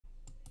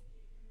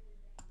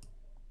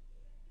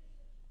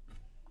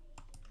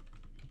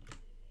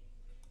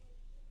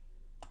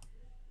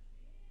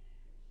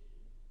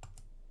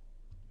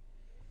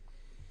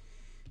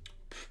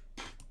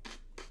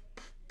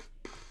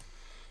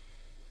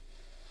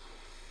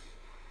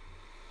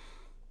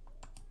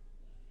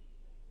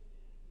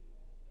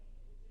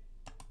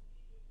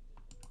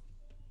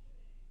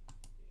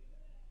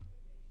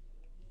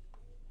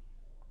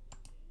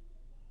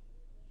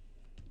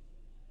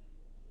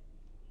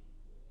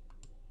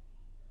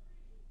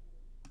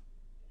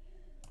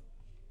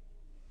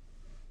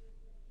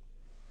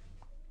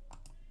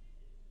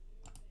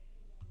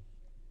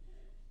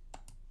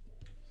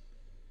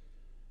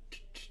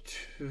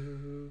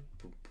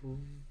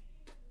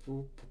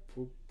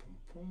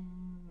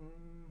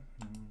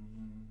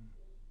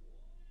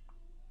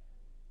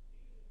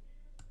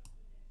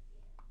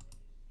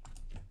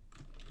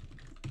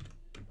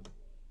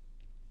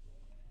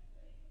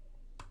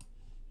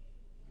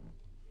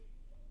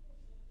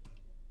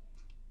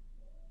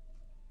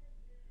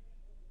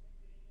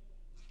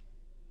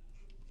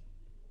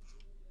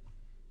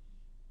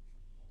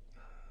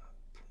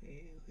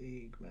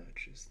League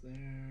matches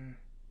there.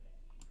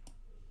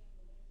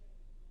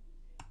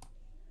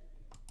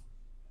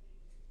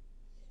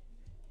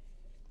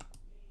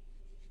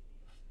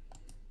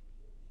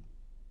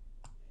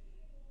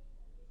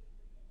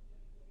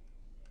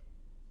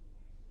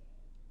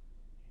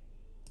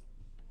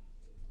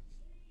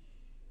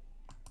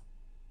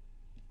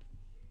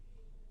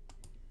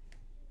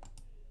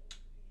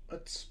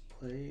 Let's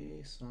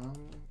play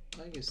some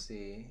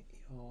Legacy,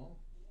 y'all.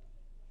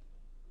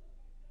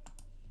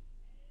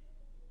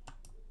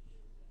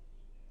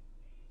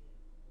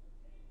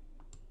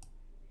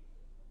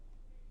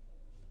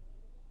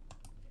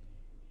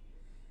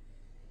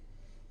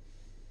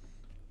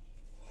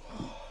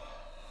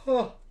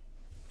 Oh.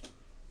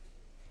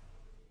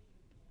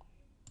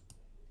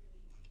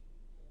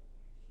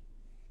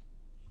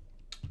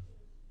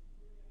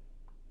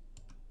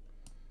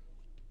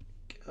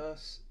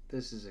 Guess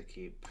this is a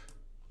keep.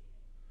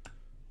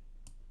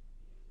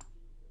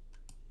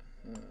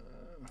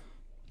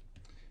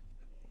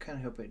 Kind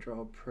of hope I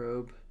draw a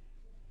probe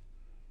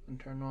on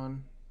turn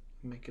 1.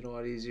 Make it a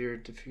lot easier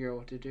to figure out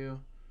what to do.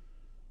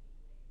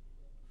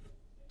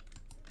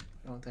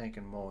 I don't think I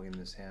can mulligan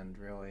this hand,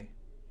 really.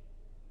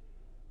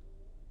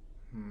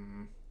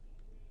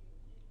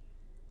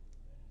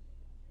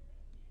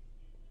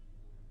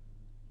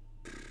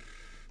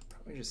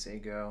 Probably just say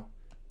go.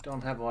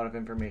 Don't have a lot of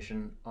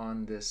information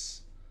on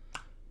this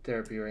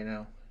therapy right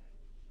now.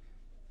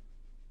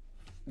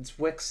 It's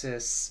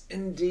Grixis,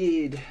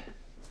 indeed.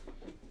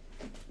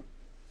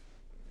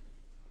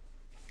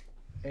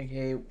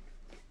 Okay,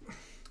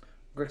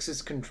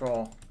 Grixis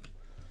control.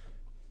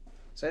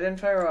 So I didn't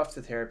fire off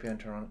the therapy on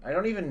turn 1. I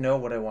don't even know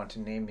what I want to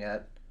name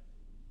yet.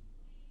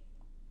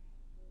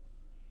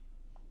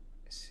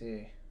 Let's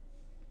see.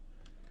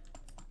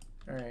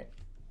 Alright.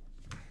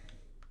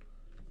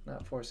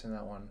 Not forcing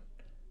that one.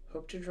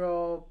 Hope to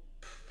draw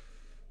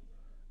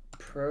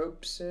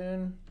probe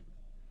soon.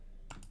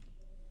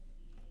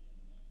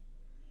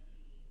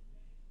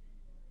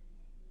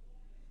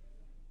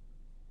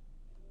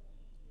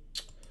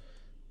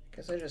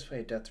 Guess I just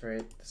play Death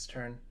Ray this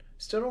turn.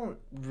 Still don't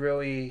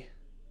really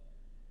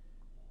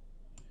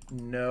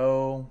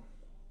know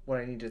what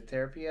I need to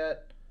therapy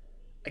yet.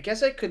 I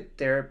guess I could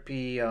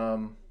therapy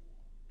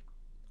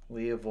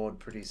Leovold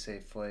pretty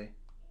safely.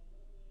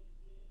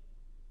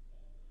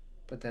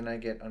 But then I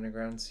get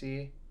Underground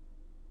Sea.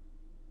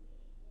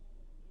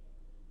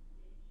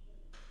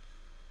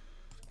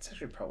 It's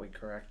actually probably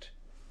correct.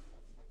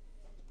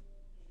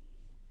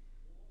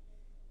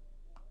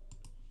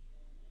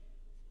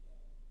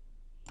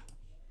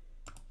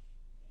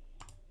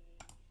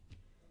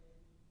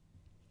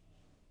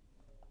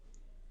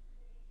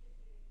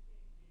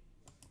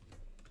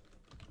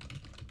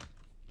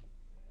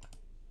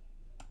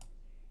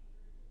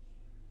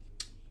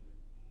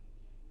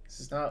 This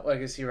is not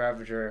Legacy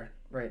Ravager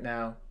right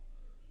now.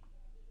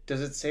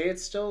 Does it say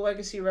it's still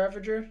Legacy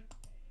Ravager?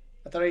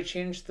 I thought I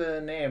changed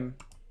the name.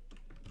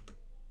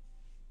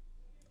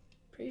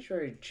 Pretty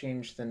sure I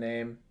changed the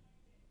name.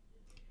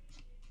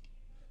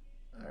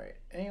 Alright,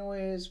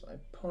 anyways, my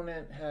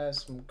opponent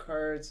has some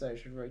cards that I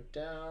should write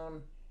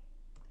down.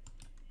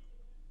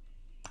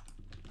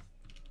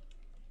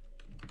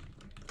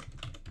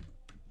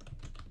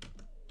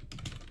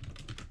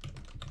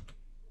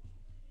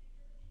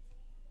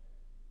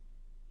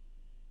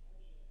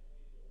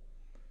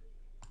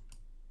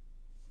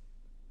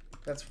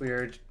 That's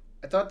weird.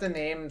 I thought the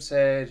name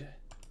said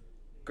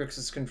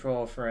Grixis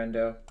Control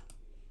Ferendo.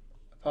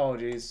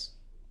 Apologies.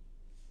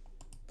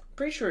 I'm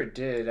pretty sure it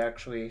did,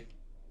 actually.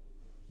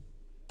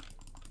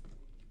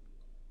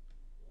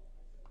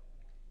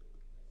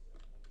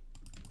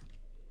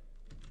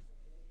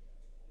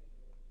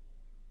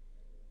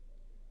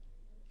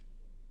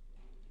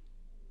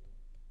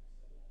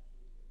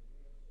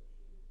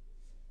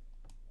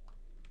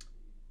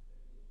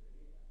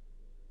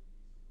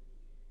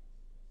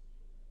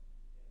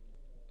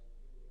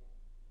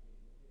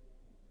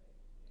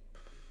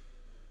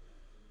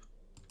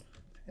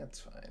 That's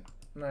fine.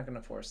 I'm not going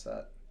to force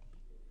that.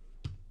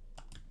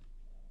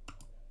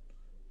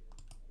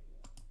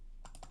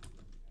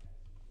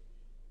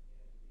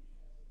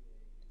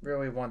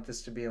 Really want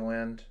this to be a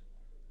land.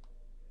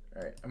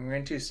 Alright, I'm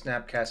going to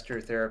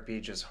Snapcaster Therapy,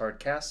 just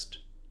hardcast.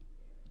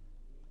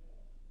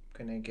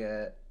 I'm going to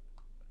get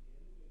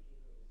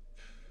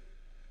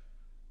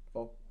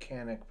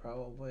Volcanic,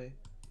 probably.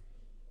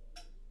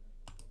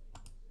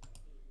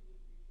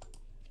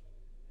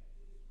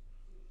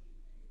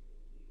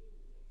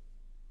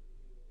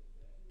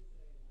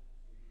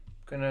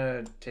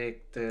 Gonna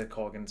take the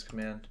Colgan's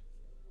command.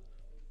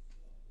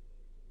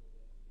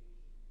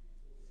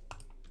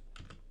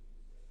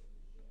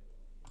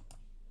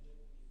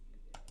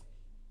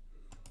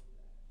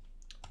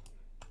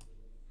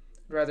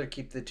 I'd rather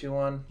keep the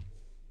 2-1.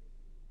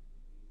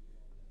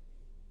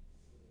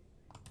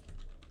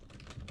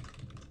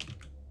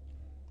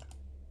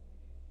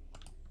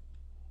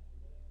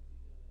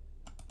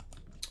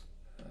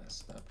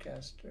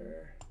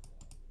 Snapcaster,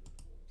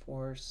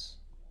 Force,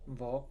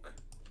 Volk.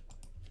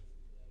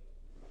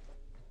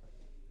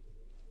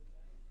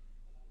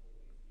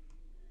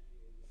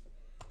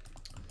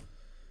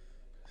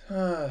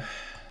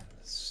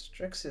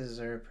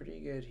 Strixes are pretty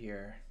good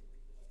here.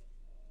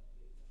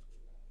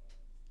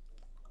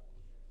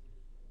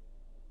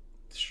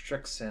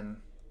 Strixen.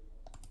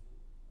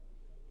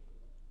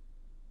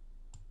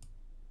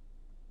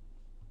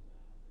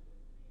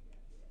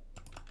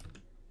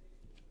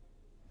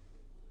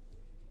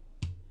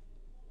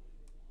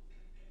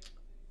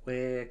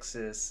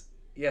 Grixis.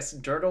 Yes,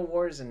 Dirtle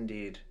Wars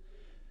indeed.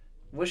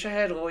 Wish I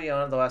had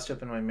Liliana the last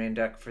open my main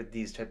deck for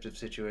these types of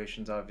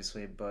situations,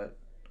 obviously, but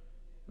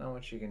not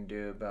much you can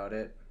do about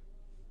it.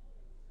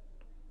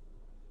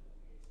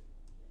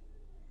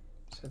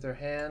 So their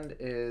hand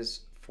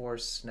is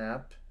Force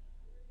Snap.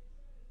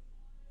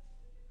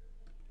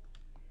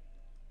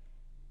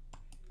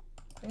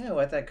 I'm gonna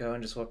let that go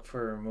and just look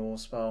for a removal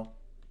spell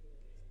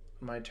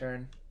on my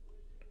turn.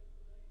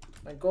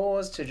 My goal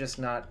is to just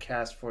not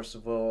cast Force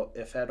of Will,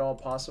 if at all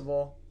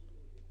possible.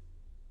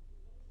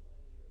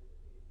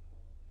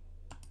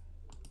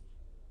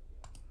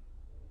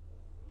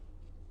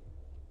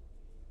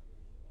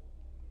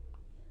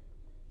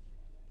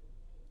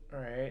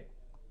 Alright,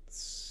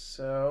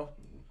 so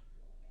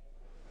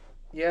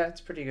yeah, it's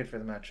pretty good for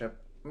the matchup.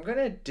 I'm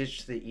gonna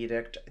ditch the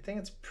Edict. I think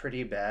it's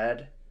pretty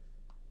bad.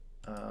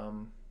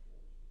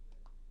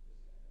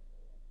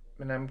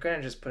 And I'm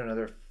gonna just put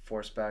another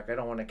force back. I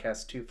don't want to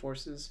cast 2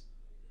 forces.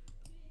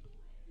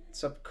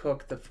 Let's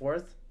upcook the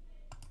 4th.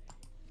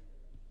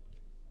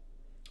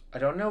 I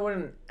don't know what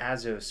an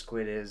Azo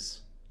Squid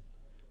is.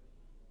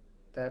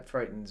 That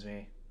frightens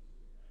me.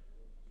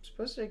 I'm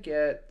supposed to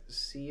get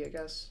C, I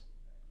guess.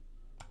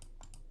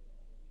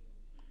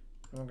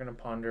 And we're gonna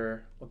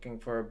ponder, looking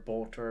for a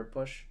bolt or a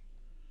push.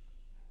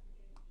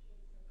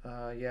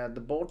 Yeah, the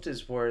bolt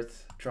is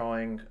worth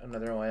drawing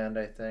another land,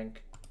 I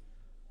think.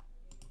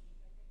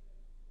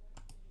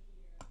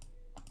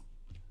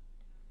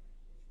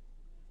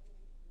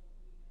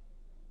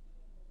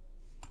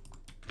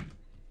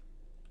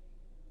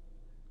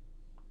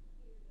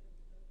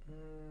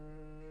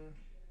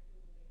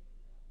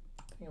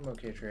 I think I'm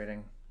okay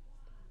trading.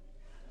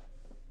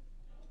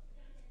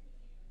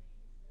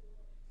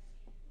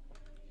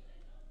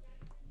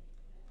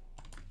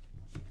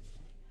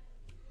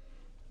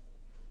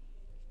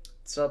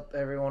 What's up,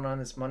 everyone, on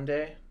this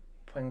Monday?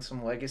 Playing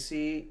some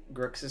Legacy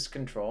Grixis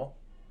Control.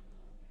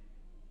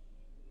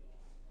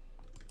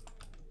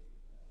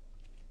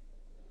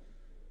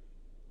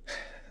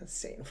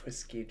 Saint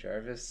Whiskey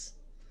Jarvis.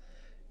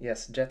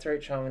 Yes,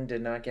 Deathrite Shaman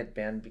did not get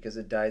banned because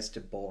it dies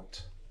to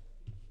Bolt.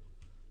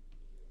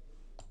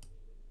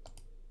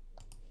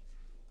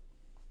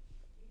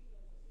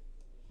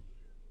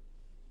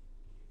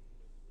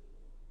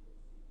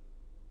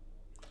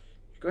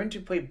 You're going to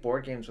play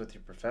board games with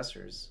your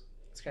professors.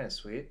 It's kind of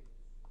sweet.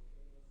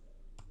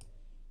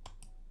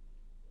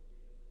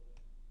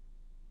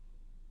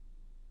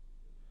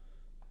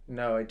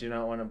 No, I do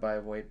not want to buy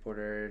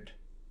white-bordered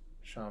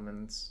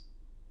shamans.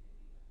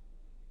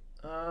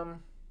 Do I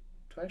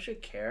actually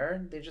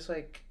care? They just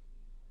like...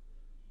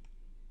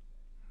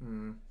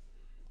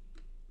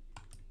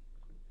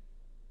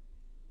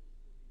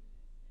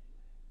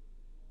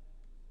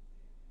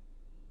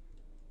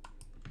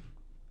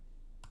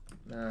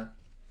 Nah.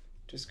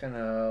 Just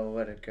gonna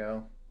let it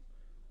go.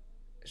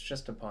 It's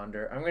just a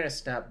ponder. I'm gonna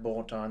snap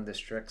bolt on the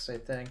Strix, I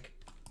think.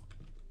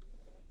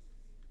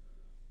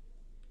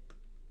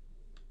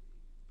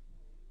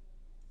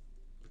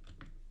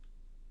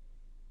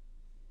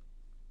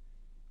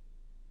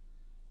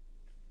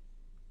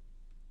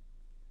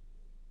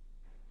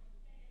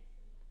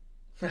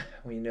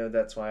 We know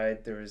that's why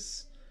there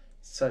was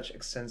such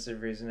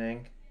extensive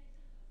reasoning.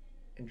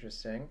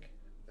 Interesting.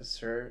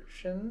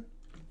 Assertion.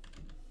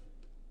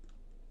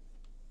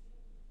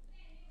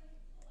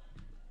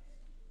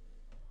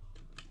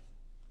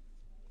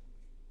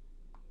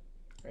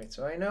 Right,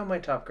 so I know my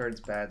top card's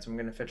bad, so I'm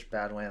gonna fetch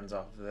Badlands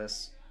off of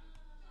this.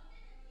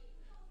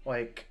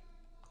 Like,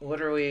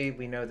 literally,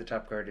 we know the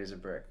top card is a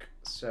brick,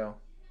 so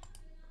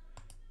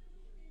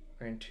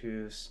we're going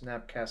to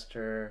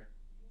Snapcaster.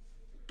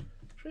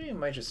 Actually, I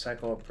might just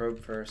cycle a probe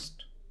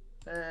first.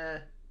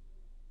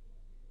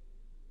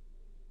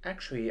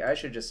 Actually, I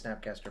should just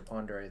Snapcaster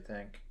Ponder, I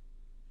think.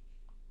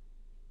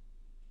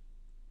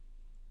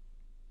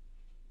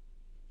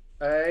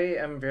 I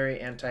am very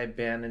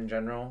anti-ban in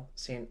general,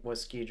 Saint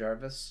Whiskey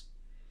Jarvis.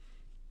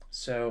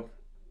 So,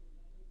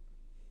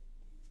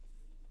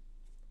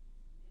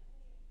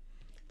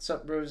 what's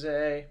up, Rose?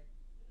 I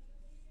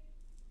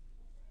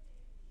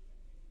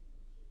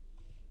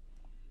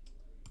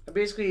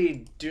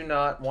basically do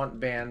not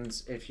want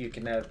bans if you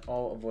can at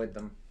all avoid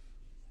them.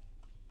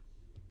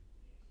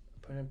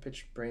 Opponent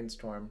pitched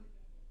Brainstorm.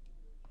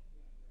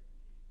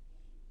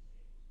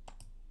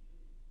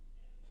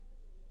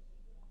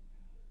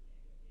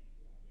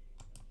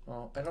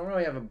 Well, I don't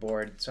really have a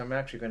board, so I'm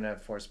actually going to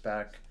force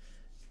back.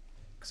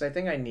 Because I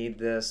think I need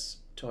this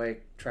to,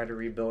 like, try to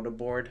rebuild a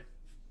board.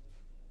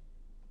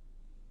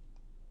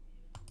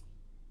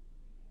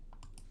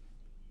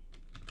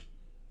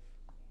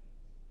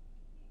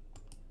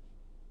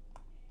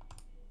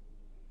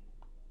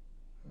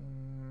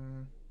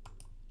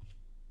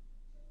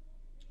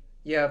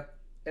 Yeah,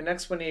 an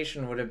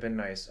explanation would have been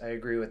nice. I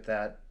agree with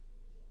that.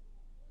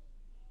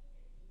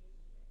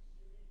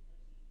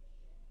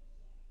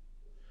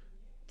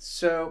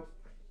 So,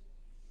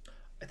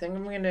 I think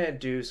I'm going to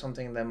do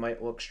something that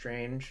might look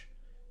strange,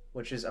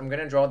 which is I'm going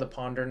to draw the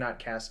Ponder, not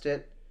cast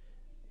it,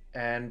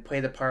 and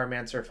play the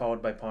Pyromancer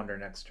followed by Ponder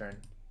next turn.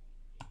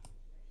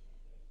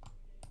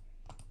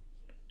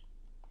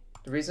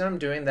 The reason I'm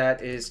doing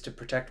that is to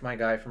protect my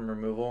guy from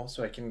removal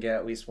so I can get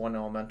at least one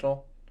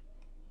elemental.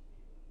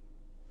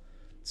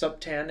 What's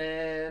up,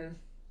 Tannen?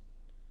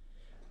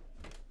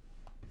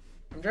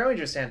 I'm generally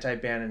just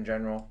anti-ban in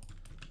general.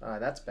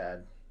 That's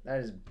bad. That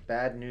is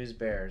bad news,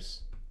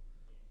 Bears.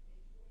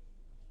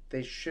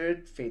 They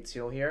should Fate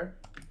Seal here.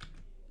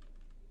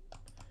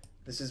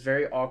 This is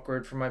very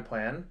awkward for my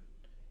plan,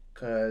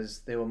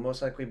 because they will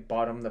most likely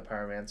bottom the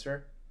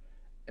Pyromancer.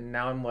 And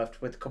now I'm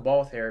left with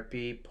Cabal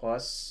Therapy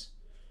plus...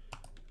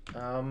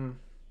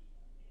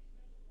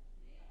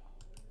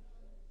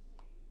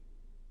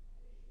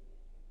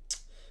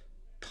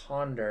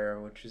 Ponder,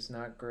 which is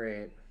not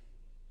great.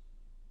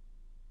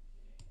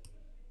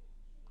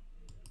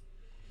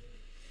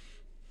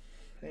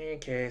 In any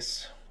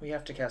case, we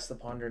have to cast the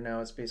Ponder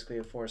now. It's basically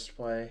a forced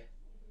play.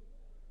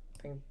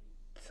 I think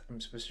I'm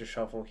supposed to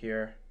shuffle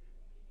here.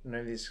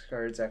 None of these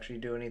cards actually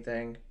do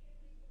anything.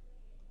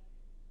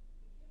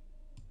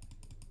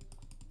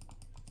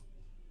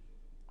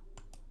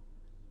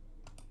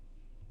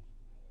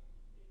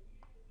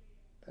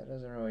 That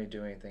doesn't really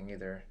do anything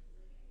either.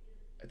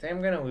 I think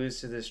I'm going to lose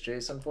to this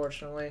Jace,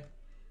 unfortunately.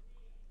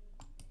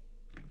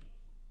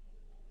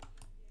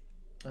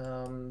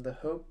 The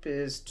hope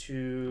is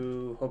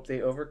to hope they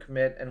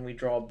overcommit and we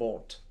draw a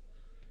Bolt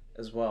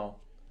as well.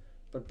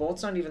 But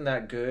Bolt's not even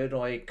that good.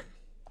 Like,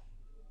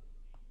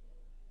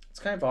 it's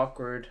kind of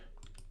awkward.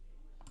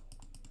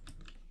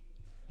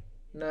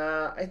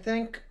 Nah, I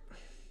think...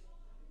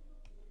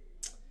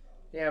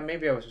 Yeah,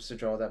 maybe I was supposed to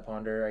draw that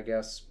Ponder, I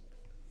guess.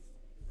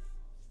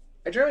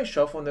 I generally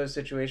shuffle in those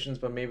situations,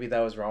 but maybe that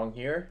was wrong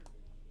here.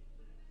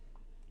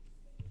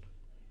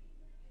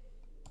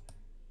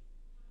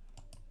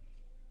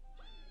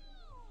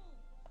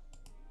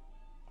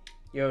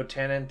 Yo,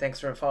 Tannen, thanks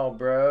for a follow,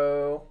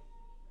 bro.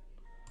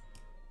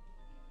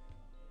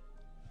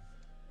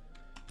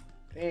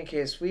 In any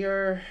case, we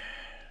are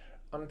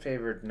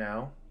unfavored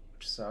now,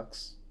 which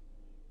sucks.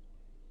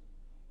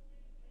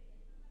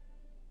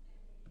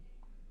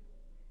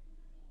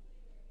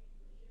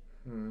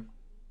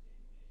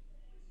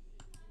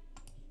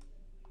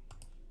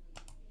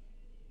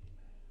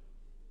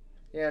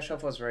 Yeah,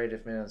 Shuffle's right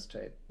if mana's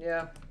tight.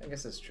 Yeah, I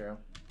guess that's true.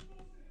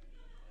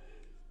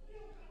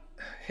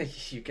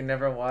 You can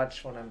never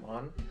watch when I'm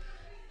on?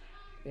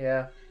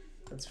 Yeah,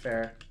 that's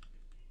fair.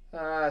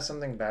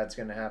 Something bad's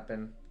gonna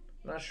happen.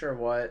 I'm not sure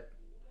what.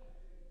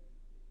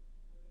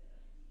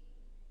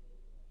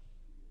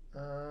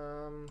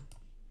 Alright,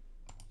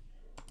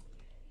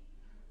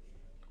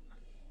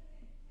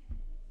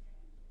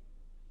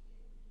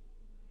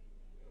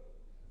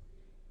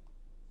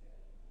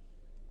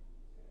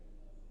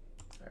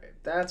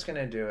 that's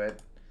gonna do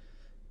it.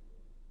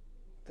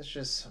 That's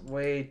just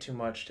way too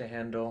much to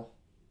handle.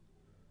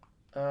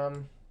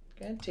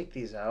 Gonna take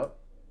these out.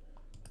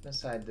 I'm gonna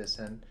side this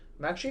in.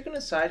 I'm actually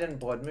gonna side in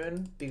Blood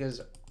Moon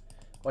because,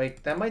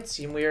 like, that might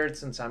seem weird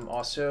since I'm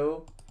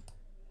also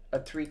a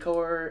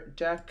 3-color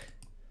deck,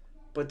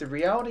 but the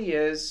reality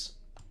is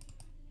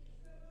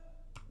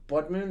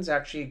Blood Moon's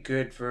actually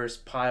good versus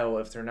Pile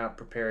if they're not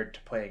prepared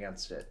to play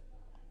against it,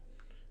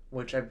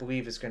 which I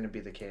believe is going to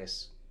be the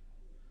case.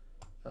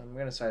 I'm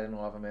gonna side in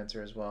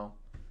Lavamancer as well.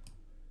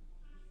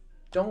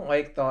 Don't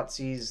like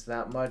Thoughtseize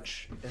that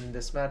much in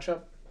this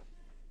matchup.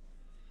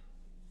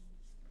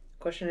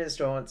 Question is,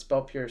 do I want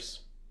Spell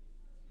Pierce?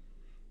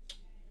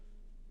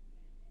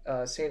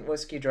 St.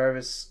 Whiskey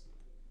Jarvis.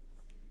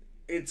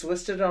 It's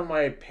listed on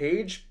my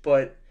page,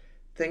 but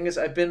thing is,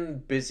 I've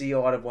been busy a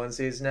lot of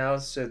Wednesdays now,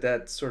 so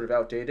that's sort of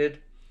outdated.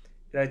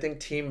 And I think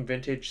Team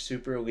Vintage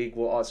Super League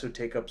will also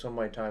take up some of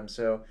my time,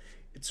 so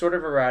it's sort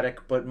of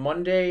erratic. But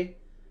Monday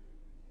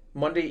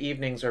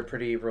evenings are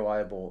pretty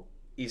reliable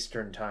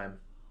Eastern time.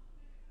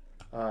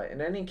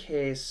 In any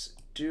case,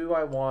 do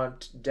I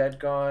want Dead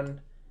Gone,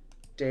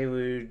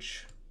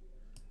 Deluge,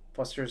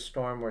 Fluster's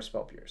Storm, or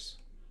Spell Pierce?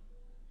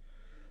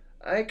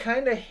 I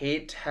kind of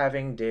hate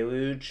having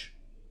Deluge.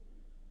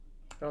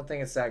 I don't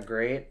think it's that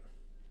great.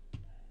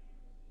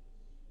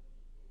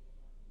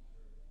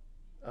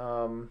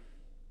 I'll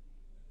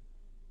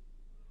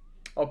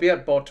be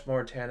at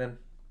Baltimore, Tannen.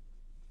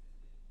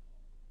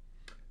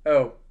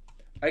 Oh,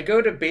 I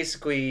go to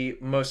basically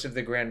most of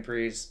the Grand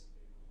Prix.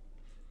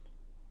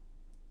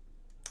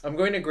 I'm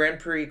going to Grand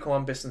Prix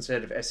Columbus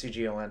instead of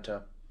SCG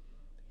Atlanta.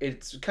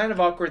 It's kind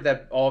of awkward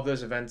that all of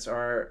those events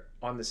are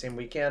on the same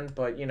weekend,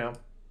 but you know,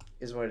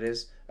 is what it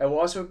is. I will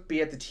also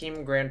be at the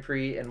Team Grand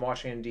Prix in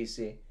Washington,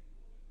 D.C.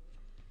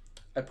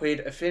 I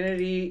played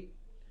Affinity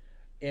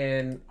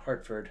in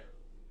Hartford.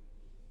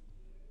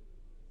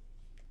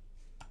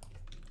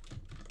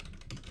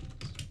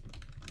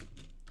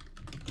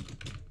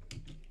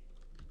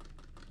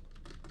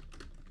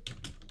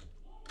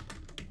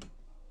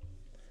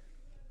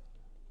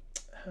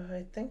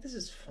 I think this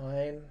is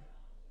fine.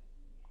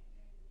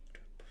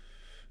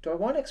 Do I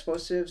want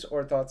explosives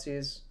or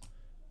Thoughtseize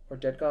or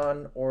Dead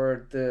Gone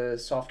or the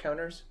soft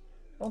counters?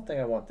 I don't think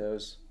I want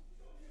those.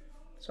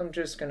 So I'm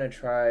just gonna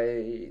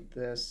try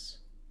this.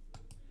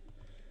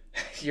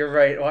 You're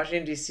right,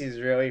 Washington DC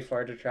is really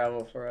far to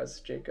travel for us,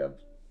 Jacob.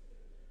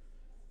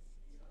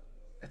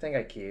 I think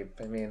I keep.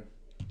 I mean,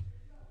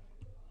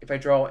 if I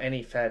draw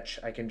any fetch,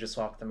 I can just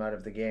lock them out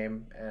of the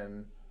game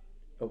and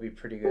it'll be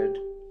pretty good.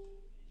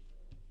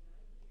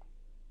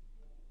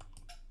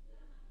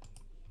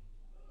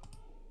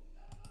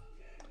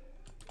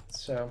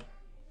 So I'm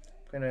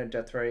gonna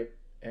Deathrite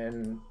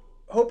and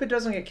hope it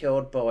doesn't get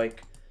killed, but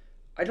like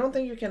I don't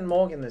think you can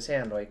mulligan this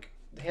hand. Like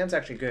the hand's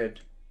actually good.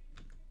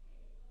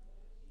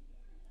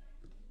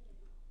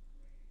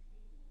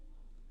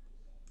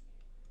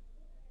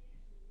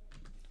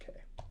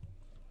 Okay.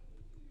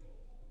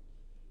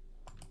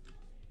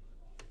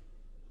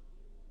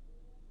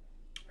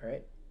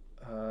 Alright.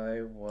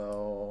 I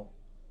will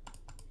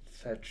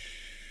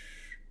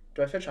fetch.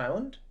 Do I fetch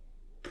Island?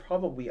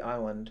 Probably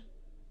Island.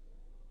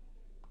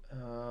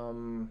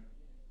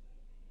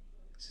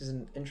 This is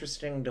an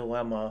interesting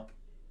dilemma.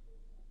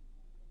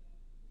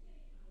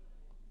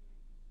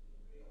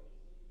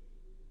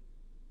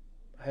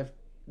 I have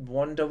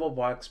one double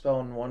black spell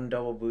and one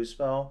double blue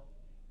spell,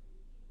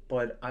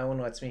 but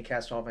Island lets me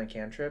cast all my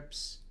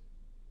cantrips.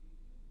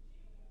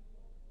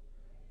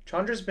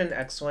 Chandra's been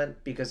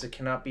excellent because it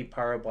cannot be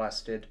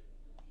pyroblasted.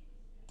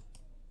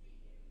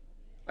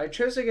 I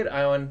chose to get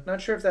Island.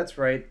 Not sure if that's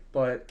right,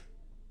 but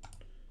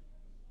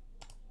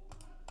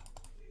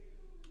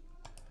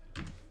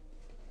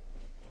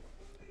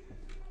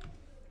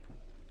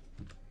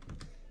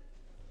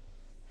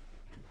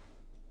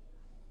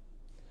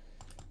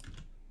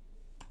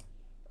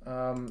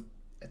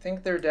I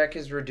think their deck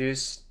is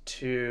reduced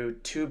to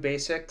 2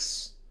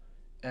 basics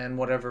and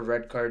whatever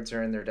red cards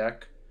are in their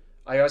deck.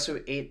 I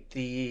also ate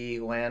the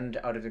land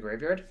out of the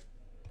graveyard.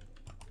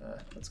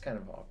 That's kind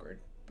of awkward,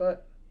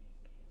 but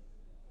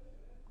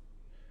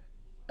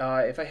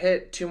if I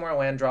hit 2 more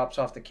land drops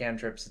off the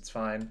cantrips, it's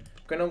fine.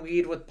 I'm gonna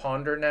lead with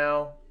Ponder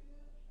now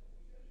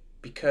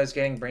because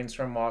getting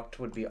Brainstorm locked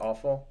would be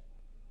awful.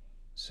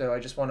 So I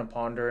just want to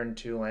Ponder in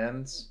 2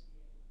 lands.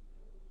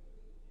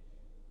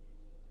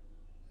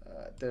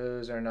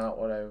 Those are not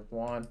what I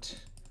want,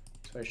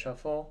 so I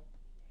shuffle.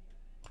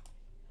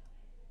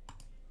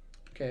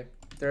 Okay,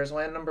 there's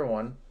land number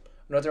 1.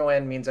 Another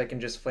land means I can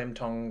just Flame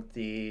Tongue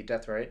the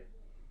Deathrite.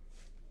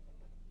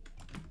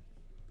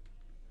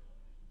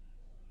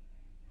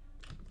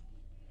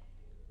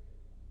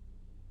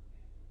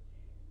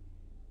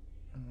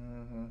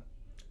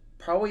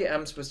 Probably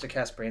am supposed to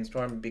cast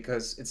Brainstorm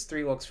because it's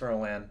 3 looks for a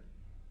land.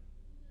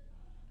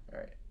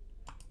 Alright,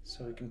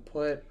 so we can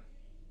put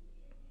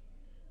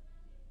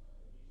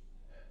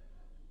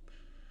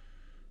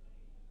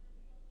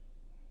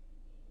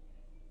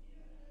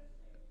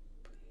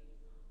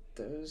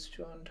those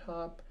 2 on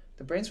top.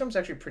 The Brainstorm's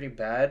actually pretty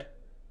bad.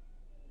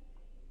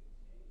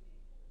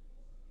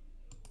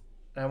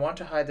 And I want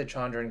to hide the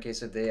Chandra in case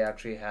that they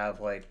actually have,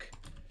 like,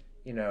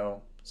 you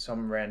know,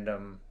 some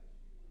random...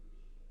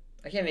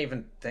 I can't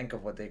even think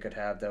of what they could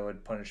have that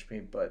would punish me,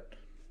 but...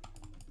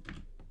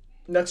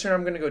 Next turn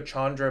I'm going to go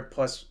Chandra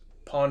plus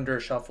Ponder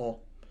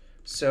Shuffle,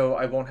 so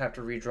I won't have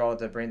to redraw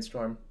the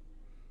Brainstorm.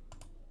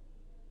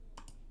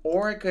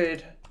 Or I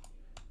could...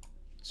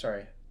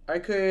 Sorry. I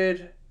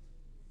could...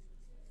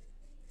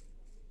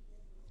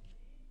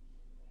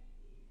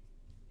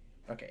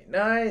 Okay,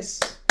 nice!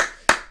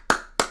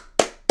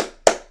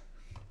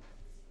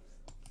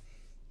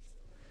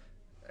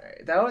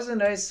 Alright, that was a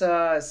nice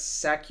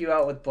sack you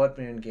out with Blood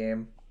Moon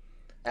game.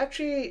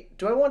 Actually,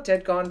 do I want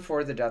Dead Gone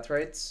for the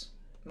Deathrites?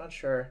 I'm not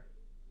sure.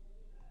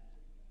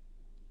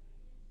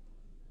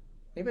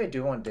 Maybe I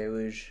do want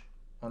Deluge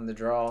on the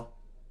draw.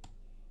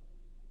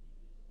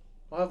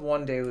 I'll have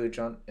 1 Deluge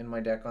in my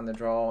deck on the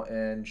draw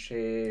and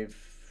shave...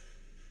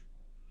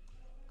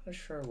 Not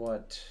sure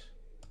what...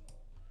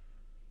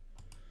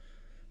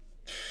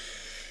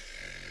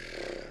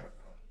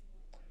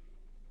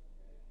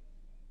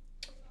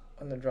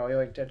 On the draw, you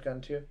like Dead Gun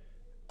too?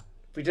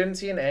 We didn't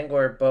see an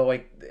Angler, but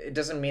like it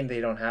doesn't mean they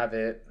don't have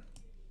it.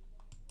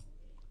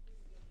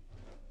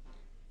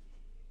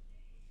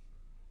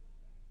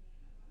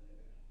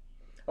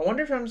 I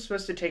wonder if I'm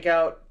supposed to take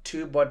out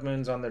 2 Blood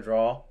Moons on the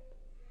draw.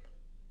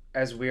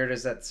 As weird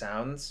as that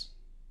sounds.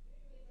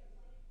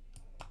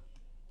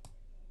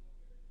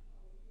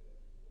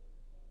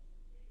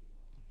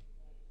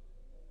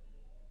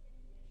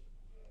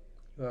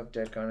 You have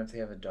Dead Gun if they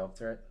have a Delve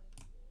Threat.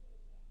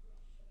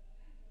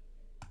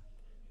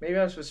 Maybe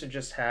I'm supposed to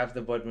just have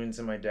the Blood Moons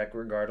in my deck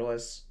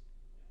regardless.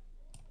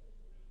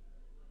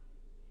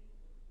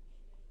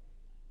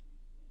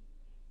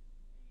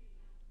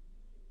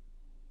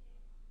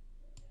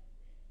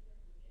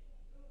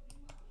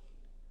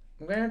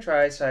 I'm going to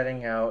try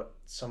siding out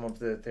some of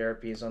the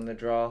therapies on the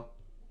draw.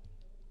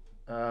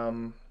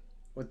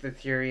 With the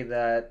theory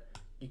that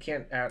you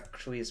can't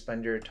actually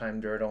spend your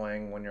time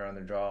dirtling when you're on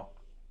the draw.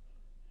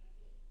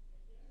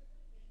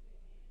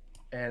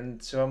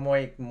 And so I'm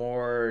like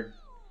more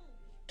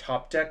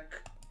top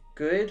deck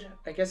good,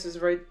 I guess is the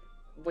right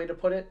way to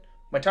put it.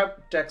 My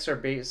top decks are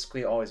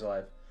basically always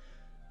alive.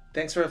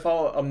 Thanks for the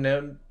follow,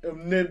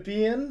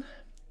 Omnibian.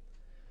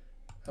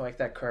 I like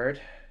that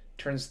card.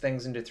 Turns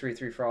things into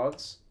 3/3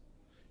 frogs,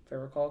 if I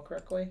recall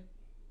correctly.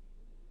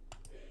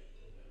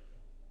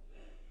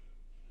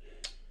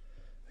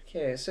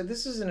 Okay, so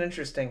this is an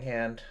interesting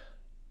hand.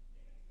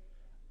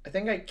 I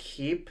think I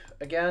keep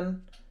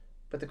again,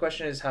 but the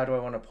question is how do I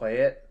want to play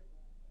it?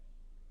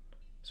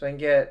 So I can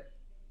get...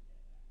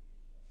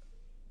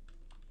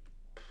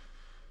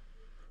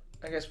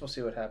 I guess we'll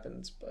see what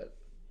happens, but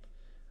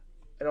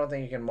I don't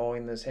think you can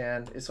mulligan this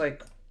hand. It's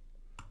like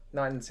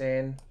not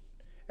insane.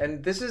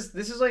 And this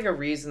is like a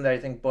reason that I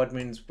think Blood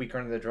Moon's weaker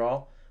in the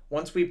draw.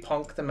 Once we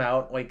punk them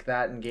out like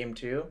that in game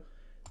 2,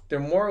 they're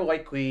more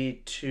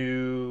likely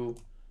to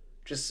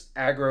just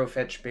aggro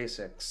fetch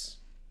basics.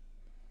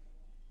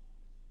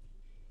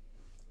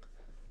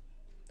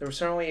 There were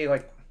certainly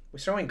we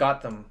certainly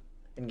got them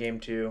in game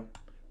 2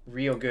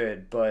 real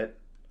good, but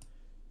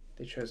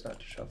they chose not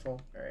to shuffle.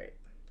 Alright.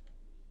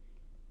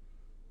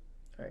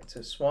 Alright,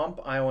 so Swamp,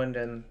 Island,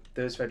 and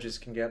those fetches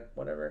can get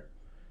whatever.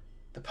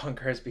 The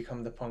punker has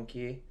become the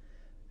punky.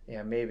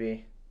 Yeah,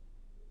 maybe.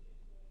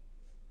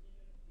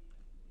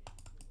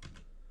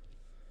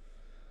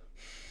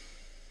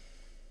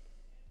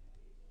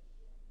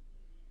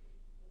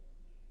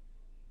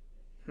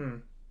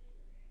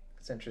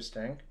 That's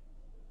interesting.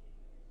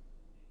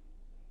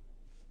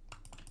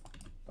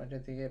 Why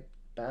did they get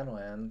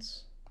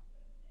Badlands?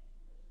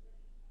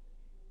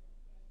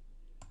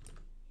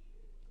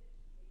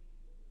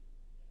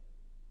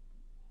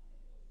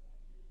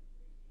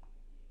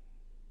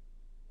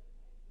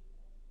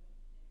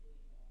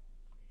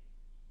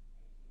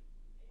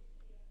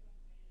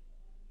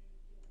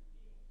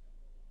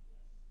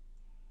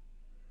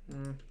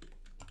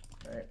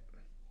 Alright.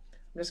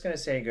 I'm just going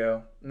to say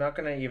go. I'm not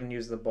going to even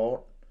use the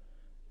bolt.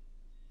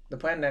 The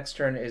plan next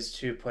turn is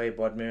to play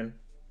Blood Moon.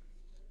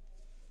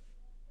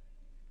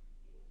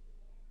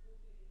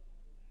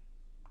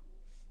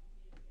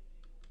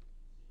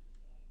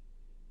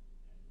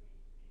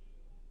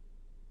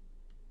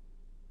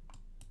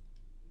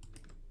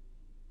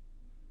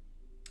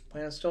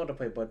 Plan is still to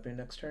play Blood Moon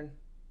next turn,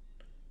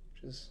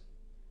 which is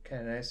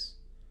kind of nice.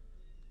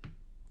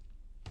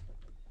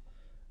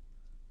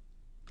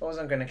 I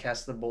wasn't going to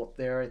cast the bolt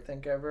there, I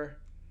think, ever.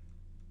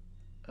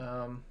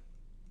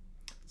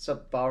 What's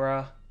up,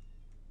 Bara?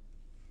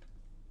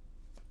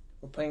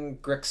 We're playing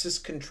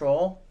Grixis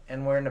Control,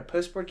 and we're in a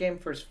post-board game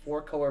for his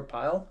 4-color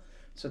pile,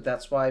 so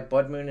that's why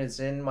Blood Moon is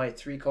in my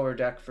 3-color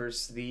deck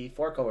versus the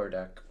 4-color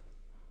deck.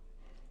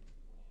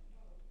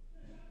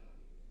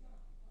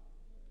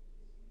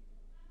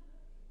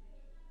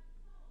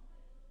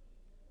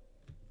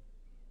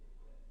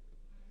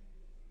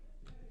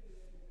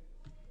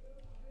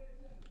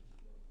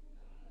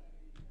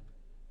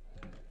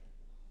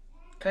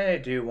 Kind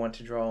of do want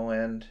to draw a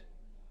land.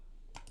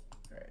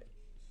 Alright.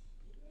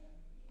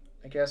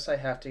 I guess I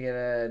have to get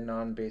a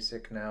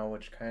non-basic now,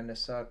 which kind of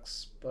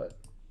sucks, but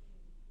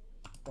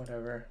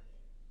whatever.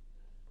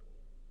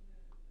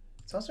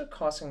 It's also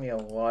costing me a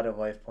lot of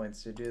life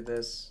points to do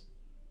this.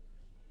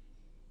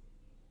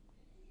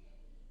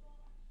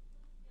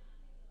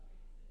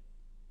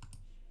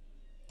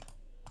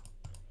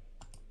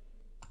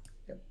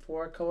 Yep,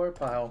 4-color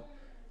pile.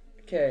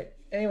 Okay,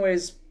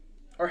 anyways,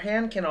 our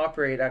hand can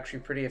operate actually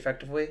pretty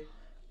effectively.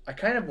 I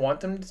kind of want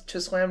them to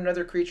slam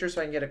another creature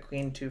so I can get a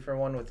clean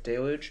 2-for-1 with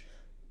Deluge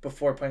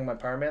before playing my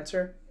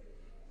Pyromancer.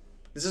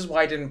 This is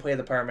why I didn't play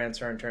the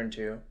Pyromancer on turn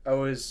 2. I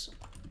was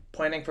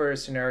planning for a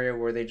scenario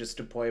where they just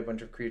deploy a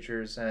bunch of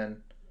creatures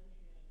and,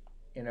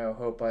 you know,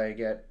 hope I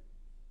get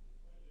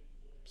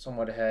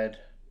somewhat ahead.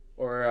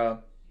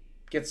 Or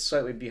get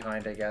slightly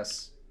behind, I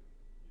guess.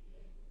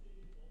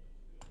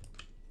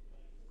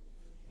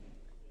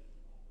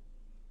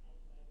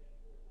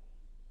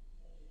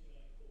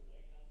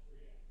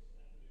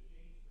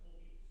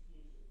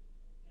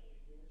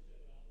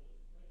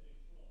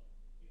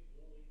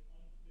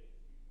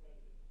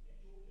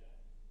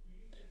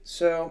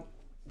 So,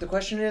 the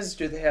question is,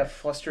 do they have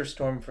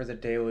Flusterstorm for the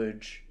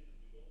Deluge?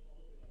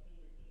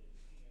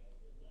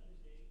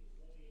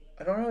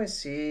 I don't really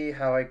see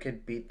how I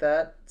could beat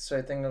that, so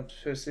I think I'm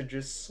supposed to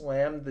just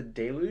slam the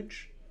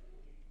Deluge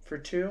for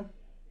 2.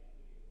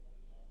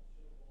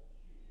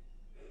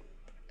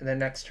 And then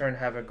next turn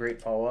have a great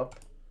follow-up.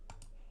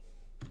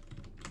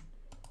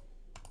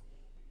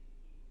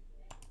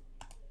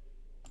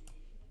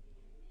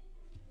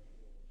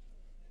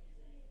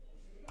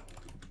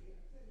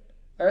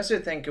 I also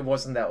think it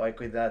wasn't that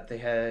likely that they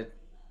had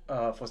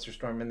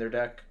Flusterstorm in their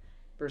deck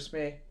versus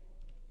me.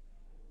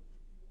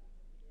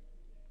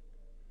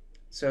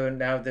 So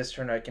now this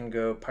turn I can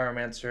go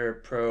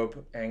Pyromancer,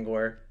 Probe,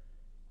 Angler,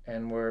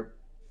 and we're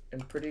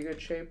in pretty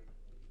good shape.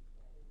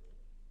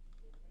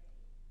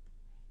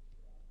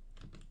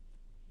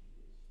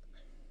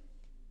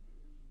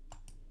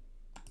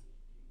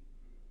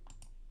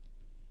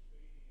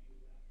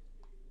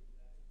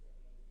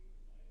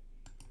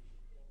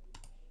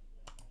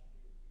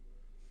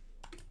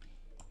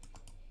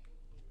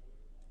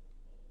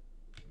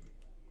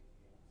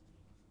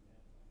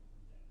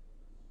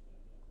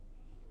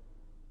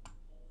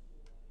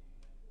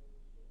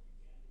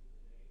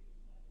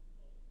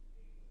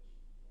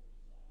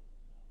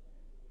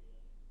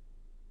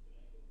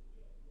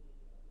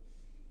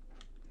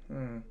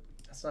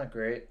 That's not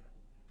great.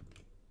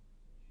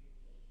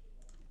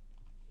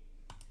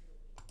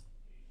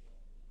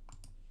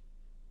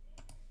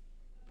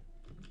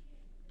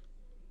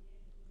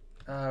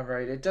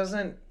 Right, it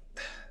doesn't...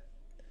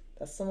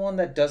 That's the one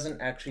that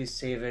doesn't actually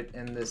save it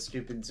in this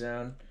stupid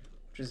zone,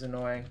 which is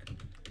annoying.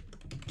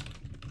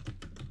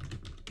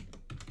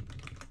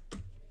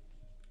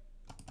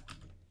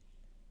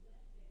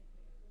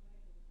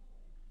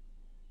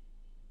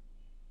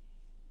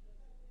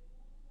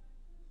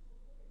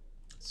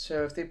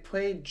 So if they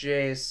play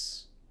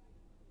Jace...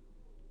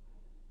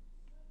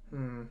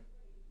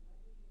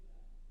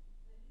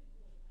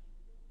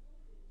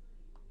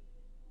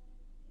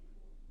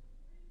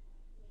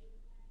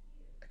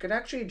 I could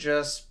actually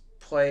just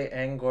play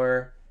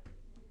Angler,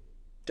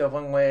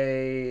 doubling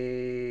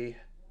away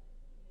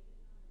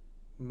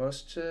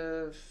most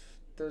of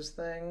those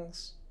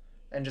things,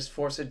 and just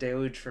force a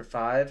Deluge for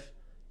 5.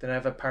 Then I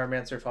have a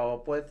Pyromancer follow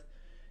up with.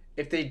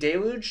 If they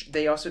Deluge,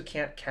 they also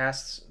can't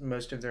cast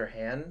most of their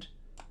hand.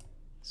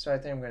 So I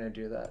think I'm going to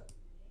do that.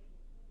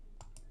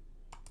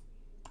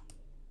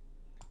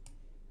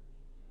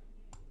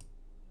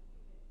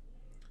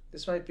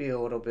 This might be a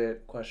little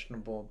bit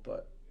questionable,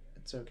 but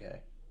it's okay.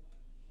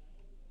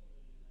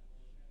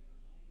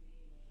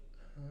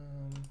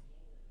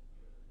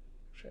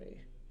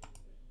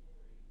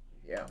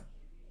 Yeah.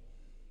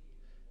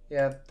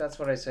 Yeah, that's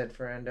what I said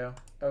for Endo.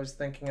 I was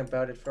thinking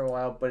about it for a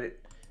while, but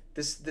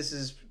this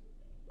is,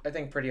 I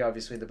think, pretty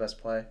obviously the best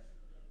play.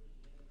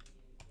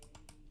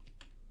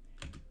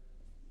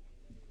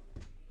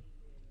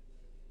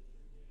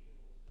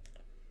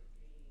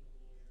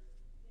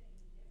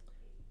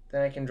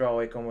 Then I can draw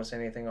like almost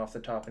anything off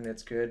the top and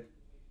it's good.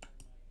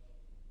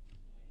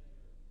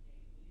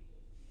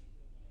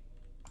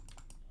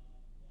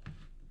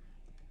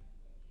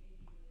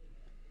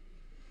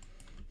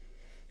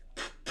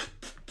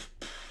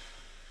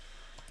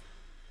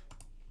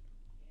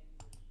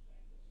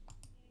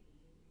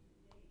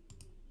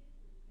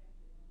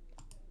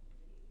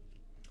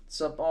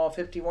 What's up, all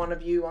 51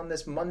 of you on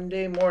this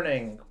Monday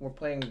morning? We're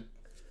playing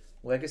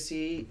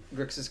Legacy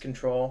Grixis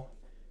Control,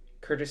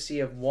 courtesy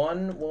of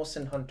one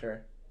Wilson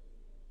Hunter.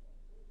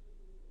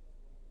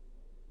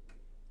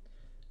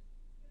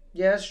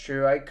 Yeah, it's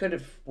true. I could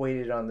have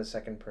waited on the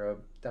second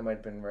probe. That might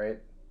have been right.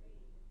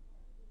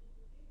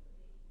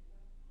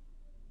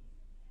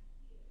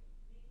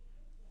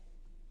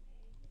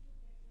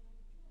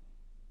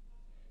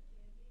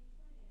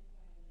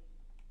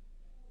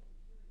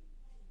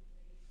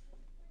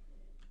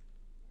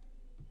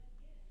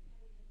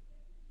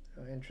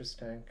 Oh,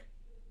 interesting.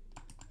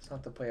 It's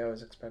not the play I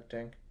was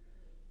expecting.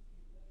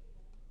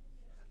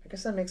 I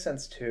guess that makes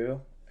sense too,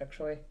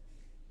 actually.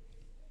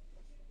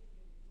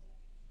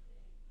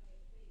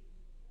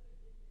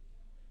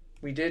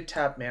 We did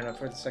tap mana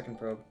for the second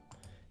probe.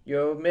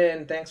 Yo,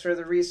 Min, thanks for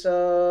the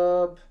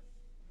resub.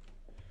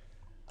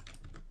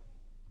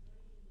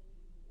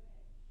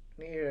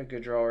 Need a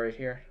good draw right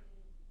here.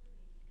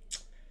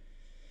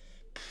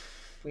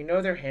 We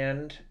know their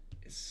hand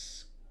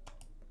is...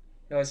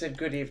 No, I said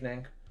good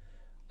evening.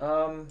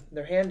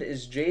 Their hand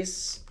is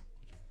Jace,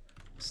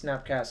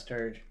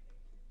 Snapcaster,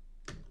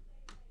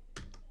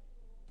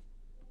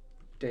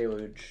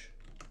 Deluge.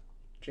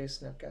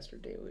 Jace,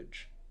 Snapcaster,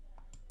 Deluge.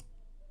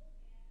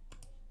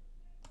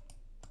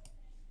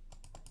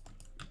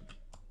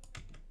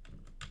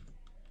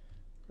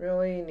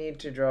 Really need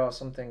to draw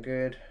something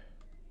good.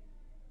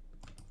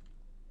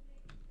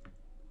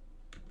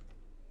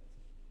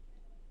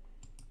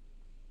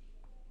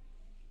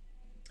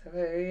 Have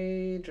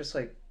I just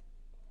like...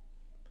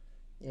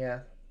 Yeah,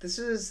 this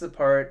is the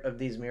part of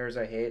these mirrors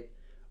I hate.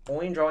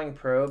 Only drawing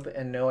probe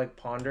and no like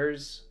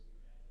ponders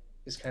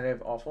is kind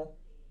of awful.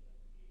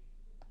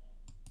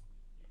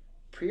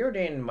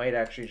 Preordain might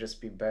actually just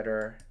be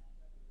better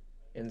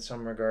in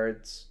some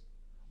regards.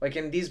 Like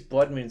in these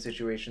Blood Moon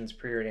situations,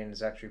 Preordain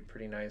is actually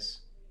pretty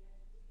nice.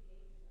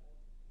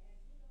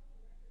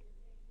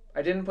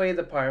 I didn't play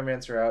the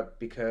Pyromancer out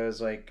because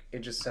like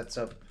it just sets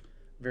up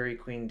very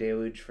Queen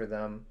Deluge for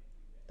them.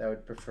 That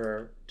would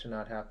prefer to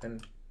not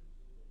happen.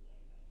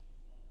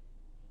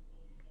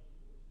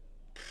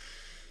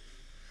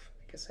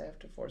 I guess I have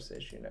to force the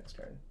issue next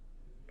turn.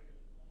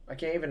 I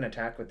can't even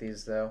attack with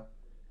these though.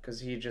 because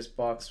he just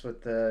blocks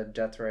with the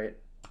death right.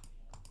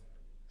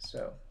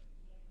 So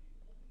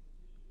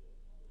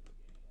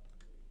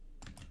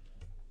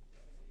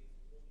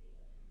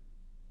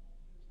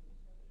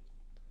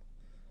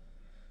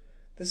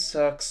this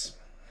sucks.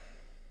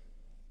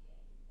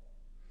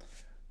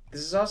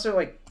 This is also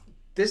like,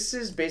 this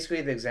is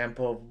basically the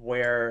example of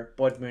where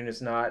Blood Moon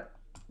is not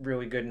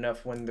really good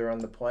enough when they're on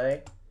the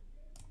play.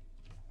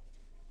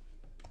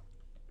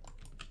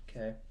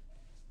 Okay.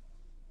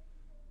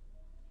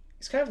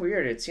 It's kind of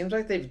weird. It seems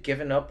like they've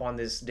given up on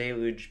this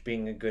Deluge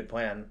being a good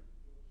plan.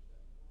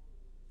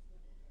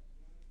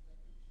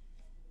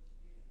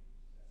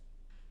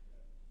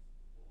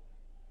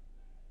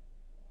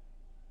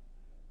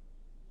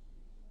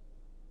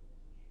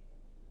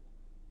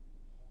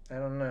 I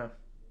don't know.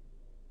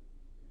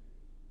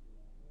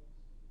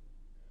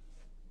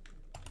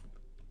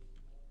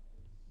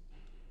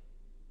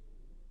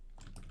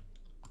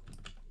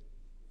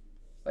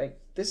 Like,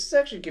 this is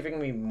actually giving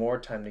me more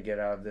time to get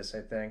out of this,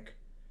 I think.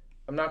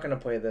 I'm not going to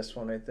play this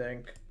one, I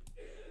think.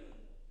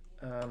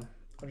 I'll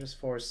just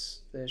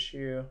force the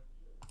issue.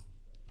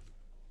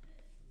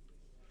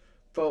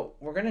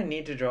 But we're going to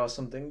need to draw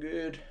something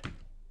good.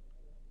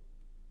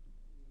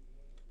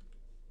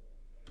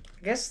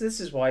 I guess this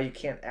is why you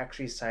can't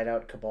actually side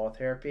out Cabal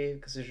Therapy,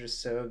 because it's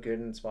just so good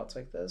in spots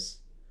like this.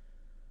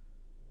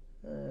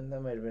 And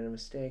that might have been a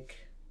mistake.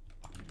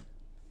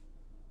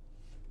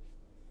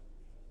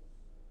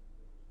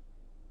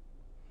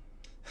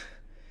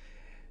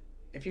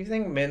 If you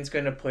think Min's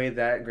going to play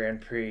that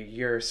Grand Prix,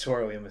 you're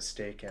sorely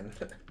mistaken.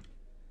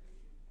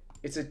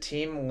 It's a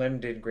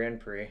team-limited Grand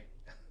Prix.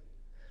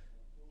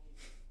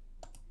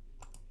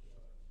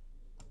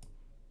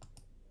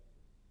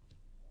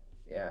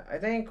 Yeah, I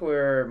think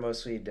we're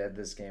mostly dead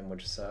this game,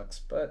 which sucks,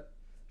 but...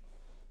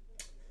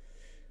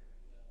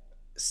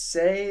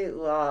 C'est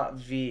la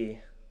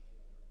vie.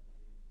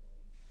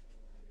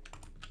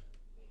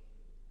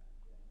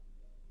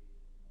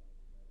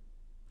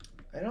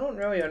 I don't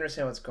really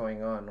understand what's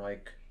going on,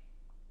 like,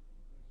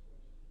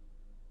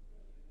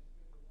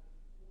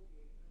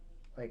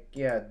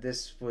 yeah,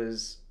 this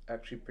was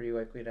actually pretty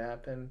likely to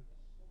happen.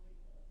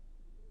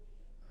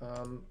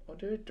 I'll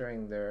do it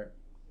during their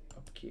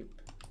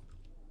upkeep.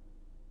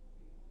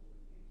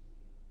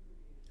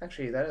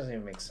 Actually, that doesn't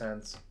even make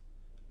sense.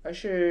 I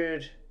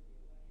should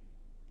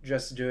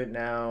just do it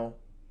now.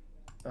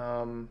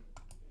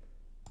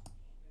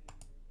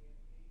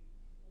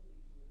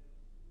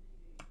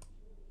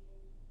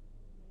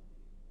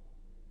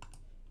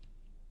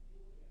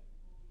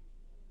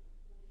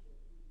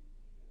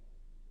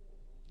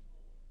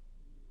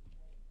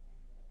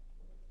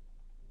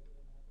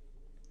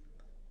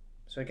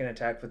 So I can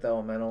attack with the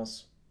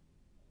elementals.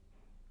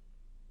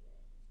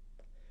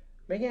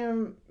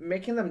 Making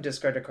them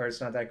discard a card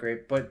is not that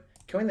great, but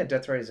killing the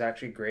Death Ray is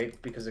actually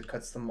great because it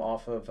cuts them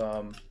off of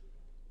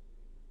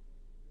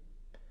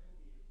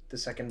the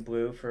second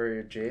blue for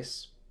your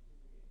Jace.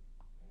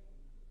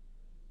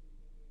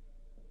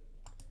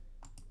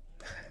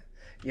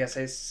 Yes,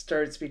 I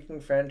started speaking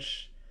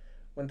French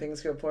when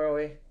things go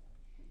poorly.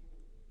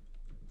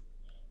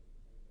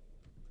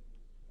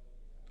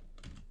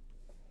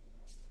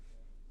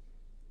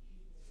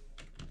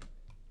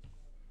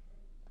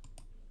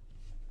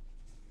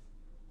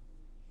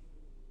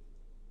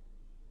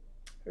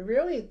 I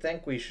really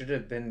think we should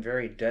have been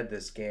very dead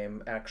this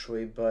game,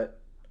 actually, but...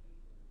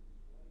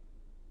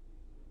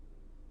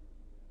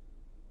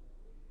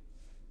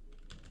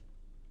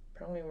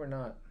 apparently we're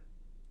not.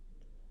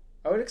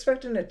 I would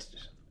expect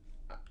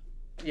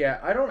yeah,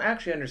 I don't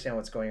actually understand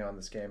what's going on in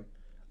this game.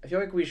 I feel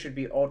like we should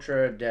be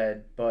ultra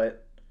dead,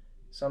 but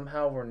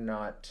somehow we're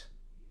not.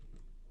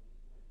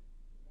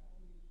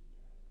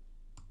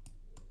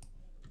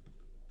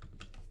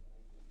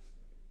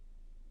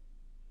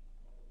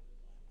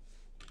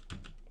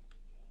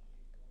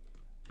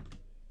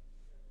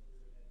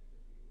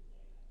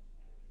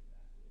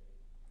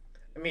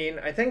 I mean,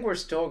 I think we're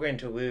still going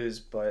to lose,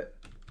 but...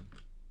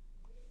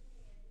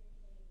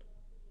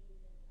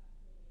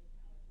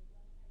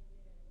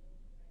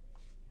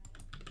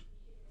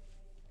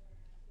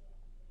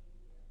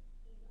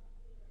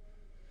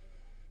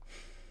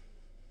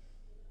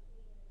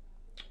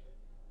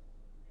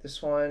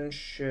 this one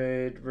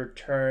should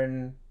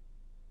return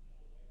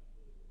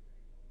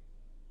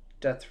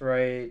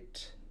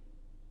Deathrite.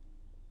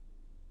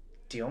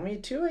 Deal me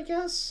 2, I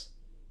guess?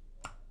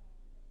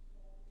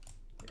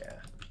 Yeah,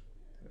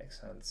 that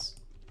makes sense.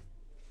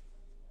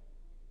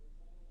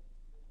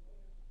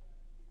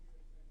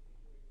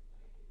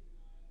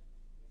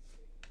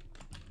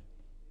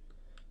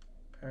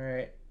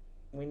 Alright,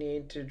 we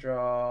need to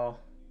draw...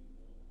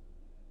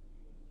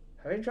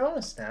 have I drawn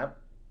a snap?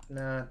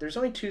 Nah, there's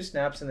only 2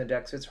 snaps in the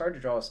deck, so it's hard to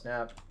draw a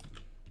snap.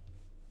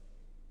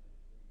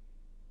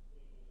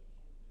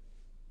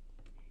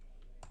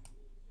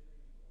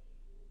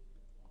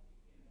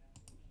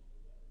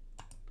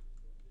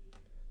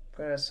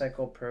 I'm gonna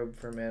cycle Probe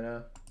for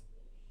mana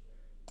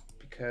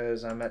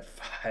because I'm at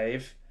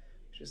 5,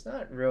 which is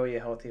not really a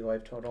healthy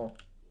life total.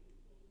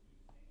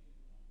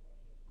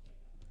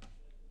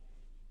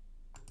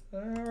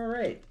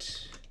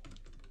 Alright.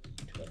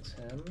 2x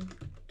him,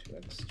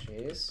 2x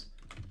chase,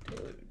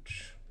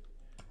 deluge.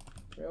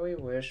 Really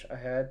wish I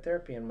had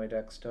therapy in my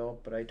deck still,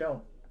 but I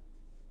don't.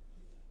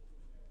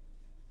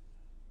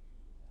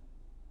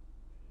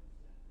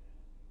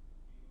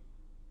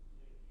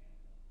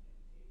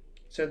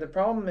 So the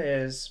problem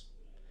is,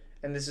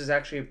 and this is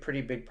actually a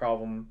pretty big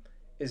problem,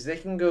 is they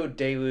can go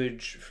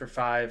deluge for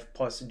 5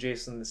 plus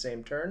Jason the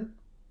same turn.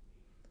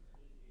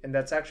 And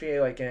that's actually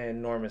like an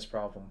enormous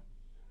problem.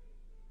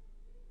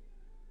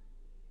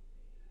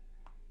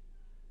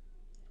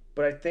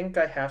 But I think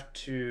I have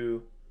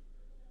to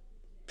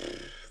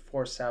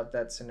force out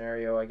that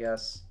scenario, I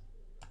guess.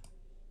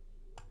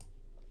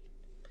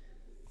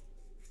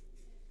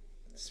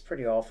 It's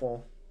pretty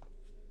awful.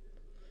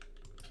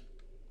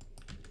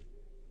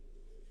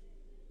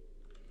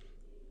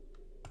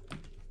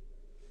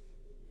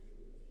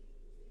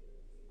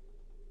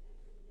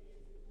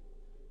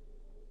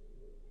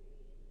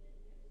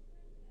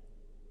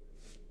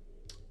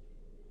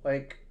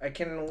 Like, I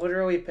can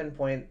literally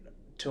pinpoint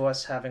to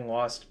us having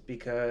lost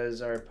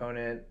because our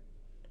opponent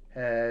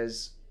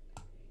has,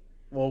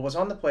 well, was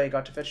on the play,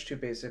 got to fetch 2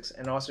 basics,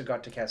 and also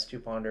got to cast 2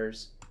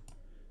 ponders.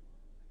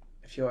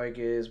 I feel like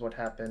is what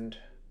happened.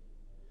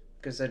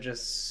 Because that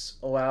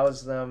just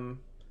allows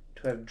them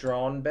to have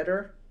drawn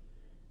better.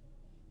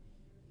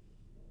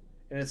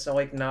 And it's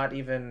like not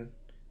even,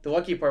 the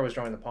lucky part was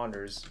drawing the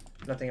ponders.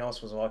 Nothing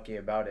else was lucky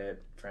about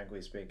it,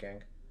 frankly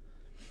speaking.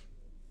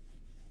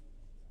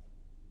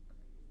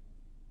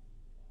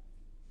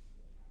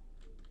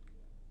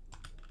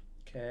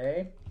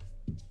 Okay.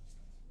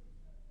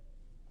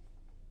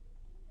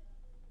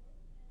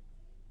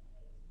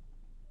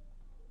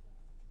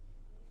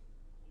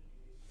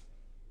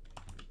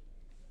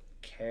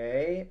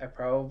 Okay, I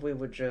probably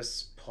would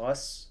just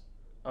plus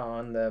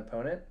on the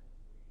opponent.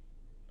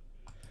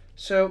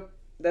 So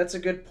that's a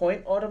good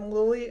point, Autumn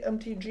Lily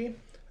MTG.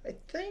 I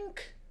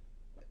think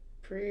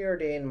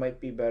Preordained might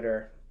be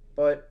better,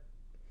 but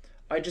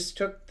I just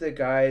took the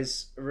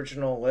guy's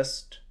original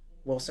list,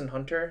 Wilson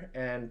Hunter,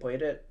 and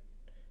played it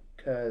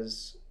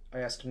because I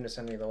asked him to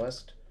send me the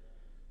list.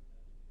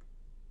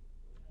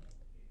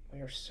 We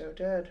are so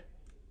dead.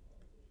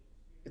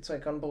 It's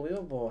like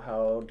unbelievable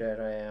how dead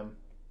I am.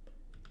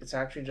 It's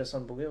actually just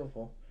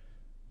unbelievable.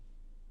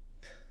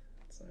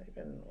 It's not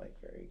even like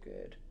very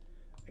good.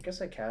 I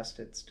guess I cast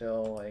it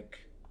still, like,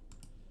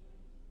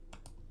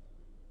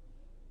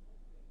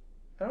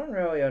 I don't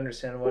really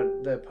understand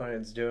what the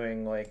opponent's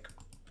doing, like,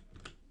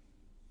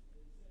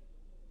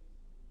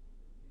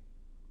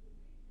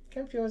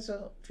 kind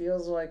of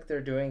feels like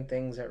they're doing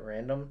things at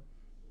random.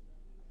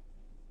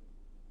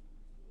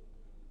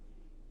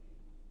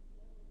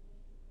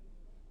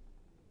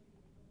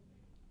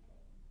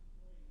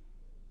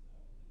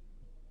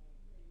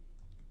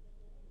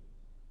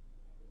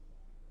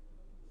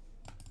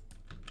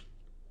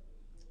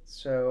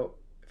 So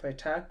if I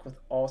attack with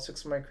all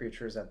 6 of my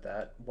creatures at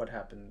that, what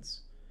happens?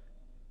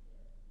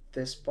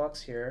 This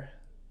blocks here,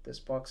 this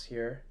blocks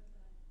here,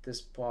 this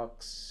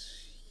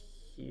blocks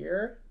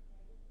here.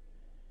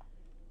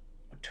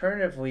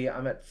 Alternatively,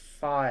 I'm at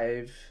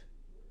 5,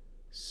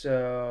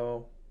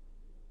 so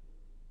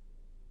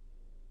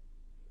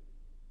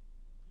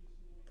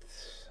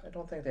I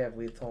don't think they have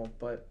lethal,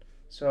 but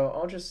so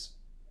I'll just,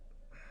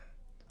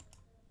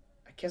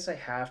 I guess I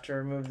have to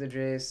remove the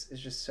Jace.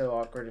 It's just so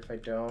awkward if I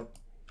don't.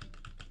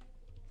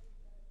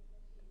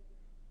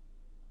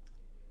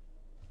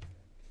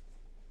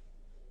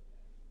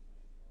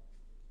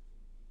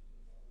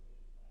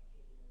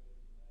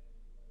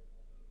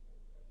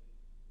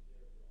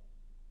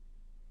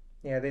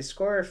 Yeah, they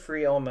score a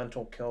free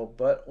elemental kill,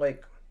 but,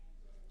 like,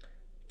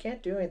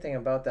 can't do anything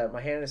about that. My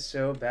hand is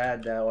so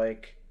bad that,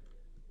 like,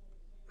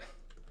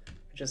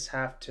 I just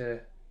have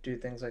to do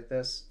things like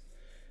this.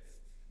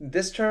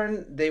 This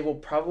turn, they will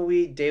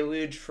probably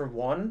deluge for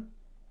 1,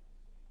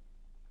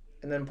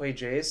 and then play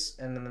Jace,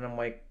 and then I'm,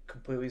 like,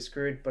 completely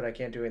screwed, but I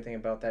can't do anything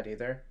about that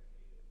either.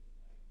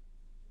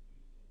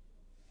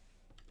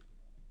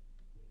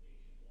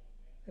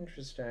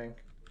 Interesting.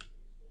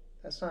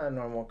 That's not a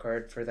normal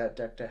card for that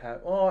deck to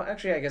have. Well,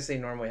 actually, I guess they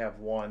normally have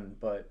 1,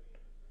 but...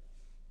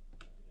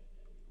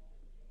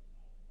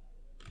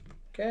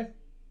 Okay,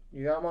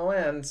 you got my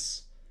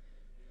lands.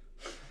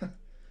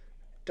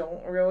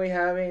 Don't really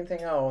have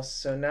anything else,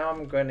 so now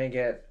I'm gonna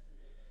get...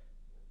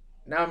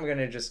 Now I'm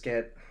gonna just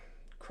get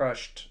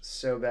crushed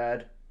so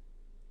bad.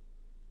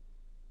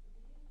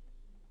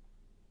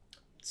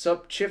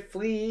 Sup,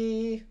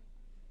 Chifley?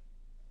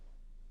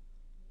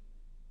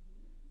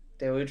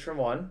 Deluge for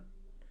 1.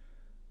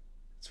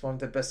 It's one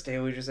of the best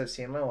deluges I've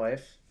seen in my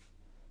life.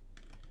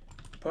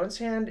 Opponent's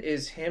hand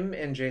is him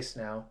and Jace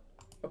now.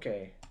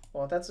 Okay,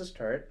 well, that's a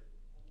start.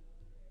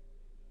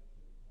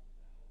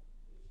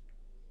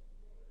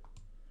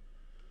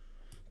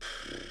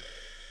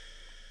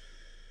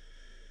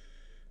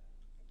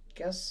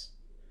 Guess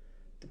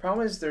the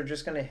problem is they're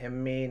just going to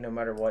him me no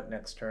matter what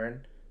next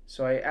turn.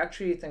 So I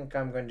actually think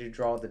I'm going to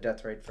draw the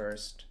Death Rate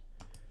first.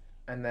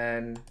 And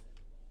then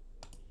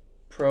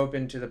probe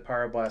into the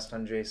Pyroblast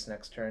on Jace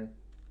next turn.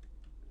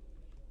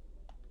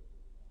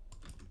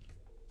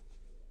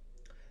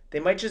 They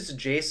might just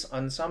Jace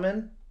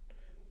unsummon,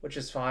 which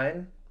is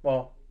fine.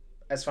 Well,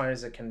 as fine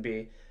as it can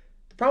be.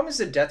 The problem is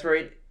the death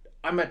rate.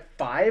 I'm at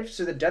 5,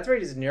 so the death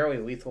rate is nearly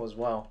lethal as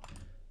well.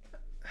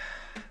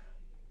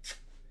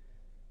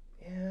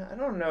 Yeah, I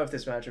don't know if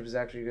this matchup is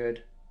actually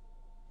good.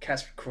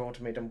 Cast Cruel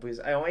Ultimatum, please.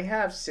 I only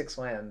have 6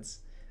 lands.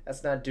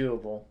 That's not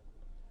doable.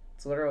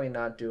 It's literally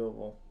not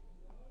doable.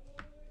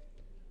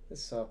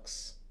 This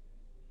sucks.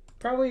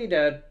 Probably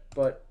dead,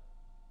 but...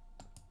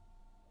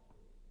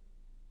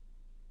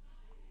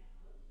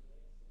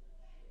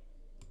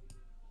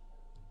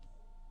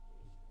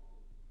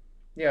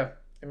 yeah,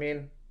 I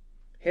mean,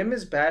 him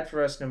is bad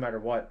for us no matter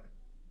what.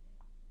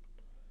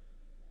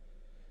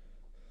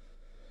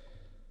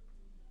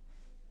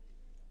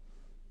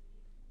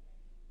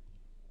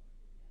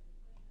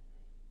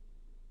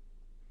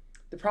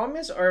 The problem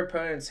is our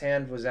opponent's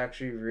hand was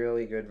actually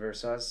really good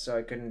versus us, so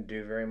I couldn't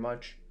do very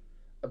much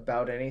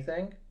about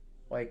anything.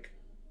 Like,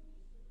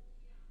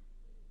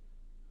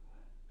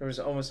 there was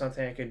almost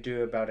nothing I could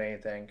do about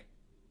anything.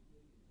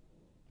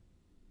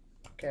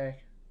 Okay.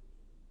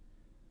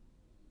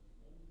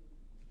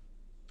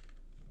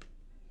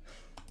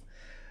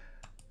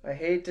 I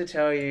hate to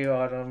tell you,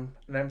 Autumn,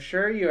 and I'm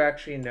sure you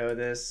actually know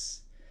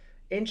this,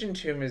 Ancient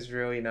Tomb is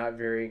really not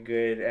very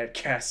good at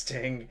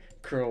casting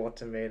Cruel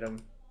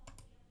Ultimatum.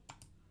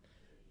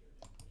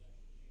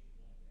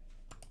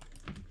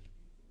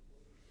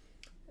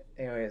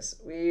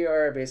 Anyways, we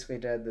are basically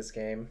dead this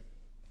game.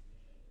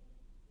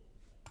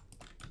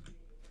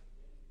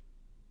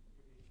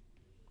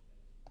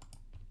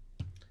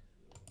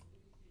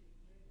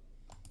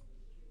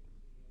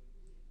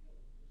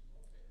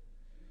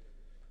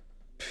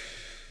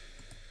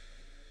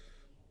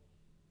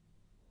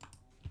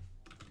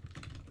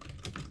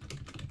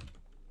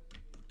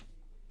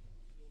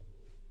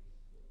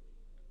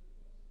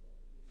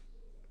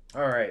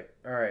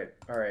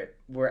 Alright.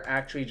 We're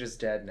actually just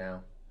dead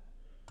now.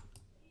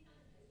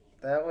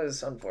 That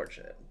was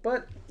unfortunate.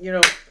 But, you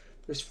know,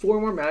 there's 4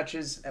 more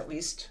matches at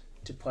least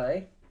to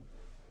play.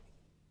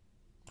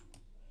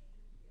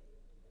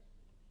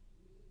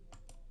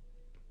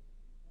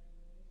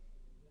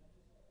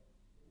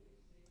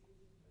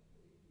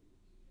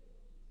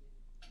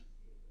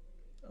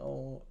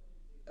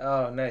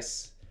 Oh,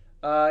 nice.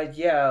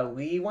 Yeah,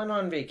 we went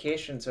on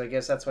vacation, so I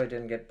guess that's why it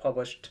didn't get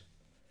published.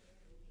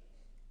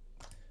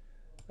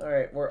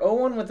 Alright, we're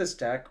 0-1 with this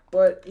deck,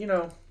 but, you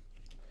know,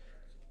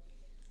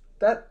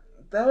 that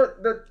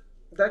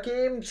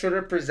game sort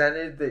of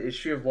presented the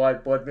issue of why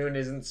Blood Moon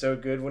isn't so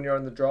good when you're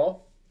on the draw.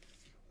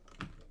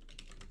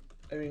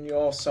 I mean, you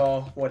all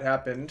saw what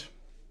happened.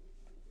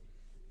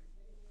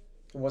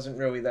 It wasn't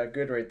really that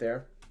good right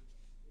there.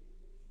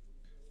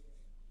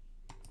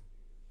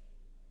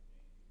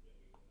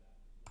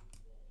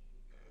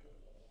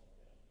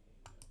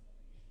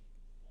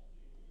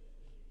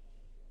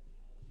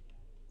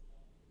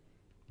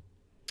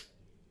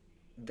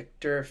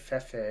 Victor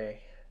Fefe.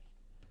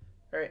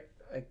 Alright,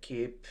 I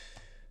keep.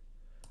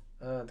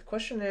 The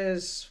question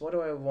is, what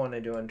do I want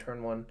to do on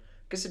turn 1? I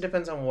guess it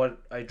depends on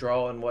what I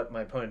draw and what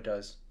my opponent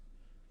does.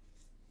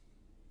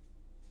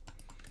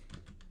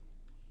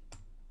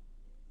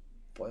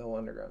 Foil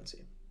Underground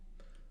Sea.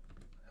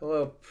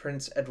 Hello,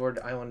 Prince Edward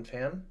Island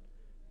fan.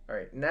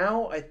 Alright,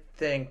 now I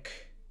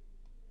think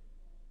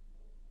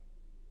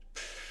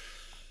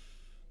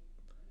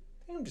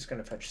I'm just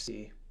going to fetch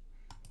C.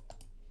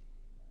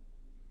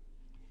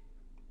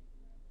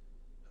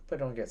 Hope I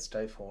don't get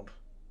stifled.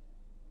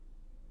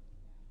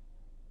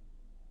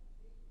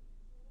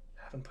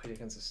 I haven't played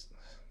against this.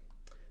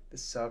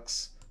 This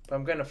sucks. But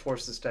I'm going to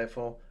force the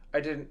stifle. I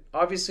didn't...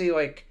 obviously,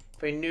 like,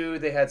 if I knew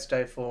they had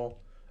stifle,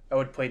 I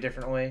would play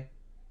differently.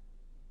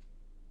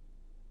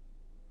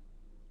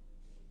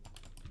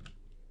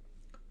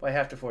 But I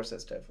have to force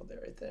that stifle there,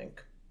 I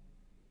think.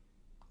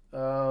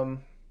 Alright.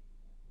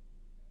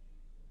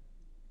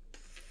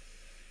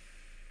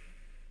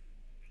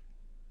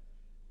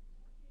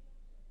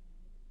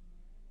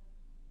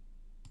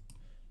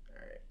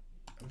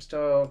 I'm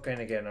still going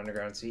to get an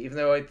Underground Sea, even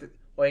though,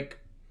 like,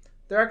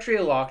 they're actually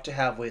a lock to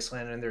have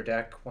Wasteland in their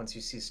deck once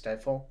you see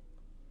Stifle.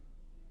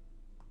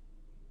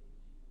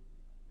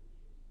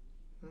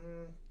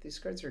 These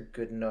cards are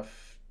good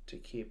enough to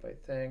keep, I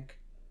think.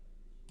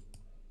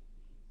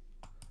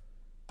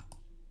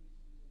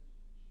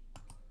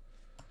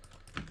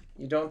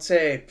 You don't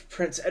say,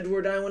 Prince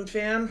Edward Island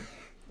fan.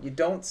 You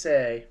don't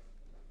say.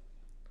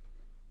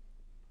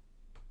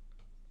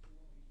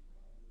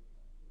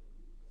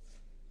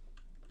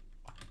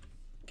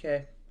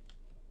 Okay.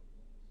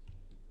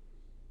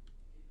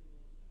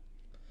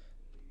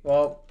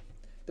 Well,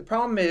 the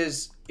problem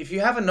is, if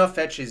you have enough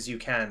fetches, you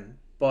can.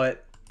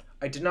 But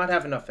I did not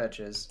have enough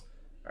fetches.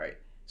 Alright,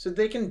 so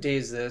they can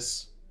daze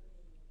this.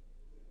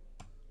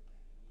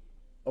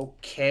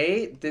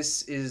 Okay,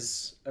 this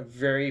is a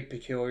very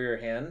peculiar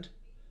hand.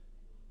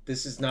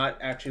 This is not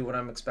actually what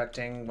I'm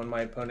expecting when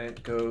my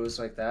opponent goes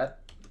like that.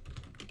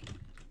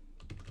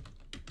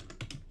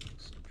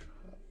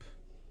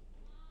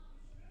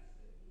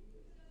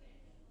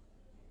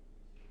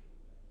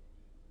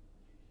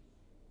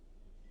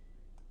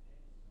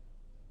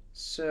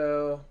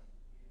 So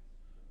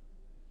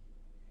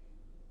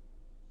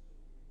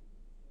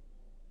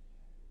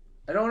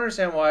I don't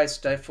understand why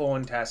Stifle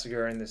and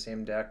Tassiger are in the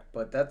same deck,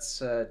 but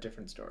that's a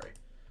different story.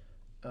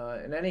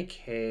 In any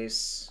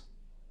case,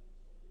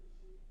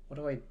 what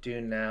do I do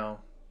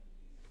now?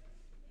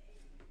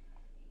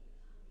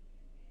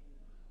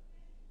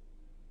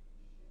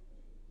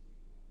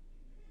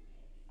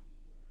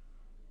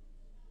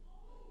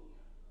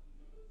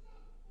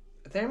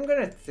 I think I'm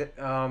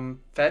gonna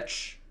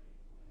fetch,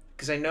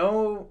 because I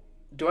know.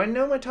 Do I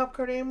know my top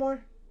card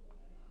anymore?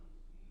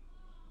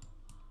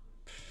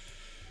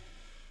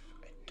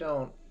 I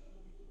don't.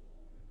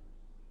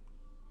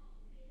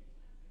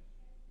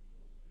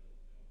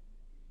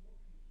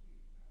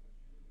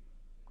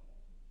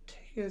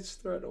 Take its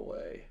threat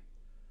away.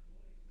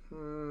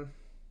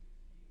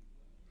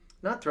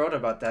 Not thrilled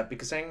about that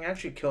because I can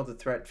actually kill the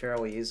threat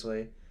fairly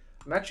easily.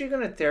 I'm actually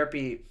gonna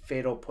therapy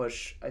Fatal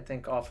Push, I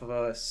think, off of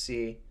a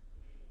C.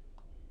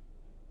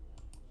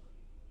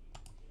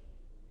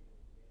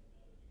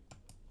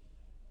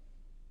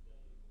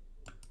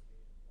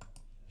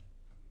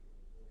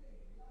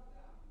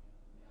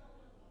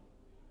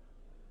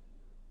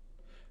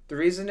 The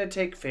reason to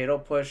take Fatal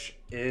Push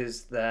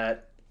is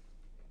that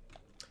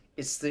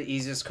it's the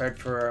easiest card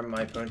for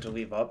my opponent to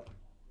leave up.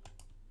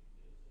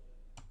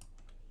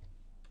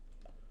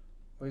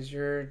 Where's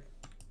your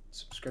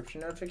subscription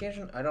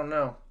notification? I don't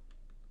know.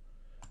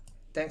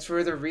 Thanks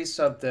for the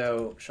resub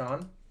though,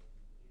 Sean.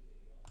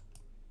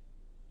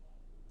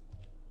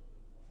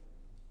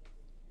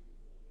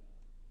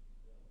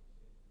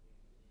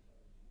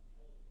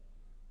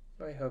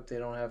 I hope they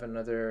don't have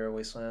another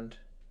Wasteland.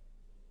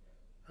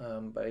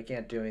 But I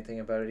can't do anything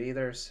about it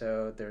either,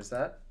 so there's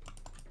that.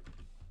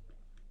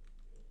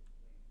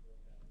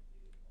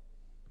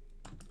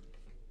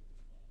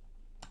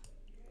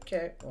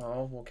 Okay,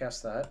 well, we'll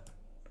cast that.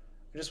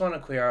 I just want to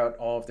clear out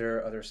all of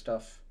their other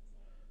stuff.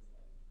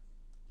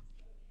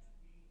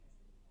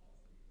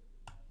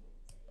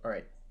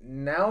 Alright,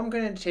 now I'm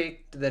going to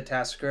take the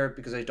Tasker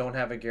because I don't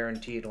have a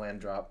guaranteed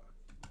land drop.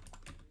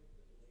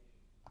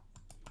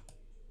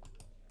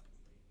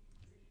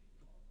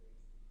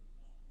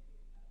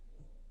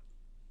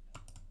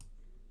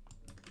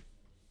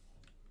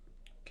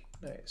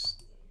 Nice.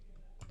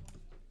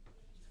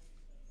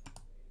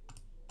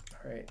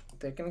 Alright,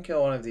 they can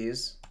kill one of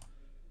these.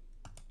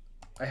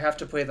 I have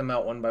to play them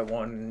out one by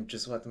one and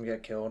just let them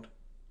get killed.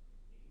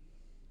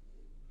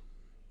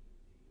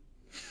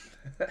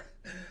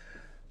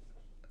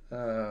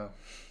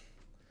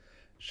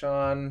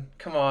 Sean,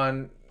 come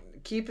on.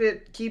 Keep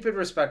it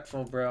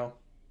respectful, bro.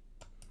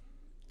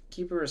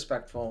 Keep it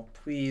respectful,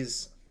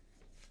 please.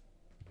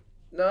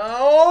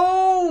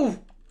 No!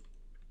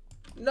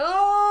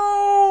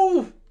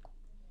 No!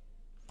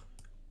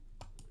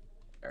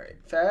 Alright,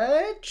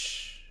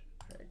 fetch.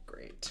 Alright,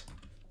 great.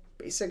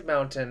 Basic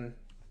mountain.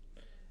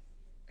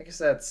 I guess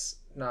that's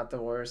not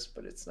the worst,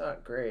 but it's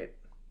not great.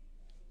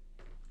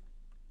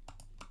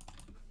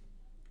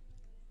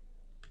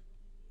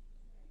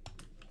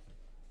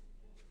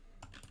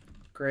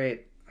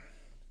 Great.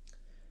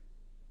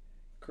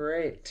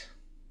 Great.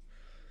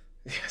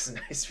 Yes,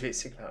 nice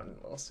basic mountain,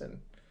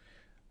 Wilson.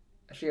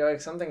 I feel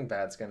like something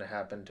bad's gonna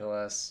happen to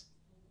us.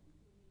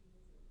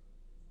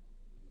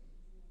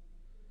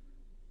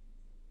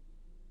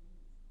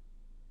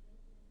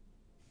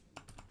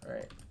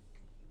 Alright.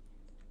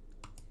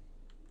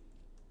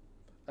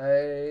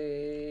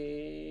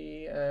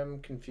 I am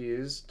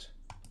confused.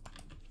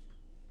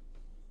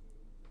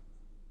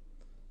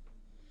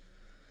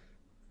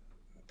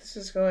 This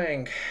is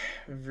going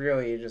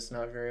really just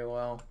not very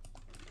well.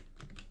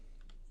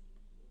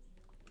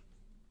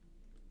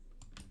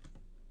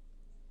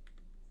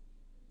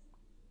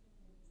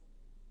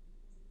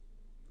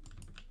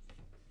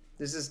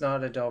 This is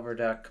not a Delver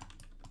deck.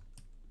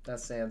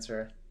 That's the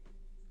answer.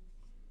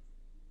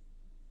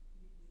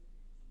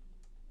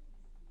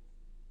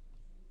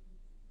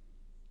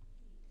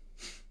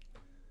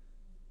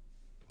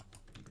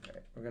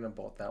 Alright, we're gonna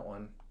bolt that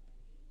one.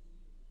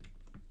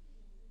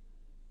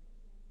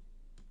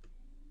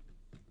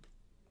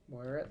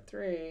 We're at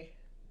 3.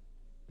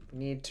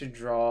 Need to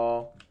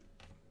draw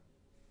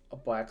a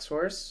black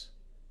source.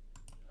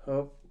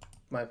 Hope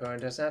my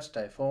opponent doesn't have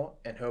Stifle,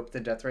 and hope the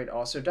death rate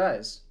also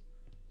dies.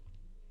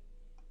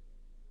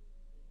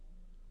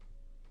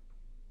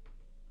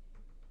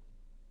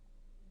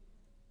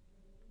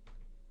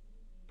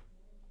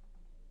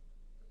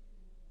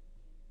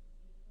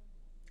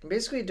 I'm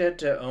basically dead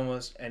to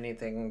almost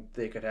anything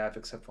they could have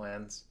except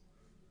lands.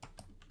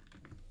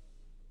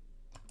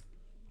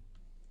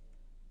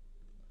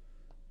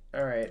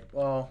 Alright,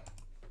 well,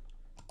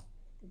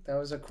 that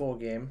was a cool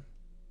game.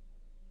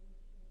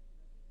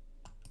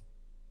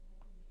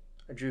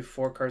 I drew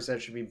 4 cards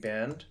that should be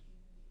banned.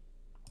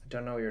 I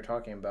don't know what you're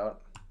talking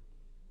about.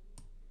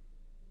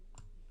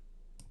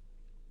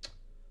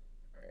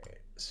 Alright,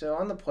 so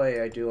on the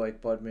play, I do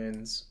like Blood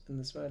Moons in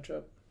this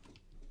matchup.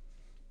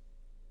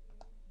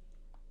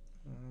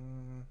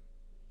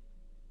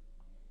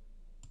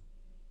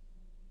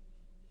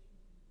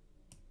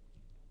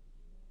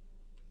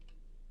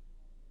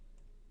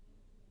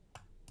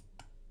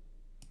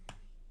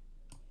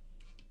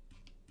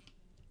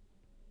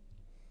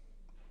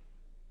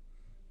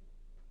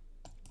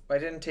 I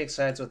didn't take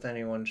sides with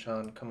anyone,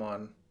 Sean. Come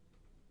on.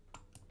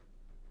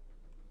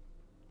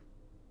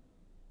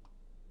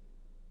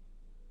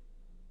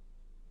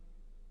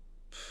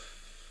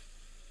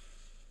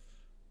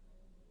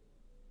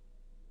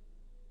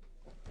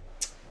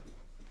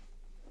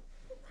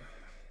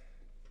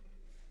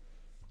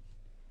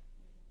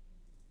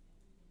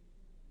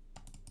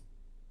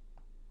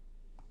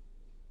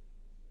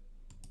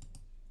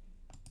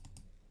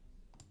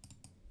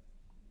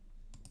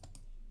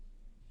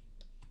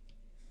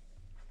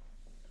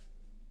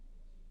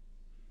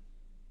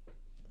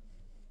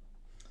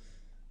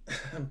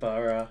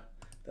 Bara.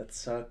 That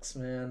sucks,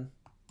 man.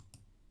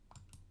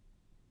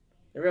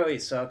 It really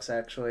sucks,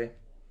 actually.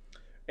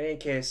 In any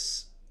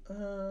case,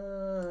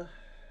 Joe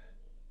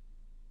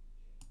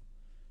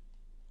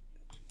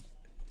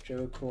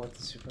Cool at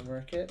the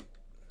supermarket.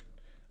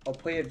 I'll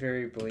play it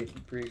very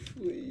briefly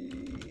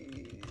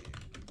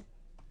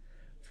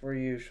for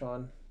you,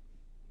 Sean.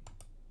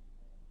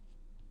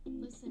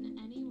 Listen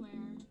anywhere,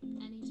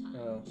 anytime.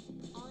 Oh.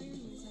 All your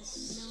music,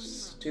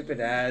 Stupid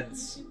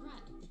ads.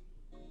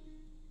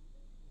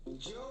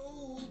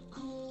 Joe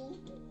Cool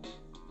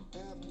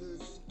after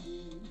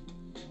school,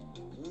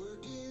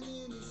 working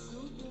in a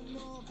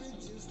supermarket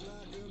just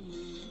like a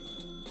me.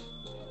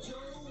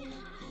 Joe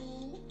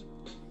Cool,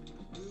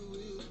 do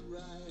it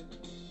right,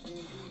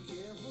 and be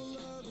careful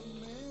of the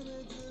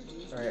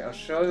manager. Alright, I'll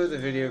show you the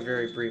video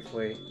very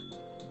briefly.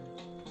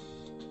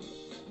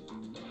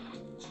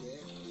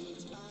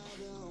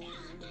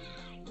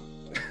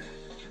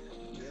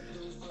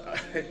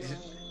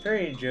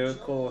 Very Joe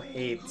Cool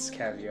hates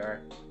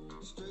caviar.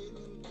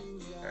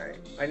 Alright,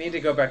 I need to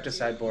go back to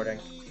sideboarding.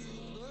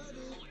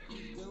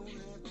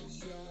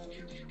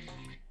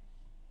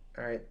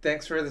 Alright,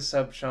 thanks for the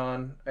sub,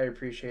 Sean. I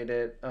appreciate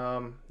it.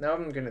 Now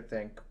I'm gonna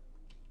think.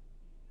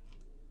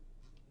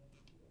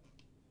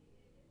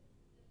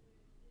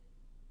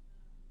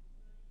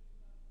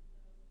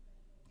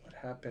 What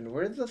happened?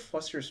 Where did the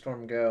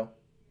Flusterstorm go?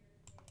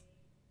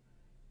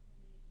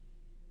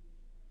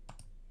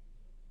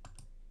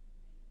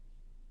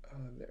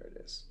 Oh, there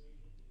it is.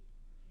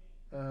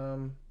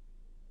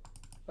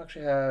 I'll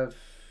actually have...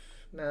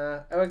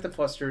 Nah, I like the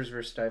Flusters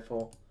versus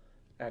Stifle,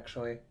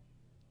 actually.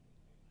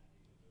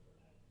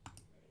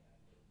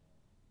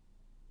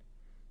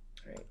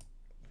 Alright,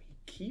 we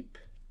keep.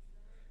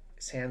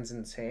 His hand's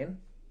insane.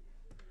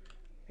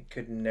 I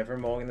could never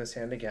mulligan this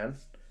hand again.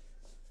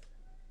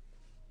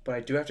 But I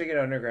do have to get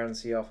Underground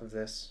Sea off of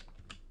this.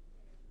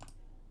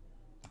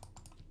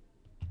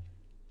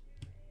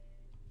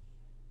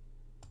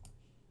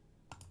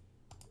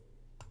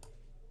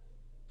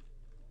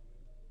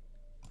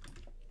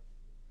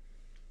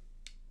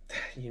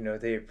 You know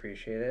they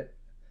appreciate it.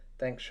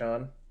 Thanks,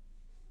 Sean.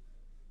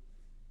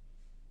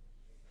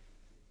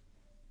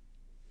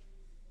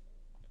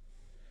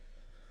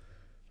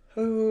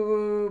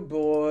 Oh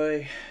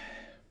boy.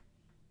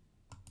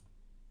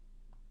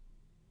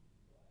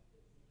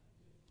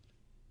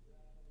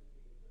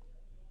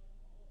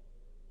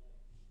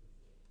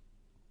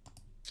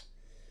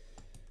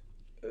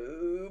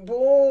 Oh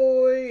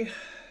boy.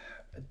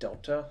 A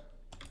Delta.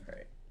 All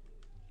right.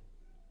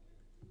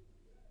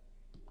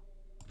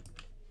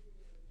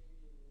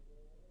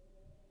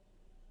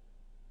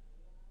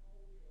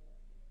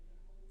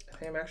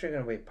 I think I'm actually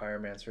going to wait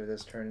Pyromancer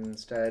this turn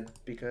instead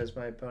because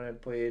my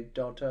opponent played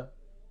Delta.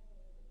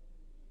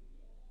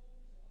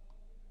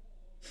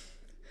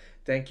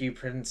 Thank you,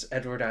 Prince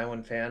Edward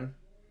Island fan.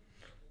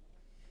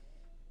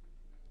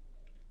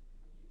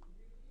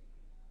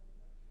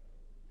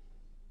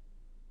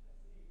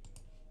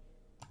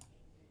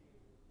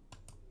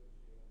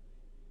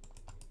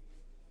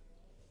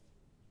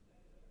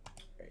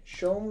 Right,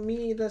 show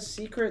me the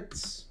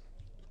secrets,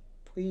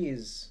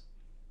 please.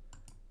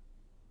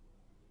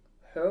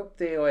 Hope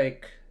they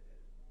like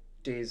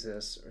daze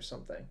this or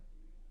something.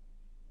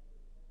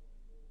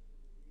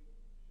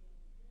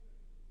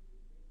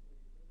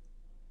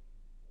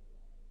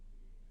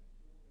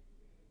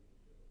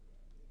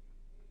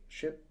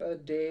 Ship a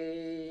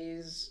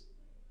days.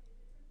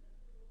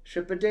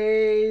 Ship a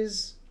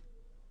days.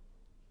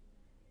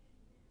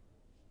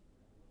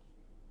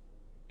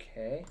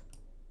 Okay.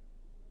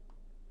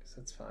 Guess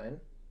that's fine.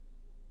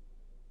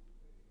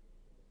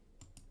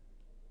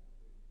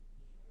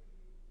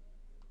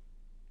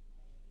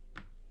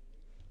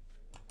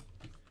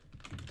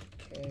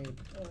 Okay,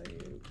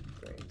 value,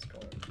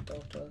 brainstorm,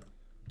 delta,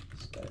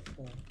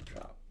 stifle,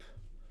 drop.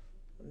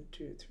 1,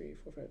 2, 3,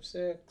 4, 5,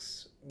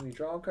 6. We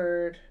draw a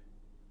card.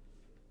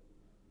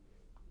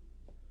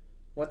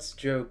 What's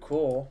Joe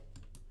Cool?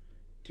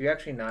 Do you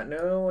actually not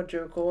know what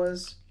Joe Cool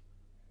is?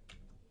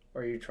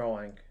 Or are you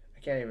trolling?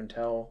 I can't even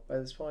tell by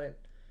this point.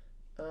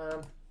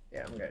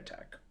 Yeah, I'm gonna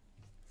attack.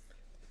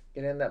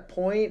 Get in that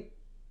point.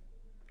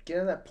 Get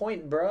in that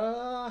point,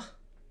 bruh.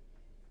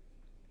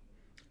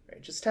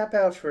 Right, just tap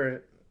out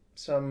for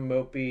some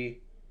mopey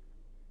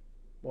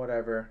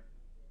whatever.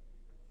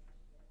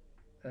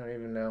 I don't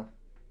even know.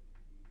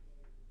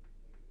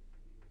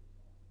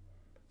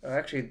 Oh,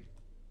 actually,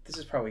 this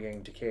is probably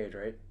getting decayed,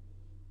 right?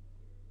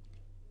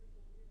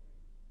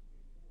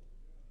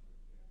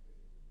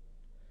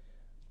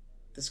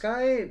 This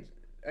guy,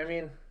 I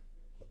mean,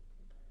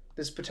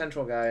 this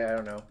potential guy, I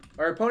don't know.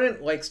 Our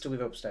opponent likes to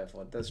leave up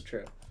Stifle. That's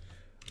true.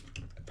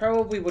 I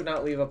probably would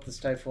not leave up the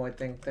Stifle. I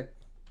think that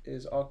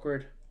is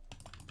awkward.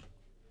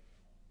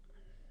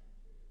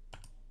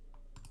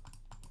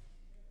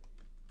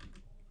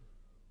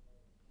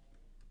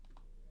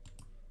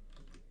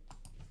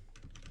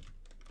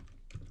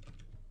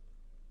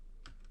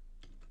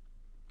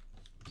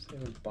 They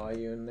would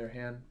Bayou in their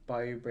hand.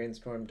 Bayou,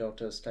 Brainstorm,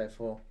 Delta,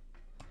 Stifle.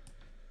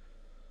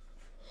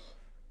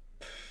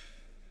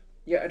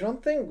 Yeah, I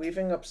don't think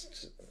leaving up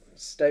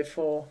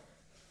Stifle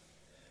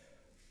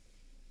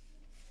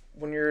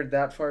when you're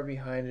that far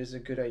behind is a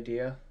good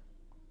idea.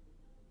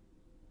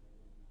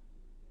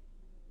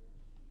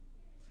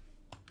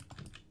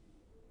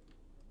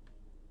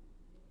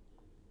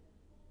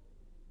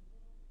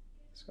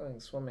 It's going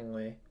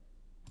swimmingly.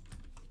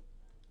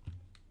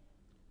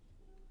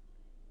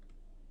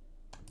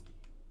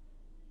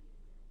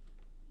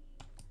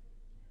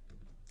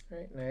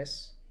 Alright,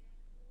 nice.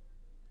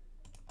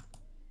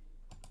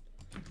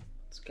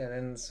 Let's get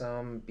in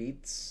some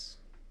beats.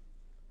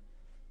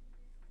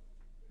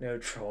 No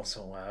trolls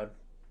allowed.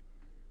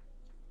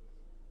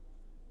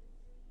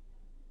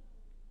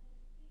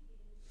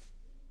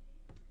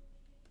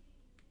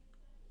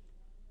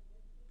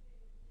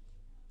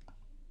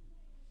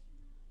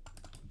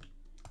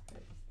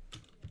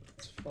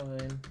 It's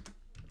fine.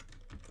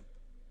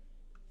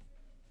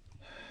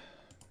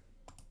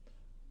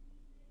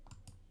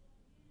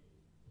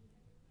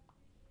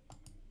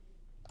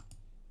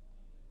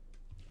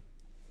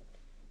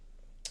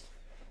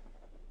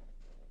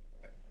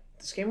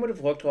 This game would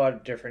have looked a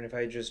lot different if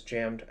I had just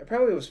jammed. I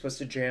probably was supposed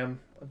to jam,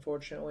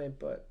 unfortunately,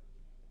 but...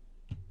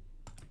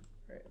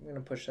 Alright, I'm going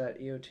to push that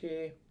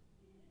EOT.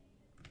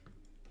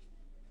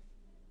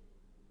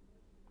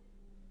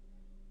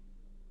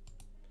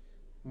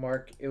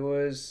 Mark, it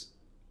was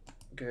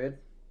good.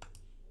 It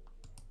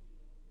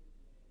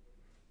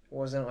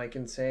wasn't like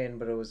insane,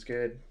 but it was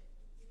good.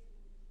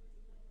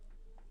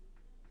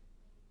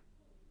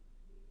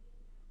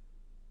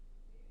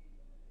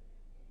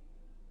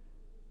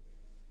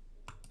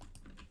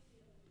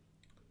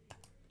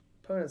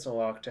 Opponent's a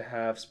lock to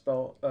have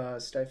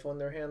Stifle in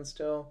their hand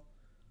still.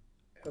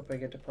 I hope I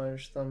get to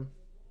punish them.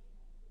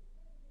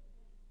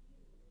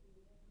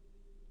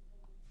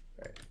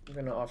 Alright, I'm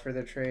gonna offer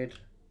the trade.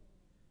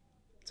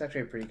 It's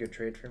actually a pretty good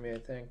trade for me, I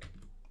think.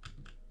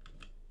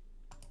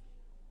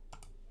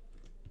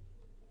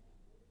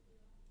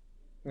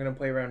 I'm gonna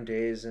play around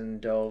Daze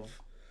and delve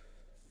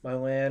my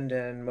land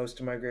and most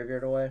of my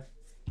graveyard away.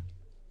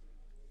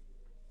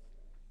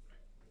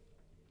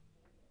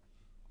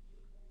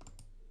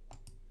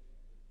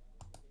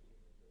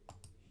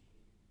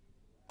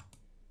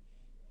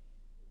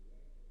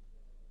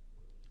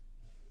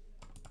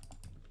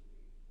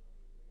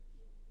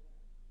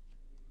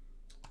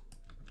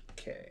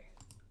 Okay.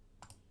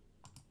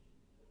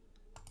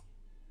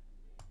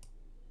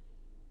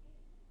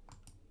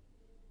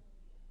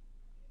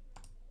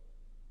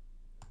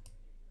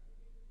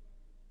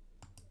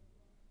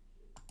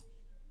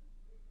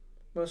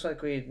 Most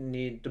likely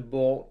need to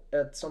bolt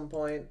at some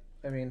point.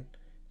 I mean,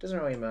 it doesn't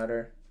really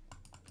matter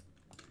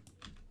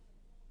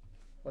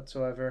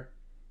whatsoever.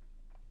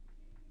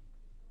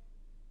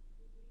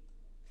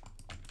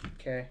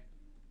 Okay.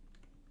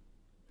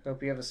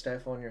 Hope you have a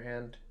Stifle in your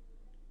hand.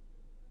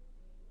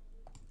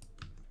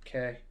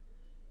 Okay.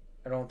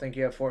 I don't think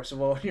you have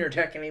Forcible in your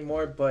deck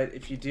anymore, but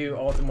if you do,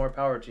 all the more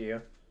power to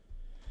you.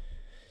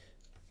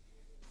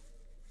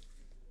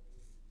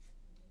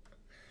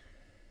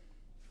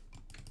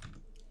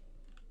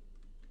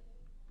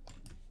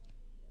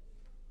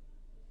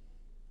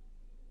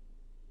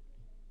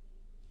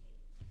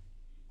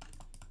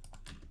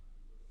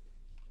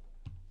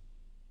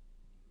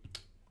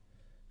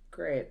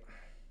 Great.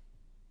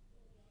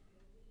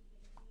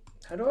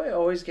 How do I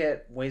always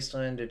get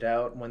Wastelanded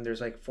out when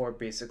there's like 4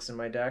 basics in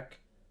my deck?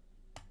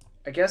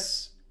 I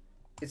guess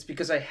it's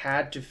because I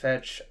had to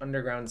fetch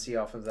Underground Sea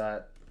off of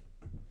that.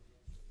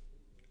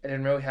 I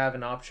didn't really have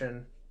an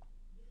option.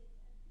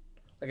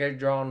 Like, I'd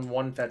drawn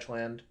 1 fetch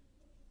land.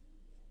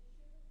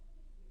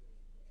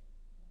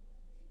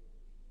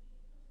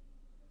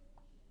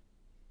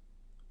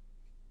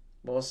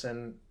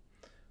 Wilson,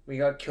 we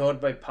got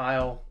killed by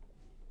Pile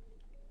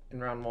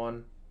in round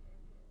 1.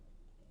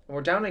 And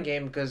we're down a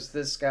game because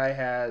this guy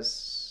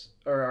has,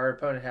 or our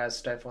opponent has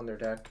Stifle in their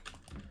deck.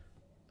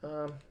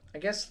 I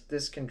guess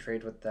this can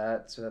trade with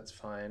that, so that's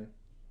fine.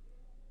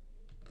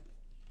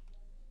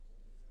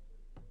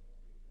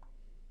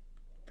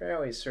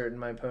 Fairly certain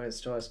my opponent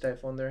still has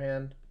Stifle in their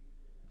hand.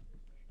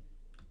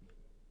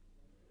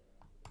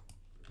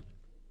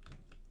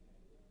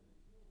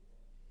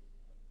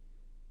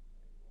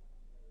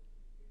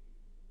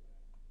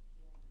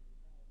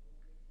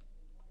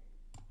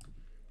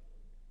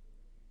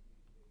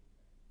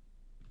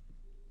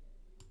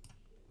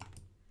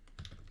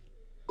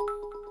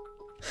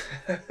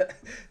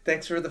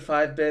 Thanks for the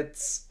 5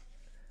 bits.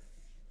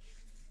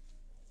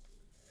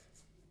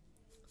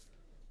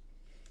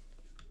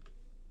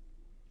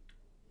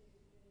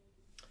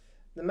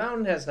 The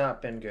mountain has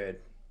not been good.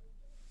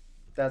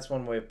 That's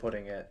one way of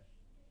putting it.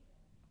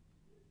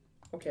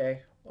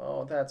 Okay,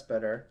 well, that's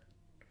better.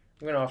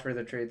 I'm gonna offer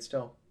the trade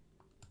still.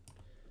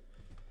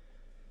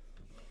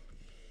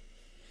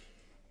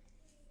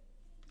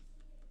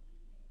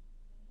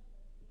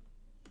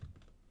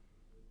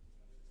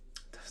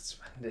 Don't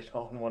spend it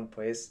all in one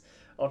place.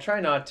 I'll try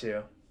not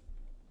to.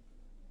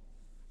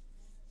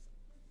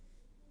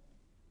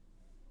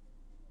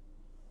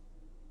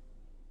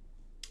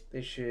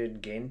 They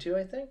should gain 2,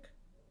 I think.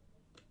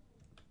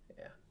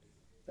 Yeah,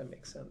 that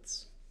makes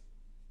sense.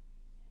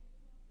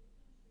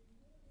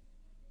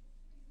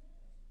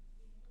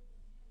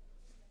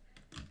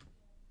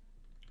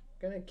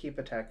 Gonna keep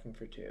attacking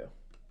for 2.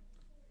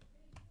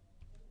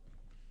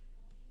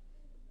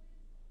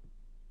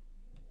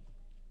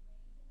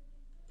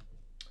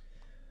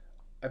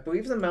 I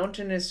believe the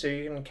mountain is so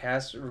you can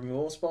cast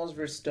removal spells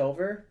versus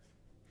Delver,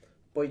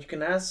 but you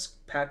can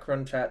ask Pack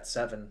Run Fat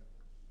 7.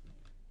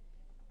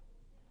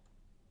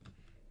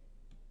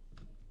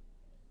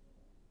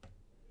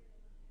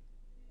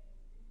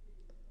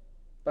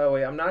 By the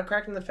way, I'm not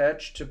cracking the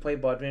fetch to play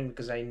Bloodmoon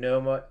because I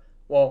know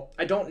well,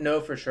 I don't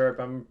know for sure,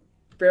 but I'm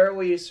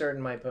fairly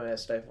certain my opponent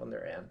has Stifle in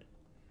their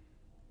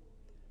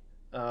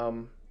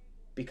hand.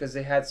 Because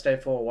they had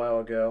Stifle a while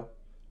ago.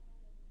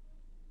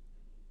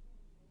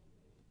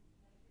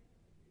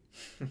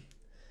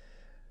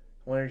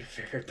 One of your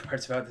favorite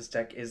parts about this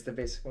deck is the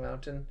basic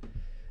mountain.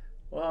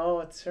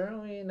 Well, it's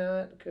certainly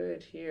not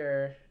good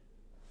here.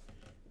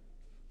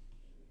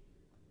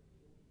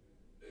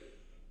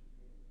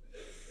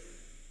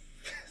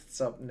 What's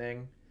up,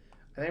 Ning?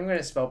 I think I'm going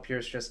to spell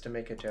Pierce just to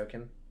make a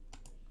token.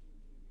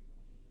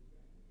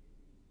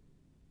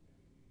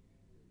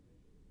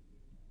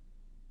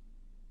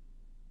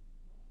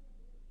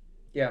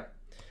 Yeah.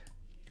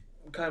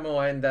 Kind of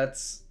line. That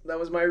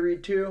was my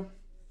read too.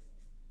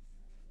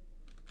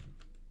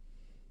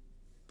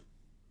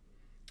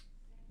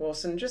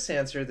 Wilson, just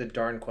answer the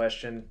darn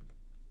question.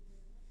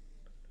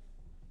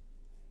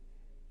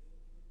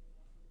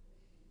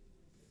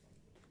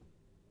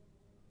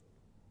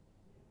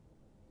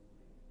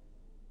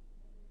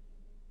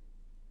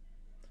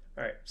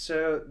 Alright,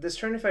 so this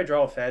turn if I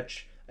draw a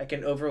fetch, I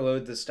can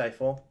overload the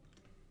Stifle.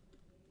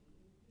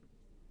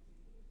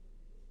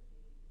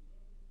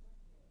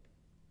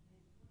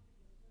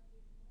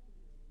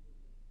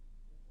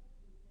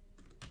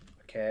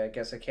 Okay, I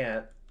guess I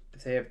can't.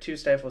 If they have 2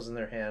 Stifles in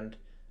their hand,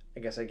 I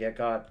guess I get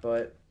got,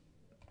 but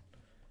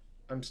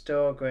I'm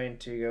still going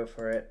to go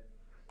for it.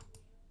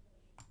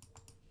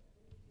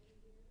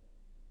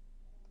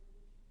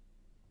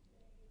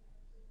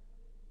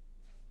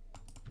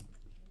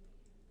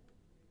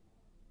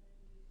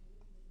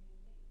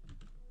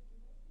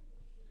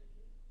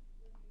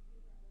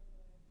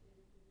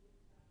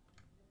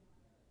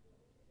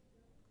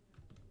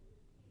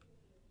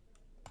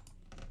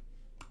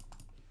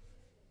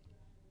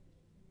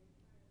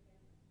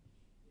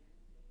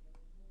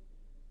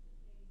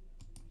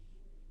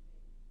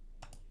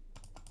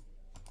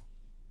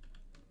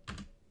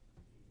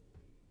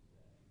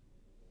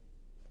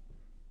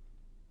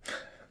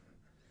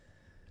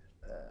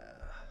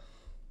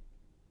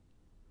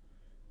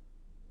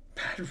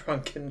 Bad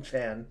Runkin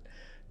fan.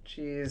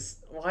 Jeez,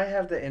 why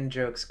have the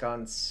in-jokes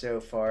gone so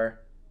far?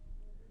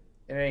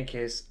 In any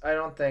case, I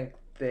don't think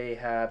they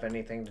have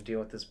anything to deal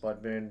with this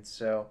Blood Moon,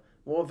 so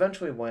we'll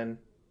eventually win.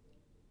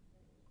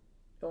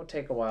 It'll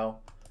take a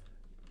while.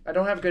 I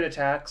don't have good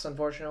attacks,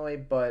 unfortunately,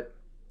 but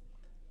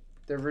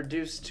they're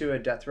reduced to a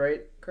death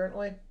rate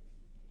currently.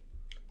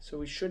 So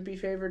we should be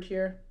favored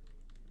here.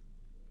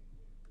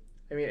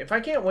 I mean, if I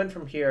can't win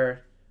from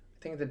here,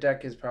 I think the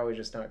deck is probably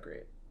just not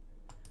great.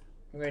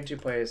 I'm going to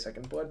play a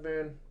second Blood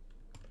Moon.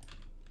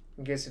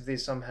 In case if they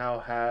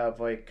somehow have,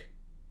 like...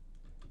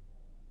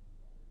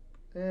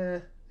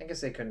 I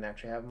guess they couldn't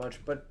actually have much,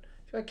 but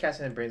I feel like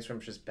casting a Brainstorm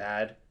is just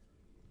bad.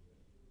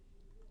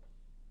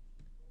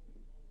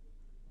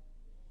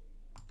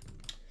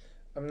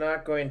 I'm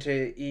not going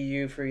to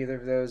EU for either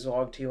of those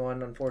log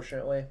T1,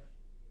 unfortunately.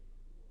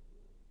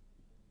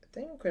 I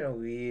think I'm going to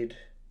lead.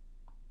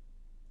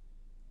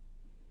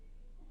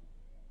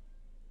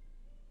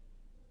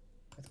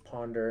 With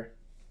Ponder.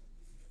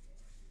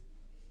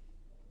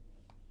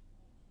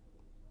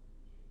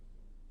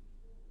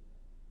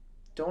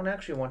 Don't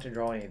actually want to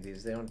draw any of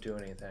these. They don't do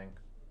anything.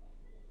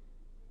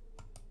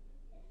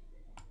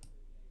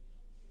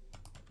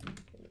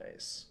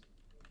 Nice.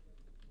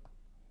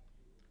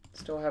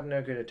 Still have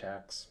no good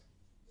attacks.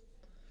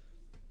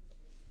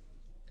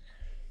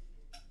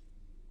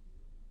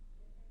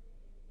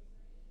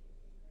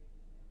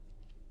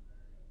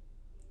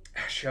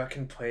 Actually, I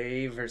can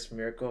play versus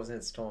Miracles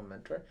and still a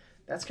Mentor.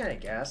 That's kind of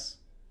gas.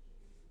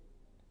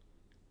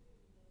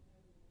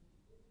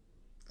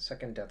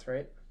 Second death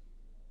rate.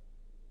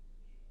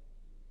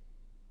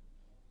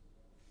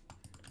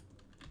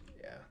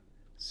 Yeah.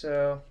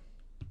 So,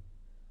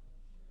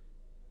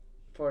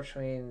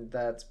 fortunately,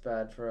 that's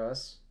bad for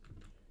us.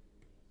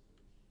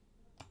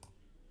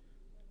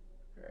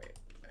 Alright.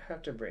 I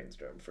have to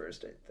brainstorm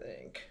first, I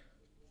think.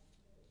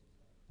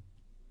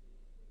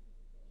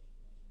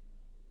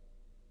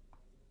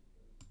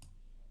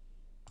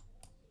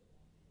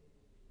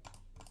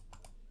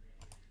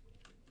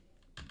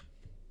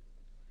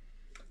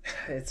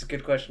 It's a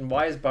good question.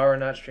 Why is Bauer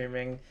not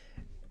streaming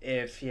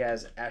if he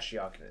has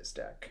Ashiok in his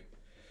deck?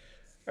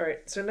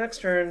 Alright, so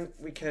next turn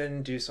we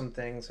can do some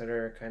things that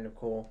are kind of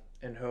cool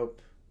and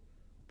hope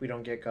we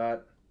don't get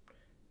got.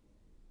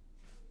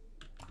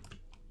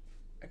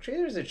 Actually,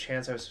 there's a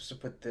chance I was supposed to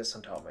put this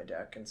on top of my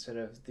deck instead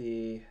of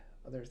the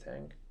other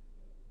thing.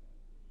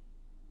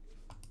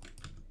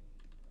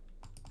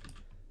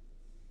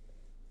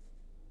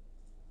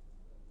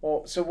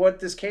 Well, so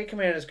what this K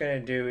command is going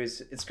to do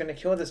is it's going to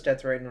kill this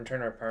Death Right and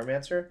return our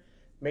Pyromancer.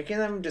 Making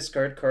them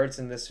discard cards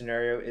in this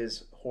scenario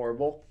is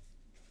horrible.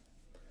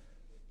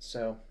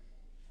 So,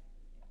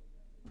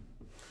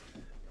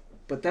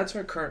 but that's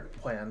our current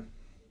plan.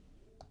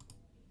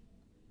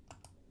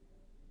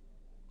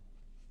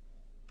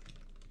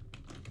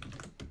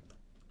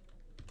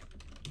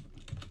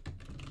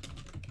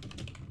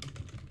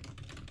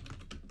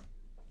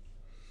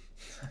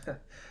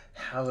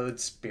 Hallowed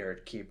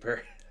Spirit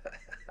Keeper.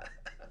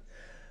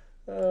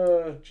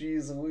 Oh,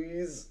 jeez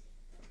Louise.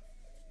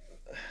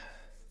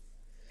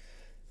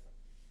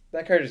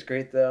 That card is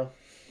great, though.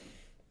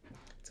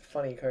 It's a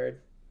funny card.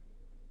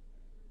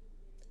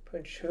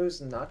 But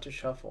chose not to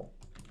shuffle.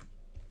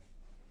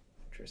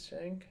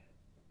 Interesting.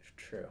 If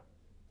true.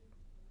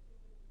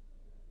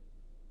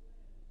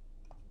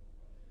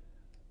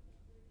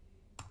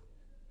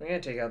 I'm going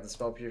to take out the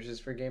Spell Pierces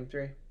for game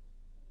 3.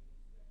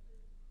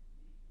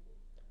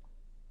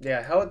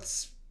 Yeah, Hallowed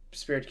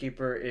Spirit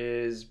Keeper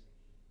is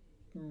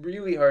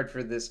really hard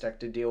for this deck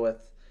to deal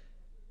with,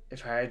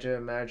 if I had to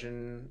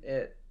imagine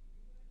it.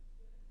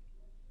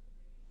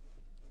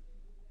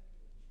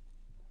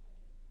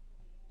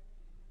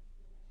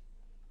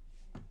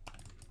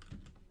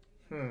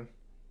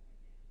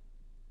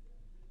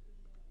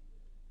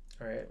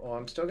 Alright, well,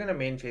 I'm still going to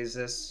main phase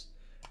this.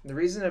 And the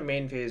reason I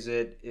main phase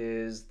it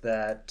is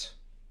that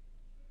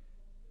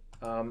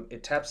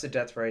it taps the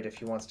Death Right if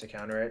he wants to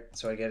counter it,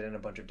 so I get in a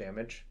bunch of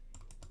damage.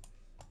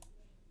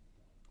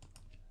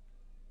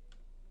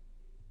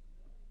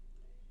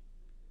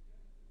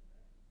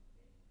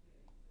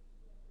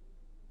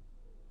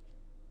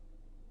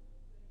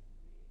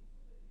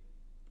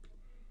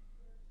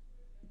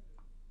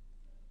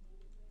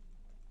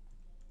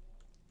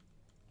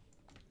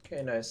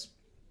 Okay, nice.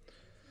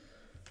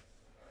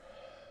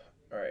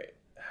 Alright,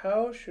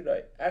 how should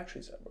I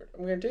actually sideboard?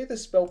 I'm going to take the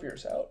Spell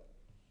Pierce out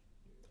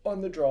on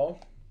the draw.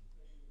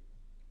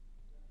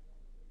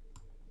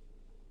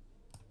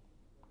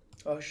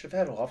 Oh, I should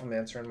have had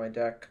Lavamancer in my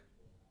deck.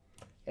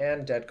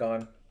 And Dead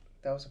Gone.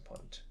 That was a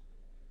punt.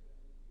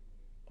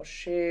 I'll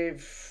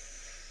shave.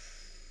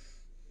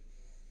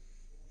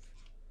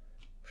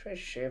 Should I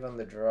shave on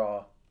the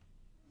draw?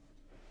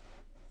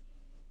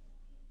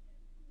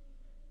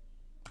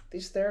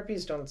 These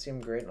therapies don't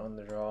seem great on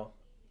the draw.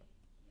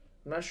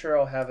 I'm not sure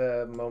I'll have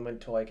a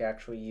moment to like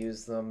actually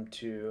use them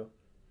to...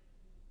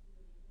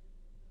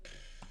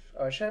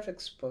 Oh, I should have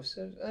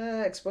Explosives.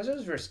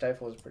 Explosives versus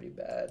Stifle is pretty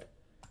bad.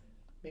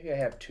 Maybe I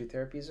have 2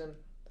 therapies in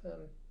then.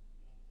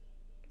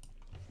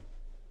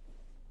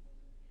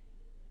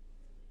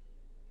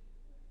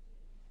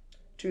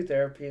 Two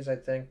therapies, I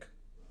think.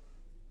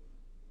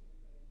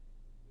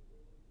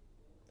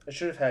 I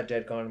should have had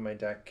Dead Gone in my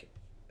deck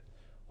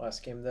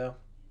last game, though.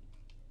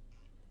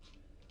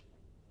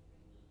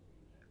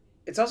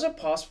 It's also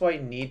possible I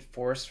need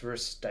Force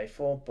versus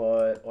Stifle,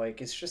 but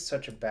like it's just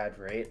such a bad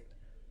rate.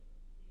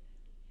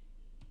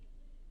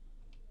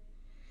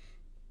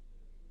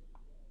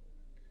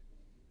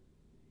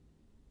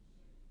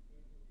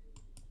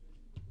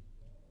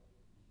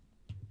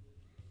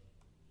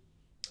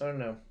 I don't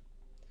know.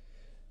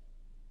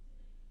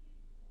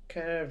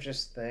 Kind of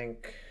just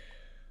think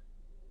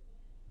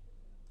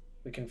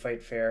we can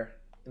fight fair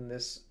in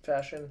this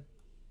fashion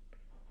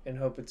and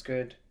hope it's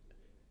good.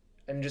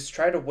 And just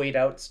try to wait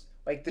out.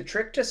 Like, the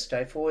trick to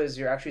Stifle is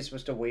you're actually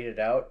supposed to wait it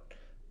out,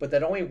 but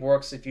that only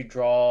works if you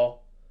draw,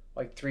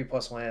 like,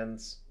 3+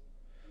 lands.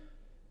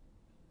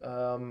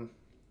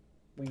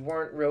 We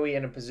weren't really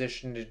in a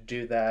position to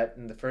do that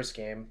in the first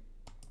game.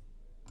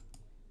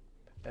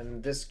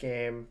 And this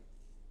game,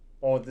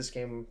 well, this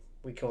game,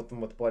 we killed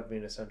them with Blood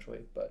Moon,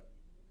 essentially, but...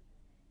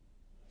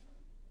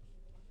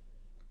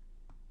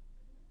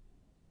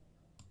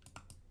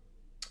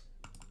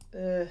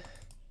 I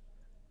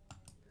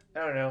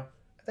don't know.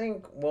 I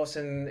think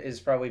Wilson is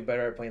probably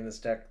better at playing this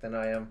deck than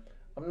I am.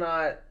 I'm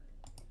not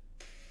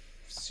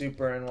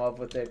super in love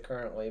with it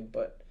currently,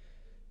 but,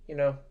 you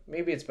know,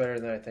 maybe it's better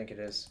than I think it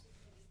is.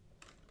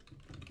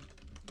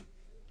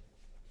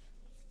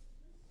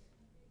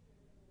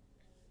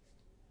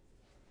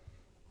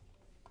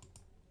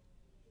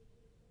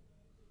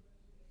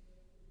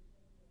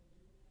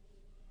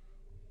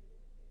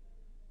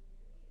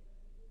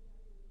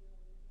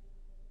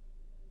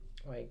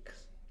 Like,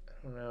 I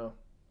don't know.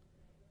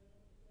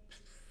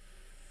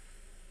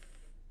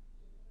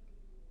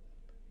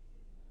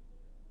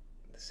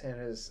 This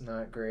hand is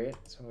not great,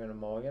 so I'm going to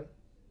mulligan.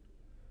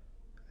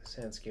 This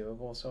hand's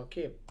skewable, so I'll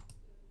keep.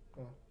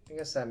 Well, I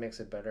guess that makes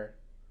it better.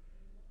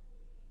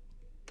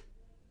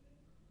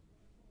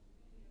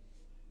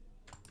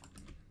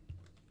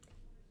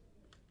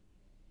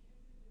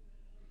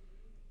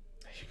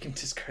 can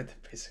discard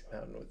the basic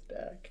mountain with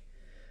deck.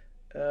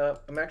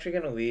 I'm actually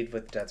going to lead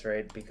with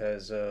Deathrite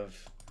because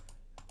of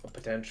a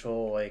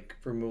potential like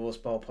removal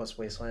spell plus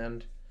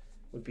Wasteland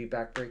would be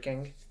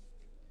backbreaking.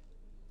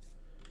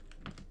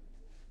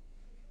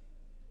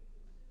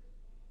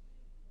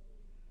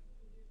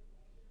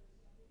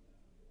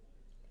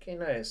 Okay,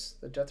 nice.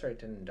 The Deathrite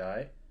didn't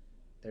die.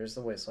 There's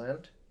the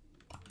Wasteland.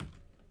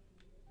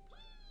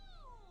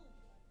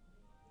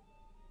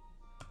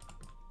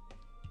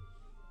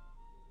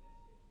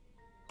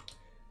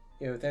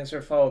 Yo, thanks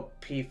for follow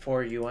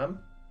P4UM.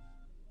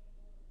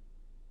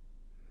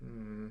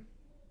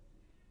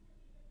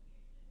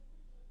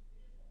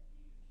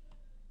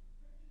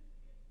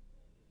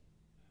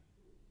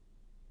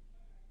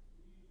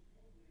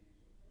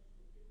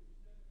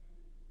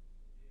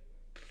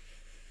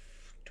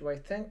 Do I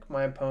think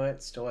my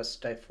opponent still has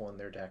Stifle in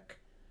their deck?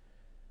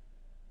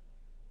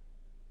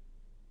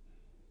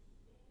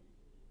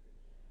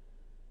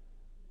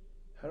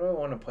 How do I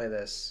want to play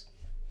this?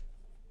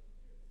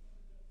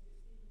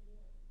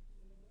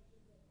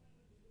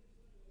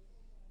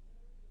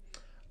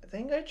 I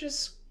think I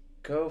just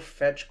go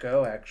fetch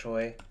go,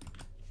 actually.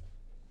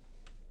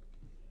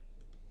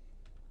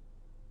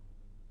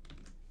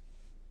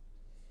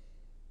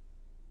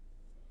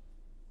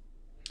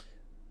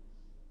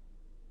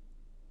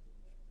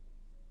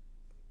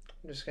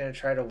 I'm just going to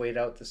try to wait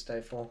out the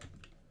Stifle.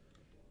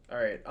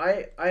 Alright,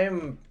 I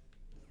am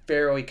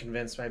fairly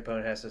convinced my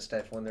opponent has a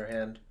Stifle in their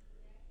hand.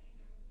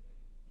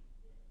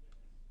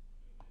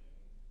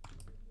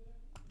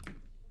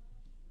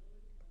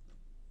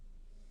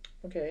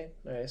 Okay,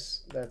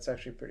 nice. That's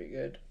actually pretty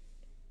good.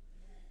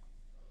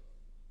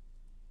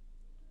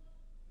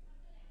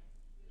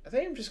 I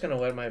think I'm just going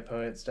to let my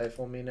opponent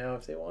Stifle me now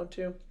if they want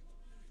to.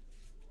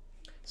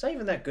 It's not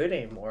even that good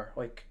anymore.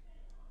 Like,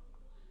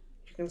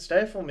 you can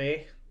Stifle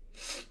me.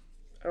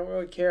 I don't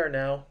really care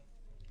now.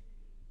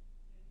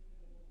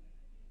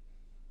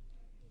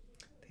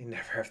 They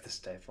never have the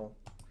Stifle.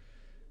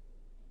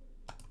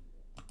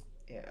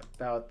 Yeah,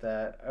 about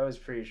that. I was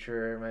pretty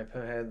sure my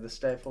opponent had the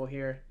Stifle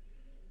here.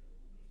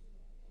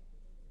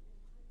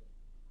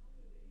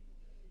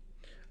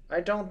 I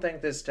don't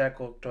think this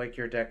deck looked like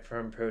your deck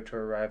from Pro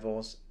Tour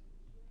Rivals.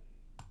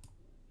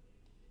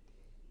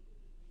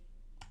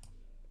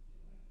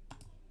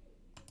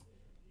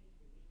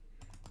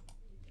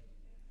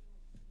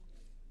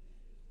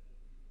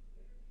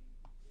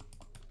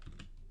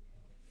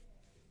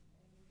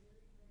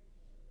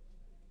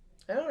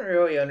 I don't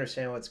really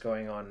understand what's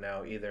going on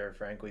now either,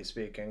 frankly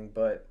speaking,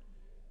 but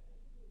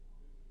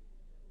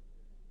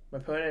my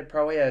opponent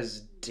probably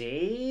has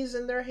Daze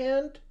in their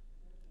hand,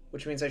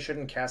 which means I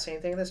shouldn't cast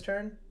anything this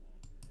turn,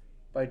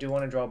 but I do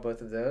want to draw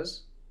both of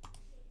those.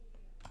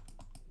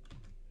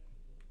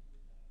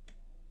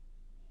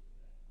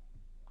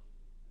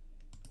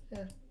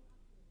 Yeah,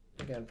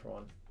 again for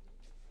one.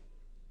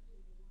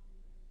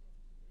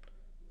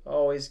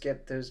 Always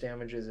get those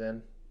damages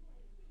in.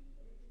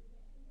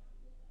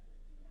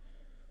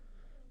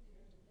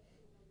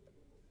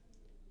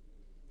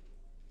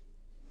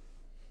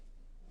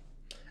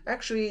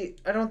 Actually,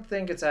 I don't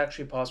think it's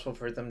actually possible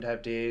for them to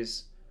have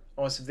Daze,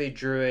 unless if they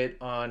drew it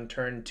on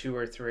turn 2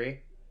 or 3.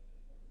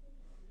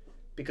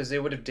 Because they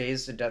would have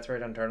dazed a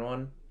Deathrite on turn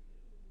 1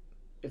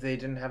 if they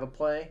didn't have a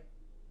play.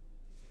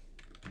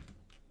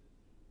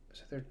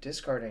 So they're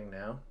discarding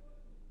now.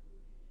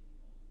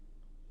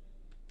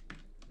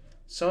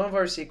 Some of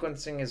our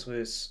sequencing is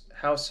loose.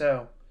 How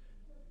so?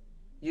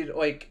 You'd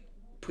like,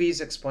 please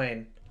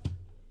explain.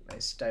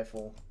 Nice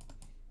Stifle.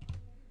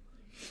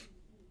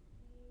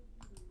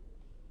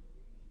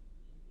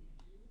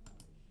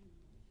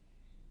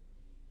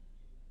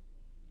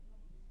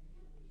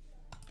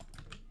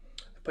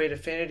 I played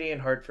Affinity in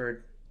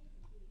Hartford.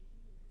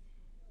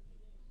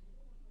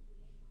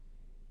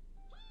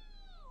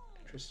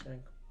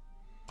 Interesting.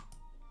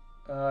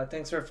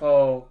 Thanks for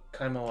follow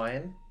Kaima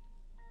Lion.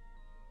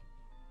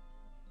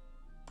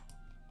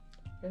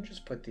 And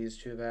just put these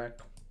two back.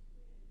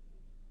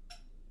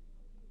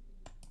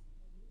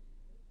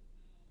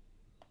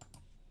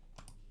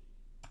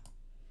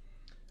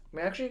 I'm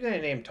actually going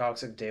to name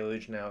Toxic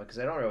Deluge now because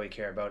I don't really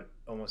care about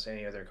almost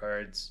any other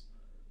cards.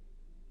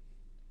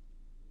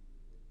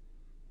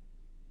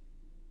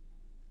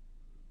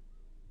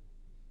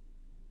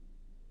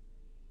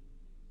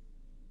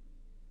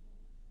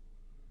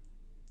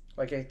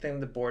 Like, I think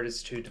the board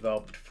is too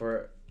developed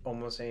for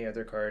almost any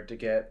other card to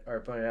get our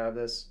opponent out of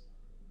this.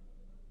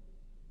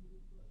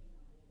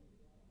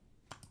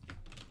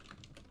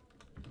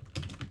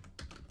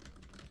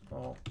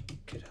 Oh,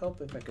 could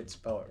help if I could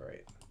spell it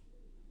right.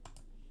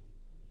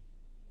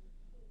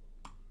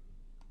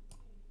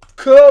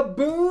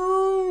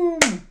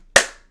 Kaboom!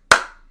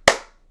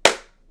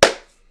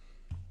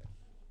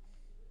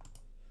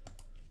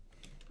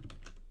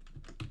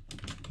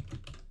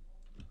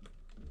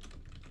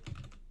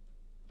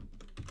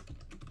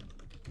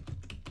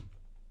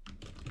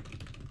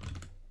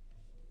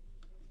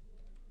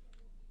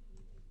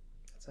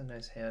 That's a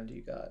nice hand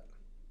you got.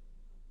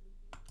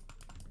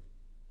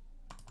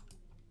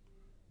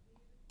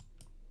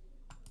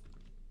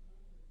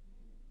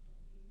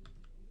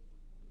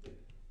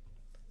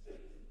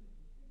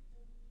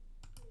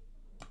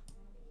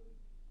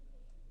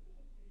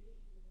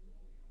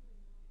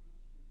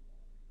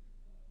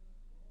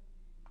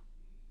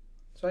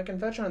 So I can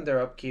fetch on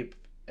their upkeep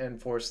and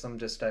force them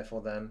to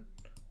stifle then,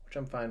 which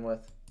I'm fine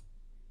with.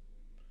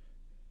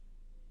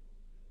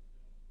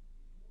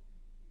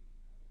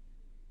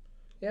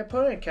 Yeah,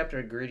 opponent kept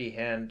a greedy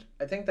hand.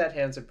 I think that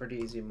hand's a pretty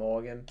easy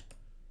mulligan.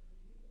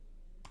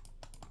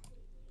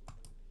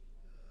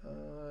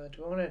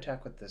 Do I want to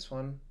attack with this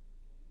one?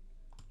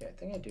 Yeah, I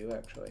think I do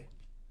actually.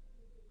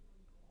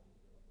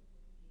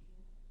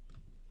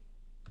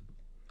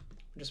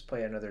 Just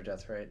play another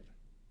Deathrite.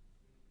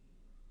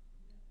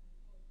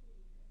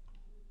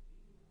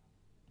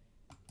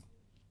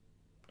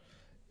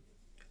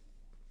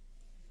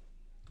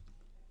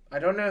 I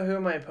don't know who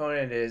my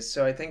opponent is,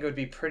 so I think it would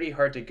be pretty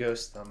hard to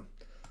ghost them.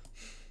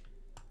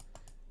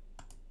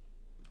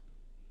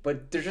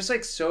 But there's just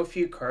like so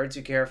few cards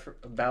you care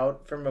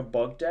about from a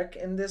bug deck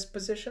in this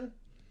position.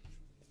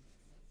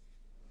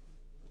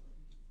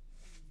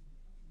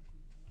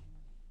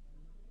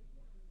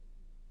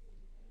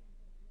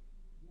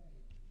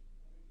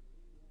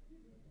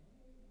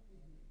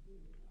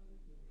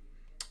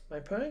 My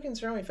opponent can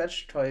certainly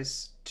fetch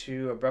twice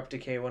to Abrupt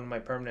Decay one of my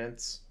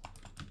permanents.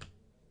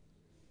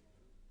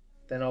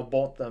 Then I'll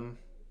bolt them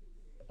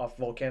off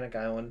Volcanic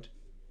Island.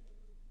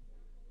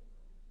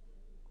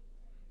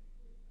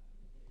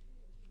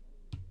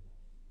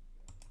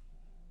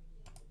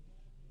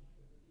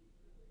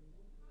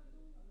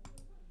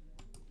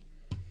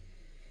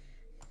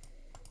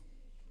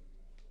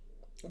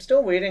 I'm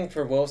still waiting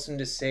for Wilson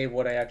to say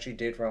what I actually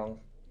did wrong.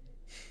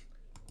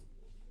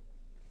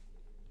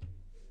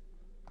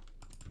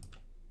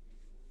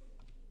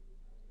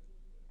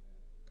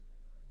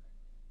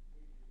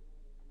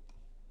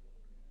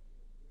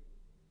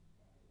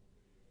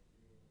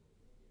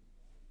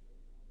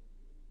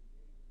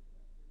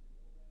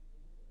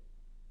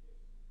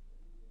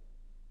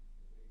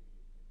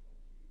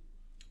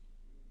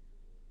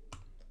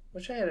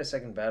 Wish I had a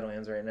second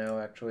Battlelands right now,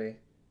 actually.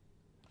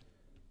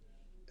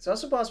 It's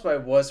also possible I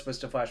was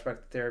supposed to flashback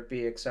to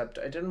therapy, except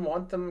I didn't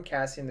want them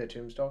casting the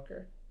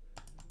Tombstalker.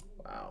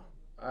 Wow.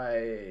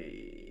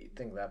 I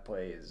think that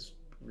play is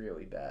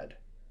really bad.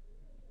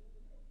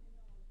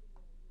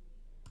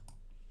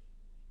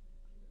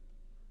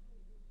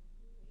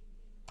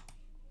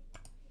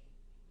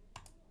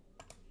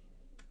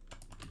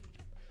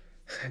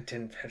 I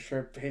didn't fetch for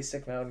a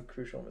basic mountain,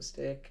 crucial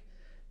mistake.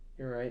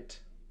 You're right.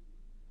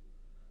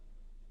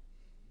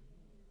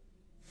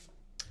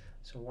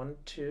 So 1,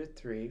 2,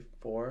 3,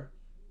 4,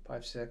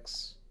 5,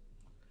 6,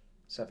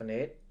 7,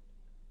 8.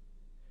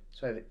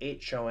 So I have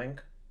 8 showing,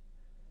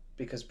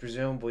 because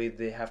presumably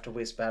they have to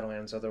waste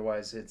Battlelands,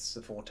 otherwise it's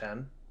the full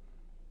 10.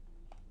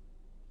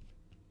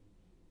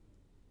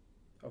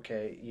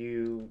 Okay,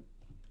 you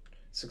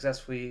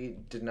successfully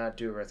did not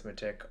do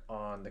arithmetic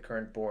on the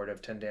current board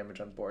of 10 damage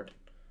on board.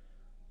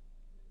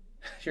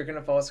 You're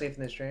gonna fall asleep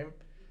in the stream?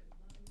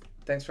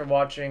 Thanks for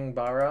watching,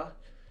 Bara.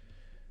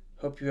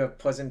 Hope you have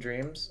pleasant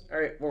dreams.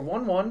 Alright, we're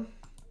 1-1.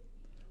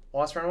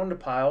 Lost round 1 to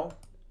Pile.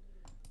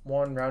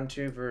 Won round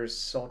 2 versus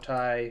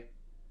Sultai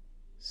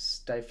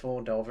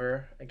Stifle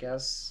Delver, I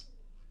guess.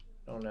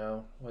 I don't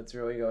know what's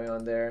really going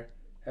on there.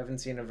 Haven't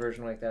seen a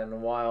version like that in a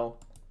while.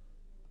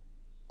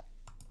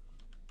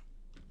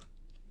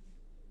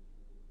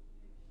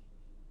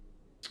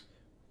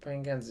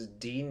 Playing against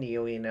D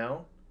Neely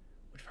now,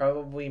 which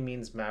probably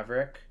means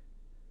Maverick.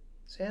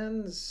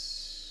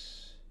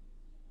 Sans.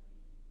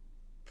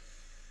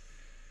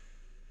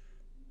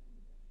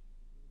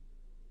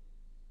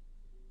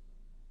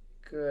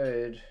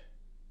 Good.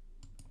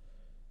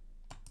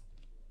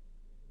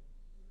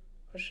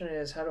 Question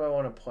is, how do I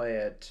want to play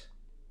it?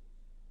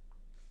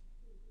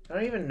 I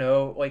don't even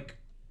know, like,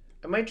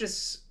 I might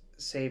just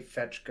say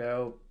fetch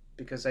go,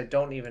 because I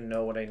don't even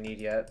know what I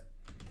need yet.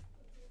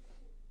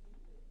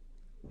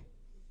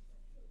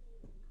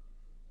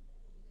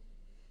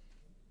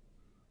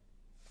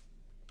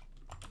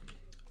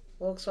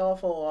 Looks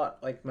awful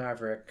lot like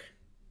Maverick.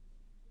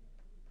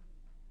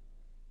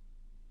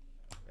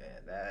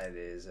 Man, that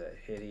is a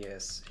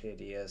hideous,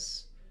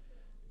 hideous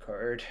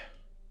card.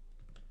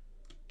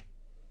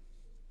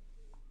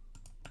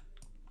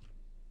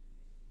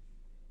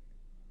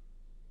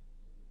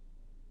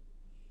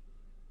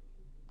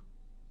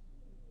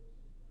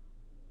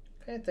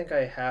 I think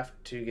I have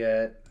to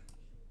get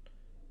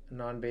a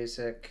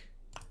non-basic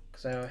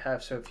because I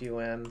have so few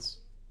lands.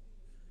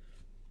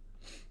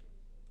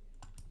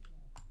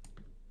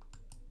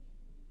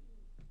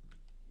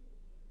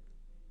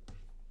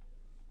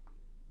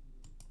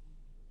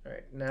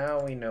 Alright,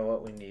 now we know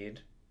what we need.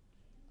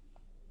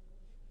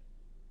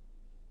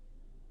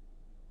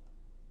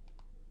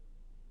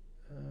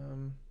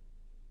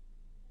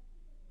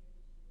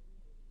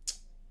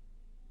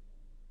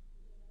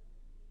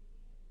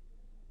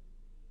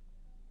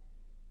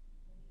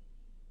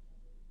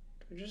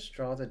 Do we just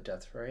draw the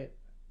Deathrite?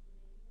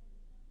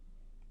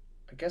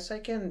 I guess I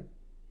can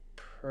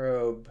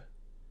probe.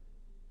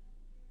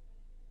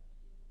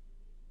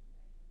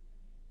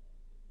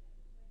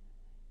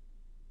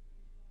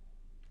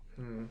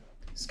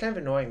 It's kind of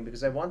annoying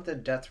because I want the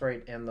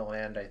Deathrite and the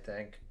land, I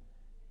think.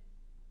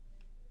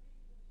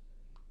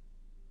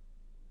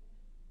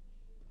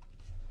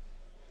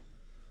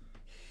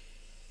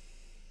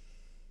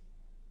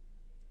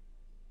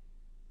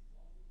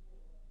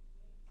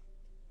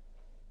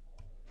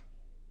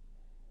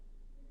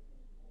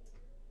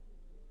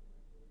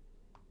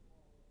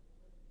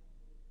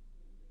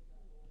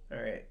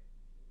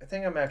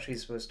 think I'm actually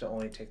supposed to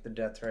only take the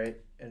death right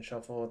and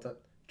shuffle with it.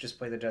 Just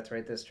play the death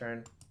right this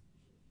turn.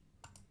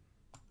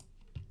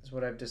 Is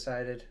what I've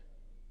decided.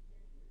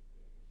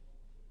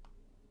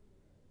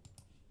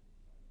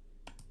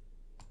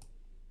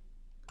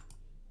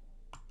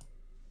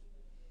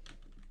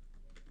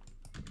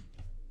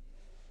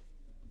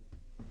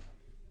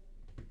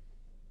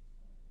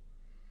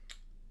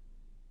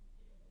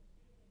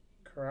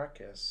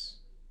 Caracas.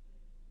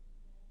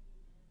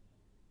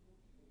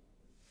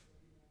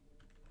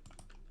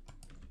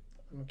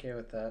 I'm okay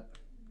with that.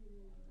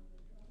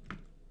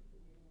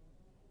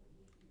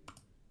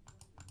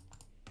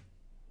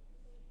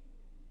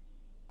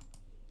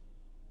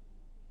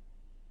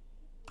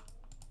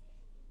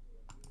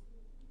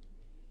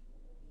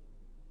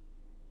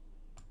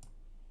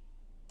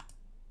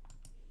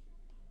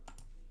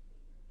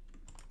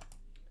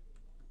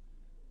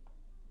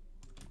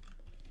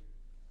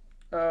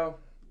 Oh,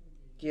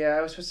 yeah,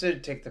 I was supposed to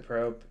take the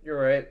probe. You're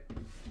right.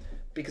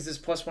 Because it's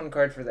 +1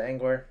 card for the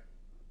angler.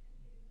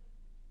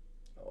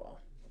 Oh well.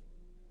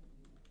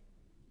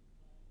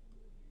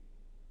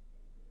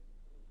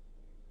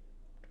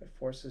 Do I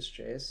force this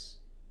Jace?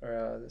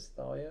 Or this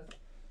Thalia?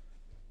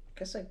 I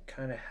guess I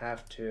kind of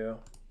have to.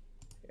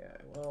 Yeah,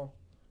 I will.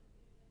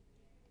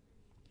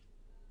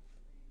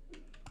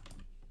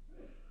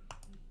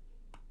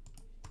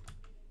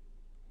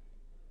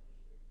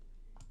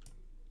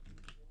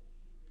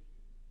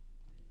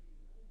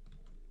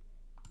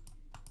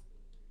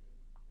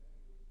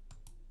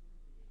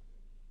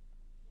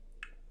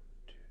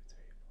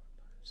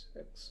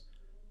 Six.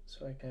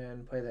 So I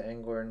can play the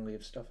Angler and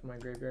leave stuff in my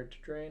graveyard to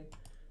drain.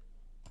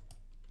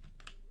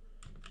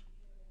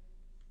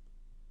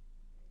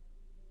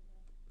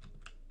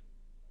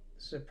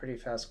 This is a pretty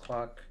fast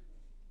clock.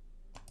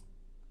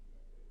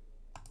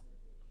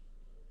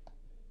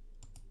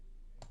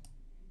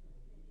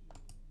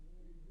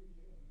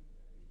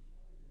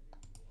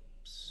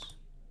 Oops.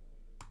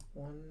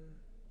 1,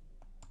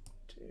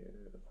 2,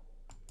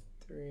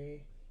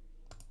 3.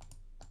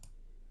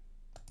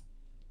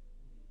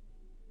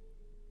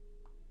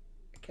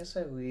 I guess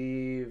I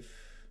leave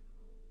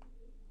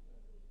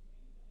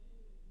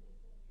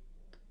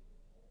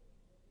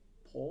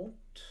Bolt.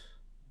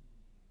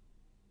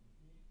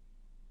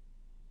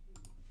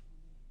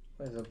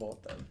 Where's the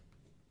Bolt then?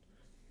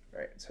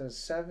 Right, so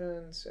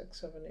 7,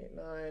 6, 7, 8,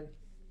 9.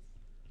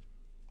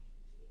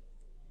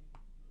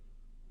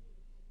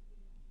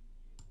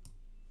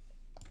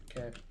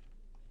 Okay.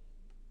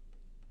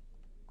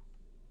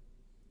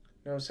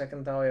 No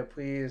second Thalia,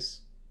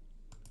 please.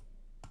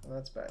 Well,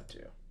 that's bad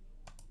too.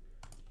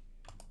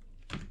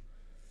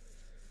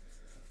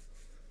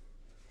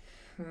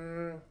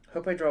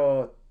 Hope I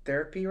draw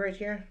Therapy right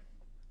here.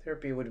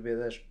 Therapy would be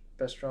the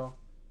best draw.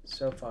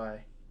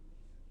 SoFi.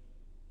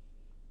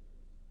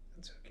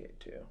 That's okay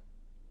too.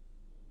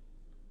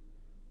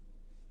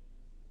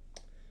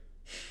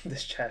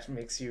 This chat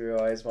makes you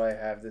realize why I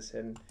have this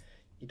in.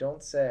 You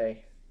don't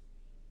say.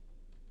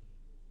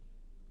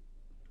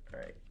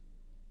 Alright.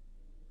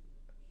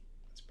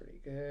 That's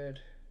pretty good.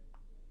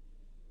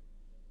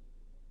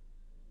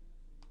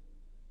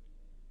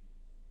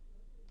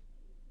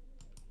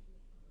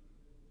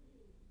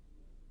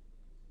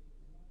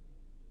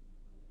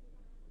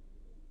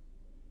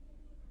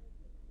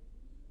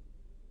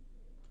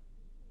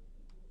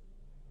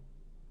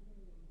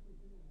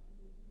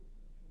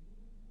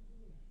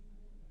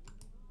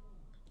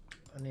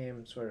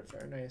 Name sort of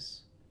very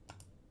nice.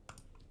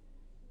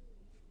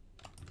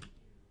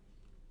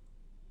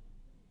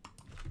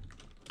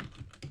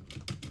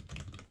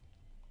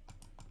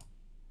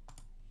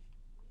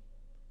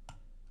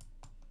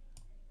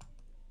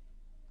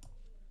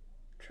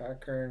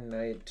 Tracker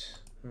Knight.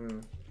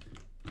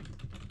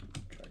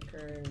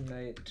 Tracker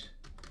Knight.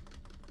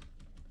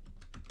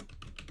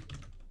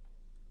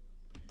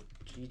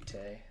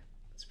 Jite.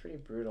 It's pretty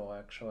brutal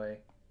actually.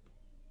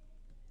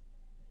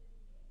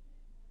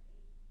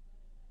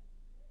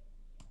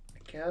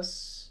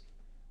 Guess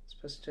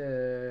supposed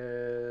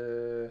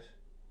to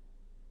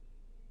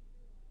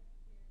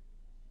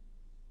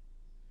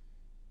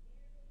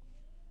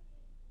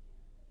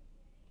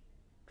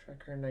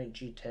Tracker Knight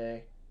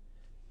Jite.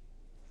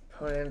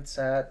 Opponent's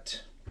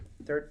at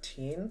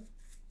 13.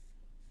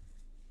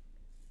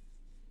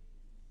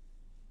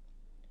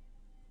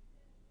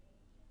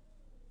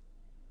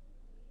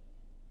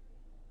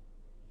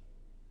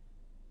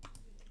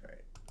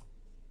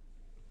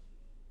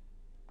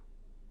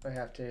 I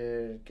have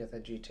to get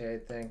that GTA, I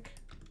think,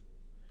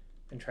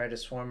 and try to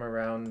swarm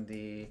around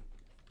the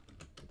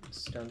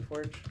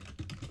Stoneforge.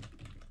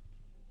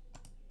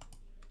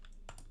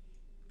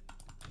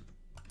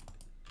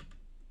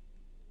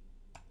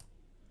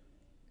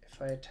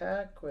 If I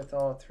attack with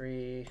all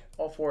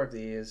 4 of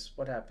these,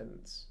 what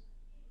happens?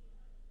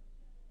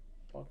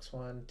 Box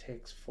 1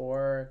 takes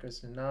 4,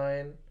 goes to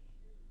 9.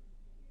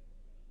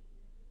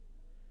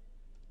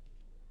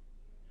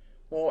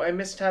 Well, I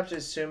mistapped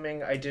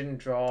assuming I didn't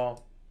draw.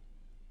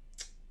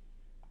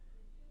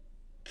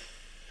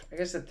 I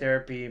guess the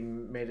Therapy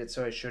made it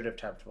so I should have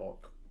tapped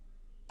Volk.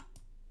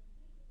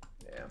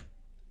 Yeah.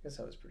 guess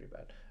that was pretty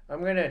bad. I'm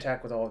going to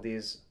attack with all of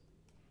these.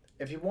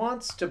 If he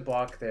wants to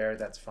block there,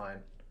 that's fine.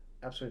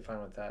 Absolutely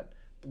fine with that.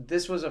 But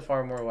this was a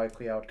far more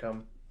likely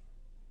outcome.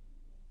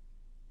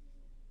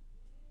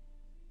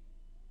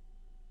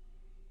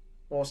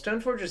 Well,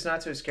 Stoneforge is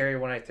not so scary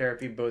when I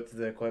therapy both of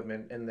the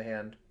equipment in the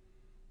hand.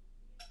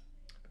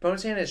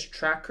 Opponent's hand is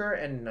Tracker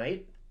and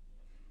Knight.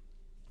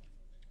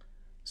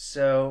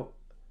 So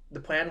the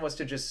plan was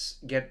to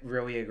just get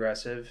really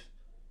aggressive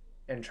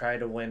and try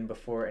to win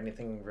before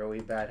anything really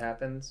bad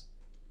happens.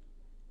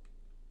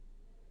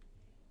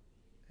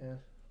 Yeah,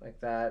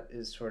 like that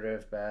is sort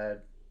of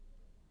bad.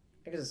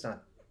 I guess it's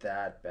not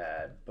that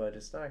bad, but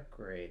it's not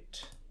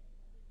great.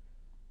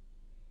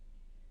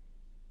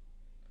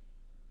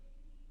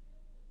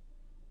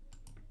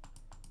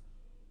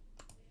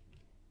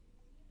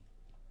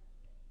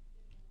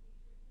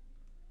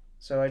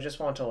 So I just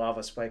want to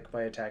Lava Spike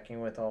by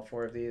attacking with all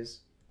 4 of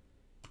these.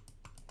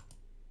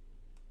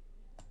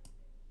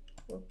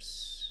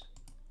 Whoops.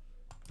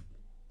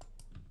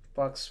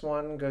 Box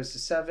 1 goes to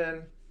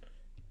 7.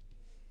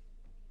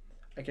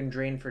 I can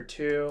drain for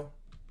 2.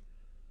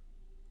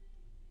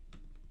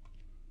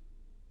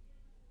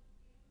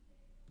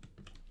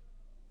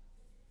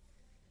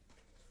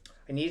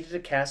 I needed to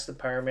cast the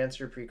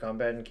Pyromancer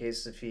pre-combat in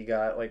case if he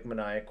got like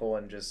maniacal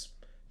and just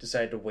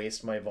decided to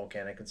waste my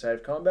Volcanic inside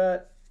of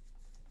combat.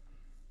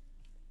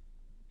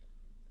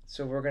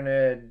 So we're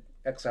gonna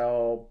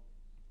exile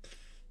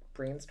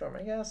Brainstorm,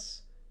 I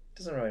guess.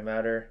 Doesn't really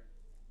matter.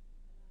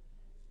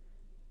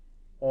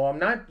 Well, I'm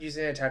not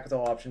using an attack with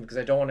all option because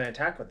I don't want to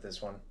attack with this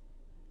one.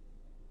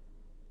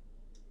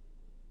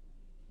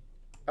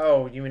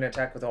 Oh, you mean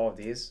attack with all of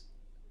these?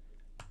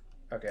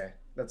 Okay,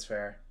 that's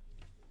fair.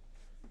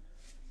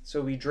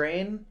 So we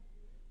drain.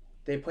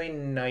 They play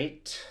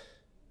Knight.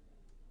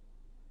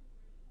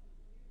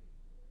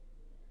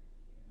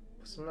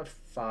 So I'm at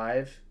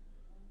 5.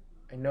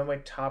 I know my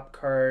top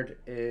card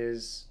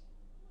is...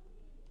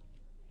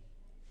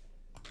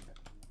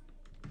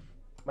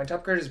 My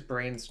top card is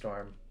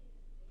Brainstorm.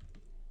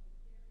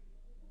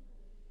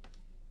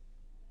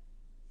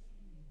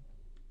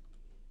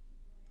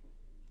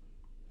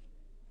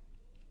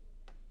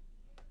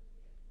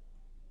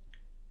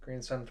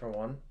 Green Sun for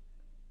 1.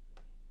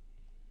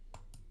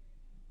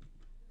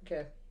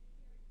 Okay.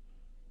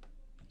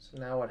 So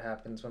now what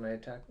happens when I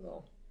attack with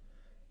all?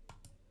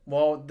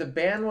 Well, the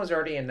ban was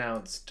already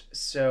announced,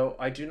 so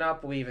I do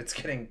not believe it's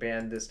getting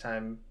banned this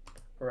time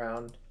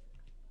around.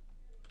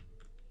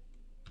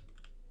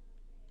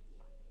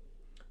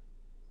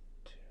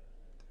 2,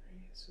 3.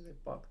 So they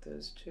block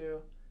those 2.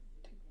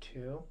 Take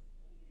 2.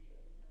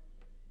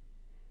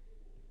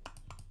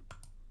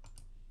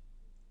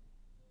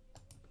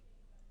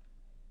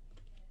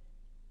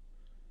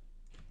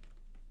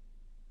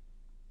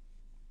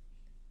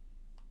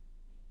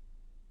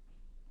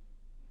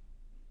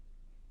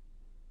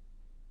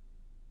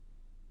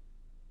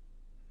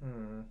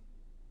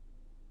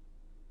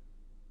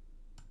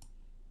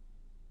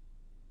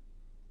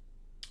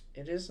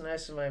 It is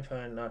nice of my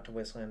opponent not to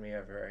wasteland me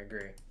ever, I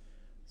agree.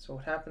 So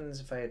what happens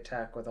if I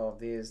attack with all of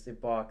these? They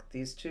block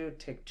these 2,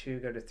 take 2,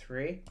 go to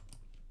 3.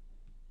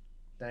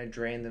 Then I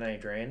drain, then I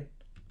drain.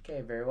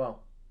 Okay, very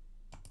well.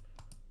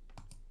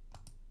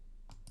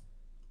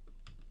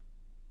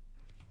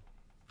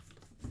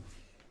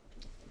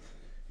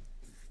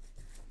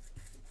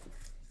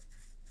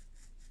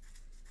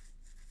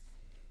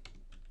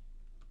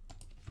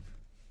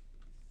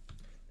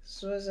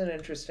 This was an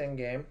interesting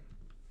game.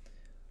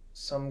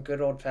 Some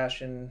good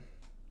old-fashioned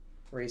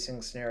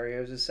racing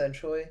scenarios,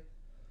 essentially.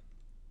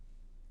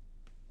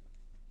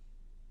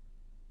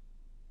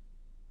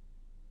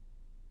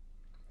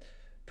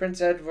 Prince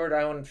Edward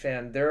Island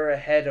fan, they're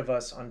ahead of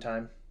us on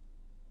time.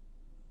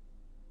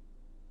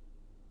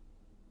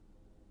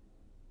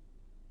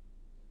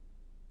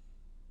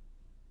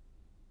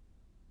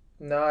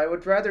 No, I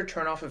would rather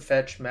turn off a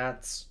fetch,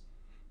 Mats.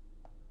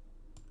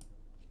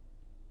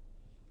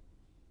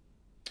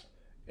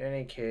 In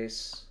any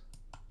case,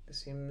 this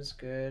seems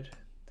good.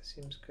 This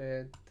seems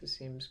good. This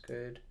seems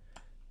good.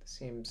 This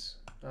seems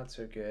not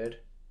so good.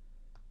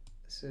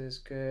 This is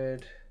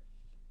good.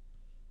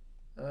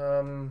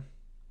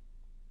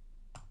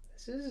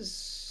 This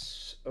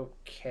is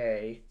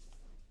okay.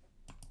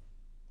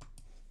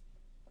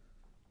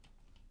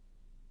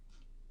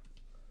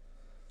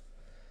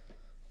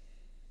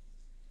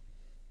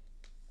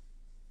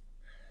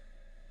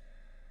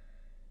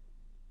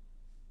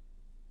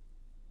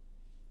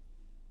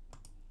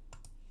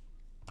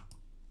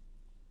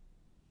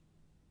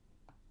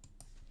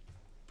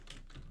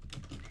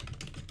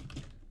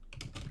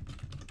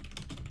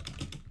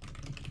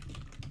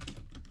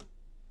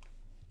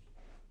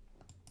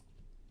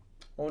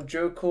 Well,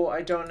 Joe Cool,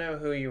 I don't know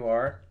who you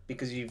are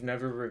because you've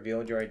never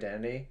revealed your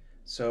identity,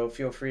 so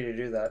feel free to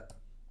do that.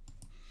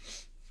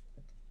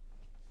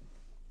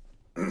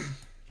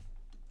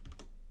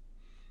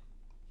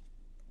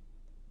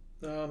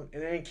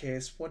 In any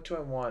case, what do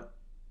I want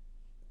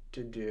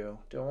to do?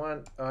 Do I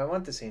want... Oh, I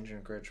want this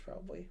Ancient Grudge,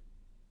 probably.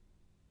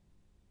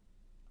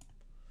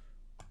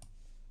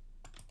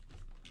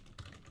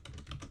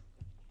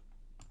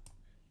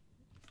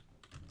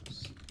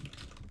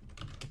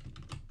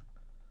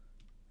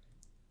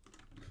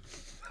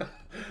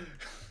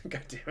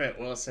 God damn it,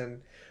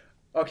 Wilson.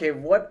 Okay,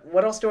 what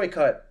else do I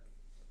cut?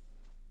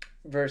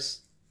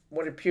 Versus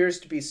what appears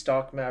to be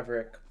stock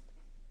Maverick.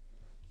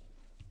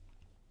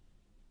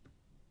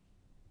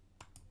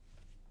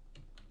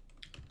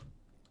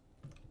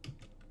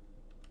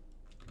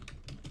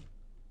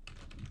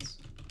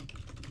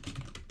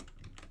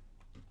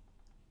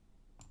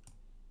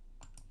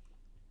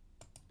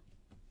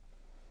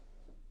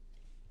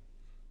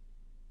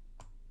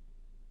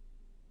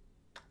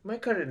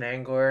 Might cut an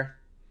angler.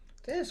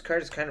 I think this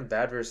card is kind of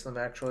bad versus them,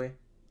 actually.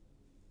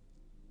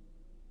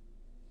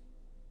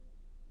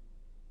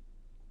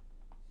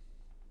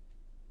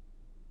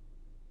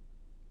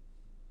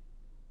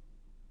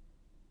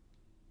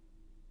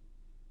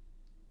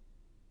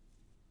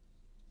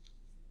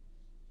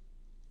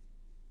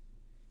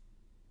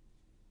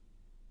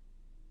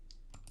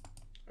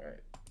 Alright.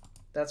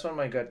 That's what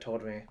my gut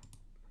told me.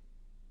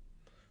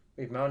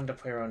 We've mounted to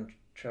play around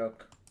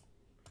choke.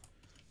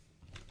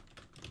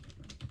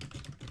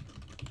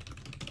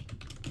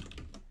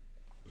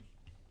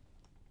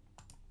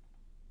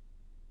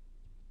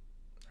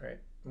 Alright,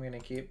 I'm gonna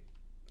keep.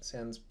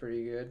 Sounds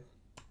pretty good.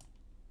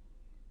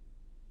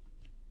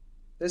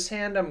 This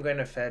hand I'm going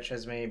to fetch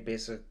as many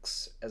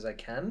basics as I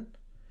can.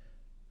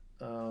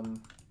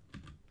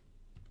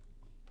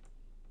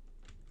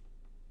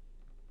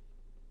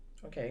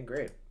 Okay,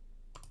 great.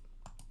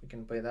 We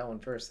can play that one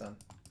first then.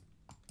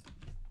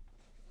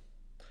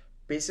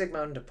 Basic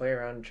mountain to play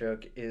around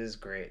choke is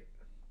great.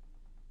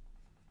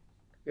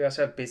 We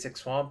also have basic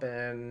swamp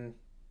and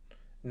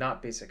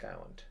not basic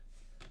island.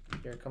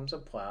 Here comes a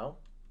plow.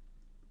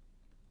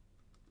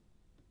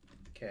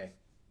 Okay,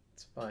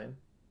 it's fine.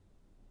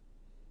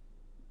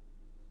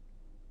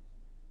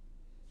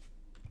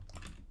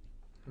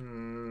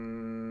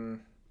 Do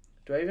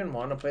I even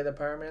want to play the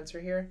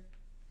Pyromancer here?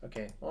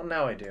 Okay, well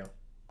now I do.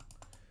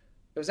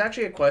 It was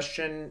actually a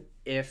question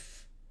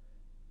if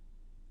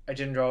I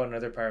didn't draw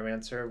another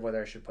Pyromancer,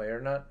 whether I should play it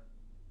or not.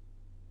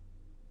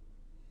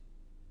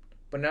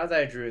 But now that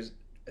I drew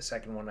a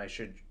second one, I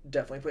should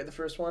definitely play the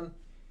first one.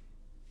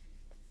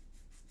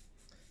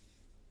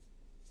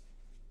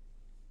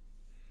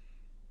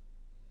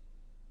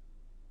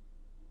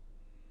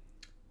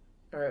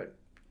 Alright,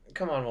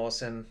 come on,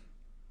 Wilson.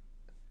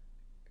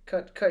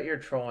 Cut your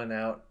trolling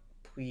out,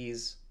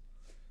 please.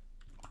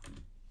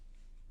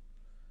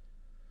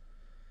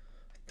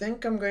 I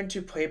think I'm going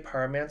to play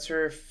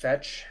Pyromancer,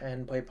 fetch,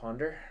 and play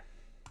Ponder.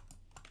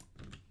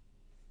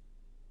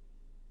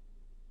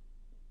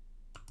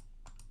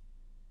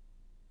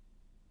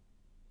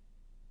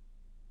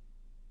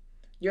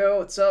 Yo,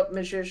 what's up,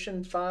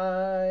 Magician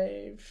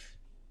 5?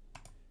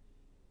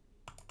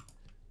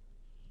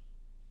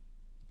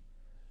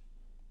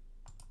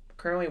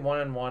 Currently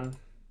 1-1.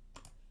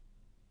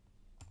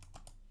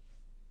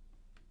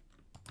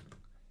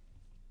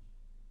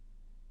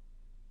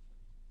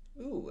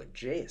 Ooh, a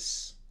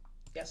Jace.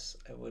 Yes,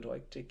 I would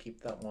like to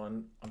keep that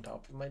one on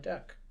top of my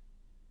deck.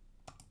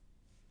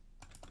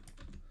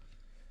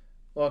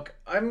 Look,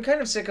 I'm kind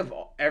of sick of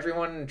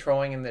everyone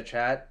trolling in the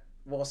chat.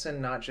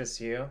 Wilson, not just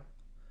you.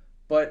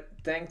 But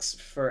thanks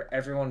for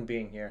everyone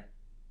being here.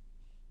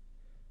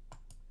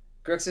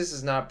 Grixis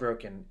is not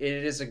broken. It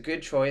is a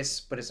good choice,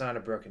 but it's not a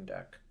broken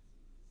deck.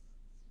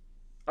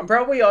 I'm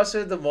probably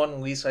also the one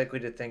least likely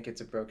to think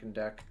it's a broken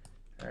deck.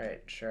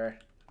 Alright, sure.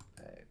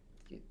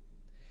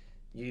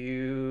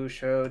 You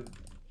showed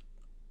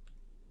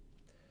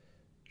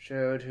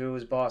who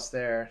was boss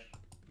there.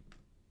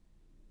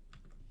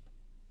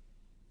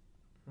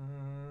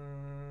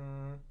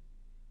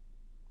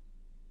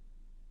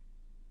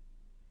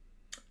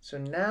 So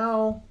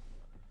now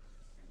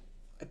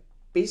I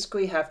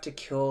basically have to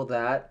kill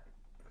that.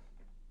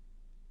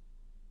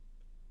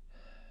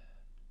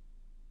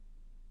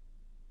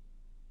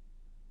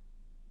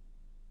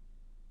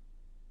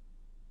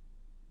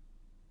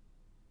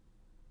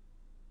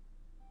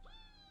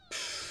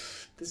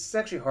 This is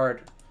actually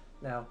hard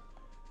now.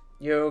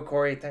 Yo,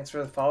 Corey, thanks for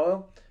the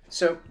follow.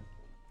 So,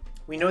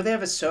 we know they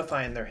have a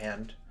Sophie in their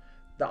hand.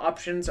 The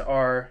options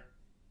are...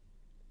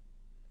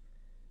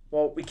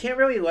 Well, we can't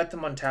really let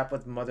them untap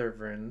with Mother of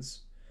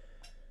Runes,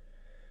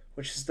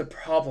 which is the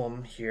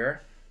problem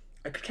here.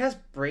 I could cast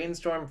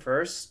Brainstorm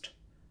first,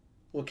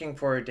 looking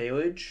for a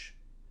Deluge,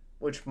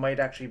 which might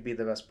actually be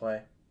the best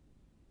play.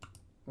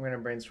 I'm going to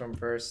Brainstorm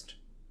first.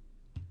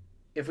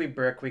 If we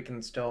brick, we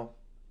can still...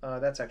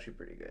 that's actually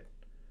pretty good.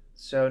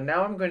 So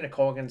now I'm going to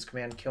Colgan's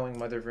Command, killing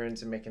Mother of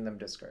Runes and making them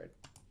discard.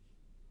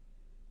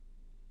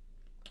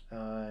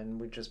 And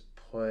we just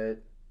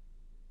put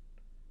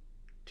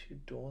 2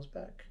 duels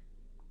back.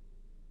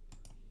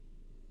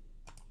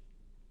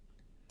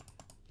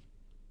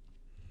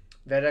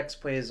 Vedex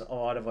plays a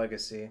lot of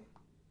Legacy.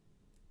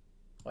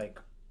 Like,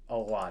 a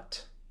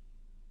lot.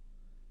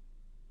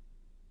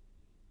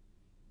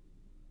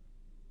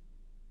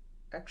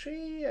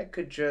 Actually, I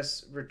could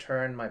just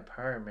return my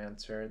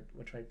Pyromancer,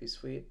 which might be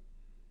sweet.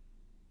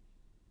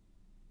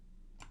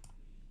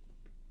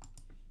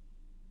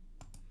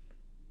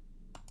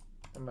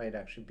 That might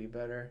actually be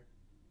better.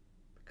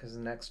 Because the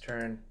next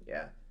turn,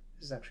 yeah,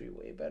 this is actually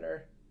way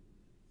better.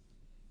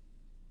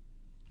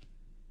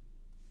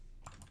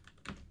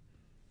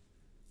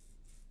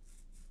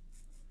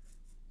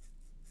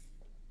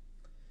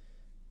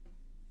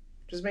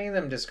 Just making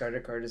them discard a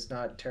card is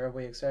not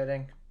terribly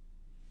exciting.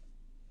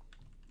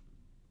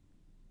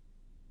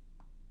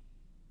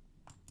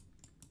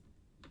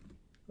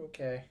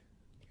 Okay,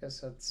 I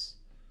guess that's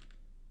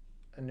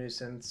a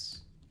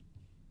nuisance.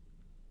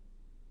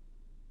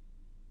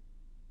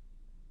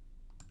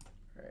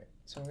 Alright,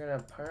 so I'm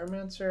gonna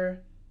Pyromancer,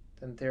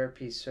 then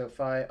Therapy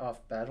SoFi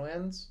off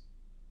Badlands.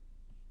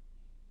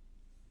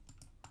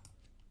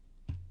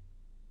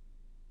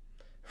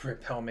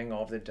 Rip helming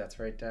all of the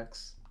Deathrite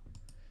decks.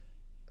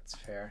 That's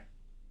fair.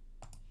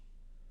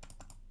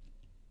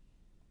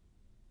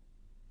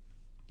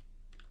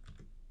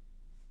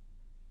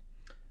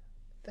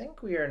 I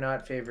think we are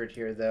not favored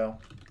here, though,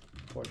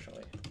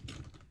 fortunately.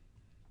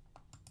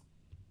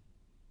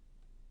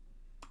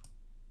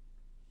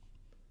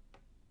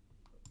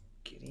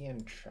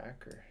 Gideon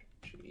Tracker,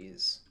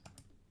 jeez.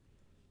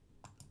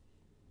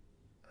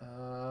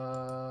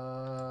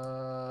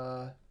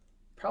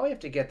 Probably have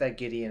to get that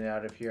Gideon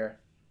out of here.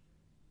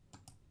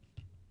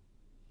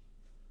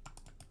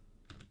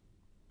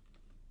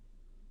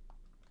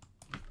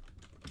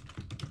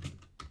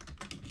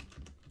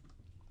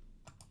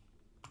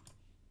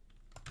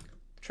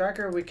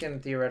 Tracker we can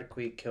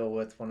theoretically kill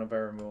with one of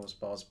our removal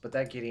spells, but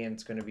that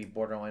Gideon's going to be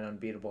borderline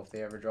unbeatable if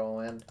they ever draw a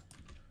land.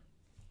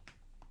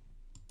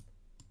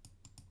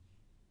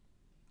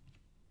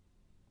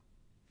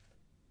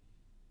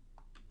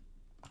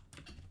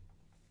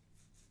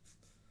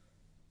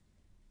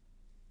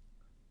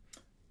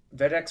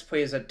 Vedex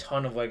plays a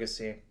ton of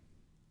Legacy.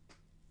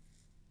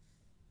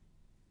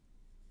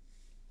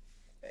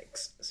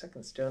 Thanks.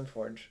 Second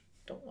Stoneforge.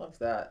 Don't love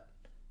that.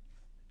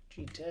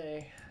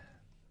 GT.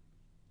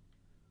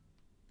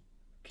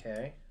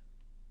 Okay.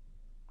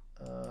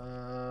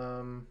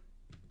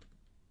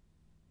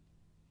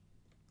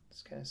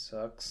 This kind of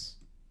sucks.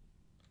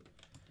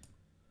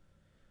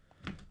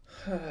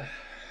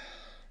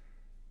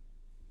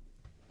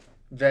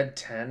 Ved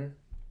 10.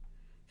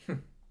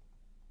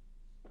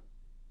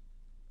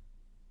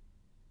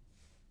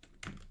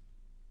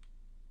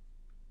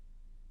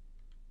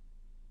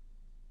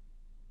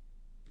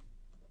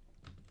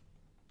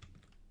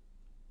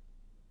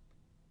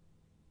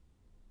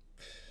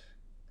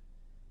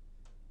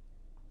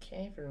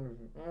 Can't even.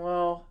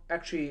 Well,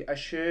 actually, I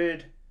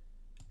should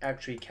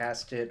actually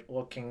cast it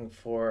looking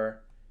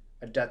for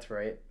a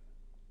Deathrite.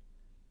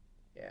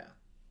 Yeah,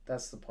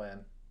 that's the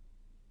plan.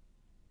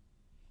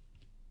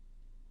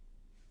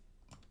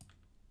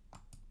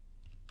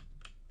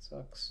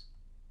 Sucks.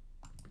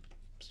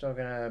 Still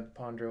gonna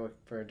ponder looking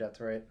for a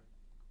Deathrite.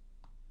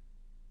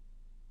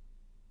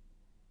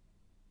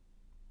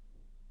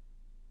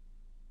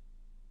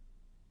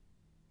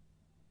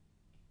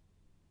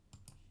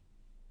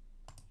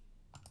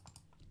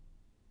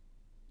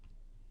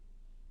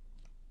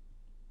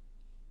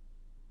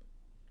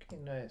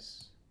 Okay,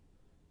 nice.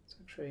 It's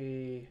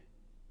actually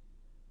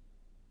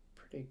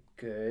pretty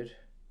good.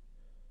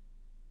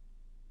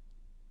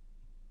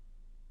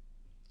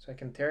 So I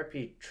can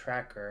Therapy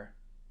Tracker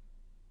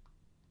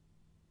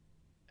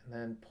and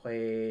then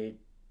play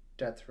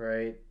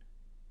Deathrite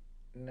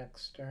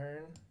next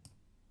turn.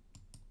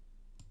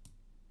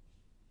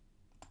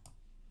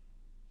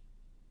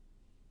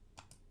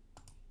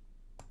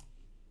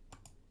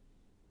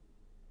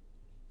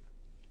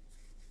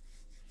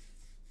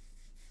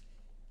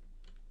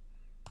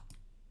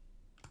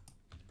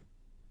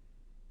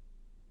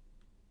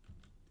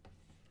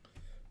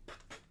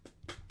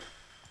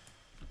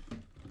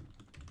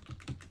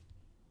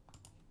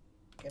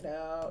 Get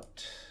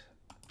out.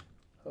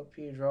 Hope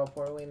you draw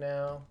poorly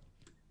now.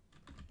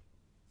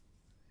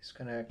 He's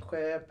gonna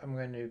equip. I'm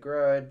gonna do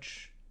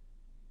Grudge.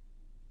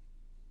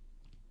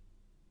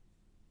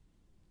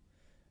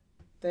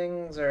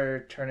 Things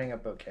are turning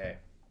up okay.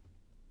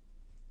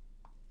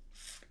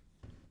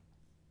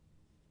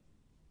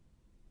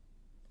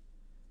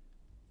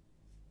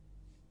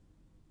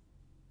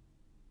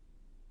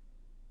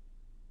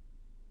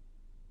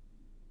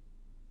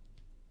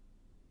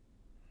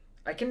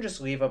 I can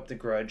just leave up the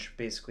Grudge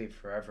basically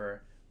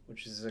forever,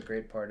 which is a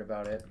great part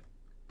about it.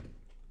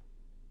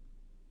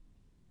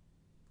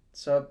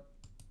 Sup,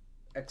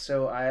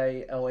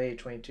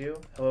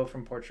 XOILA22. Hello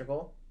from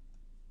Portugal.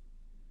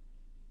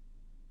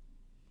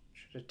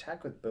 Should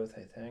attack with both,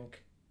 I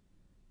think.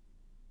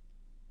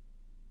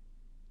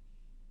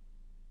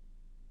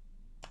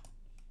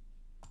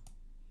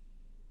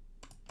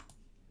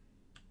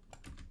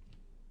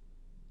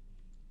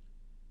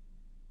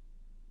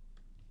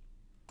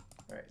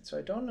 Alright, so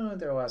I don't know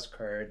their last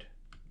card.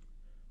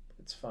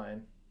 It's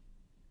fine.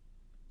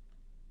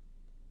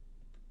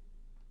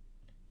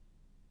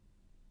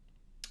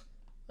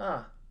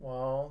 Ah,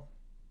 well,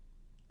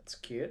 that's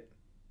cute.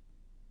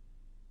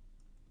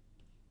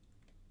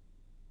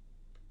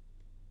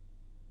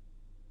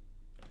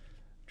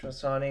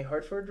 Drosani,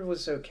 Hartford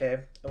was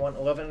okay. I want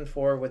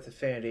 11-4 with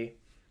Affinity.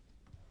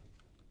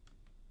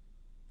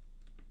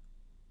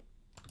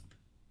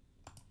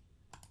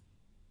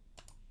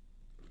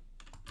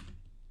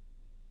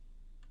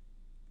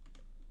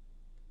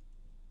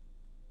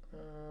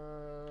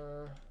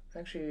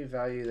 Actually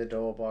value the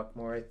double block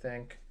more, I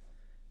think.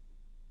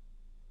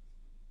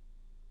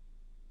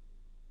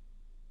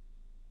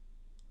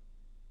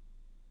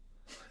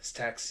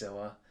 Stack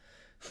Scylla.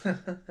 Ooh,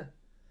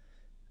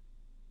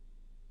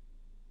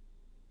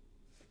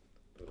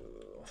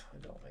 I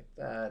don't like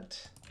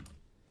that.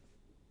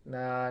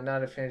 Nah,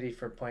 not affinity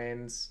for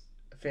planes.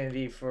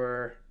 Affinity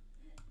for...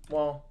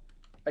 Well,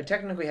 I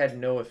technically had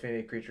no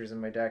affinity creatures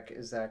in my deck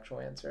is the actual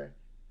answer.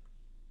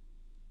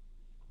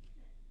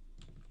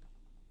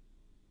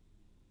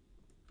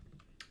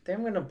 I think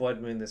I'm going to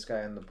Blood Moon this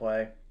guy in the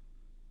play.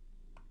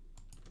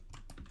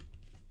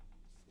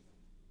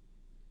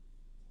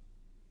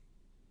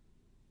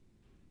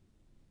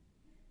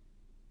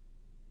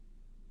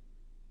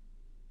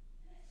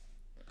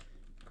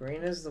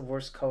 Green is the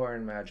worst color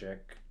in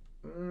Magic.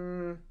 I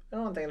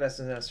don't think that's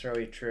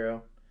necessarily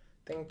true.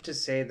 I think to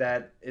say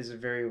that is a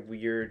very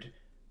weird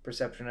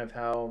perception of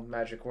how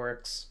Magic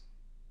works.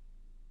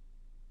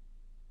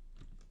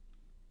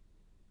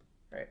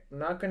 Right, I'm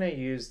not going to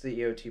use the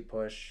EOT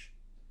push.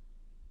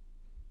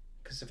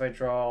 Because if I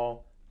draw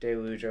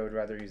Deluge, I would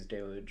rather use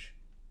Deluge.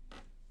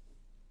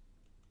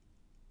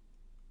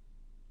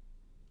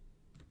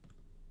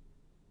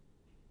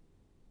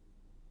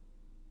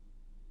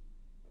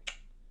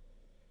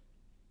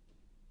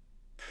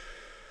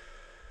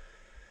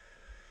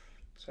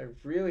 So I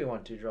really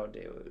want to draw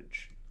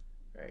Deluge.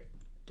 Right,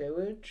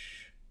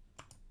 Deluge.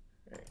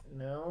 Right,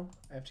 no,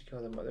 I have to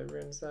kill the Mother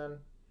Runes then.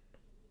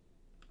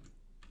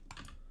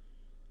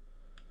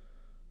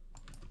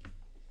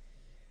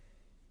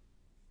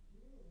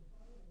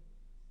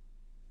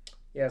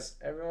 Yes,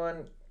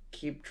 everyone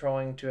keep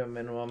trolling to a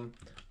minimum,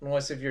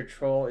 unless if your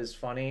troll is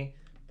funny,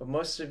 but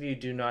most of you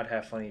do not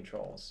have funny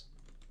trolls.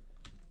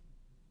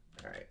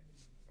 Alright,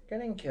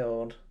 getting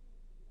killed.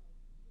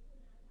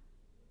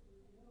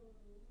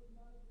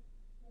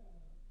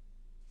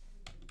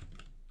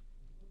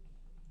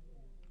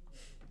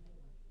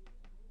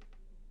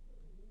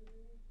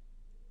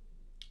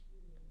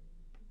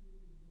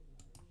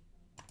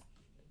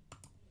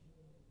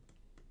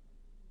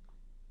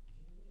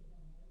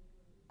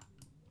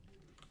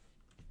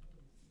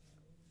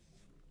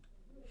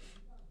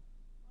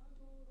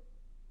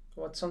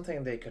 What's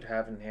something they could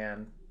have in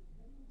hand?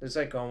 There's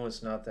like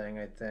almost nothing,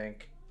 I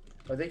think.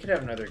 Oh, they could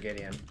have another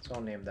Gideon, so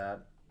I'll name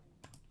that.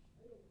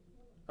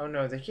 Oh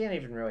no, they can't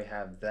even really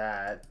have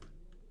that.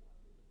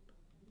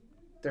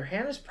 Their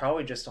hand is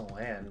probably just a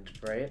land,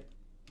 right?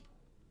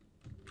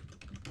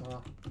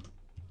 Well,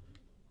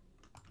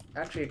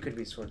 actually it could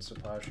be Swords to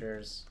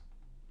Plowshares.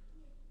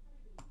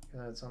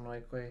 Yeah, that's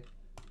unlikely.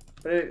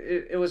 But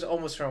it was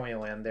almost certainly a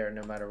land there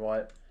no matter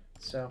what,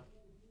 so...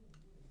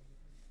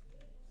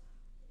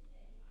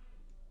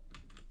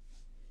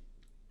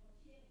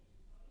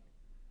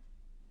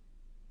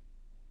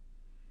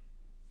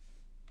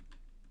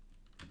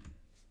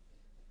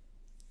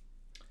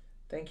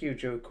 Thank you,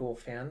 Joe Cool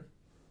Fan.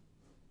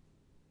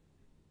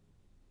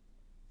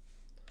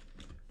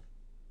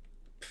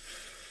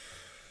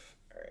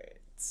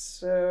 Alright,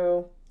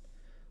 so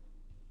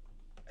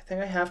I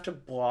think I have to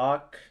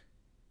block.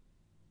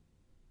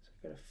 So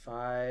I got a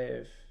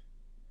 5.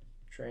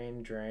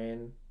 Drain,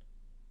 drain.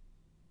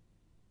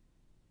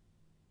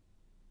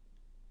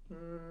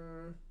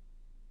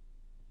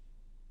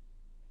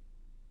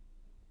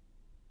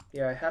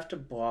 Yeah, I have to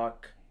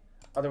block.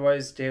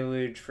 Otherwise,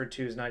 Deluge for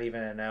 2 is not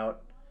even an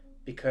out.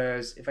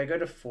 Because if I go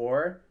to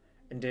 4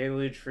 and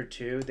Deluge for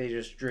 2, they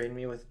just drain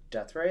me with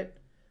Deathrite.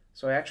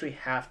 So I actually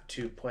have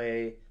to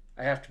play...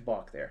 I have to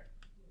block there.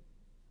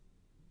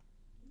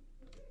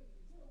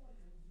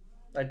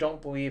 I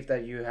don't believe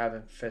that you have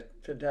a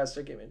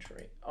fantastic image for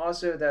me.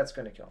 Also, that's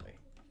going to kill me.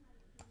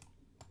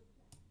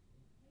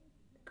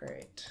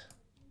 Great.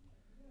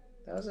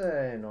 That was an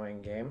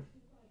annoying game.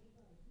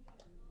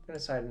 I'm going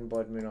to side in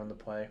Blood Moon on the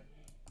play.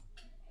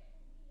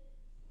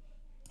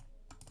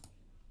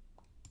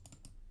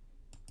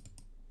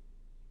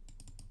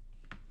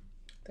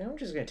 I think I'm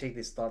just going to take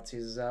these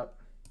Thoughtseizes out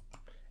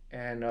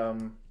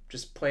and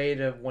just play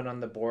to win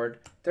on the board.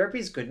 Therapy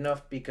is good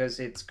enough because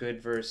it's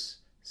good versus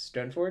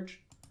Stoneforge.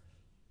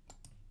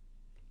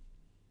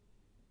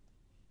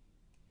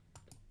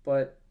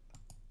 But,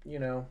 you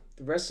know,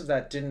 the rest of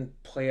that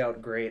didn't play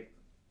out great.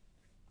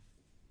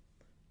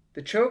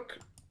 The choke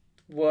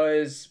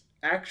was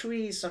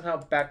actually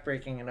somehow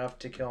backbreaking enough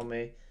to kill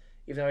me,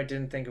 even though I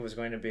didn't think it was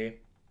going to be.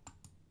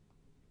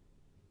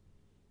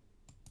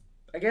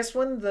 I guess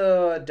when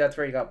the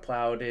Deathrite got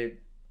plowed,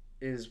 it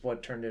is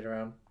what turned it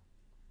around.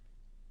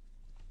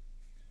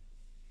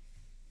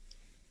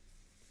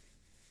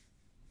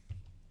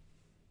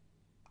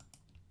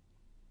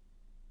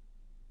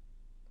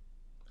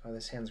 Oh,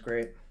 this hand's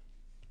great.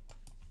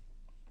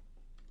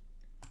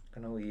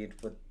 Gonna lead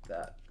with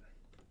that.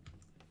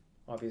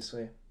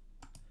 Obviously.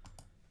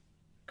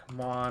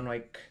 Come on,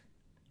 like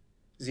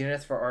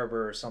Zenith for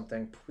Arbor or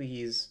something,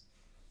 please.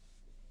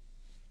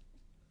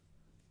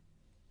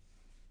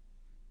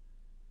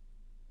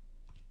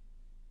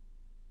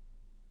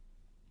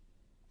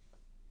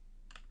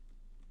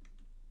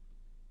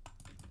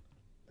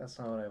 That's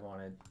not what I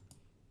wanted.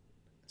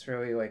 It's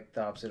really like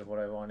the opposite of what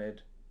I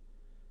wanted.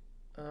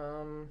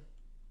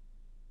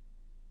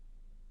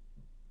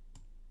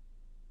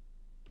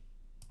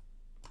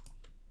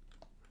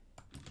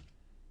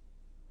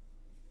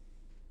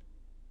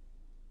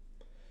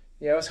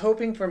 Yeah, I was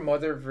hoping for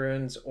Mother of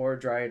Runes or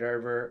Dryad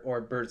Arbor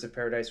or Birds of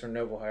Paradise or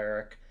Noble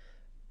Hierarch.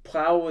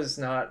 Plow was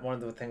not one of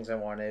the things I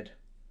wanted.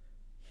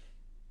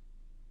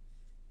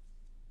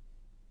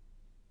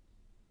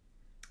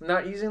 I'm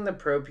not using the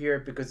probe here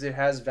because it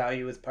has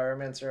value with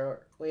Pyromancer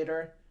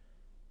later.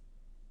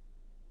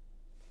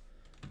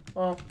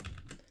 Well,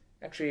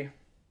 actually,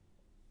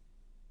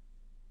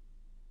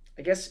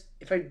 I guess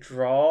if I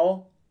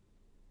draw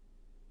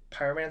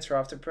Pyromancer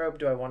off the probe,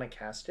 do I want to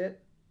cast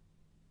it?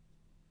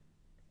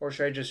 Or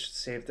should I just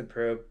save the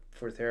probe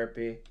for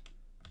therapy?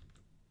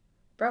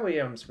 Probably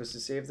I'm supposed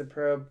to save the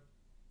probe.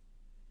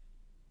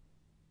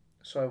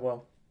 So I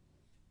will.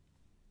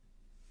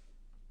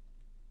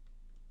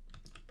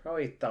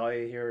 Probably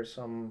Thalia here or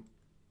some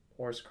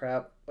horse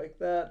crap like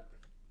that.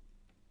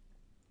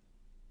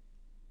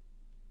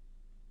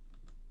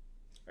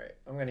 Alright,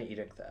 I'm gonna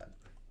edict that.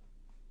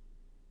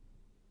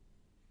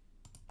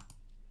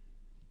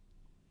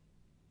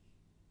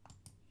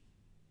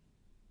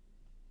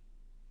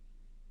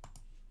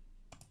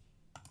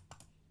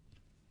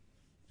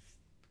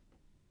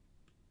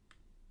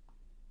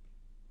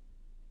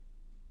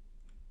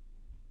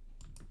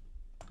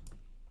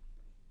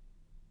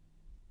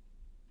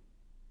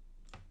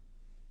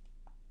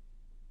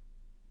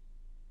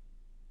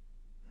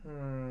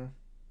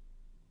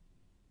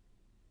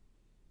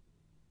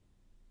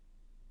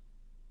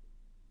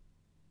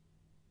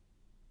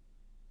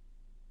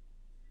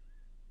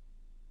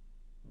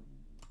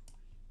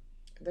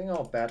 I think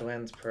I'll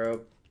Badlands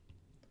probe.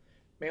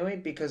 Mainly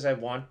because I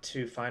want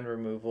to find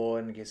removal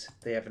in case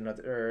they have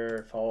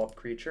another follow-up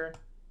creature.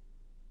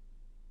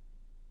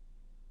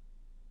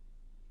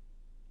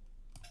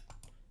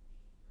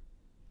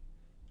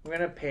 I'm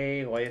gonna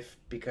pay life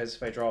because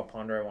if I draw a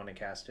Ponder, I want to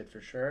cast it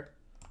for sure.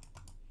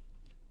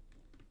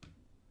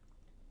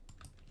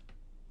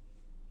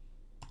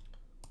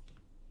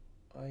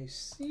 I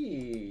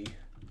see.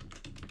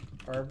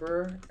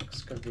 Arbor,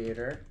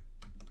 Excavator,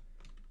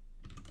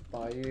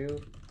 Bayou,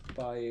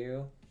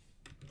 Bayou,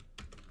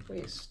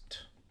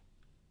 Waste.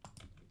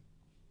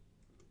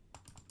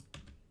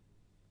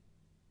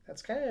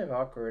 That's kind of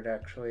awkward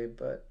actually,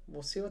 but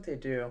we'll see what they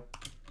do.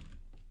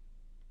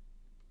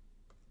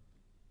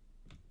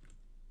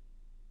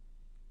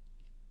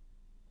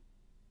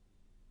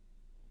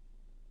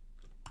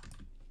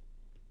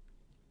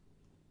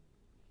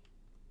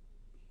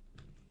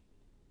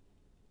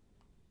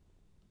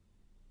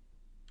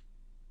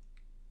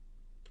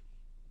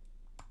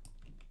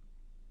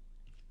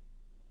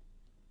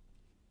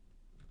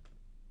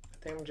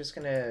 I think I'm just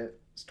gonna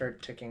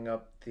start ticking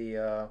up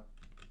the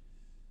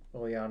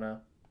Liliana.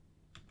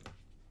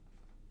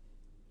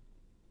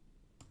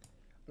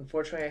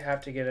 Unfortunately, I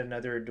have to get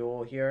another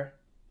duel here,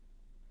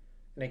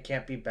 and it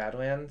can't be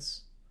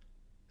Badlands,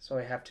 so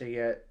I have to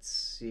get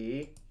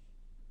C.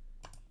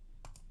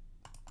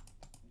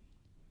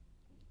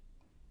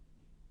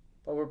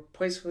 But we're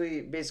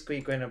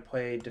basically going to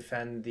play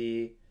defend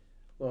the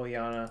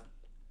Liliana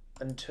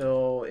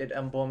until it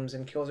emblems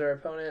and kills our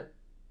opponent.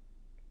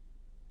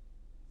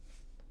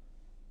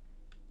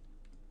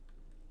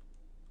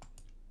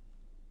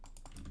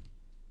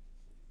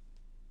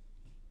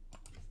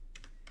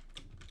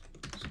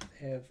 So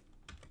they have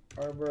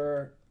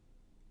Arbor.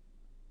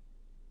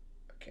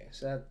 Okay,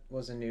 so that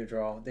was a new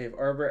draw. They have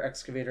Arbor,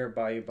 Excavator,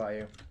 Bayou,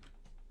 Bayou.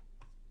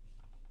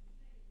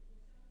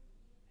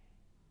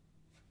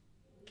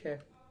 Okay.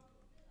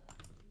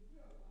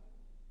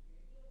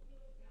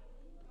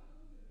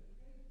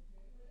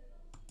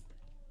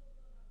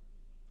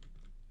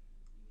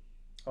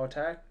 I'll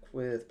attack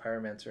with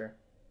Pyromancer.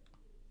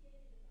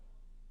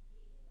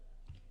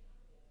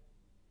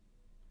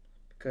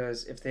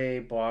 Because if they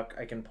block,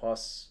 I can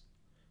plus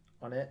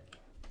on it.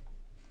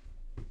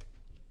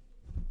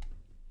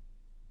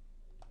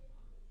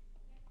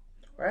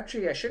 Or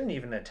actually, I shouldn't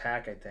even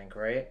attack, I think,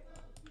 right?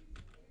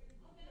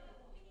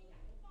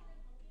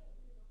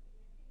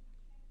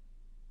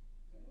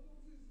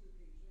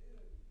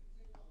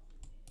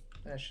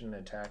 I shouldn't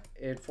attack.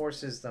 It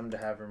forces them to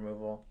have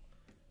removal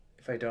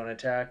if I don't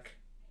attack.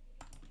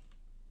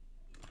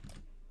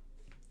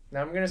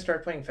 Now I'm going to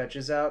start playing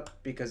fetches out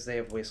because they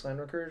have Wasteland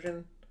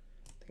Recursion.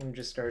 I think I'm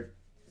just start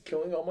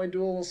killing all my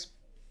duels.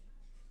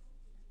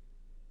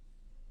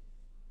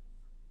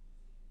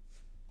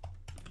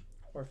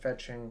 Or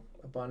fetching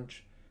a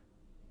bunch.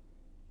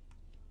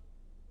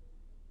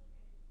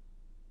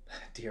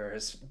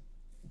 Dearest.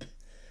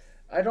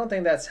 I don't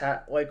think that's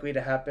likely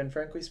to happen,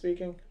 frankly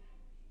speaking.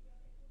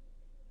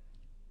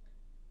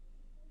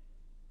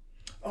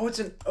 Oh, it's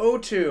an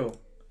O2.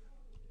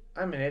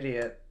 I'm an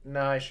idiot.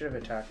 No, I should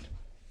have attacked.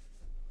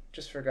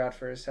 Just forgot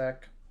for a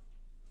sec.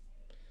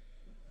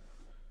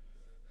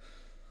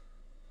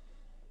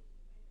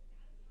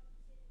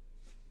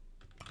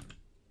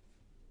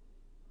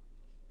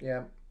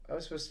 Yeah, I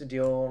was supposed to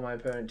deal my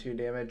opponent 2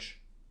 damage.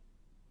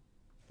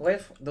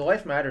 The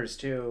life matters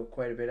too,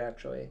 quite a bit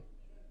actually.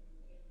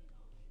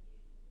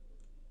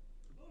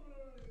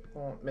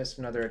 Won't miss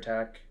another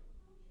attack.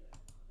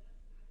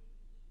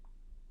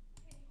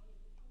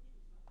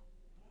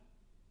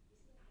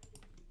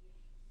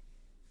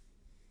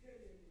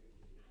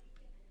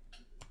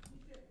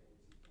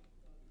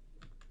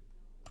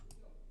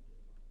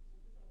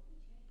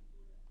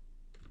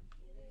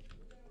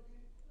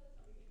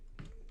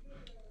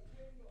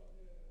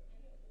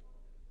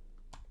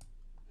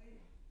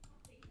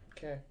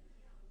 Okay.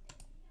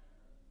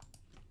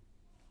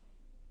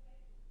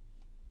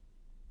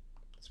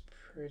 It's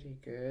pretty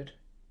good.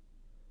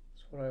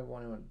 That's what I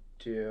want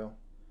to do.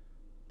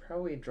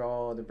 Probably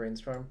draw the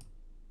brainstorm.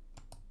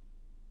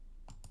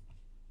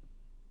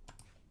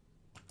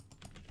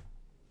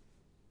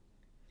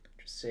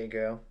 Just say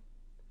go.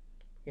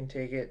 You can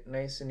take it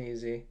nice and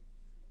easy.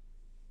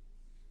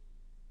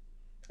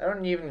 I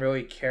don't even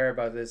really care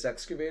about this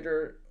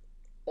excavator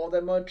all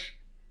that much.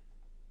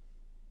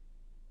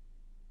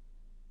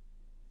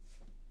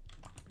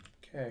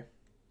 Okay.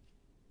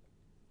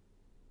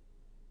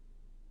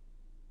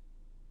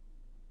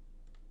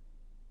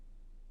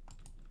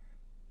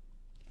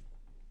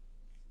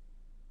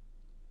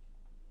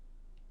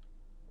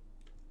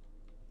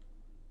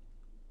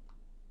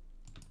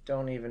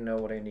 Don't even know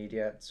what I need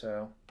yet,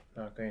 so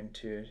I'm not going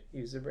to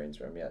use the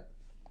brainstorm yet.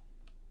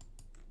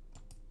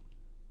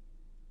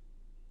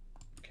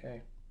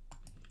 Okay.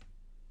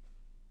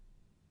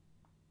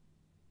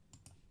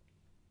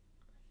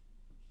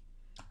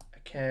 I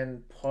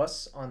can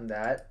plus on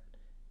that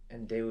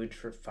and deluge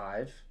for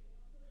 5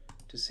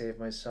 to save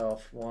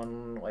myself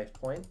 1 life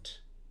point,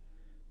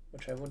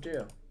 which I will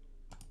do.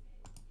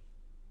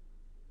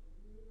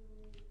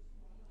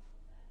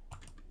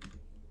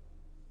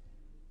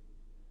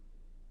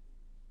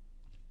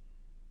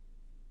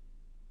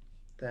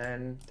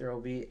 Then there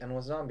will be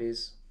endless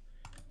zombies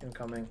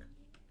incoming.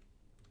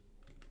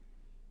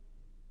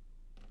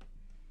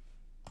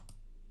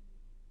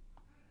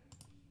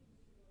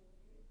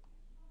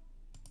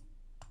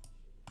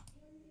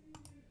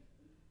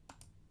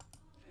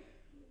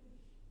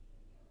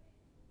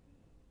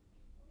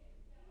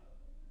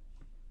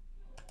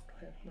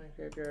 I have my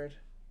graveyard,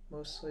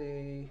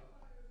 mostly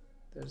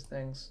those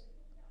things.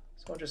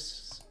 So I'll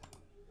just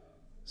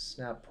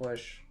snap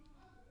push.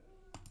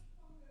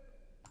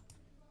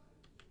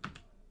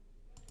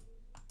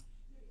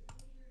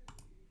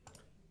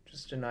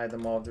 Just deny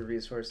them all of the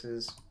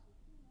resources.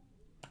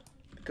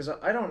 Because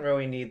I don't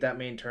really need that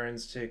many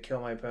turns to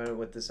kill my opponent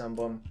with this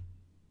emblem.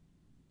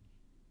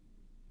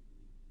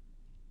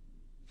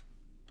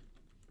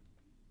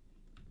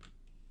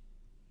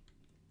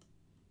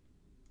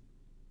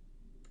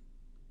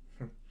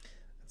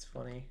 That's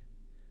funny.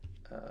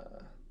 I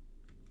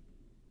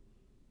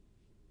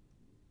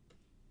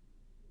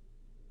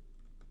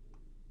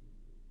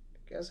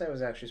guess I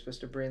was actually supposed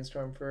to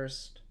brainstorm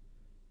first.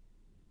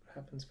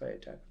 What happens if I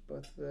attack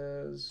both of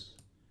those?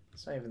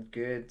 It's not even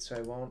good, so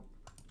I won't.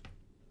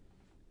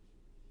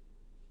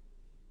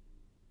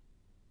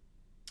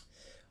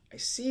 I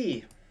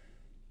see.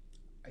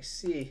 I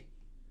see.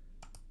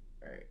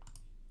 Alright,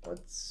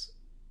 let's...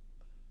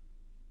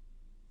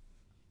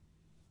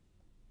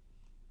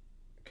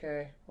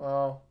 Okay,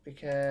 well, we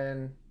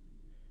can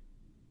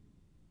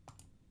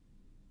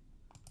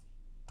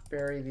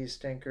bury these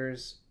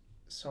stinkers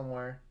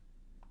somewhere.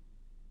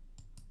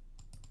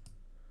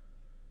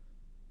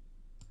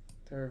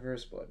 The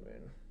reverse blood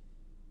moon.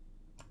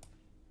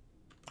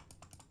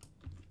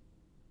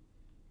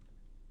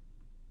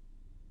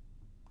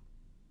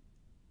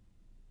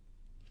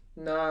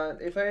 Nah,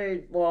 if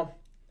I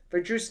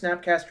drew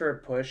Snapcaster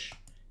or Push, it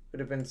would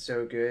have been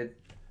so good.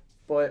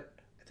 But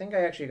I think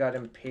I actually got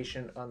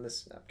impatient on the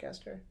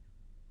Snapcaster.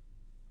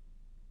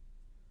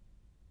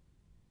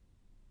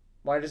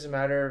 Why does it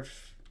matter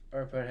if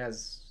our opponent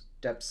has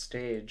depth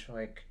stage?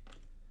 Like,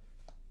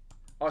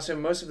 also,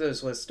 most of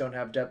those lists don't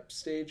have depth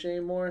stage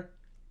anymore.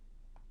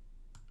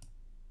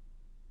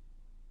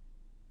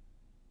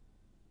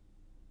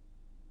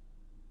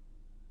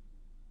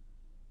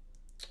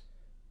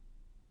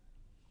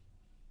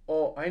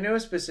 Oh, I know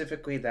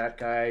specifically that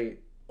guy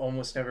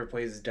almost never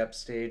plays depth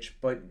stage,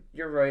 but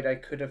you're right, I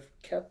could have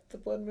kept the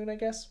Blood Moon, I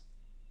guess.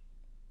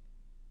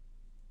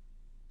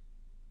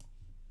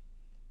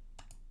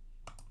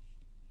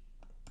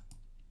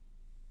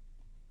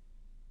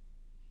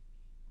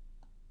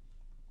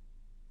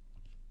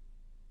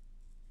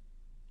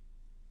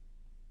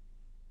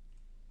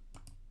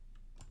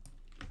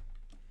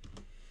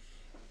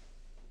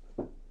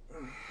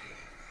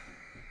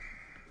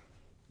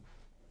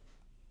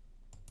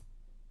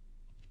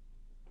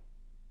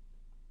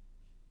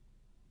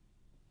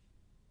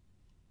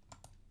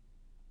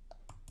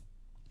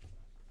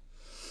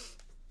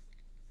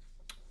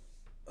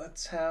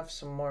 Let's have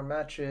some more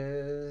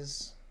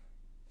matches.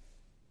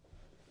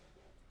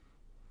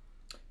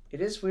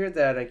 It is weird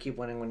that I keep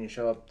winning when you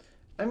show up.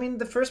 I mean,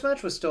 the first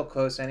match was still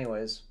close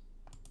anyways.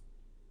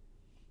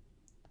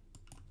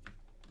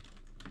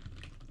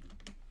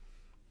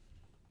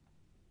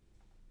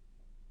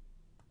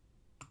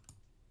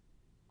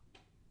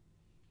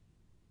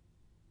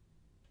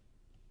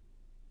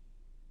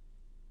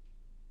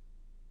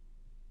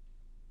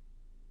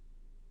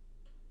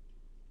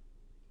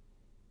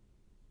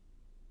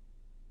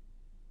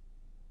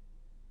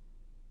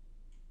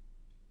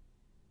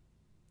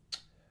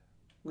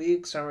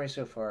 League summary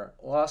so far.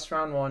 Lost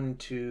round 1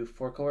 to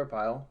 4-color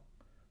pile.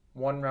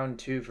 Won round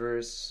 2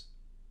 versus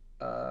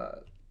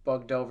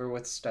Bug Delver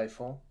with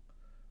Stifle.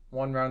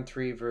 Won round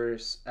 3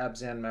 versus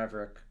Abzan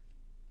Maverick.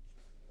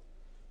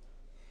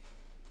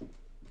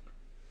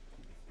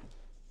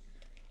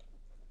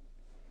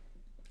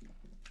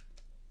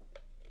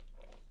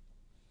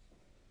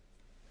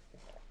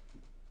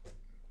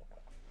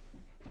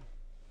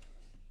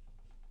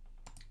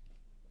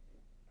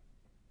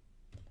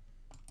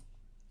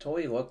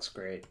 Totally looks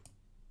great.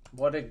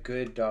 What a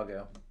good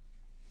doggo.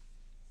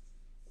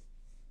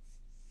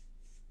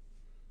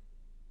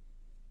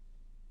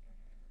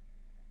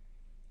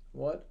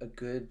 What a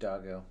good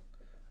doggo.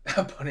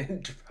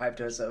 Opponent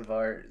deprived us of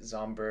our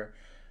Zomber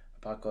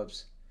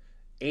Apocalypse.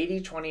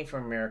 80-20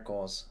 for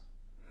Miracles.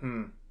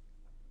 Alright,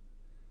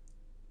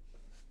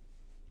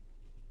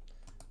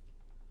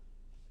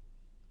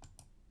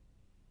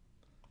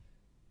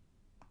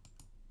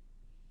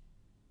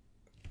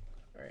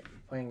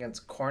 playing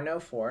against Corno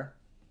 4.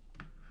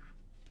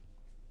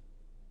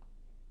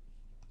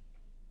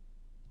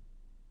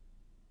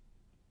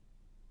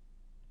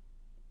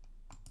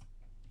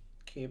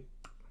 Keep.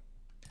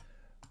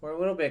 We're a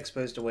little bit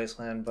exposed to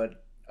Wasteland,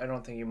 but I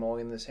don't think you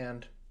mulligan this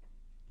hand.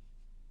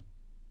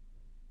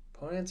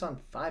 Opponent's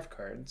on 5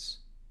 cards.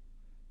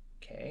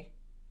 Okay.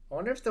 I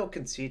wonder if they'll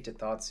concede to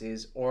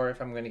Thoughtseize, or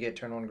if I'm going to get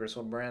turn 1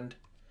 Gristle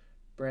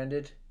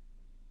branded.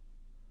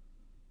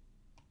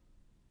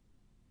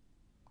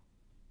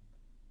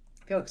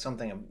 I feel like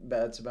something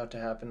bad's about to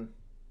happen.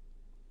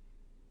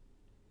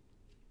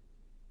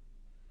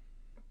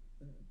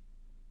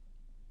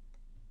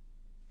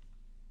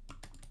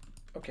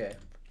 Okay.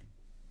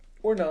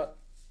 Or not.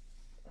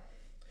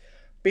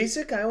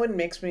 Basic Island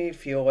makes me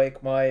feel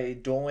like my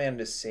dual land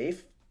is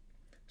safe.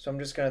 So I'm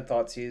just going to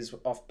Thoughtseize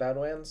off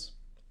Badlands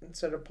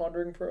instead of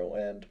pondering for a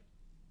land.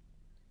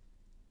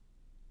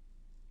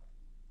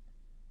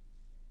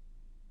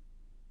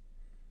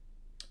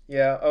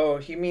 Yeah, oh,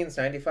 he means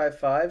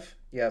 95.5?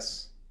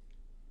 Yes.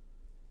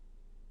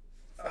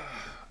 I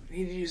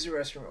need to use the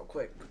restroom real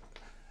quick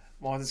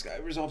while this guy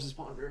resolves his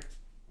ponder.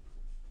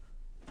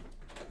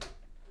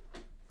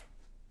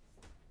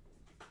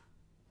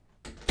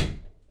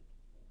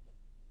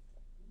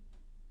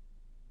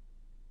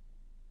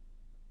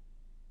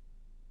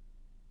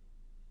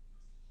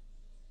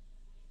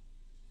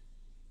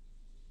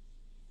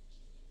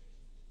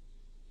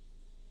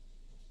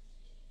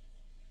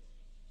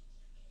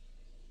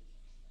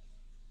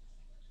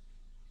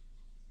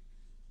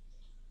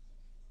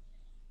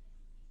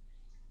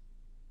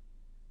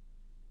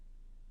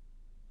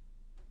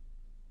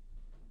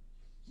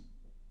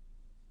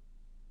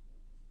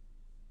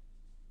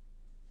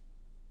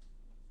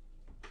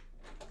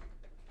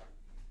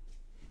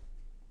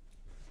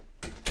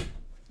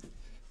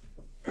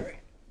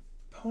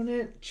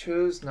 Opponent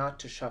chose not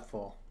to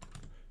shuffle.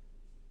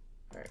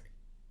 Alright,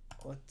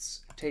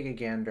 let's take a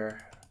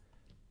gander.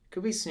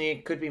 Could be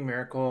Sneak, could be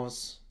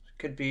Miracles,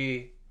 could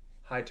be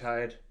High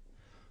Tide,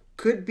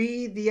 could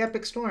be the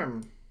Epic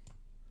Storm.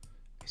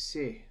 I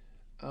see.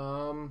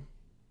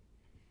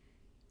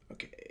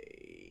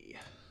 Okay.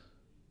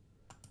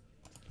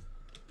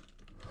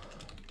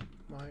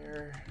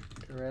 Mire,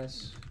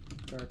 Duress,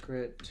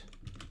 Darkrit,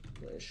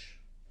 Wish.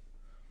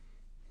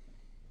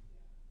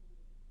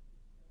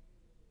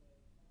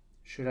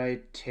 Should I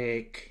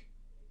take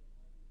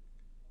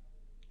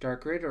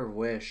Darkrit or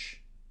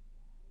Wish?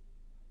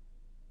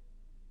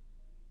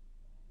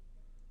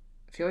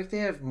 I feel like they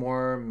have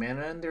more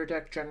mana in their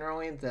deck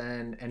generally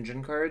than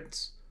engine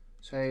cards,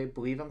 so I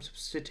believe I'm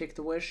supposed to take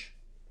the Wish.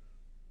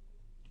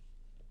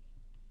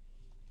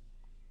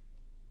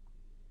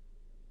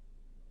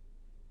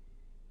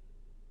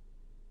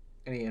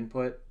 Any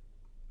input?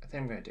 I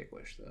think I'm going to take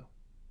Wish though.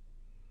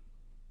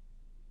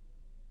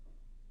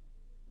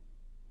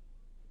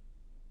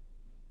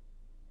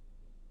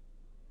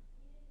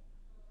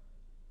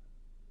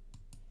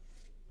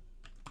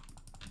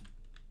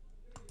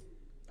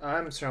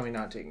 I'm certainly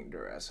not taking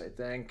Duress, I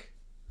think.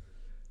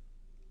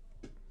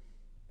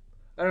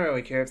 I don't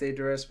really care if they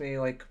Duress me,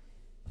 like...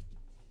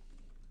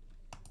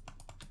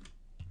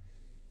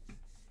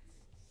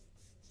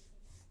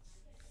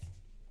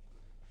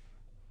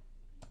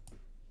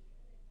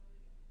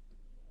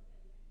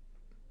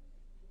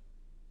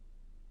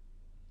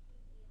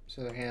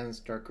 So their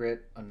hands, Darkrit,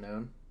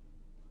 Unknown.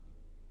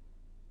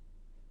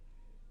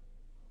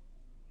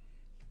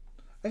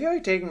 I feel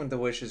like taking the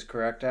Wish is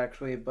correct,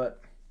 actually,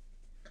 but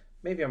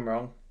maybe I'm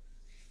wrong.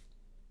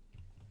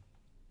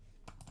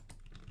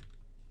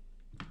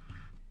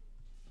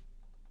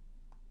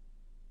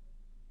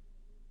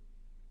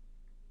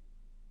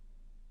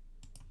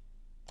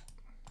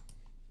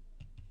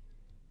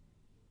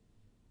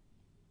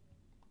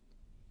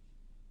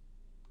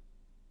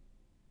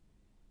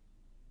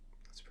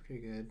 That's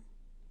pretty good.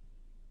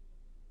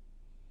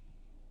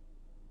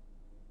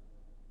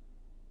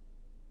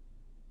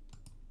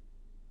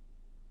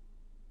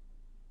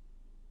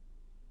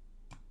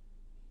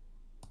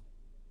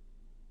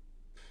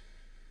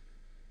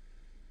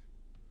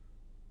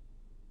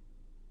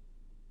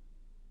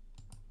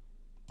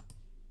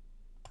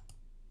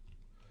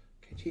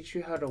 Can I teach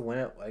you how to win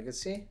at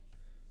Legacy?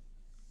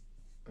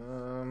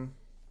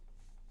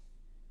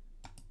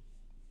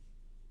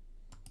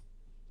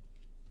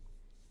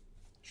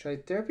 Should I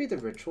therapy the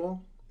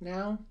ritual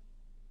now?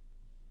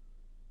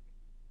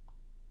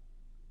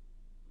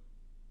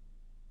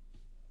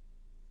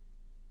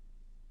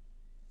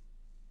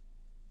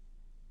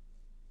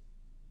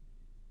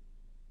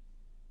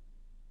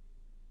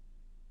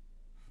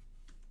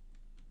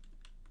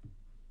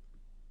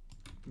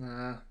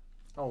 Nah,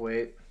 I'll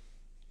wait.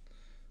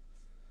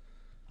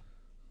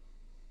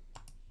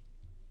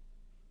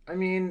 I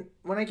mean,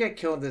 when I get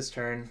killed this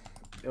turn,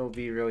 it'll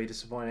be really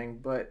disappointing,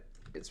 but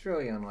it's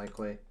really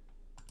unlikely.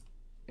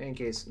 In any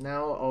case,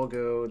 now I'll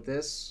go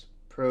this,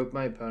 probe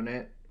my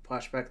opponent,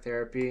 flashback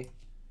therapy,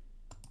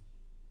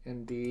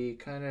 and be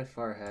kind of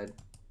far ahead.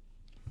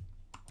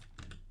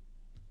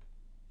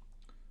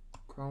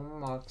 Chrome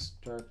Mox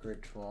Dark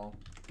Ritual.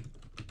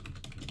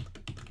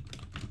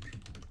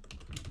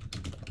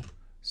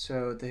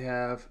 So they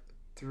have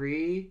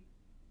 3,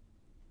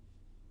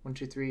 1,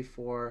 2, 3,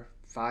 4,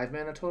 5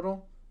 mana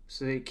total.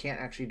 So they can't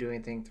actually do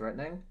anything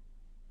threatening.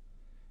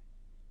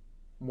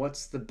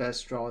 What's the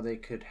best draw they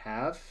could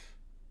have?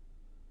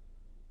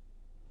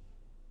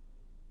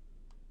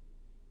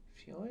 I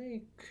feel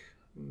like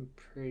I'm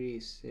pretty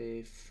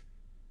safe.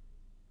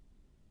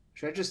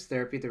 Should I just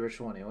therapy the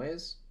ritual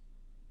anyways?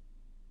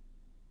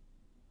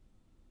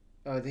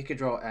 Oh, they could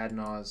draw ad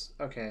nause.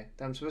 Okay,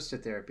 I'm supposed to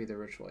therapy the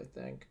ritual, I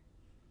think.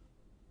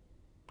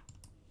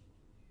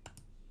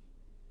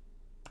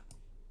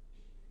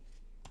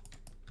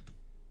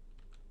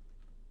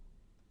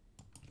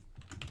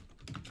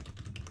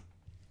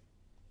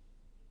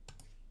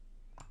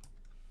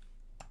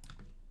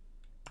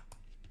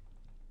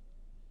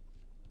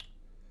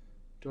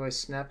 Do I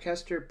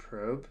Snapcaster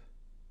Probe?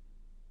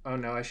 Oh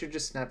no, I should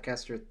just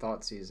Snapcaster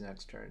Thoughtseize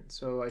next turn.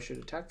 So I should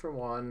attack for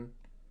 1,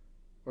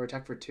 or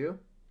attack for 2?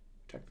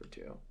 Attack for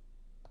 2.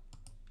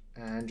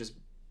 And just,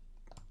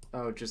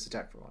 oh, just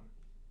attack for 1.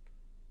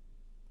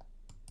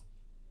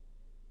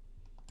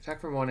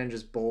 Attack for 1 and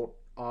just bolt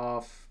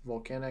off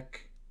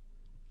Volcanic.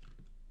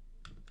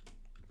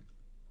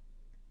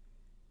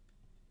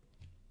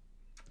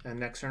 And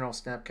next turn I'll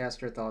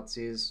Snapcaster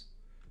Thoughtseize.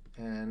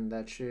 And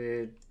that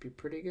should be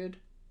pretty good.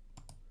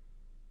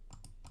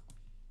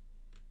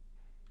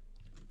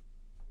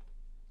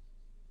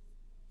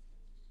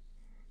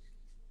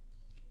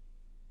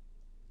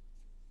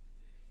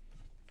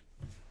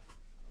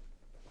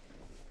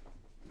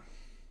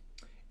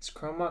 Is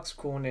Chrome Mox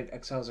cool when it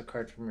exiles a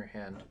card from your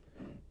hand?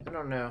 I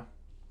don't know.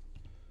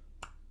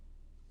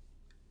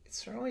 It's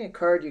certainly a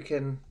card you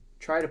can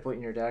try to put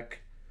in your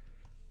deck.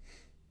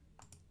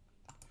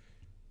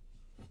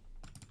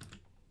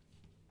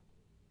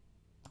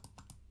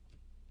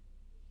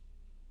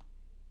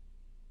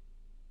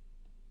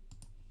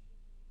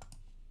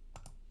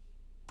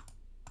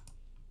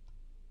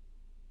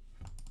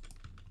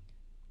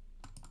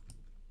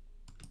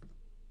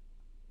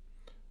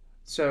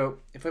 So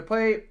if I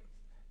play,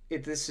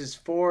 if this is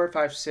 4,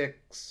 5,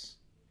 6,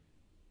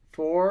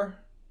 4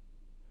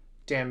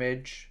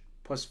 damage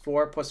plus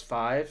 4 plus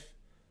 5,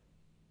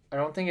 I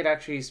don't think it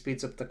actually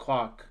speeds up the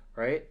clock,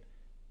 right?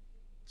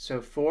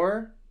 So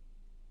 4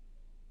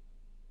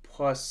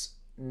 plus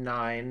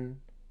 9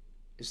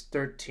 is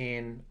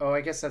 13. Oh,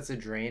 I guess that's a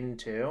drain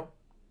too.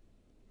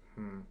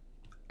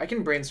 I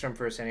can brainstorm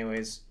first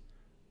anyways,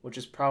 which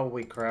is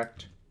probably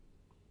correct.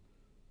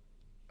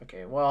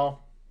 Okay,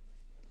 well,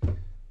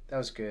 that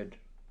was good.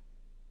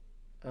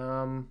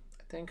 I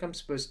think I'm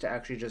supposed to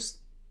actually just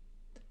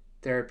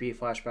therapy,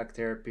 flashback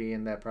therapy,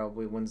 and that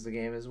probably wins the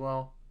game as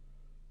well.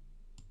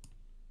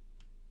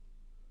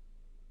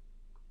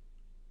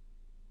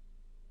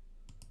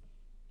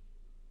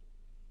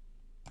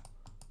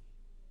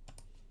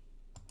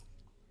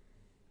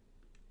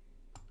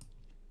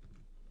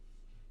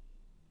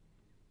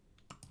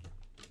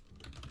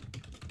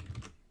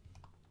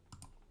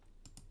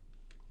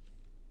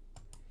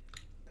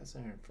 That's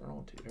an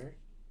Infernal Tutor.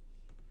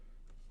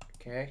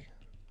 Okay.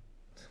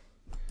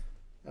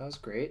 That was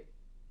great.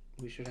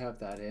 We should have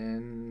that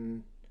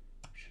in.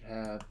 We should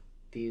have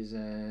these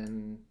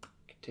in.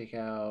 Can take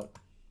out.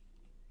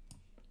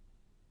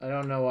 I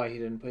don't know why he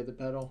didn't play the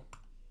pedal.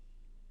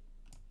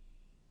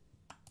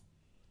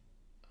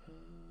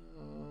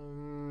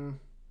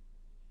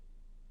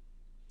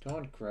 Do I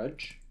want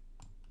Grudge?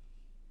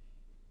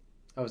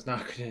 I was not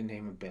going to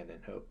name Abandon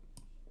Hope.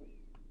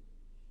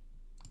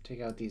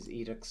 Take out these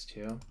edicts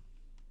too.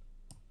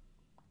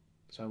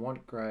 So I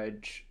want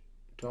Grudge.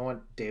 Do I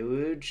want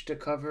Deluge to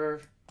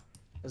cover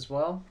as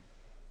well?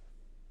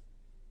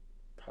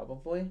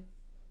 Probably.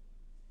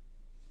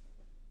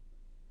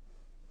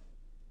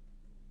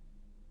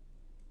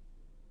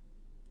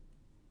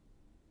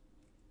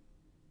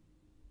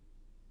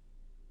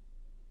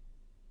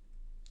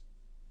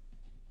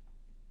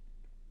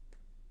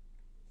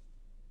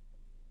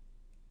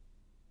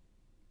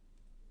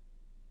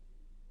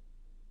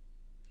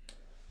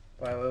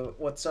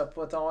 What's up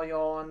with all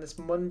y'all on this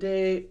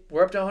Monday?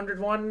 We're up to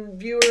 101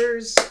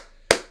 viewers.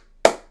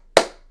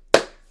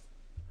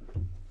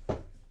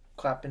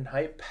 Clap and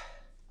hype.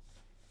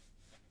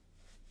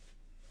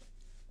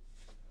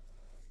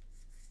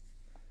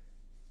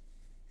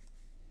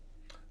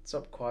 What's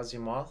up,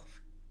 Quasimoth?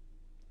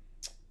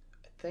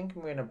 I think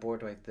I'm gonna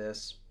board like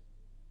this.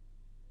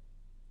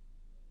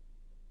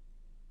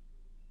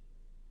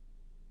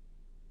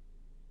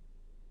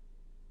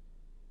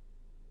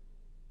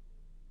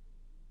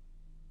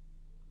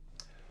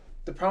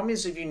 The problem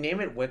is if you name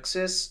it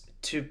Wixis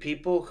to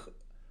people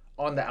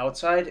on the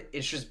outside,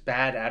 it's just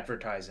bad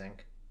advertising.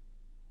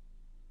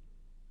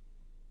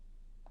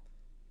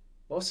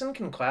 Wilson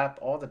can clap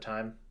all the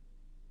time.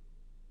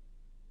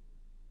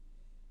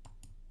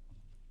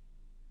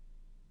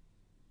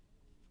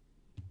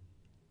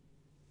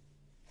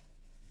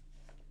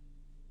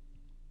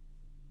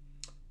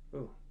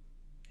 Ooh,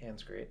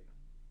 hand's great.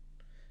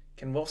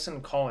 Can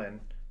Wilson call in?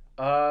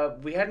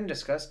 We hadn't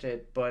discussed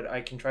it, but I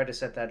can try to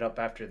set that up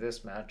after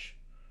this match.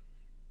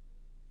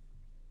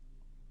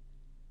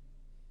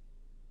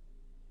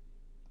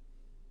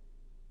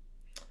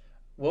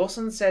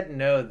 Wilson said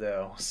no,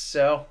 though,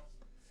 so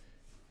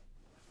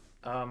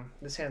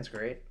this hand's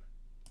great.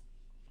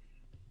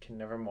 Can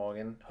never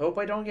mulligan. Hope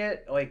I don't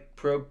get like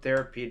probe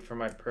therapied for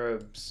my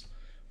probes,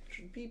 which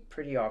would be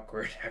pretty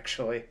awkward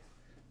actually.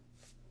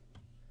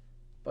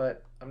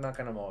 But I'm not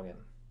gonna mulligan.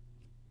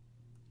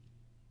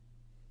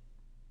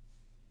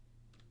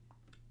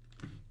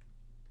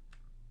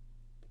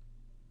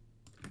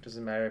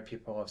 Doesn't matter if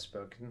people have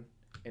spoken.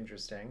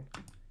 Interesting.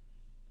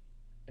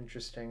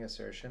 Interesting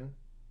assertion.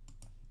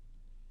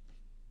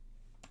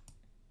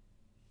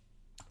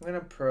 I'm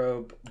gonna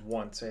probe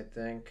once, I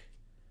think.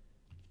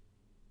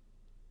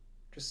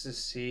 Just to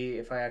see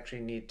if I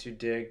actually need to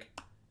dig.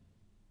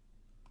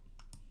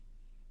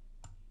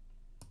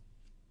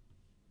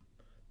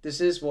 This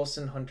is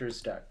Wilson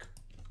Hunter's deck.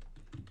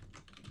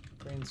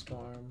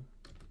 Brainstorm.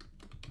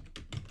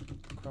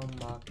 Chrome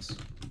Mox.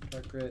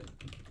 Dark Grit.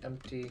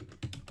 Empty.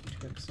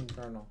 Twix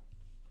Infernal.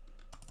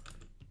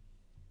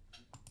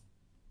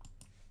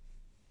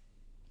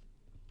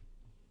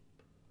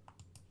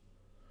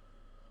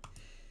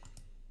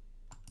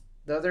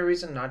 The other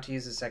reason not to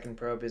use the second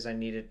probe is I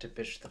needed to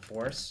fish the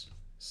force,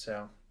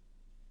 so.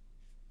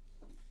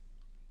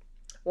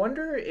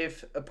 Wonder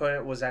if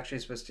opponent was actually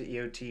supposed to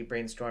EOT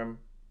Brainstorm.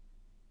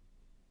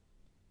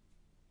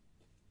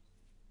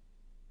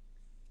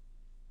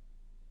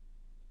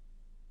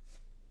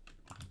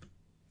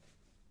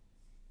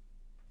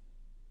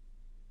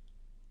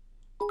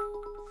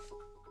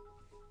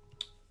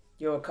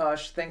 Yo,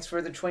 Akash, thanks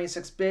for the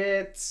 26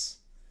 bits.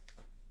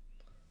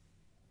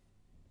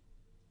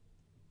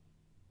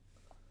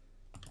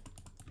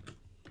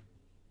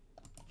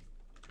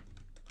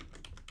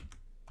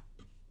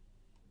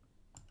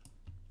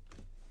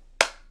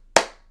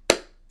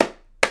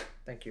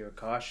 Thank you,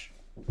 Akash.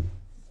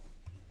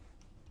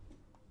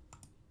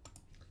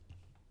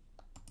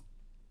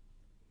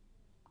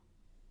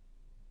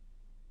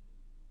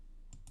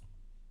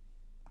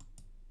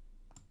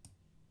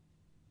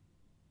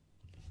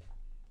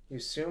 You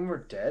assume we're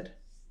dead?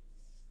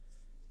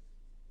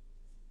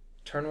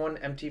 Turn 1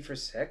 empty for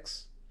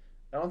 6?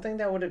 I don't think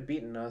that would have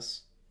beaten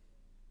us.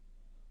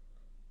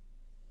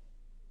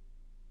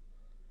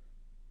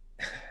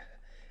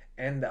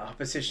 And the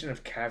opposition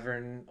of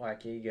Cavern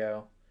Lack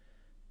Ego.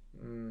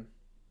 I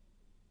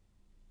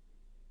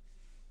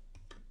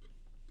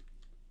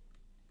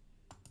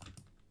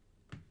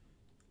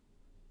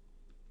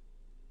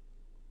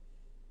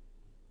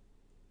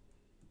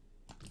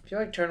feel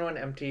like turn 1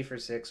 empty for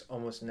 6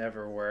 almost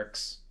never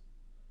works.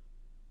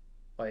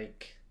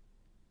 Like,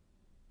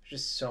 it's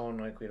just so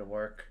unlikely to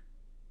work.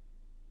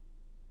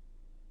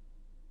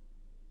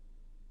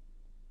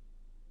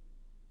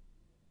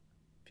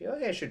 I feel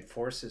like I should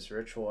force this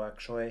ritual,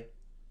 actually.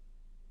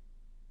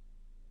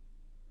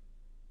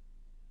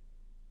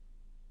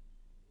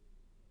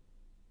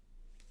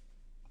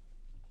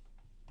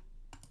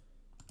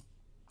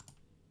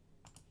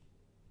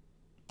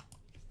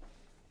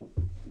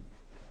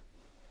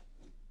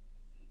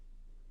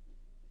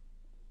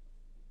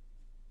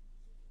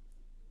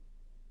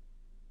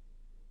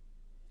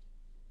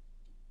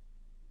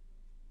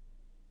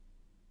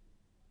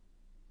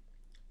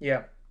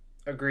 Yeah,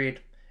 agreed.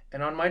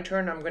 And on my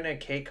turn, I'm going to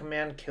K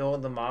command, kill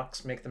the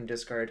Mox, make them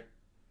discard.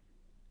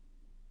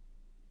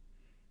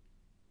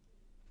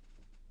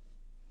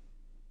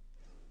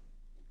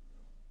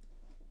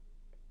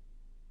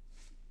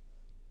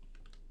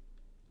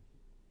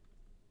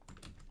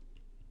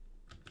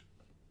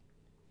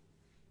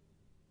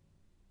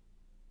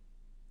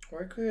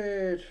 Or I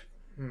could...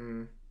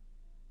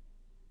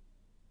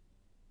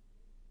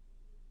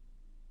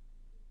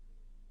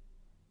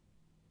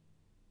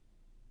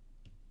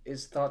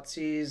 Is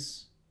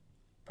Thoughtseize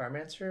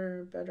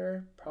Pyromancer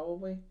better?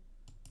 Probably.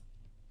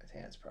 I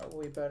think it's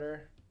probably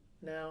better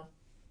now.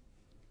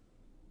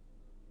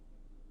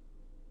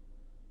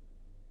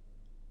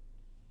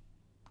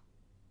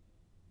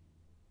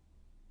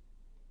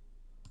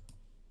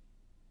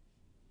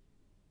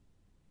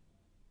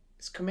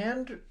 Is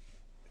command...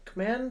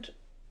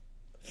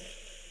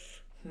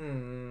 I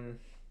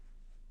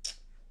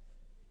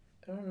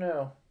don't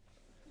know.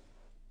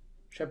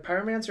 Should I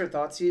Pyromancer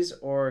Thoughtseize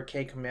or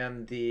K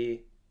command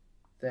the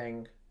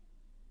thing?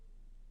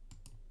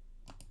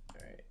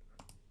 Alright.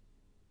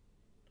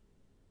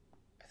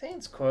 I think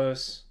it's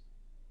close.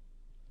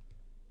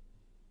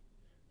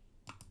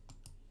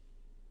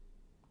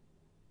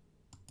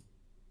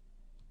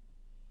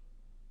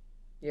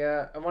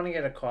 Yeah, I want to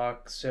get a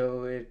clock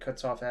so it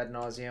cuts off ad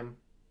nauseum.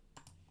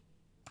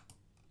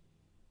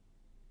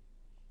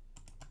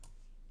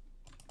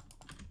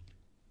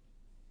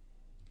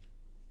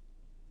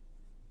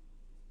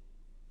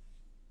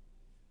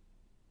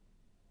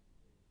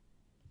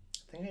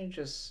 I think I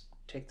just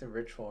take the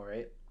ritual,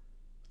 right?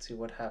 Let's see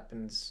what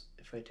happens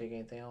if I take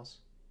anything else.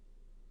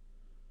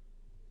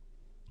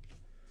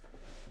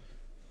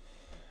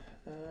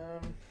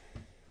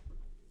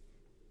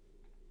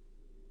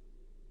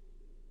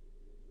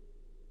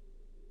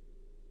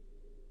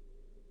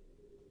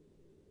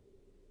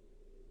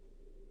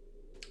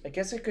 I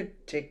guess I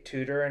could take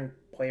Tutor and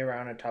play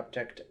around a top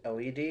decked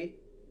LED.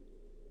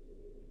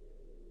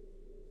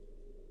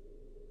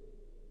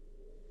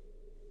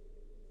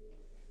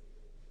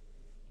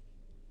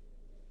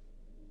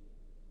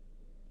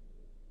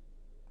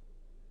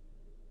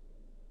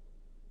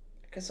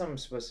 I guess I'm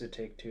supposed to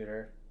take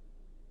Tutor.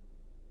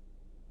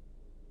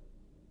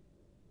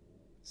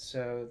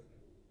 So,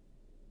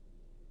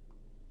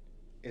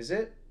 is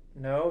it?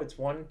 No, it's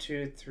 1,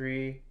 2,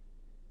 3,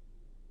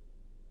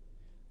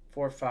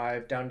 4,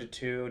 5, down to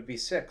 2. It would be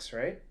 6,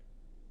 right?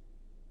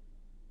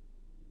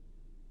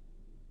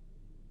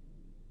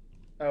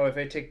 Oh, if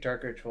I take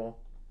Dark Ritual.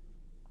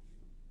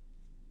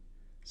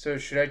 So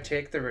should I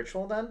take the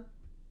Ritual then?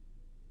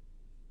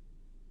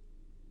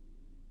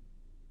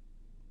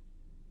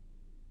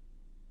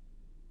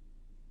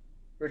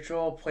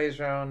 Ritual plays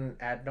around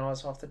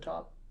Adnos off the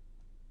top.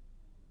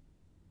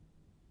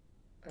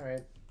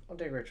 Alright, I'll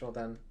take Ritual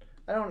then.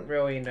 I don't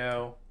really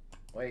know.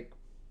 Like,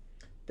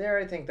 there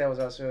I think that was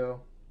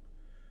also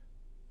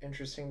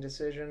interesting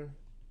decision.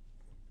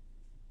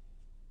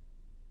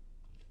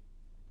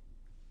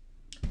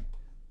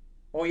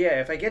 Well, yeah,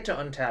 if I get to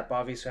untap,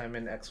 obviously I'm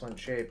in excellent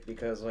shape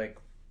because, like,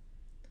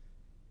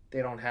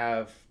 they don't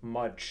have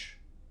much.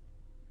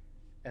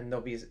 And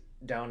they'll be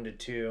down to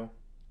 2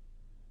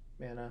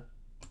 mana.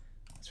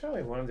 That's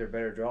probably one of their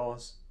better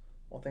draws,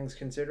 all things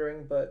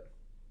considering, but...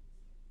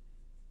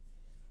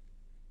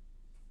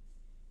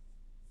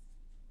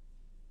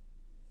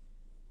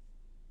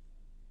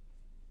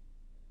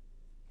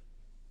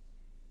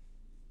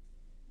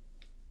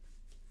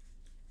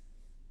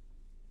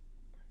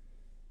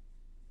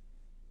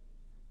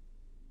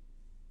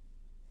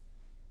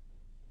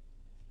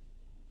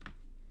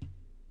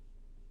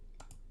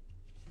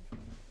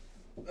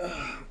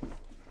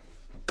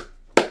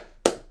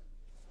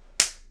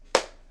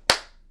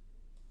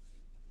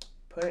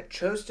 Opponent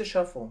chose to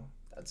shuffle.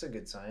 That's a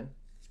good sign.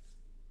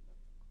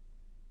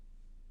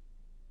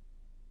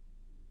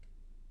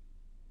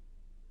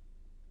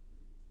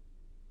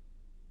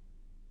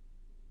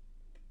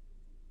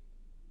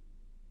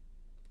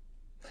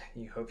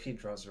 You hope he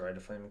draws the Rite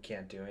of Flame and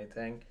can't do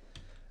anything.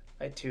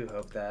 I too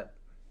hope that.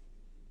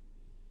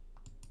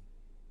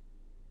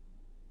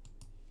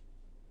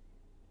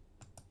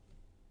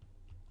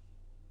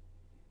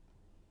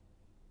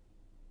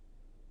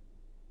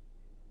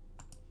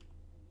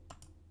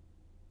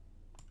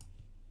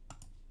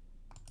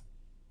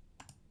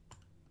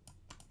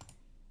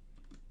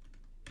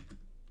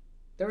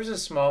 There was a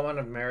small amount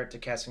of merit to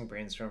casting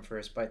Brainstorm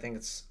first, but I think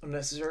it's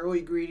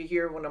unnecessarily greedy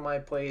here. One of my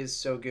plays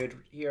so good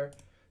here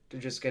to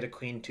just get a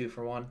Queen 2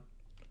 for 1.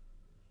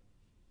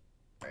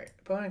 Alright,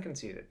 opponent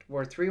conceded.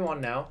 We're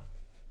 3-1 now.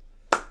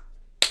 The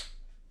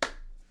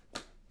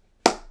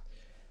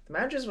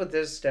matches with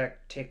this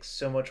deck take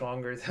so much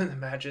longer than the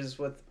matches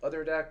with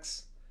other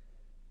decks.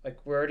 Like,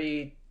 we're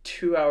already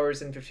 2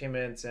 hours and 15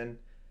 minutes in.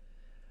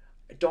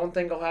 I don't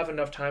think I'll have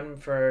enough time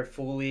for a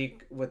full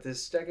league with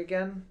this deck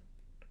again,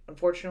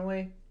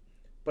 unfortunately.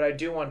 But I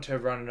do want to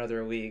run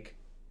another league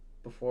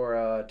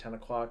before 10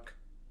 o'clock.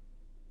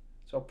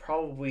 So I'll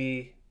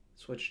probably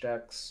switch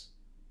decks.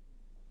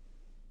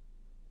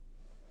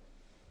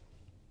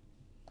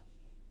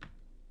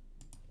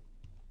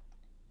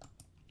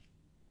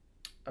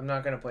 I'm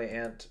not going to play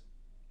Ant.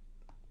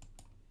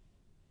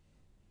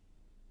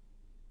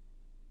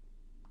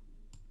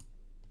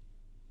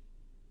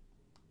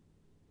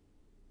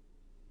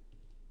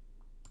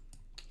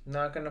 I'm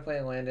not going to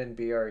play Landon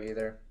BR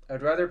either.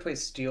 I'd rather play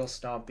Steel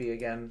Stompy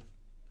again.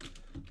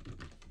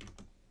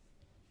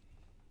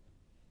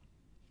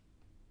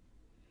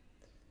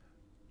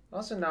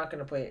 Also not going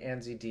to play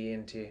Anzi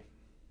D&T.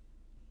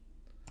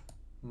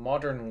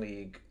 Modern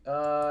League.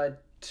 I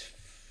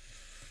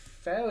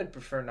would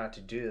prefer not to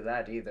do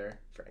that either,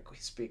 frankly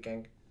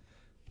speaking.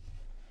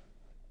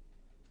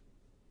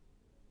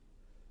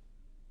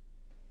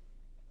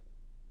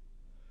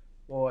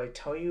 Will I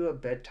tell you a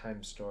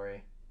bedtime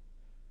story?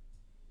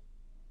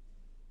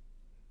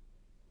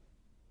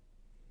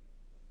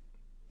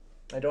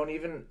 I don't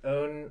even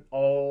own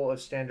all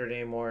of Standard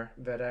anymore,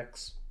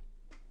 VetX.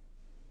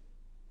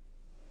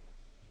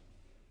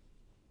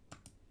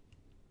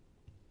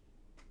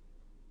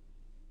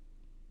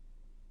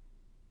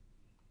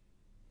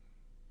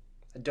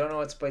 I don't know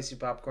what spicy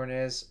popcorn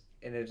is,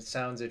 and it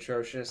sounds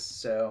atrocious,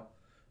 so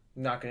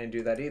I'm not going to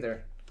do that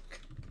either.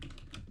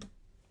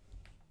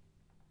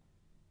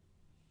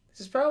 This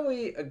is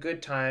probably a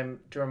good time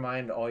to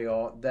remind all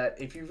y'all that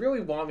if you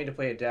really want me to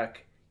play a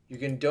deck, you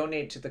can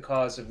donate to the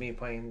cause of me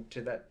playing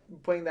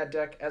that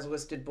deck as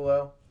listed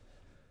below.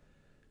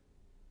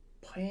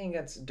 Playing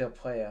against De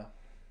Playa.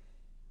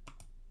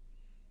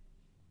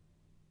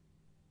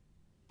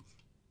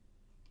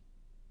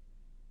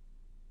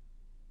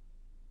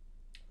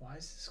 Why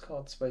is this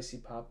called spicy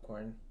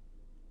popcorn?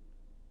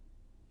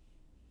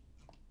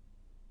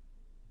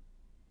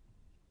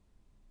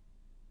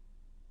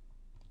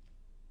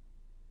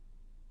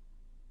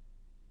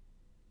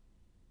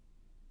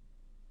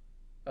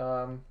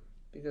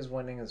 Because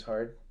winning is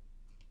hard.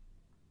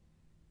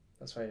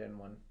 That's why I didn't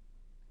win.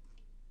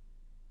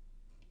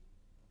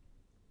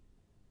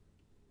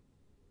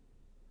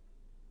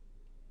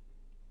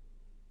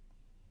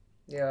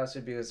 Yeah, also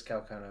because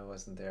Calcano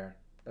wasn't there.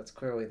 That's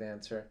clearly the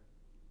answer.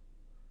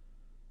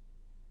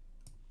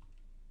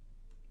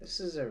 This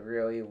is a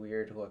really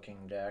weird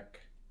looking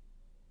deck.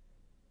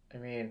 I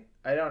mean,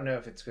 I don't know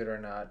if it's good or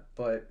not,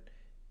 but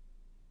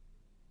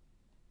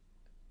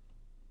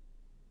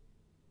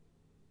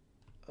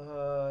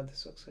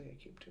this looks like a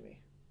cube to me.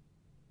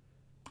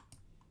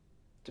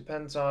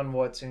 Depends on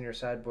what's in your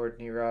sideboard,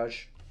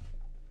 Niraj.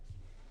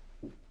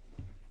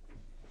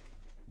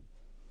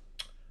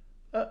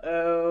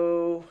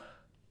 Uh-oh.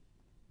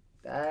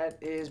 That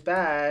is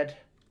bad.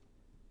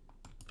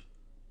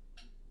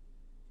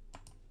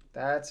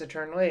 That's a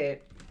turn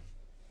late.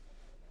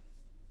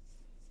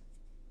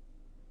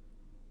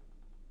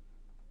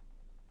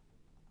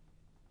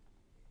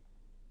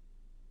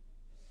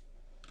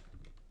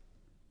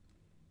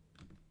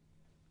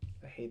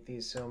 I hate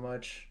these so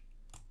much.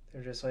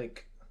 They're just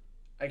like,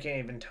 I can't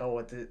even tell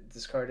what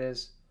this card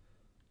is.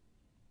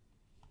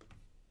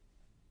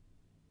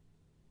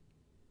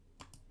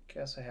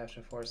 Guess I have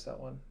to force that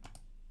one.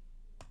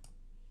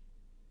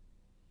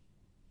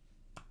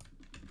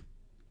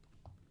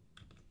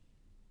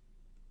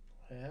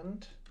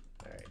 And,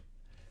 alright.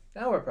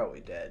 Now we're probably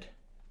dead.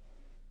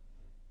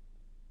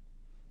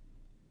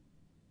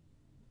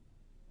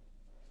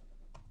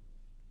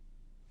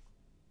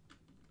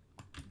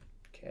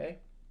 Okay.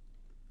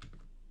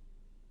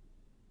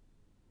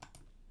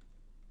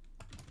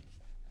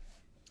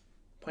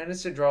 Plan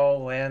is to draw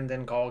land,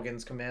 then call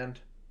against command.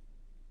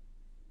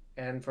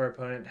 And for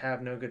opponent,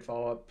 have no good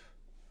follow-up.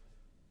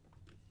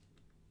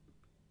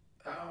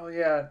 Oh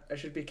yeah, I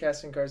should be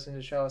casting cards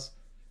into Chalice.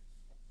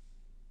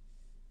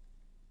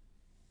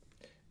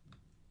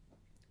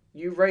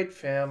 You right,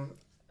 fam.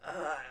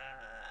 What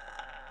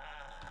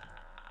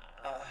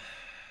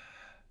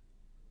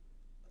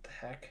the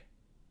heck?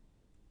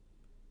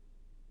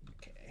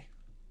 Okay.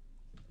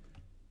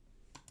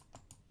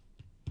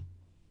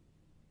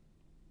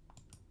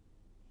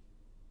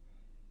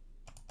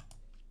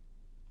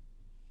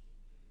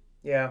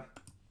 Yeah.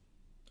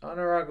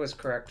 Honorog was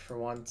correct for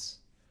once.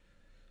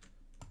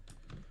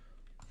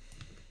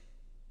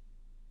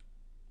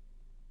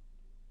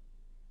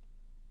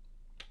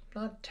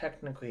 I'm not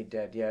technically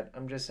dead yet.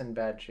 I'm just in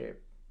bad shape.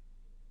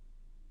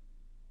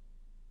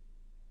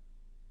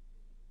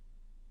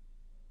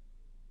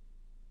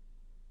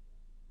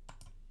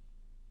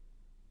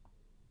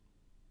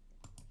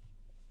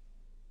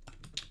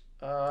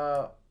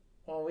 Well,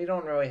 we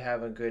don't really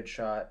have a good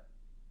shot.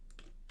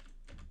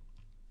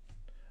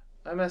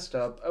 I messed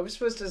up. I was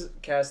supposed to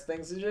cast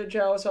things into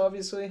Chalice,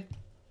 obviously.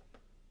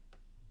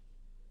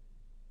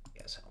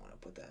 Yes, I want to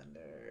put that in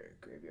their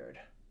graveyard.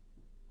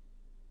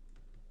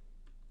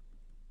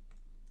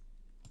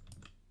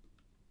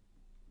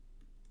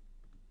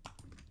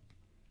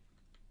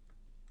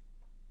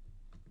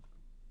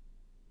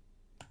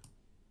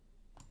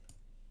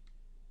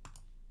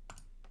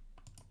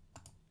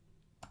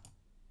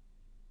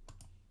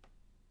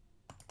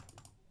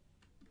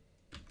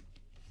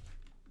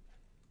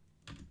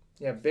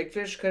 Yeah, Big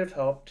Fish could have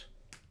helped.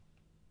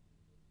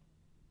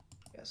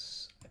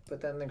 Yes, I put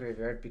that in the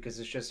graveyard because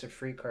it's just a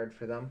free card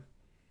for them.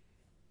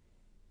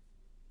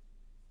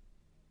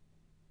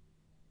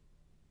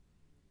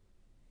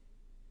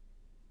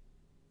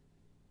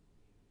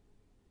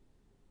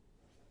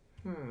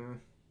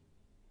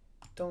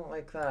 Don't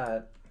like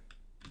that.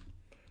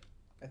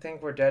 I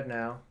think we're dead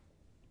now.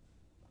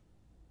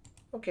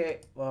 Okay,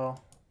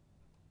 well,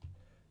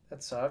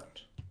 that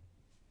sucked.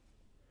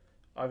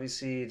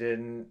 Obviously,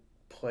 didn't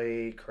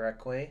play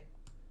correctly.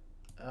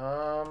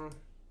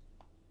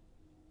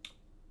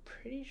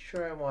 Pretty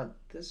sure I want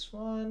this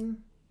one.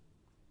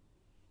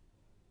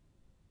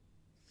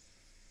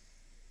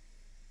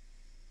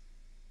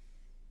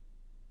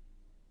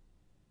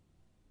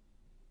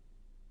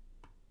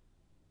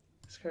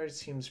 This card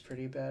seems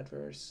pretty bad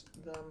versus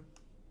them.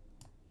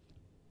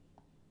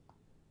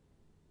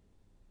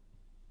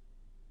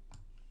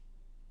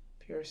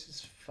 Pierce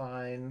is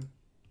fine.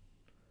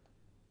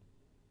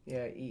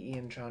 Yeah, EE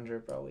and Chandra are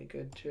probably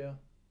good too.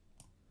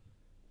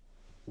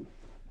 I'm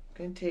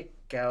gonna take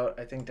out,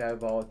 I think,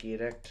 Diabolic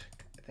Edict.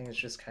 I think it's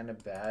just kind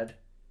of bad.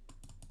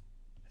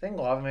 I think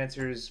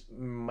Lavamancers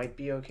might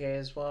be okay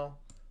as well.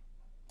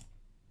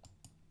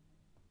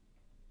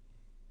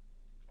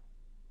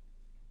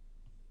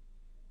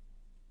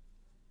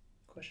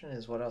 Question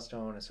is, what else do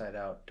I want to side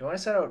out? Do I want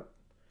to side out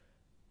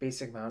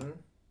Basic Mountain?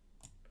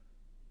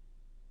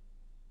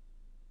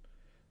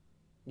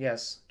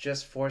 Yes,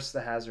 just force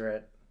the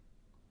Hazoret.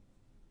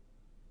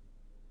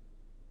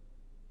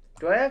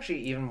 Do I actually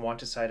even want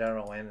to side out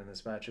a land in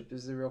this matchup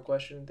is the real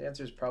question. The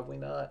answer is probably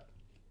not.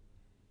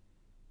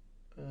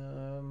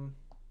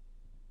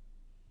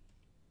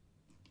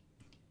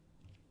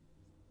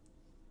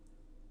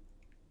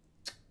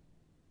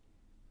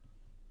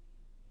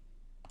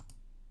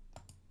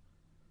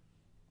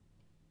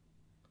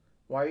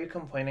 Why are you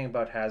complaining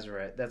about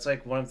Hazoret? That's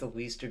like one of the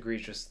least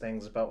egregious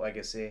things about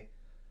Legacy.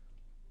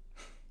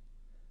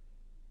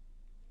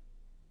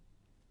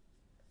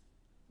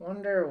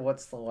 Wonder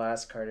what's the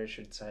last card I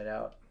should side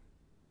out.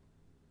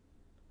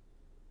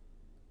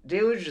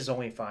 Deluge is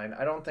only fine.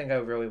 I don't think I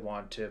really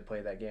want to play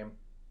that game.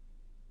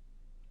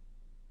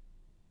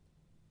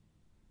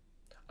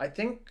 I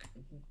think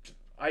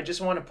I just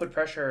want to put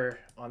pressure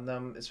on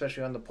them,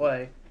 especially on the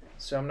play.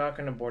 So I'm not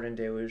going to board in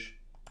Deluge.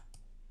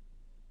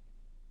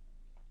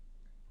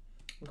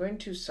 I'm going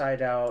to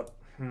side out.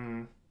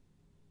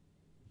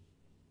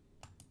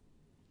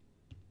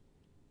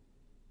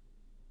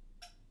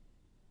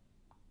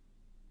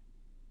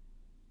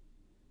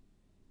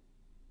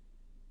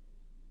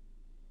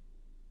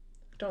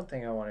 Don't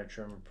think I want to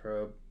trim a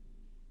probe.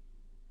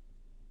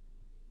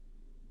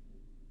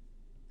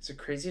 Is it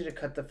crazy to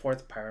cut the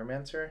 4th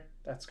Pyromancer?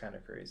 That's kind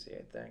of crazy,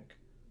 I think.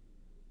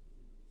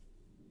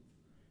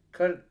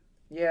 Cut.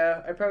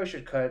 Yeah, I probably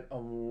should cut a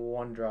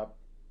 1-drop.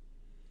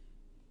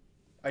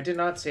 I did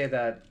not say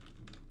that.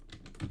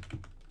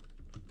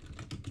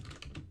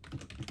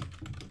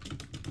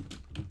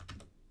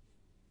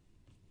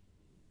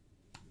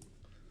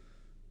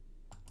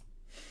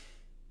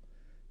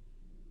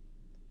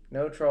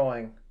 No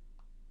trolling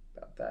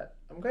about that.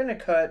 I'm going to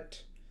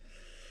cut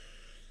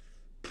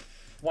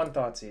 1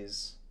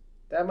 Thoughtseize.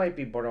 That might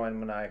be borderline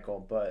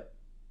maniacal, but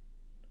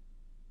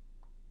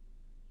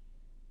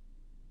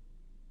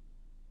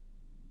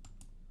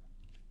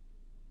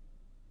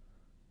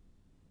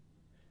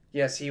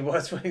yes, he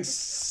was putting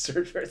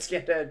Search for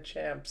Scandal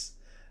Champs.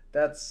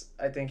 That's,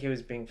 I think he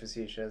was being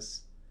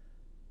facetious.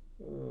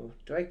 Ooh,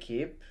 do I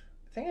keep?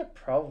 I think I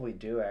probably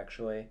do,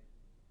 actually.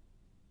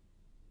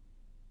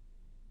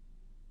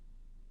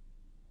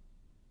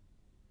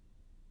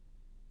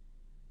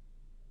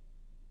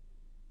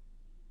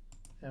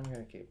 I'm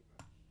gonna keep.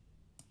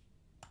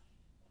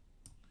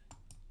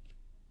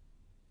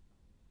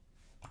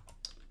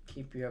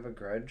 Keep, you have a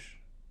grudge.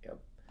 Yep.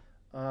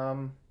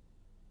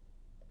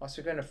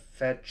 Also gonna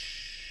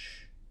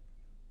fetch.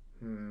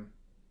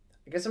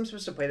 I guess I'm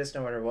supposed to play this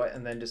no matter what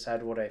and then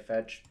decide what I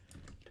fetch,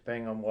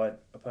 depending on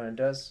what opponent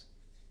does.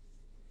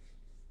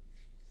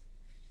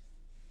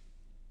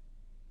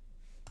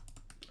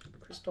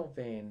 Crystal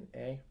Vein,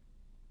 eh?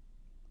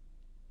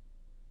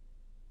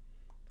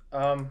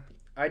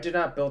 I did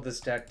not build this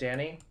deck,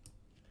 Danny.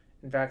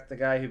 In fact, the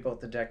guy who built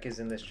the deck is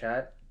in this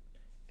chat.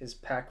 Is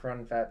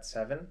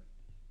PackRunFat7.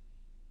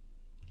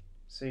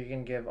 So you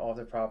can give all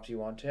the props you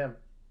want to him.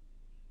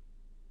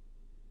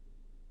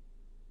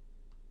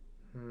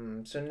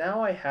 So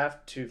now I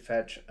have to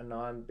fetch a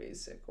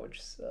non-basic,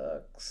 which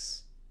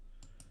sucks.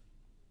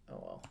 Oh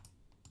well.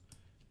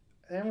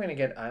 I think I'm gonna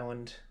get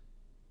Island.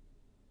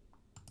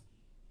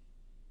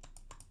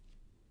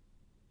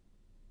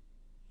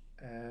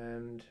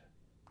 And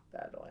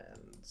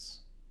Badlands.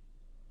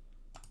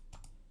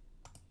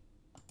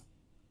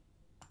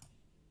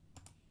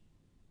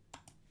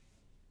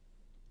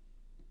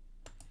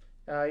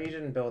 You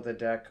didn't build the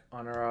deck,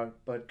 Honorog,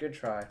 but good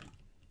try.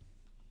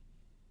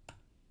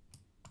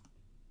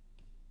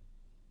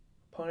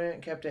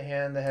 Opponent kept a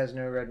hand that has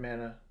no red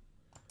mana.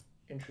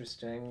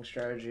 Interesting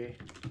strategy.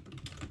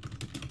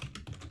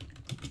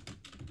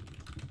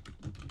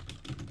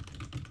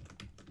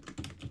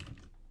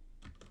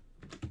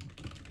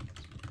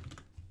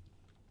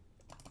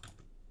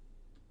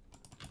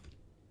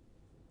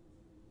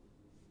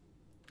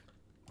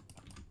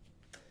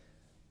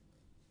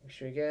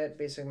 Should we get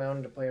Basic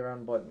Mountain to play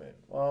around Blood Moon?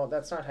 Well,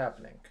 that's not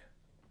happening.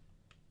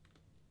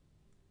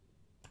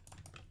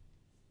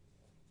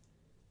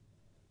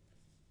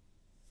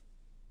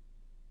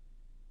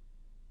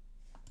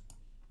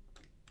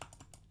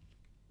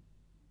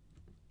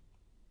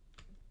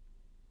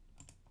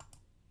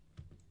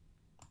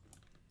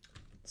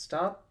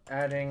 Stop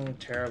adding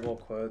terrible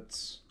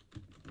quotes.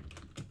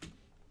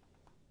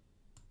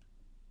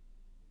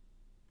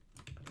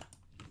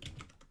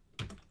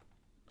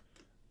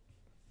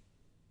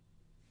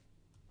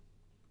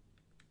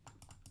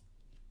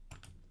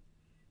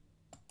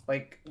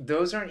 Like,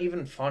 those aren't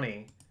even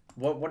funny.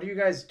 What are you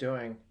guys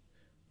doing?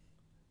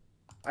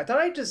 I thought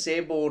I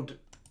disabled...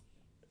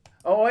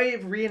 Oh, I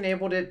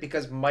re-enabled it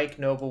because Mike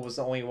Noble was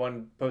the only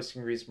one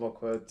posting reasonable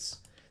quotes.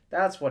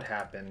 That's what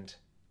happened.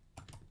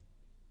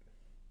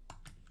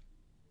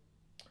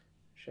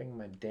 Shaking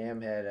my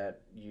damn head at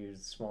you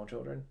small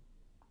children.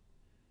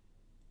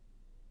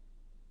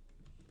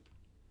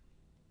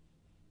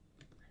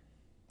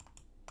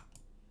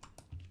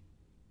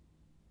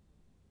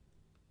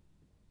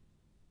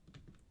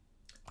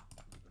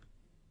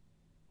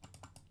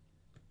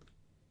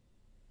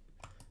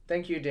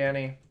 Thank you,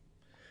 Danny.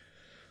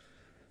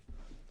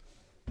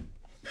 The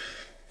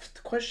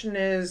question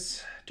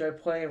is, do I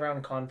play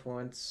around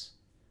Confluence?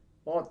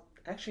 Well,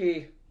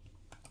 actually,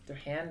 their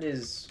hand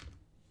is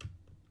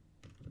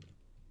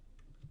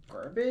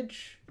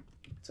garbage.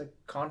 It's like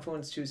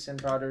Confluence, 2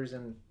 Synprodders,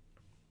 and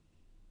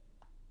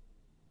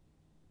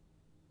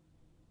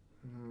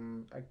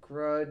I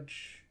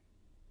grudge.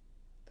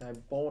 Then I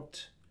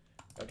bolt.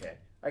 Okay,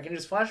 I can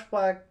just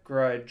flashback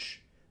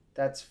Grudge.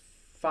 That's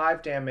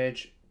 5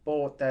 damage.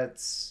 Bolt,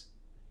 that's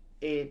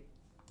 8.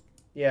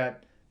 Yeah,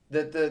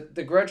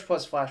 the Grudge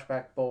plus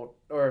flashback Bolt,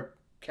 or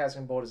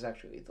casting Bolt, is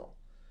actually lethal.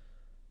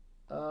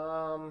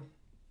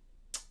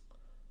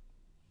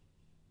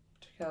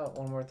 Check out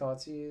one more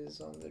Thoughtseize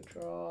on the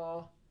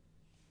draw.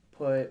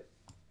 Put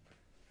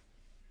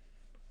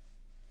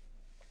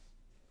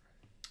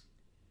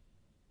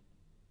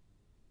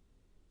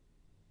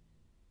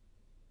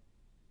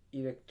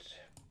Edict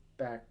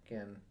back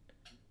in.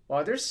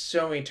 Wow, there's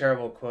so many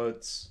terrible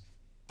quotes.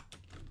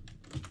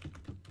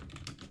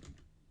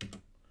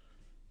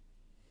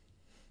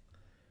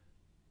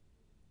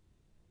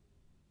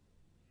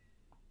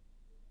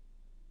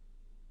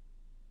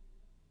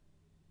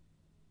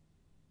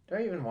 Do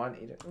I even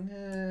want Edict?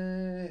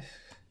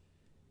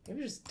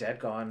 Maybe just Dead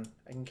Gone.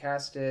 I can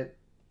cast it.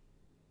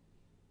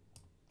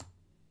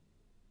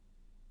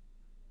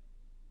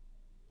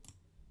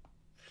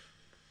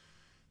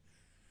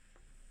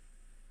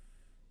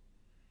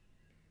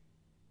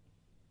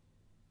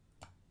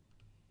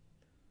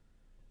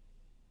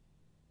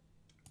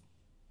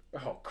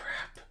 Oh,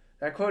 crap.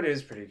 That quote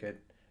is pretty good.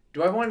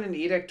 Do I want an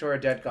Edict or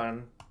a Dead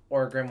Gone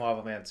or a Grim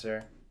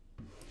Lavamancer?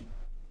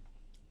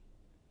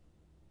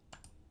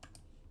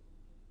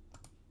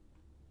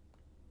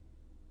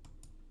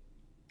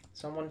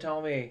 Someone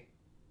tell me.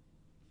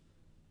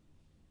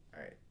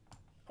 Alright.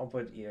 I'll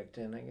put Edict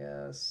in, I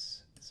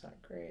guess. It's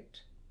not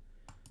great.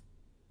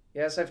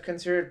 Yes, I've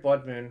considered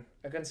Blood Moon.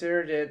 I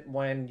considered it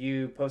when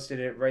you posted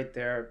it right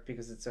there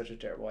because it's such a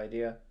terrible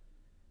idea.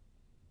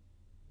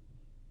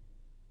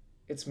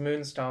 It's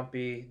Moon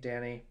Stompy,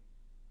 Danny.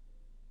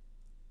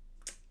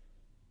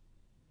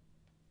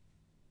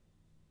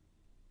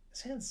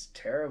 This hand's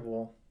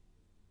terrible.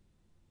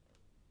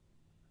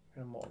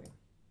 I'm gonna mulligan.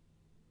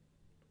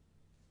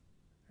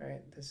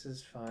 Alright, this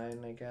is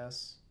fine, I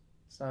guess.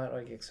 It's not,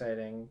 like,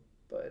 exciting,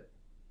 but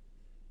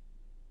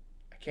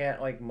I can't,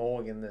 like,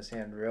 mulligan this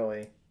hand,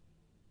 really.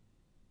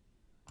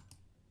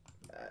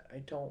 I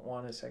don't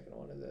want a second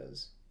one of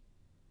those.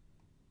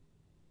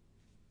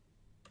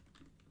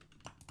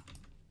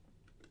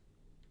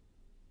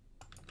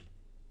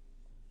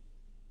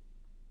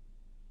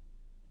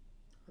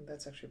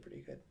 That's actually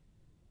pretty good.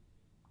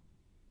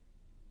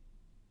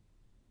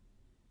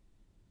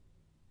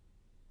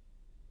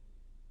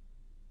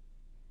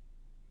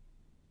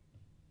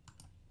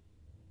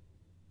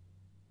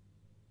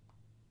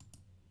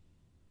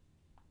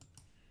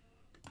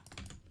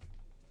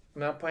 I'm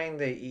not playing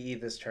the EE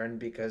this turn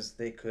because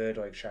they could,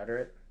 like, shatter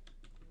it.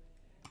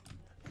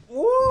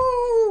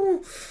 Woo!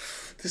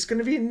 This is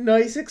gonna be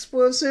nice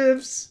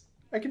explosives.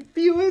 I can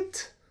feel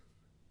it.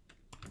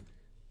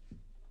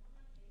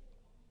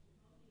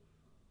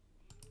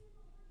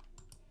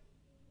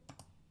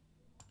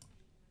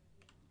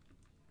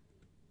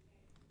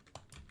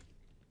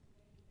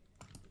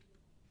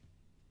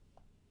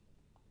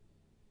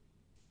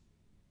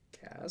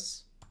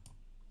 Cass.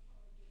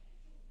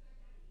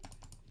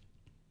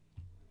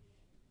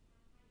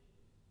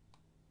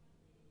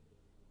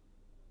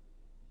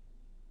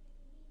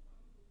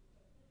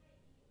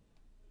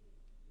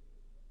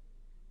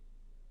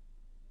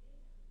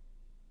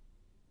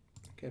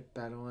 Get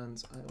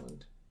Battlelands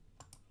Island.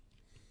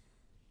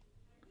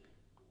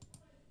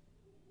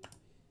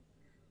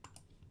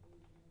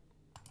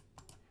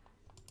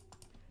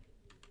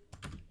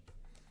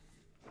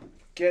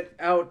 Get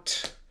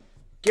out.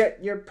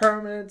 Get your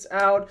permanents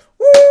out.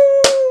 Woo!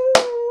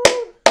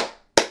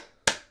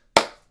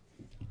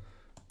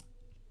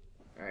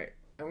 Alright.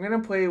 I'm going to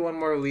play one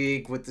more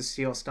league with the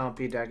Steel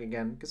Stompy deck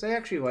again because I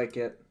actually like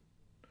it.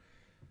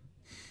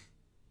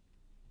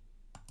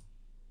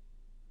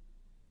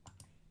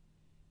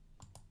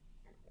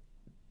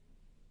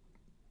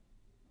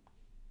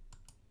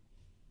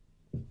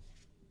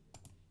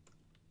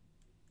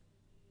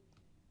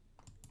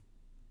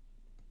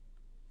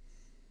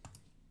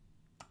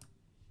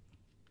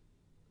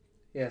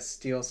 Yes,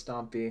 Steel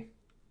Stompy.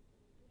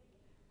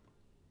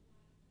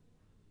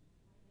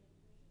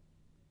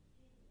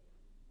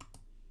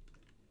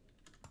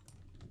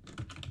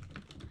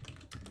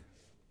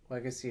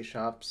 Legacy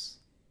shops.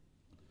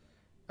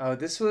 Oh,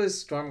 this was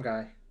Storm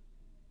Guy.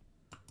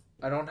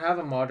 I don't have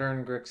a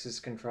modern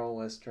Grixis control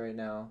list right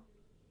now.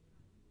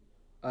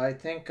 I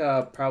think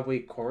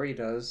probably Corey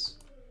does,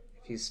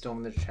 if he's still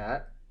in the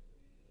chat.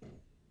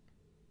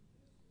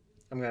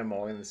 I'm gonna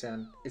mulligan this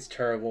hand. It's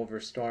terrible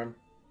versus Storm.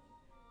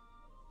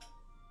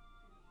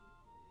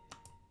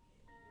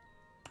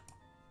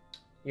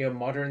 You have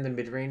modern the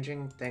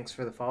mid-ranging. Thanks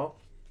for the follow.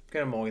 I'm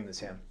gonna mulligan this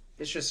hand.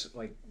 It's just,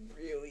 like,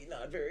 really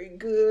not very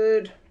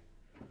good.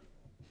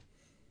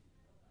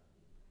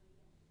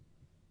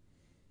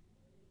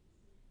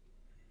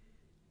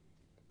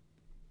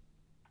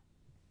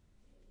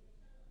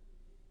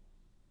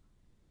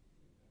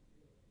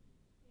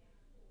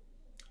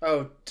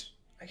 Oh,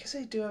 I guess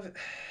I do have...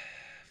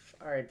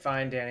 Alright,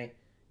 fine, Danny.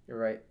 You're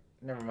right.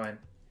 Never mind.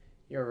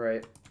 You're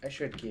right. I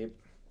should keep.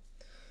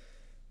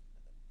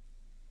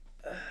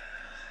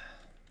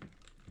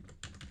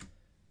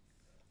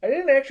 I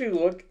didn't actually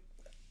look...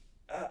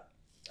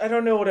 I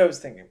don't know what I was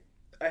thinking.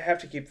 I have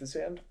to keep this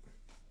hand.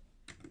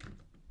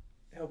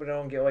 I hope I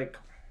don't get like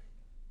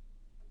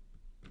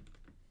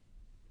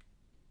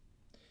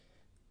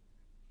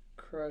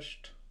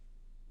crushed.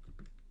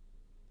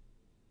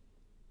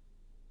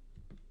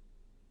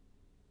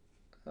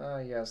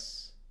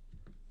 Yes.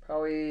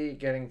 Probably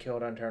getting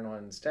killed on turn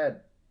 1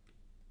 instead.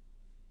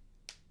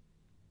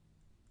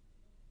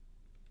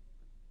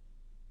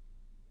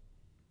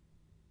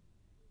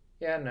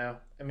 Yeah, no.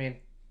 I mean,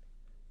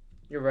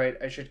 you're right.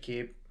 I should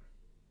keep.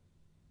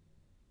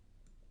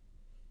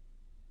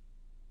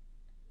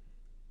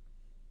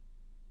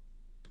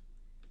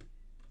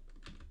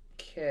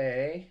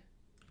 Okay.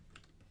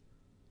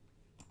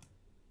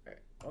 Alright,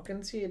 I'll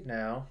concede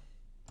now.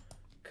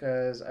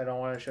 Because I don't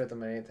want to show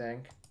them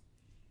anything.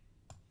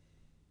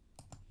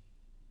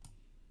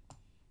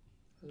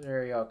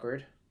 Very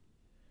awkward.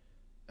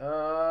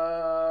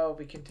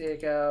 We can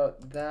take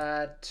out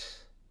that.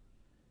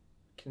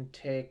 Can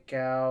take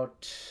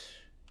out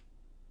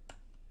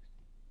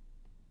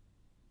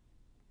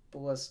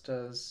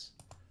ballistas.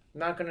 I'm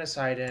not gonna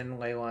side in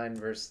Leyline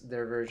versus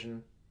their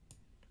version.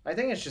 I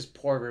think it's just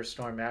poor versus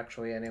Storm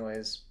actually,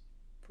 anyways,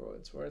 for what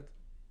it's worth.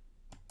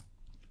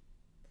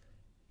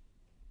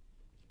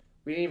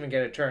 We didn't even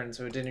get a turn,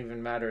 so it didn't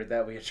even matter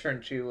that we had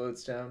turn 2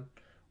 Lodestone.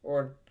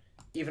 Or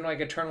even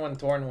like a turn 1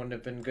 Thorn wouldn't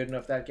have been good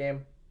enough that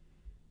game.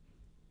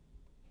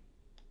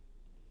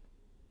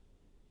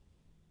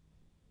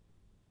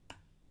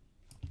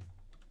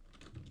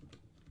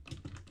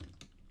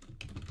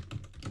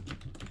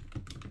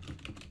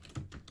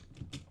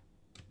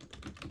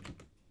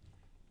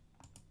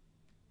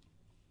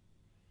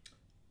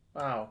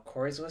 Wow,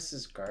 Corey's list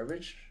is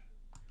garbage?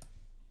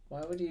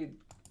 Why would you...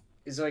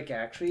 Is it like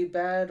actually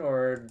bad,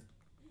 or...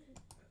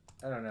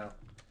 I don't know.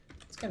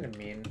 It's kind of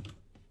mean.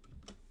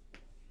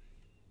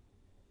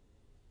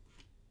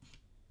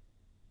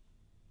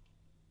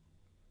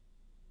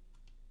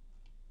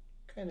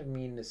 Kind of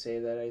mean to say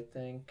that, I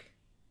think.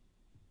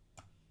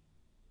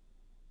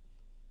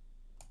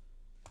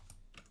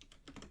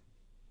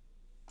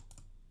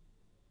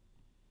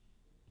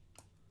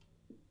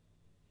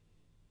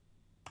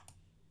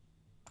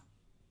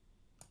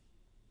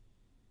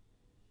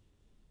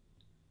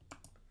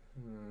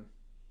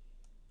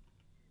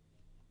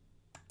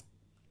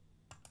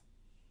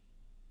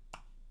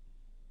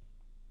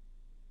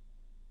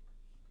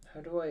 How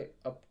do I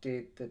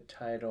update the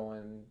title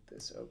in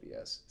this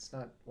OBS? It's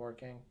not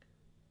working.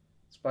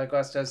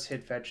 Spyglass does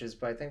hit fetches,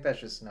 but I think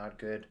that's just not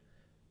good.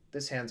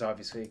 This hand's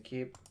obviously a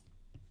keep.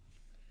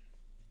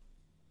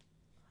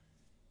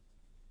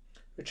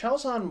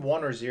 Richel's on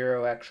 1 or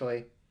 0,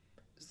 actually,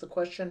 is the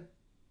question.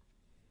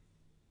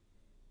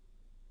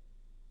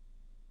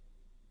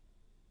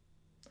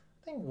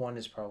 I think 1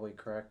 is probably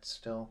correct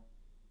still.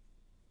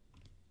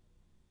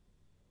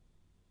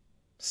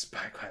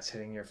 Spyglass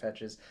hitting your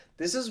fetches.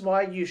 This is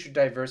why you should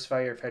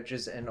diversify your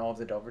fetches in all of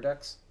the Delver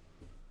decks.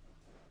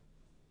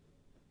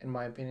 In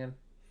my opinion.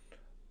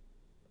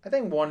 I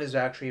think 1 is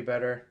actually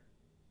better.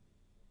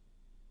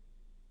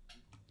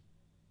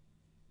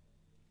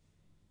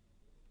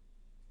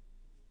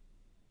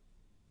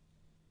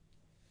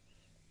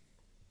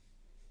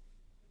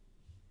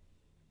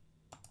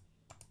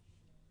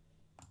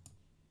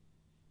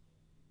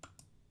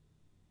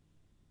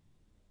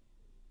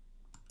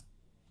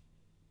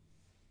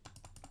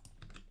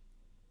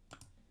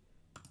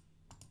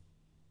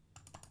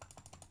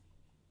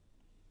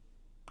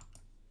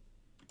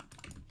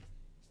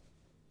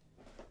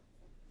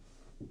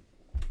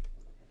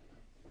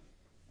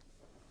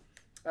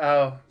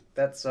 Oh,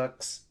 that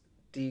sucks.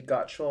 D.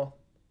 Gottschall.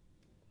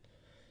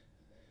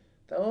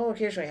 That will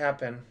occasionally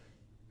happen.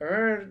 I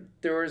remember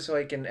there was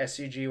like an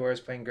SCG where I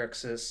was playing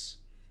Grixis,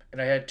 and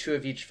I had 2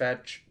 of each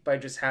fetch, but I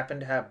just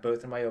happened to have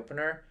both in my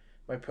opener.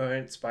 My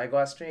opponent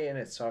spyglassed me, and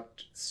it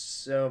sucked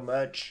so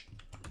much.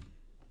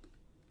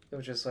 It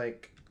was just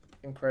like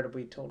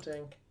incredibly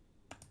tilting.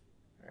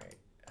 Alright.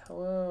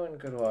 Hello and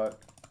good luck.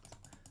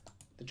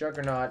 The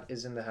Juggernaut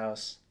is in the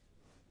house.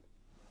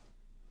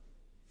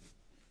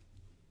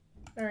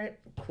 Alright,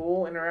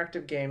 cool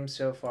interactive game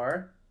so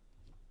far.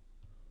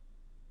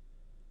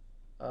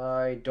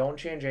 I don't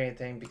change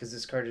anything because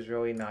this card is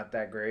really not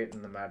that great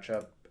in the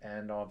matchup,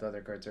 and all of the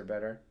other cards are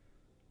better.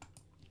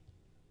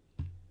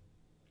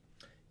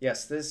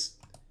 Yes, this...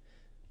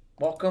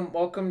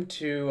 Welcome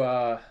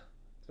to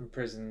some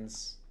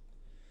prisonings.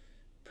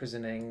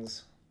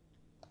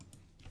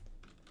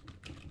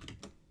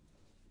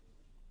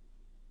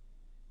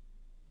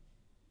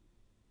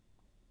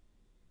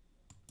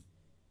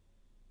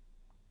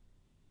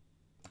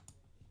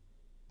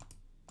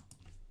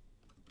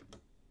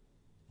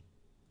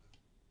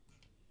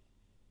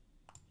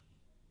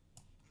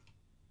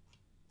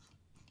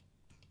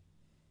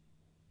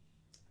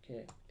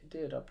 Okay, it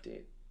did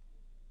update.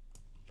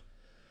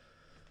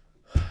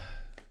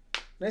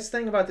 Nice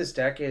thing about this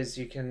deck is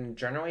you can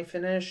generally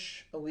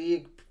finish a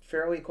league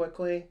fairly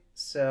quickly,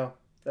 so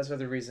that's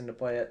another reason to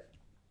play it.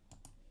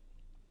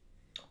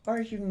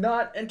 Are you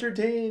not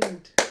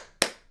entertained?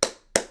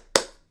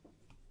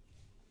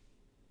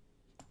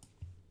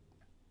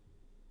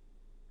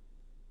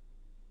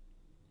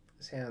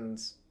 This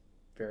hand's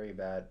very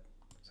bad,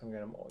 so I'm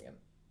gonna mulligan.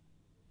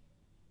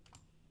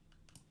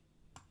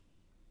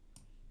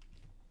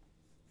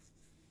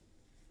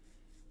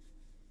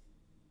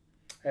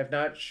 I have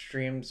not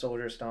streamed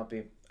Soldier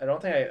Stompy. I don't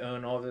think I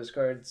own all of those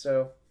cards,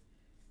 so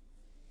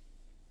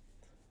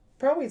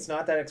probably it's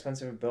not that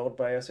expensive a build,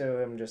 but I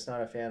also am just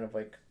not a fan of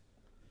like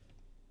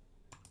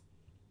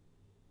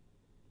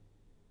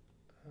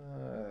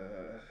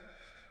I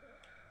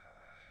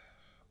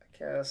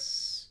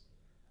guess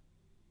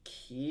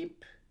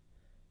keep.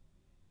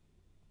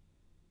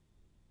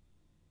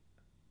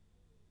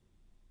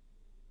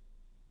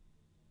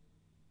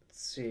 Let's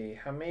see,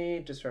 how many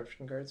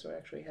disruption cards do I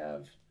actually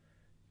have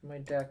in my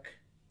deck?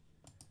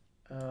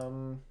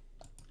 Four,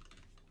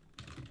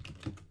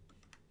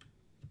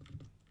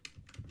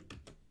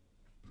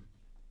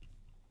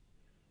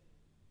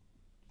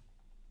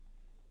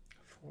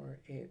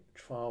 8,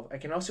 12. I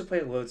can also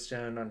play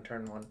Lodestone on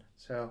turn 1,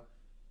 so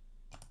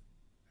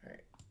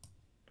alright.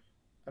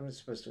 I'm just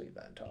supposed to leave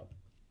that on top.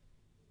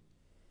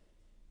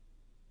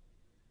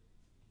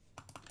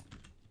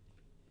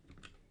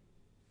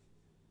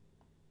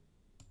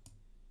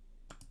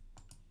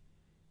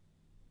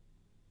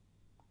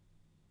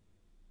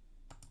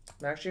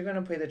 I'm actually going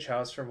to play the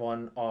Chalice for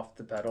 1 off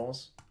the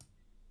petals.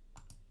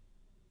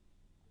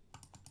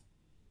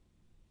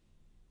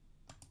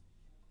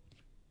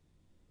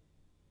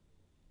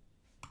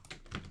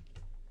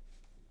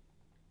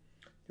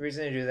 The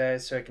reason I do that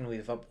is so I can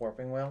leave up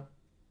Warping Whale.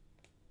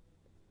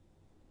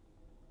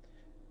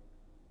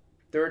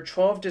 There were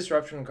 12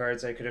 disruption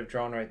cards I could have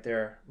drawn right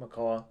there,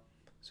 McCullough.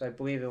 So I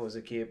believe it was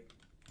a keep.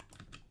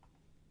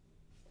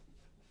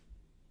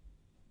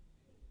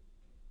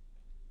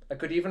 I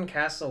could even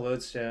cast a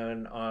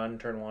Lodestone on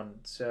turn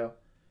 1, so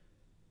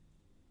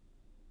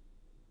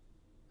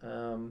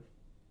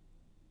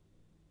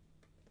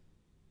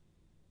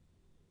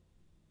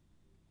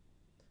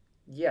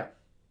yeah.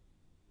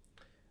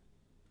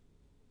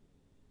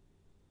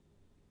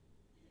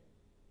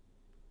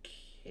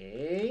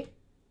 Okay.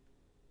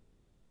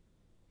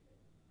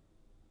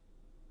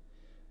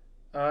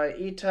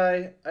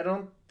 Itai, I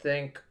don't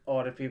think a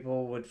lot of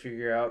people would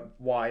figure out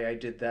why I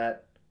did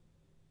that.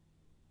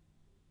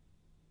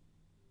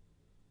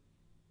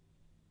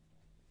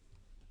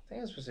 I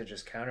think I'm supposed to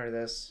just counter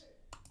this.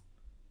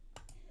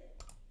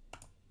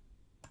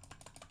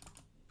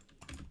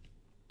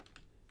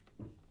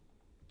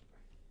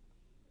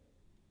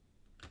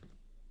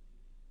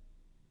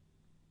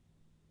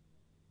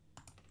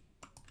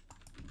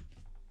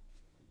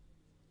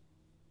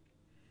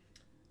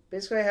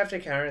 Basically, I have to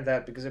counter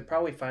that because it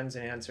probably finds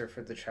an answer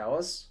for the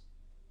Chalice.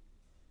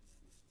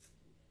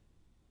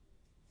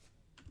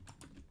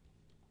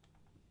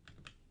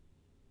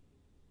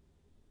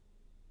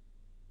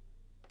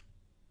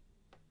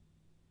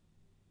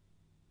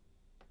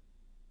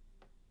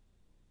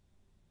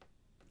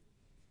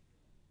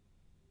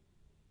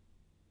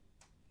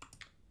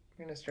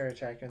 I'm going to start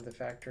attacking the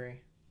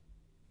factory.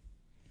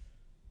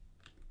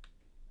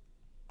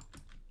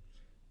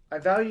 I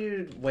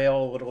valued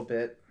Whale a little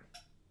bit.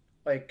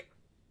 Like,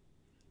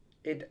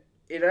 it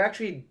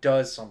actually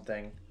does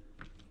something.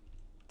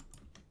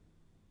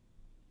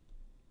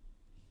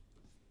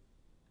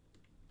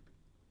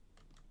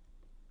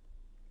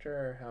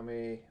 Sure, how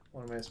many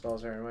one of my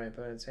spells are in my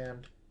opponent's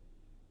hand.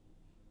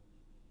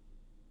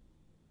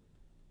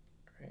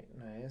 Alright,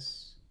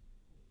 nice.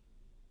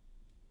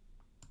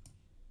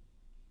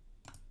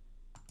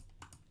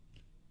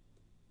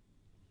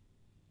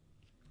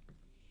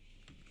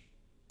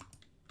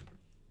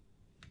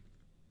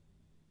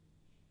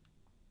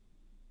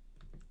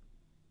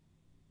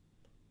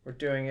 We're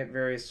doing it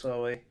very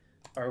slowly.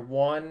 Our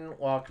one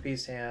lock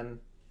piece hand.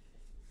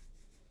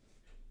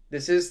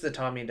 This is the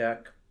Tommy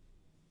deck.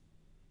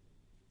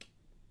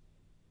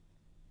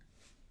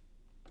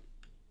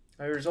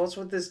 My results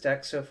with this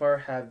deck so far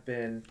have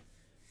been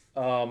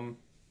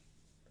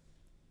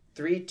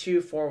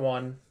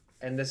 3-2-4-1,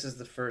 and this is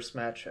the first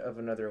match of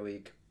another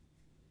league.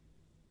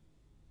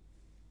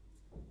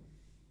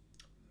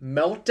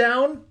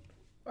 Meltdown?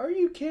 Are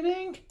you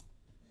kidding?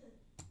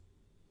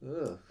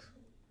 Ugh.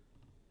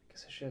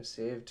 Guess I should have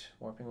saved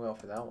Warping Whale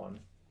for that one.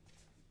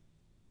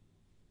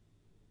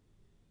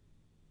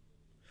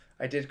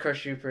 I did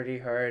crush you pretty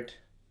hard.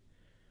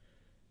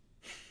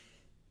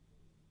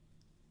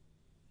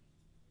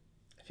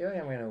 I feel like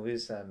I'm going to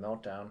lose that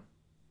Meltdown.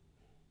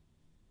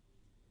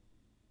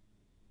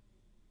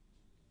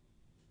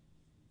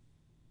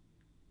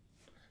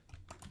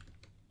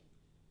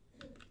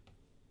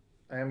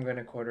 I am going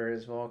to quarter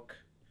his Volk.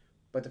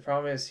 But the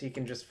problem is he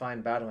can just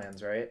find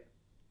Battlelands, right?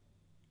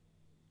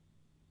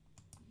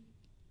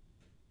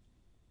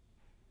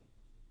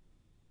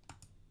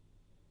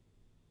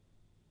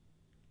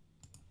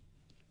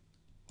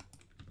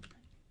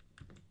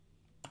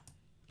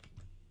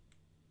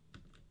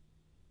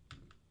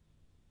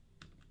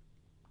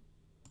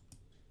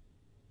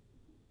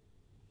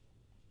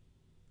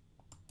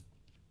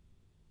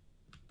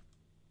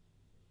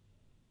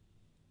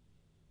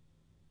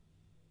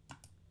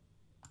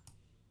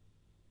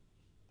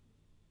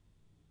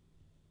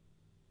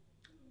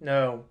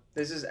 No,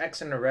 this is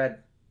X in a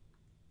red.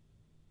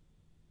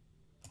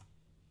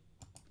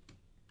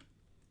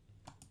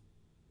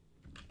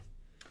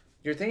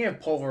 You're thinking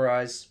of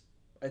Pulverize,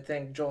 I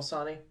think, Joel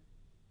Sani.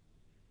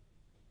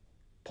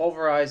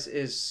 Pulverize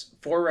is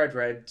 4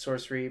 red,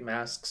 sorcery,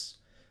 masks,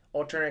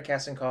 alternate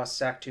casting cost,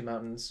 sack 2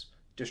 mountains,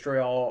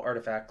 destroy all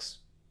artifacts.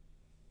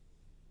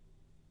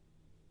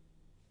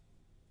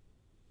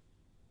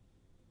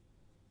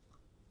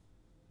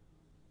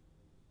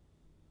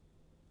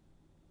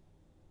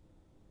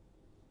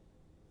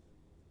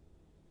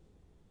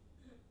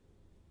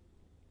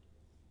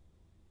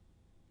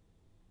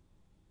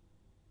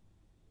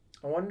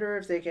 I wonder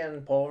if they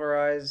can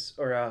pulverize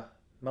or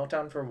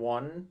meltdown for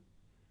 1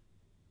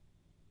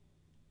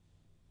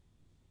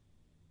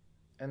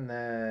 and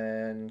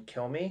then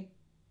kill me.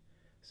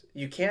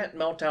 You can't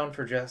melt down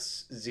for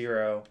just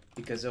 0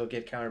 because it'll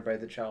get countered by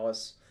the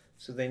chalice.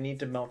 So they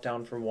need to melt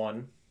down for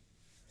 1.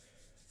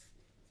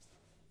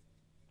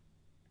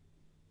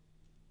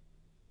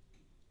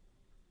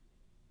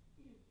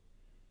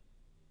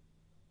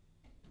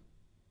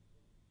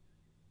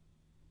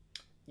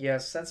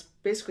 Yes, that's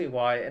basically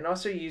why. And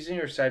also using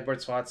your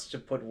sideboard slots to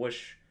put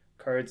wish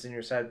cards in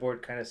your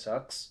sideboard kind of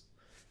sucks.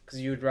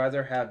 Because you'd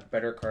rather have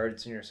better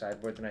cards in your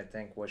sideboard than I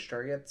think wish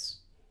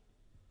targets.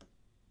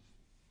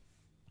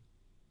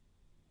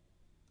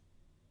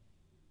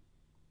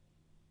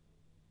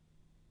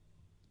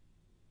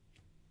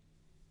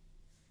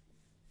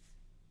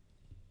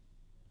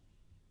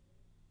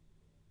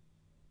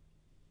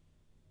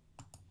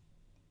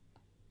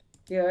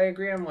 Yeah, I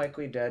agree I'm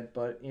likely dead,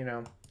 but, you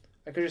know,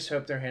 I could just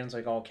hope their hand's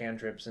like all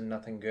cantrips and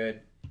nothing good.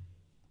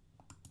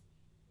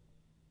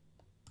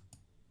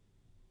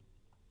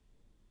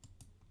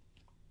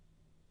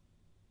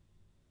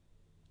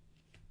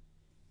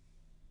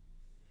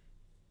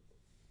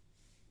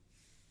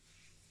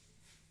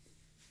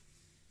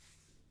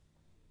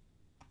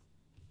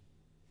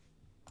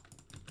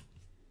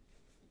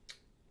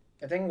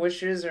 I think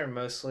wishes are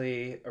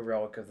mostly a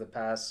relic of the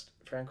past,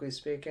 frankly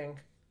speaking.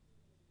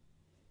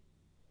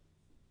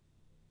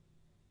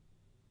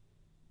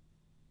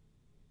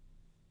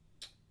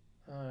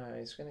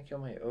 He's gonna kill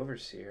my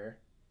overseer.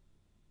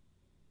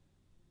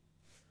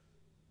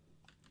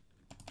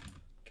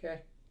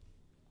 Okay.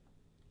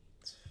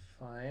 It's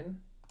fine.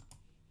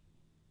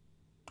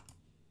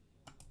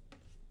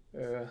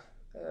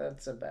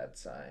 That's a bad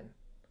sign.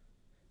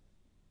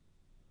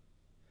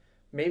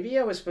 Maybe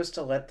I was supposed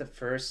to let the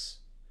first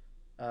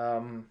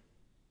Burning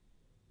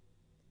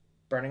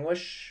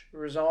Wish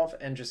resolve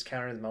and just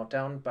counter the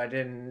Meltdown, but I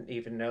didn't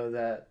even know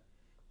that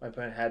my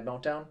opponent had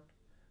Meltdown.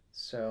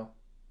 So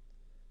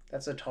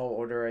that's a tall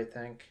order, I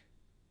think.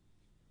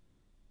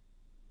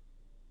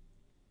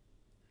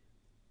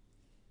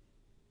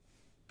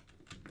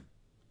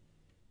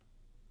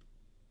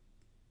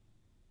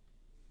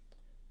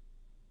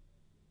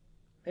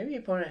 Maybe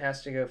opponent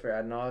has to go for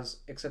Adnaz,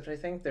 except I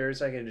think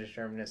there's like a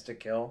deterministic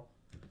kill.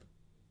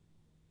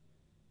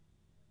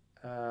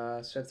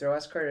 So if their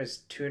last card is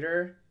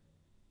Tutor,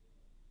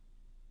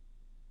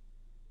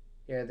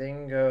 yeah, they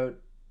can go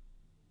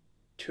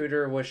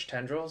Tutor Wish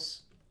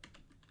Tendrils,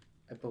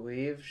 I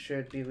believe,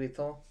 should be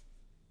lethal.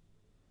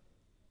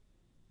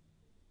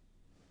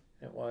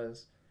 It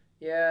was.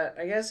 Yeah,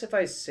 I guess if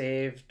I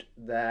saved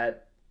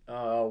that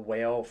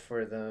whale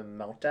for the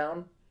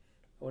Meltdown,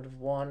 I would have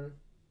won.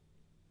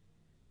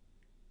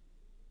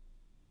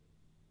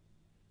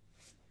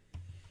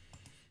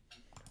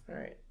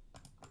 Alright.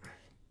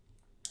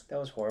 That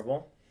was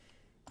horrible.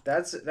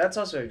 That's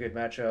also a good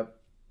matchup.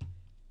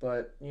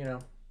 But, you know.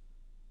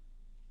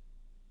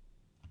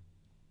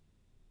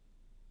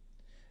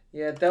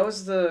 Yeah, that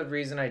was the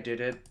reason I did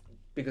it.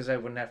 Because I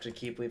wouldn't have to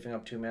keep leaving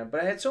up 2 mana.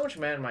 But I had so much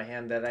mana in my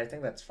hand that I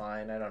think that's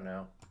fine. I don't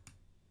know.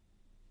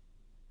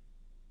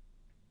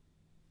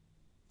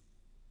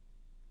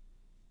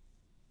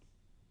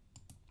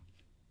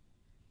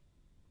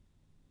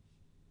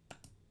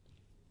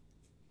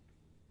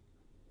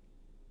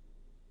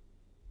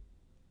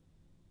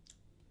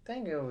 I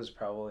think it was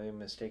probably a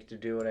mistake to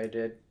do what I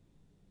did.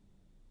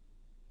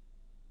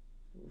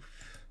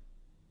 Oof.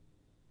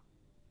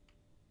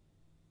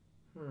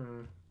 We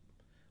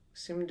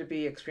seem to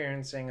be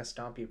experiencing a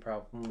Stompy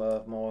problem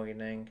of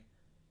mulliganing.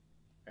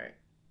 Alright.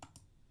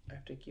 I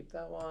have to keep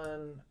that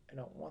one. I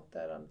don't want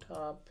that on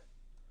top.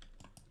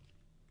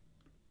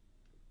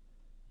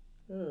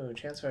 Ooh,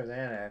 Chancellor of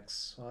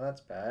Xanax. Well,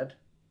 that's bad.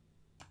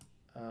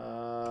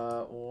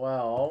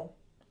 Well,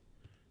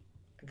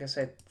 I guess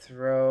I'd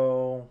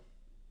throw...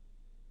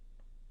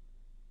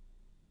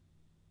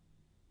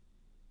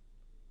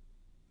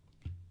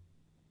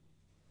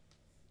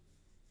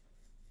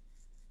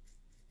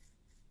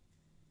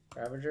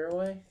 Ravager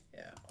away?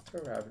 Yeah, I'll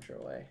throw Ravager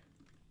away.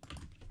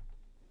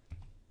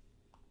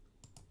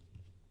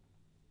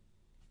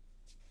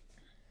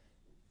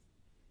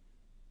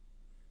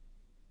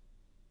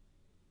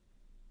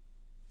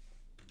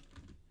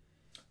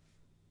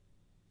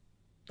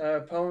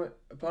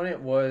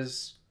 Opponent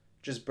was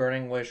just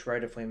Burning Wish,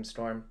 Rite of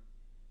Flamestorm.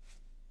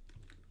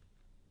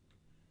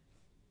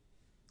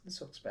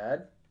 This looks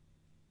bad.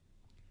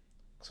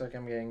 Looks like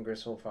I'm getting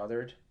Gristle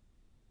fathered.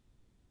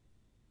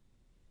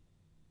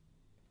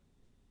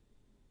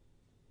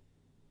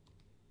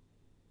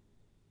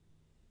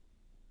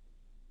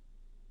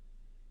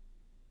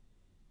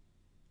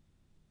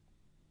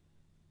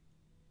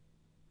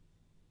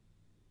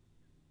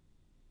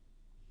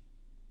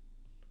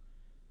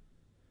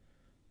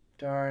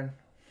 Darn.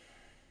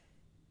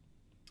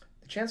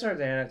 The Chancellor of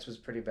the Annex was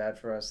pretty bad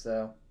for us,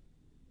 though.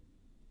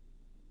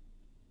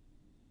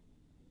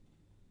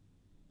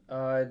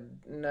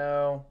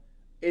 No.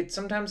 It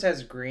sometimes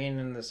has green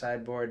in the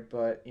sideboard,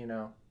 but, you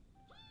know.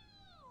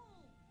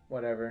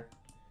 Whatever.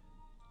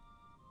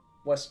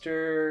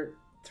 Wester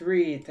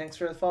 3, thanks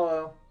for the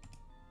follow.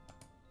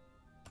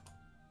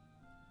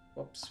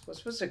 Whoops. Was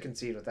supposed to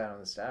concede with that on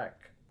the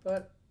stack,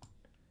 but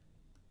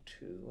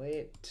too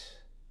late.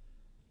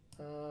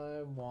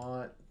 I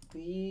want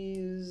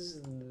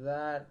these,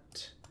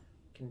 that.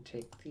 Can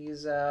take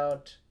these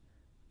out.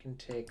 Can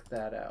take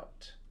that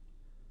out.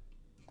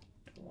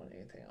 Don't want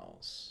anything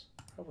else.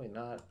 Probably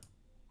not.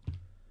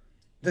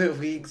 The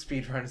league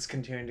speedrun is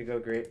continuing to go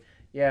great.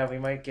 Yeah, we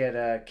might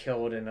get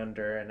killed in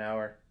under an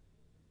hour.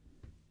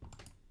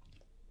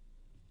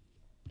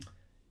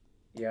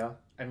 Yeah,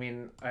 I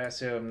mean, I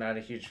also am not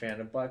a huge fan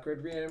of Black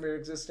Red Reanimator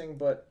existing,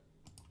 but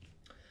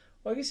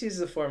well, I guess he's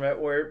the format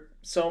where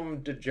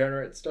some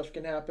degenerate stuff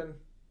can happen.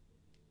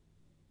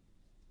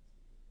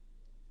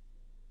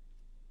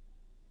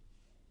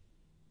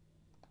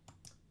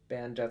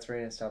 Ban death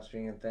rate and stops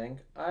being a thing.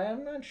 I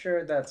am not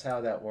sure that's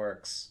how that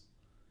works.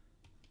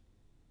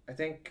 I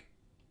think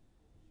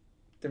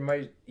there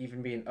might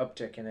even be an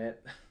uptick in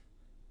it.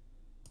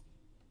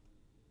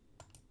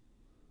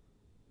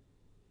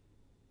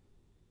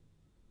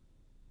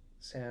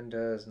 This hand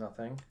does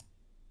nothing.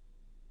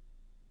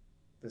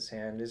 This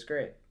hand is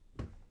great.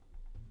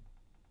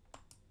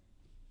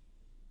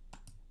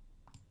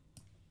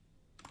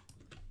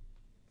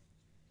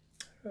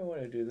 How do I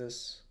want to do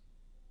this?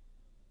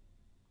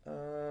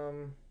 I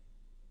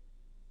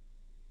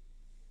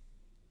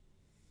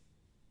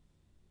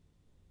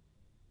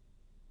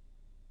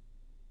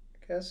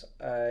guess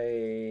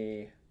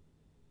I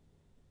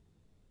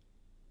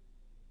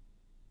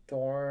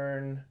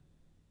Thorn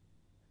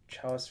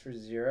Chalice for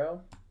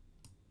 0.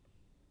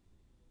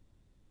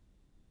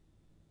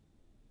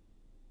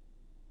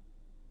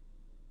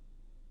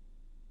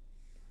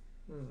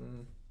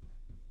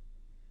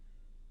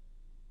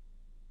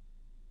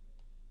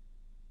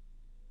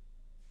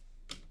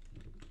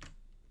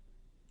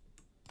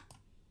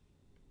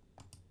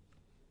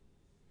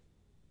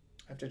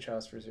 I have to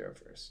Chalice for 0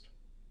 first.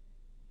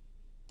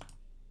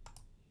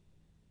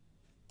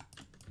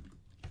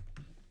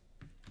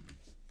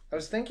 I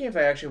was thinking if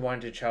I actually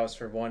wanted to Chalice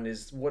for 1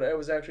 is what I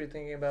was actually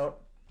thinking about.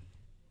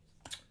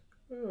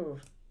 Ooh,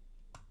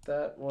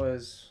 that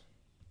was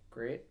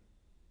great.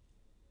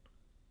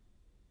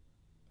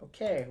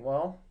 Okay,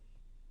 well,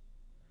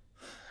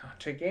 on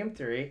to game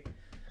 3.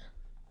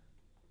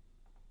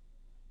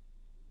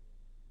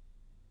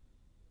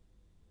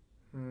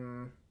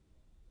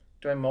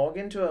 Do I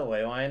mulligan to a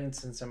Leyline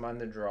since I'm on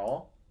the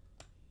draw?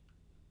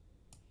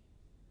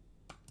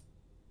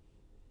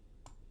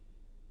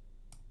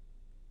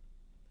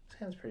 This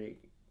hand's pretty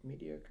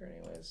mediocre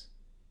anyways.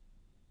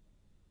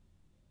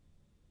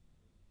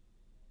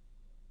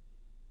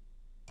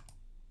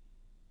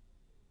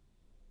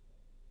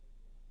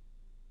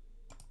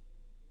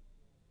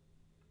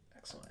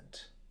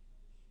 Excellent.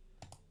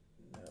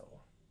 No.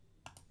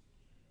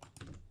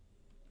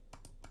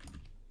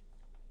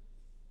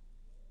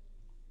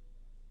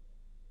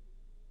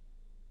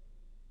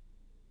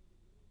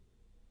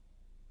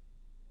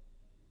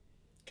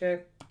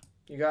 Okay,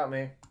 you got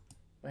me.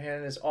 My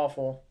hand is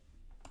awful.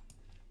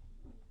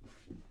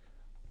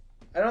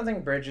 I don't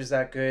think Bridge is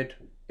that good.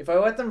 If I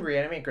let them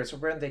reanimate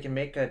Gristlebrand, they can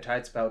make a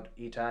Tidespout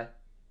E-tie.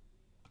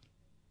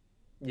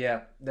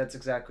 Yeah, that's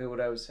exactly what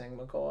I was saying,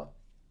 McCullough.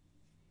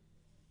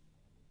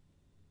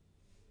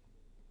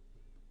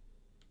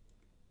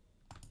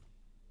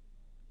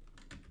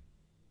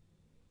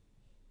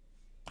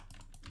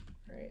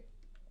 Right.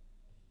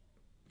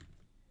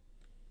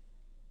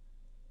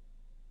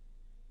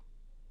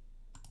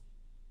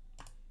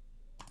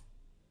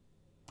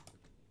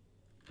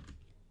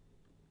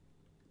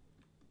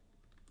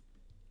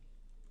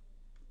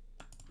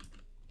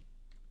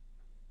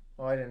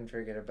 Well, I didn't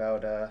forget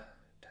about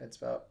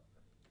Tidespout,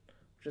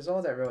 which is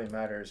all that really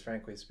matters,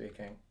 frankly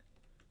speaking.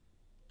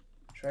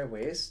 Should I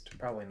waste?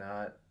 Probably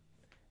not.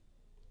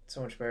 It's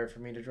so much better for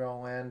me to draw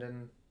land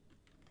and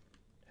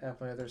have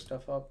my other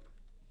stuff up.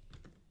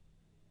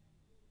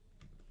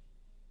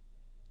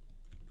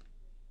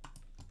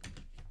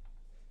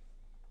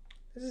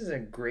 This is a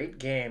great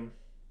game.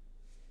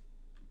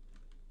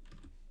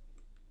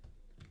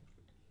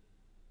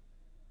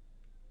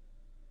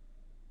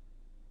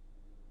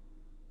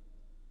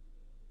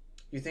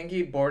 You think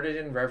he boarded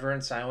in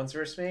Reverent Silence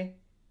versus me?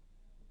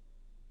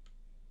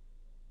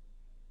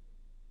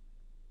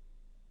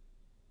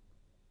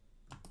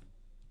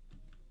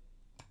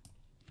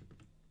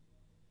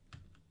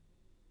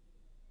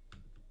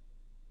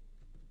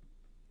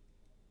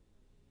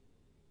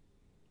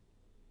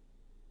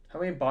 How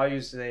many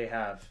bayous do they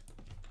have?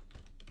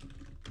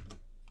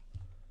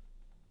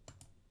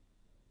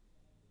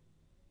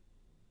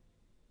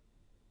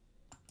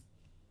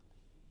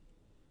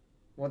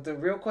 Well, the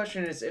real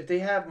question is, if they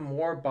have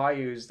more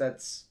bayous,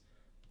 that's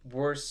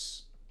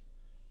worse.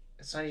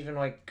 It's not even,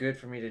 like, good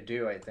for me to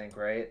do, I think,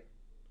 right?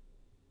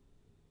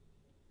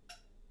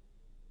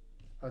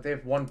 Oh, they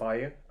have one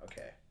bayou?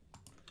 Okay.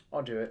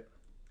 I'll do it.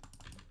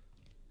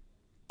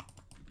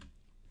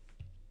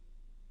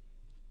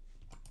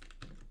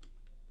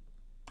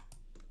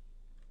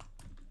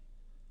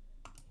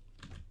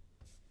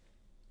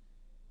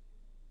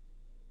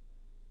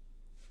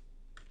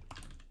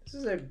 This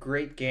is a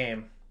great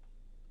game.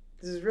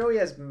 This is really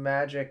as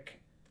magic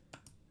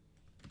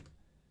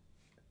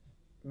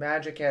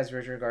as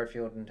Richard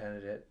Garfield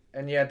intended it.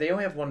 And yeah, they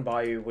only have one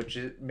bayou, which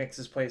makes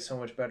this play so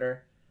much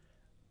better.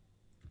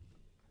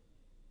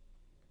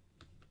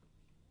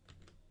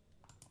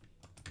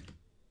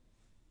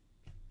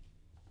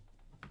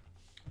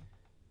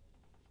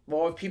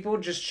 Well, if people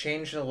just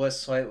change the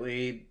list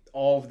slightly,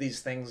 all of these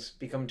things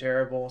become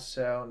terrible,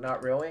 so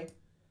not really.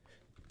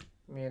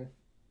 I mean,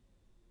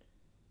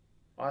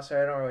 honestly,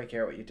 I don't really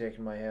care what you take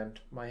in my hand.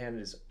 My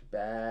hand is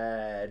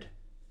bad.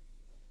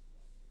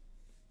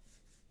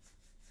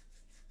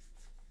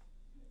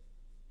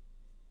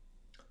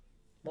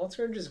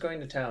 Maltzridge is going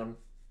to town.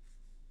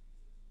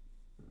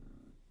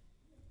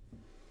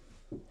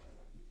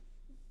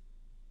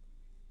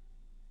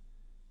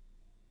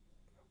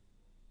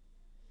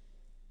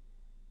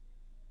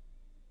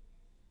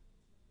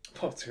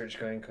 Maltzridge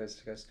going coast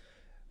to coast.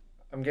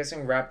 I'm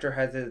guessing Raptor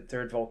had the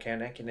third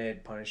volcanic and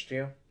it punished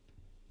you.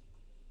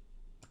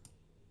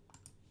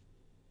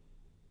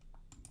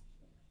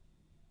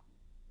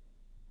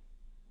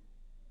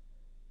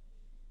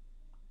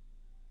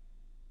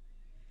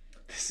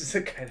 This is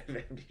the kind of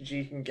MTG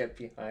you can get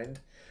behind.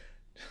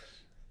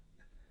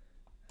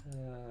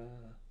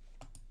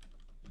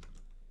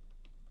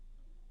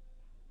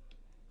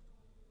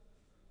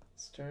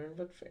 Stern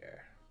but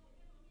fair.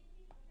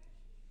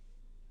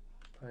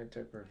 Probably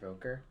took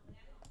Revoker.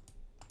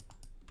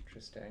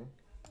 Interesting.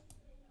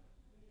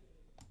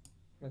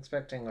 I'm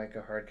expecting like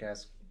a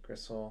hardcast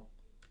Gristle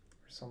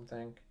or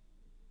something.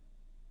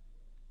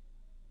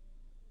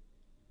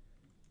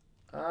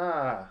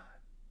 Ah,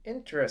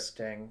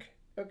 interesting.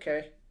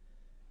 Okay,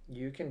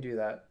 you can do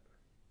that.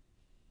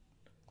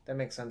 That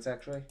makes sense,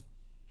 actually.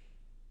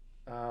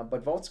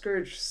 But Vault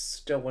Scourge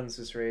still wins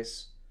this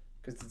race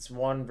because it's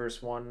 1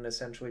 versus 1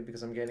 essentially,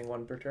 because I'm getting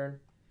 1 per turn.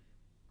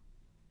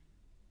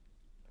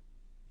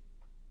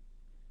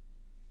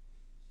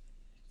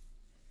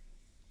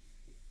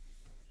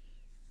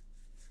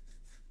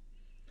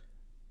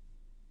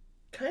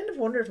 Kind of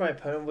wonder if my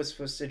opponent was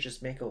supposed to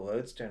just make a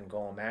Lodestone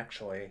Golem,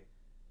 actually.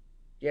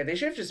 Yeah, they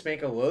should just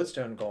make a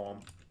Lodestone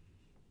Golem.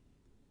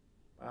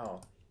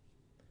 Wow.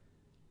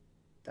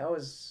 That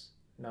was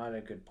not a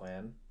good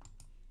plan.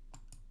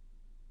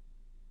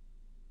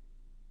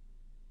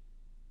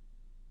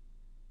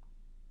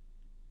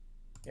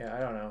 Yeah, I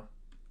don't know.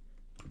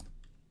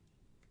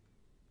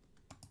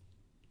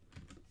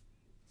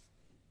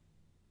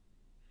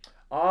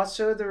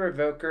 Also, the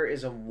Revoker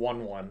is a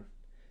 1-1.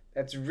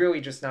 That's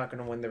really just not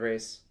going to win the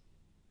race.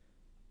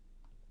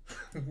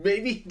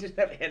 Maybe he didn't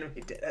have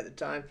Animate Dead at the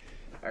time.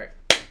 Alright,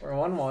 we're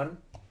 1-1.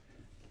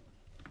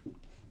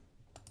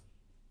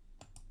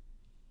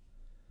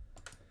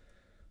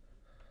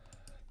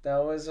 That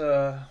was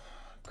a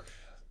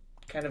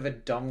kind of a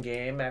dumb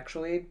game,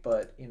 actually,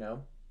 but, you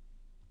know.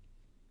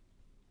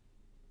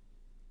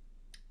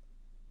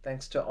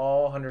 Thanks to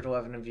all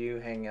 111 of you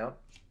hanging out.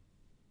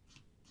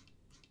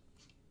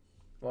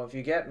 Well, if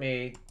you get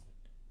me,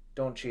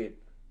 don't cheat.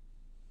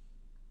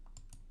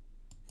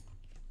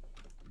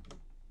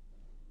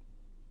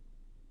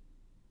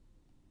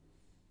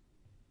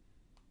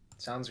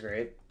 Sounds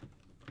great.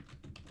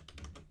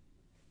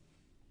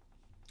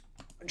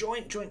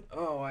 Join.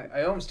 Oh,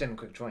 I almost didn't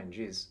quick join.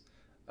 Jeez.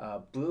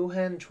 Blue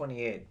Hen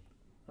 28.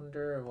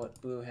 Wonder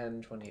what Blue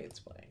Hen 28's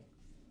playing.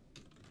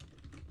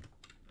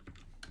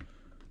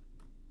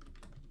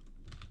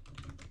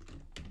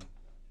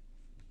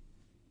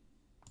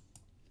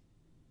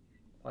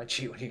 Why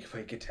cheat when you can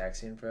play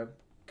Gitaxian Prep?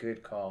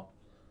 Good call.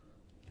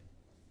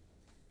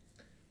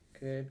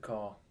 Good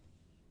call.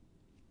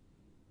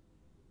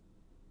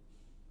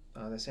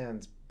 Oh, this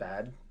hand's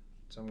bad,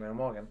 so I'm gonna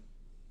mulligan.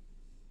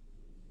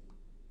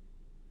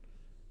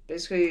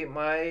 Basically,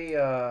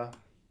 my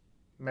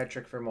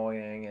metric for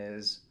mulliganing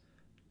is,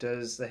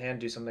 does the hand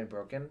do something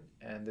broken?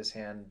 And this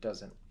hand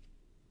doesn't.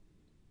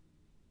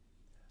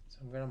 So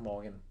I'm gonna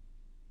mulligan.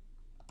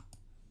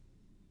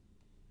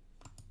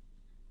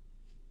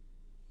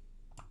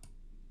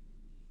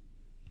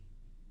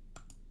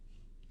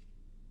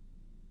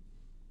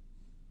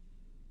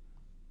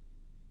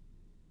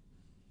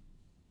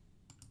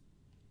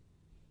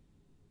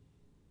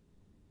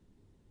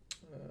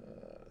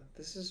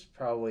 This is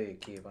probably a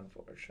keep,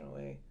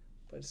 unfortunately.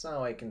 But it's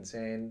not, like,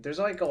 insane. There's,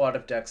 like, a lot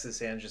of decks this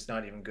hand's just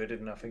not even good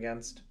enough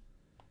against.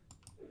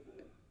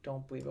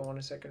 Don't believe I want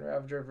a second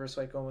Ravager versus,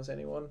 like, almost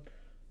anyone.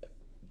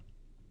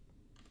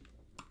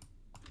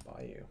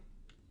 value.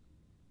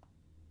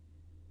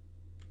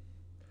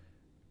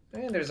 I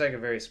think there's like a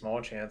very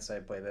small chance I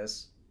play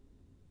this.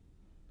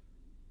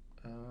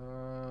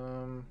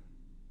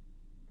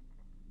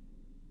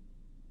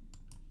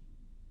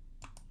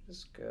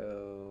 Just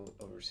go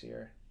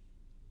Overseer.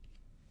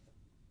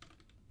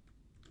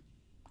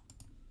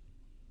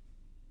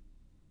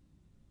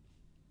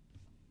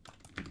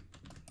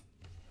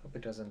 Hope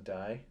it doesn't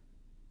die.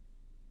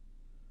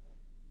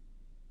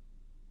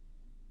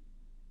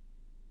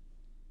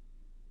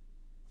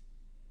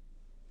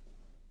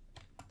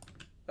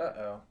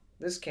 Uh-oh.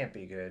 This can't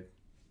be good.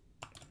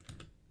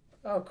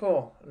 Oh,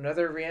 cool.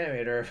 Another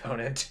Reanimator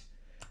opponent.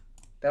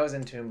 That was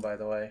Entomb, by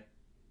the way,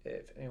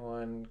 if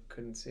anyone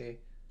couldn't see.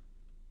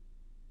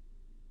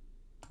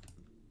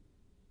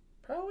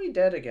 Probably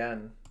dead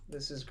again.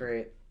 This is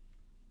great.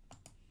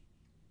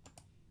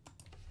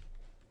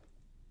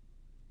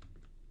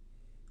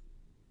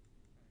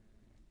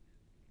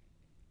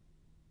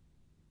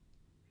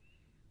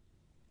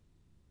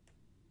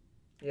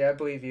 Yeah, I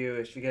believe you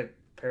if you get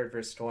paired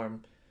for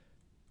Storm.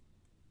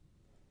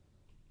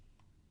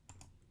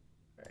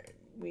 Alright,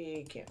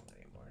 we can't win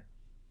anymore.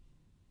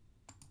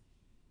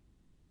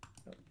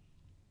 Nope.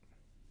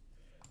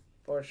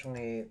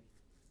 Fortunately,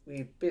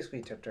 we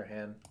basically tipped our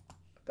hand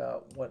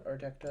about what our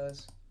deck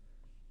does.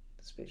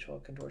 The Spatial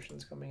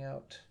Contortion's coming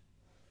out.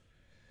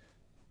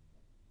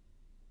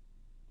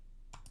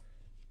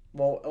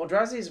 Well,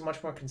 Eldrazi is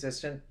much more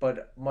consistent,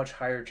 but much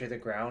higher to the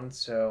ground,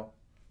 so...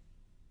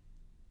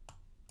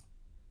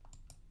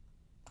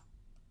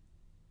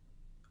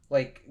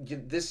 Like,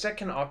 this deck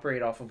can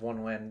operate off of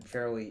one land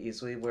fairly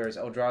easily, whereas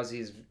Eldrazi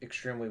is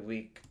extremely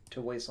weak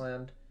to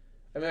Wasteland.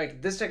 I mean,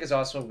 like, this deck is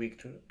also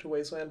weak to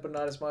Wasteland, but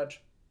not as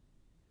much.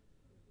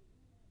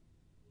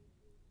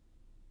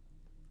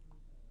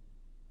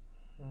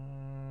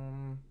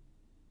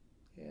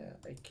 Yeah,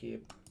 I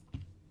keep.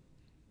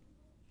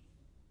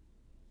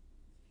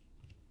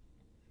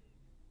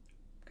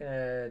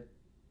 Gonna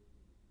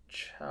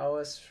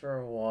Chalice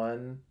for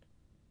 1.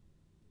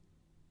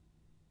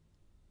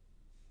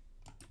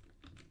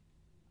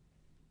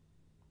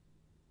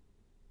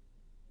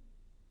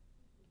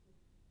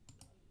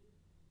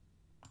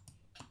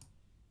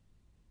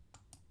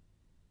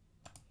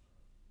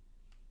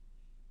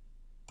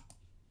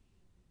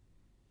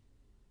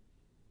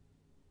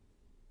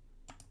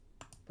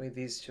 Play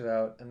these two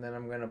out, and then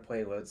I'm gonna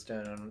play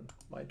Lodestone on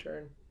my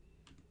turn.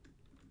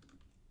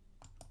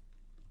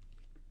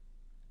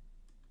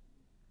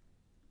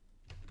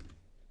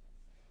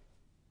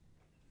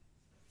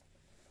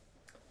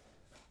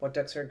 What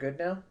decks are good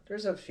now?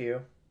 There's a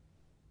few.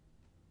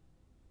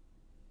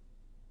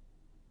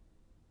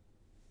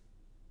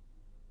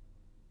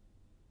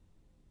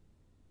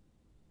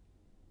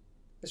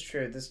 It's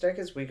true, this deck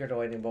is weaker to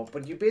Lightning Bolt,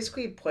 but you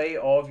basically play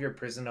all of your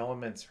prison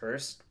elements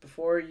first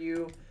before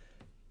you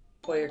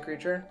play a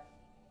creature.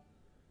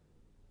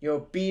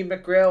 Yo, B.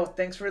 McGrail,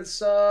 thanks for the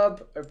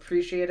sub.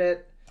 Appreciate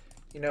it.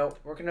 You know,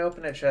 we're going to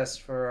open a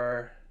chest for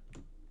our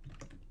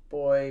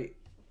boy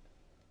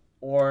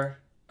or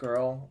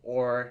girl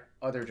or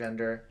other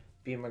gender,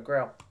 B.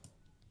 McGrail.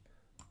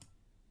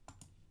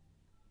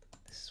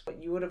 This is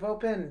what you would have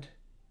opened.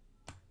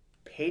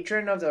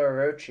 Patron of the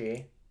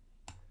Orochi,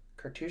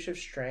 Cartouche of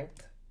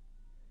Strength,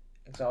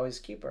 Exali's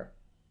Keeper.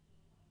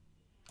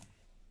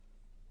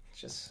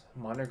 It's just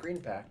mono green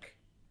pack.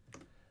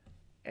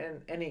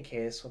 In any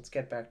case, let's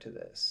get back to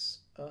this.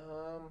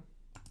 Punt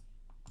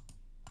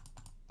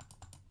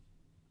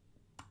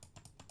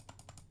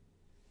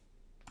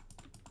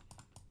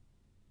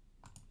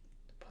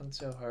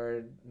so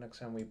hard next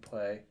time we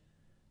play.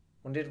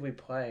 When did we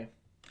play?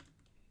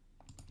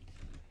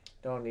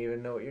 Don't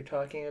even know what you're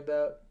talking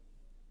about.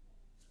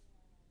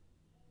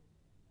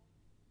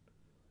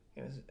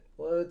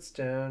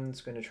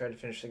 Lodestone's going to try to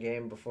finish the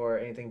game before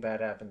anything bad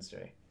happens to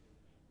me.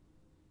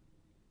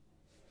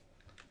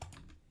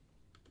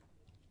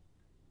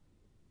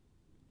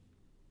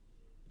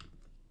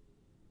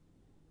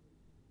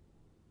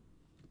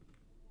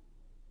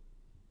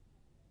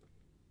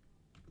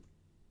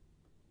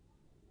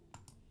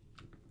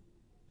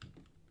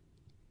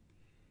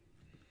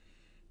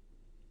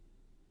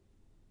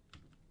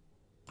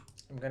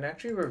 I'm going to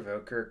actually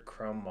revoke her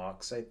Chrome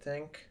Mox, I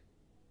think.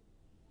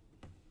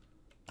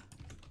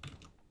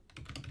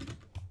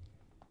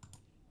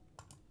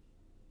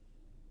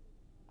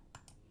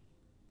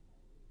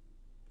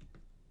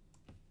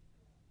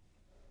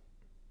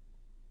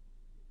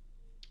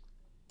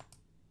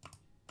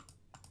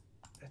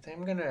 I think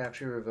I'm going to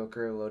actually revoke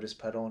her Lotus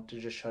Petal to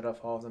just shut off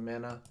all of the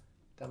mana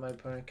that my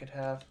opponent could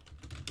have.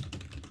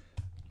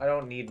 I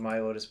don't need my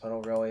Lotus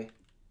Petal, really.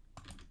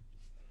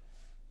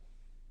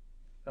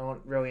 I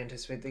don't really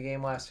anticipate the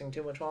game lasting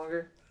too much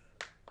longer.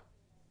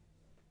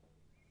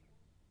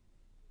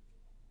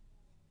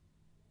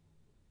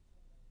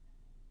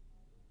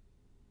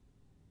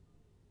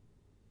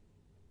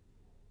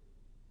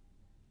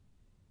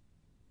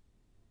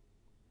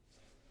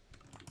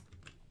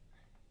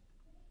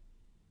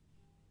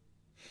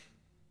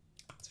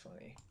 It's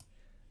funny.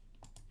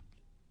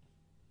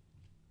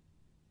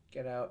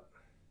 Get out.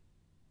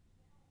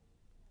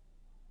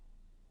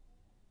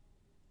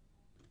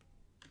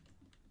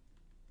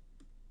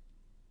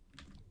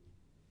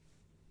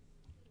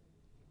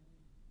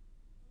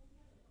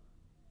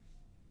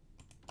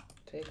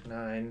 Take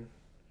 9.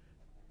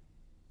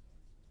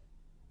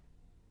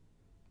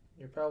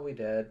 You're probably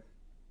dead.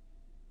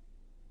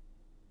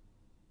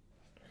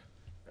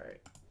 Alright.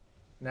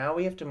 Now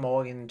we have to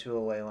mulligan into a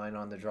ley line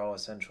on the draw,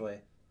 essentially.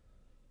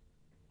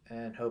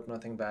 And hope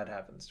nothing bad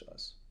happens to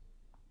us.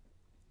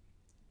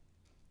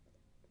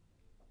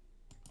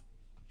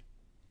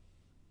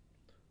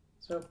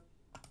 So,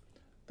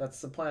 that's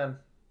the plan.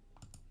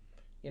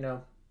 You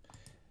know,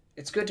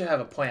 it's good to have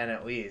a plan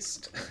at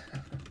least.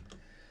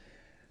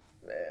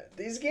 Man,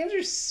 these games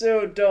are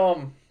so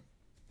dumb.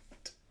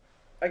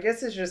 I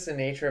guess it's just the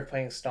nature of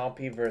playing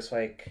Stompy versus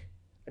like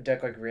a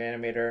deck like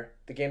Reanimator.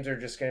 The games are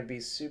just going to be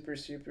super,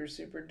 super,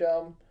 super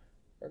dumb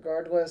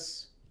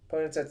regardless.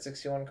 Opponent's at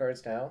 61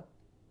 cards now.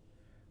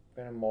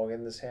 I'm going to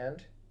mulligan this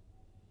hand.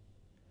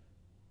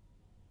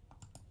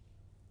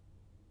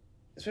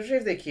 Especially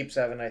if they keep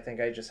 7, I think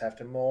I just have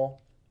to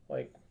mull.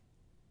 Like,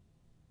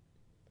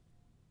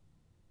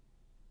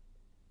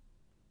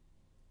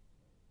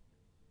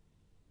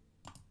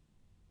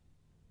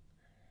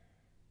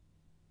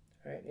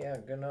 alright, yeah,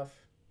 good enough.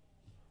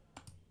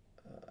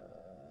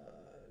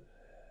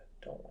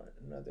 Don't want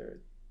another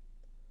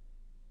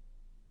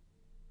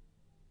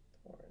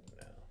thorn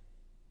now.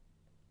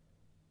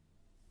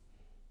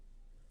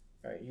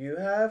 Alright, you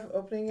have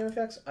opening game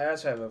effects? I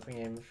also have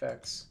opening game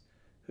effects.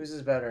 Whose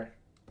is better?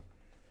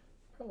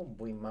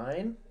 Probably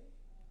mine.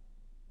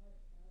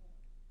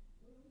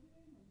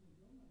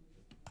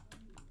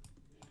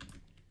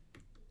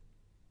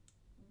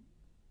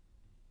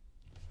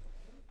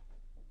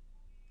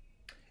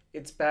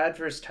 It's bad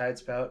versus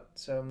Tidespout,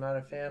 so I'm not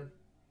a fan.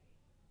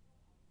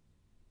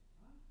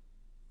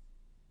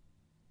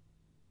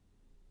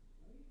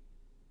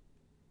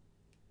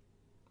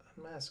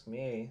 Don't ask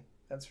me.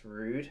 That's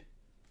rude.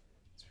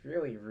 It's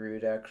really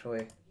rude,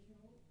 actually.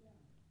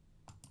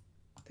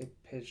 They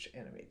pitched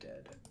enemy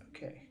dead.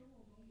 Okay.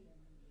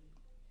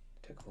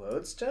 Took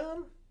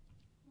Lodestone?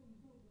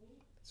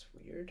 That's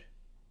weird.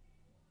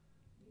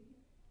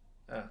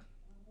 Ah,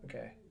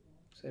 okay.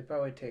 So they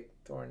probably take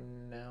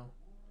Thorn now.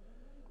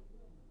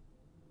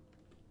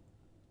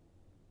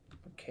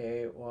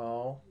 Okay,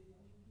 well.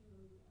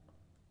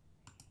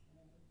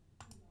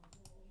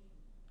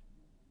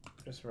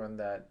 Just run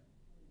that.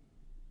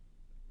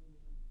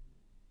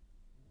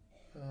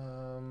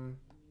 I'm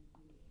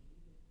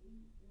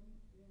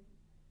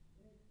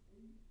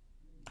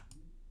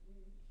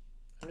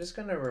just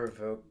gonna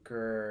revoke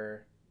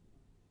her.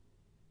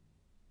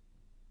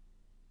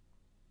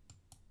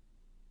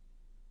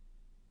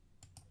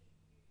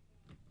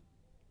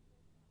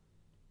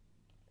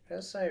 I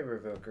guess I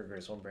revoke her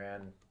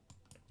Grizzlebrand.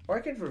 Or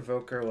I could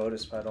revoke her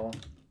Lotus Petal.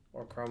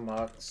 Or Chrome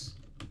Mox.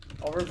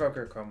 I'll revoke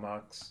her Chrome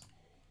Mox.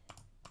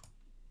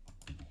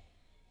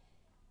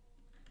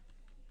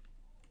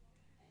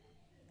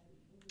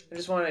 I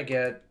just want to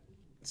get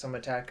some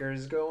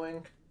attackers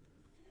going.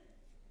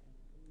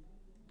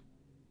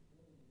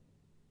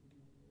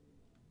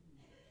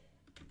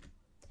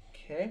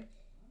 Okay.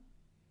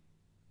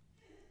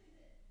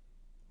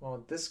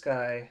 Well, this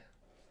guy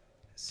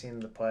has seen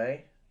the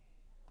play.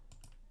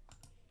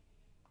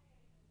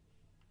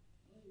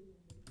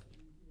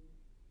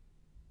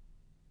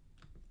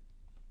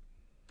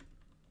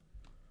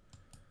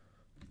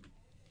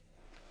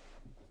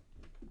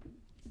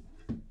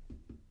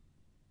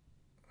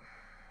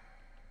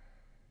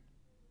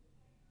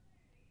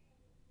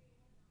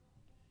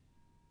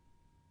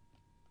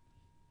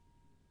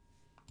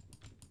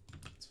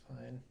 It's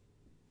fine.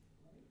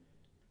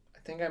 I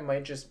think I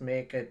might just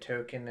make a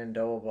token and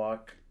double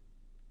block.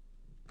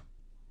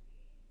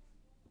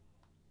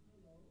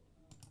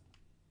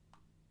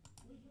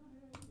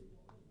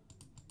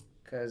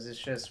 Because it's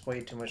just way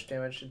too much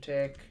damage to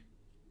take.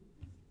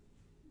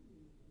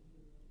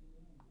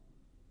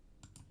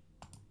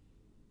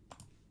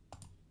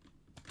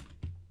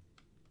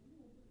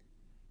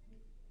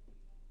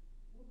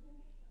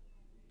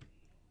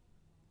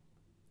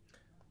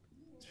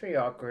 It's pretty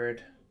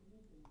awkward.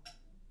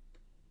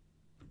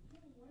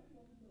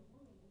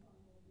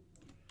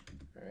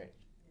 Alright,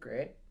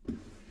 great.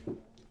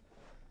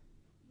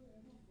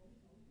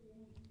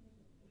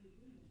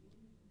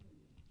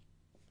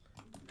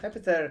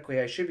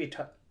 Hypothetically, I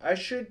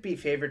should be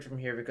favored from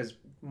here because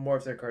more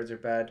of their cards are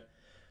bad.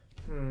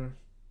 I'm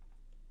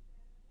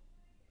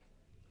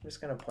just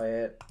gonna play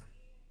it.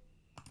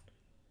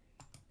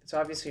 It's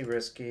obviously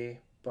risky,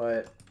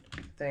 but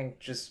I think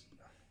just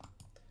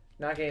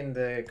not getting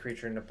the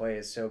creature into play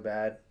is so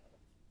bad.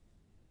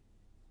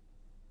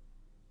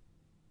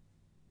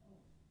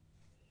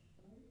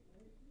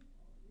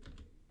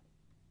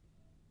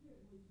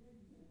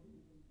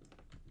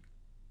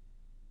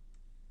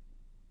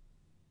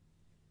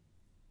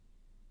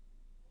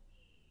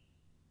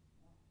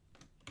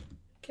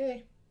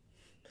 Okay,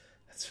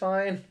 that's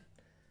fine.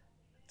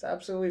 It's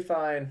absolutely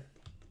fine.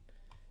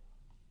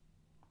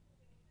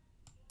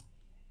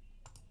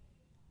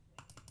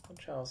 I'll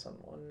chalice on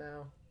 1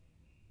 now.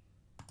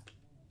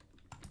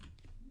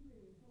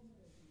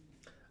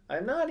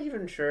 I'm not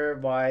even sure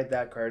why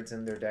that card's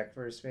in their deck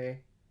versus me.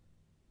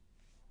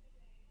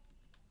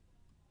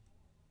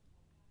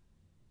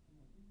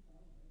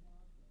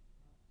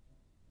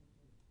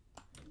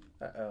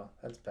 Uh-oh,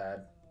 that's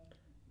bad.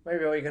 Am I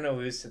really gonna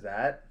lose to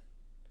that?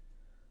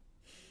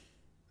 It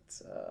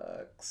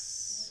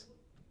sucks.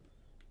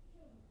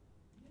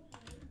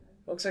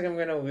 Looks like I'm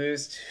gonna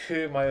lose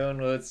to my own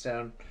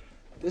lodestone.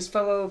 This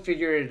fellow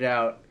figured it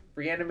out.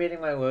 Reanimating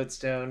my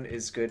lodestone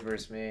is good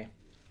versus me.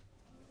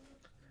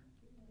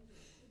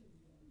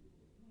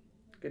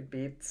 Good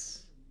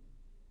beats.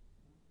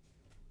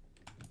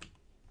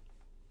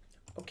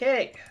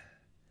 Okay.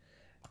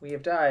 We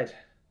have died.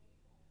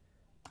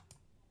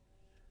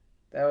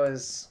 That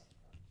was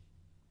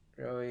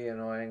really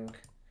annoying.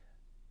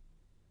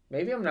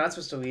 Maybe I'm not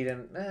supposed to lead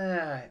in.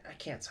 I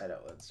can't side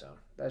out lodestone.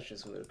 That's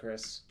just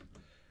ludicrous.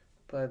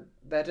 But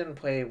that didn't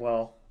play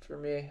well for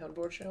me,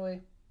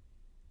 unfortunately.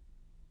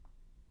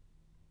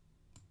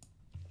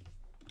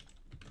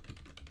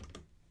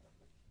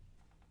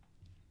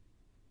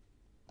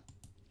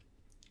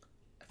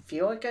 I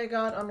feel like I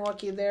got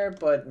unlucky there,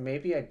 but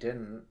maybe I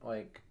didn't.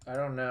 Like, I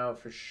don't know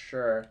for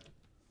sure.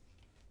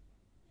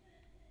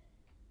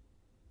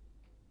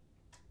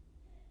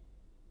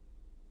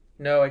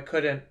 No, I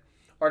couldn't.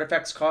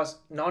 Artifacts cost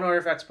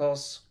non-artifacts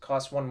pulse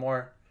cost one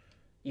more.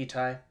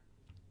 Etai.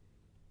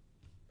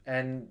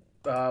 And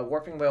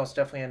warping whale is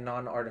definitely a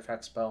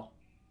non-artifact spell.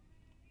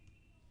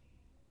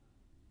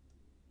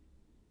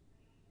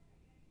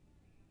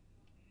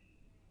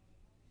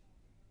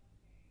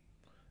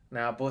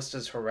 Now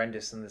Ballista's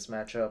horrendous in this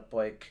matchup.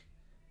 Like,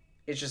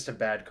 it's just a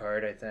bad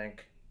card, I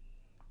think.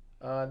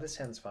 This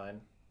hand's fine.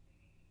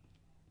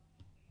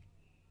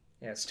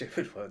 Yeah,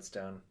 stupid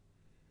lodestone.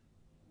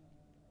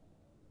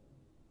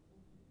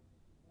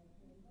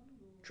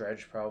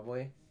 Dredge,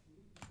 probably.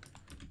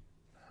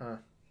 Huh.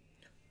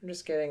 I'm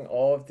just getting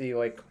all of the,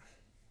 like...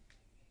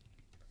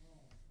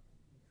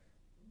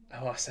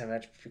 I lost that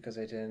match because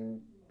I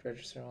didn't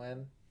register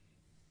land.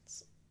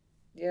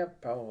 Yeah,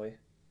 probably.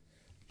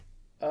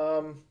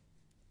 I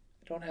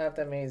don't have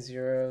that many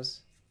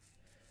zeros.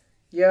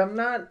 Yeah, I'm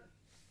not...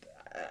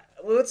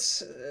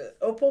 let's...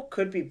 Opal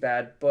could be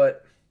bad,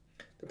 but...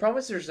 The problem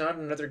is there's not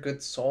another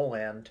good soul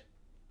land.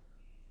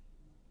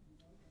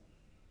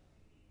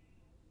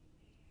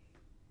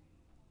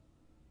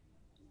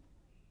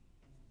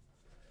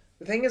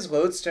 The thing is,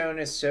 Lodestone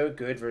is so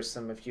good versus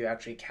them if you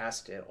actually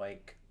cast it.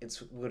 Like,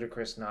 it's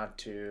ludicrous not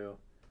to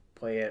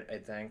play it, I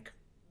think.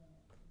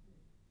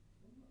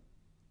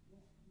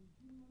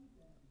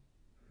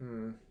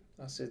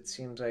 Also, it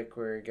seems like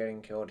we're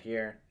getting killed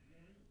here.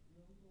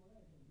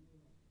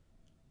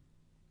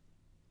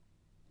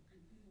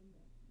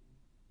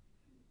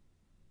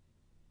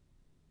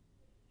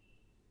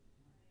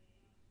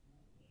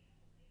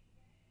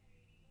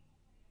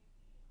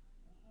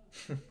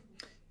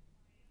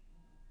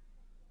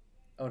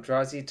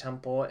 Eldrazi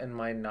Temple in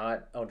my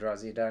not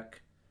Eldrazi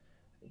deck.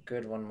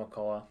 Good one,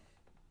 McCullough.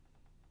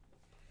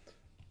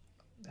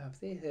 Have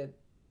they hit?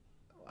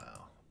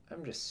 Wow,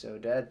 I'm just so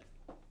dead.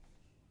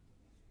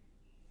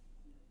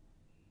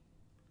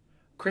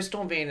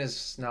 Crystal Vein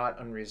is not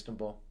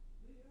unreasonable,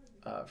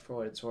 for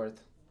what it's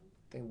worth.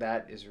 I think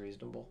that is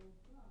reasonable.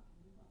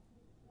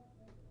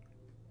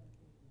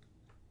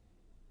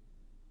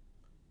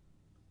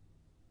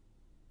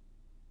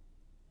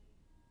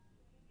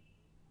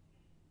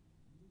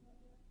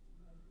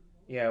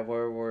 Yeah,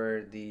 where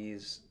were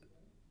these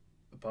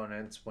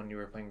opponents when you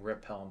were playing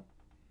Rip Helm?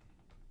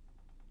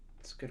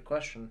 It's a good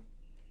question.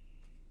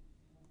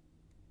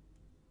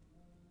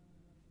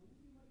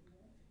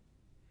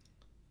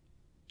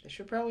 They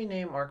should probably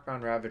name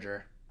Arcbound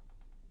Ravager.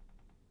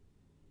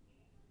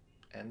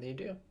 And they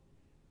do.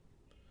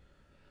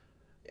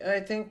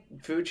 I think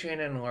Food Chain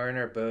and Learn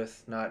are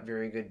both not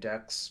very good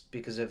decks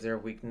because of their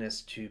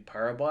weakness to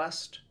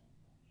Pyroblast.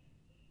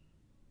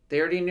 They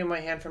already knew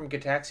my hand from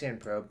Gataxian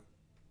Probe.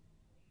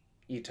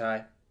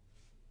 Etai.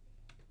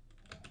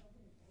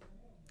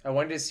 I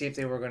wanted to see if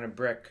they were going to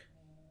brick.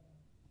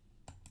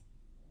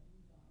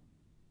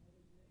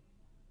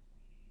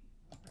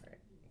 Alright,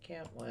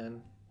 can't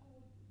win.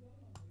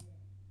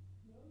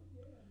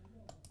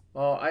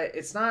 Well,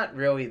 it's not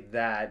really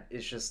that.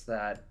 It's just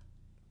that...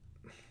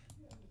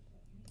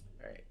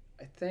 Alright,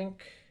 I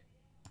think...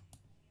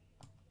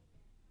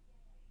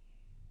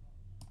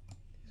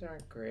 These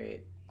aren't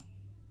great.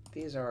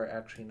 These are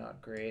actually not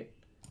great.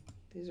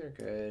 These are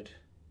good.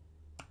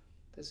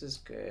 This is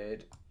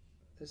good.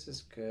 This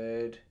is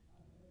good.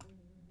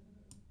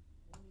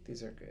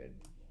 These are good.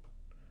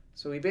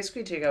 So we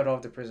basically take out all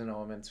of the prison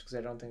elements because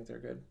I don't think they're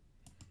good.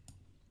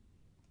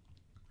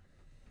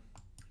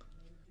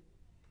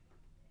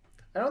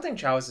 I don't think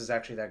Chalice is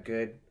actually that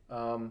good.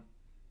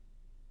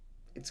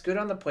 It's good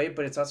on the plate,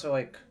 but it's also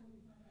like...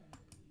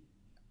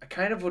 I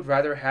kind of would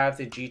rather have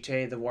the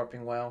Jite, the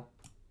Warping Whale.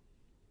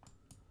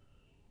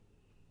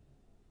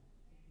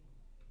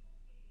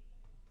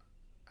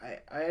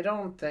 I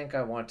don't think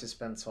I want to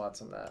spend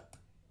slots on that.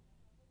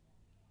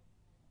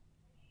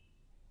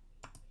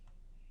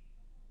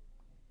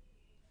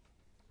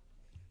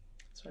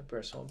 That's my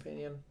personal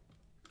opinion,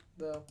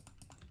 though.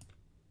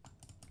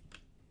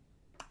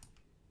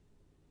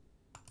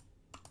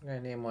 I'm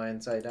gonna name my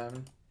Inside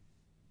Diamond.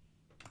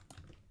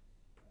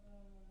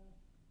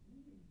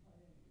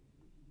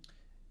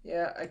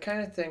 Yeah, I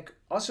kind of think.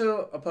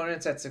 Also,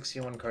 opponents at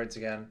 61 cards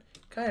again.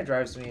 Kind of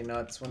drives me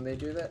nuts when they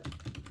do that.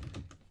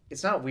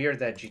 It's not weird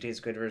that GTA is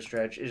good versus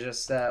Dredge. It's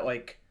just that,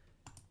 like,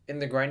 in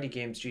the grindy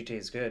games, GTA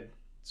is good.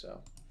 So.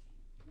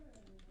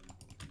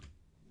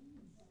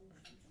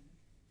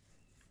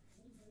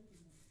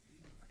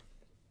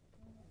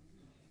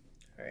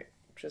 Alright,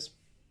 just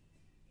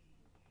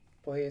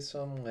play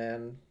some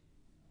land.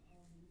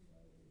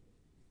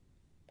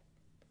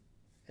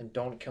 And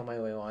don't kill my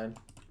ley line.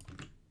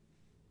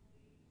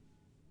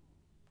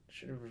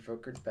 Should have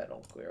revoked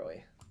battle,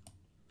 clearly.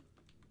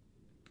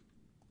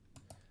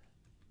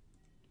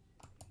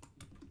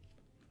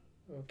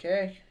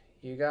 Okay,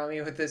 you got me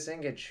with this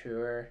ingot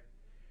chewer.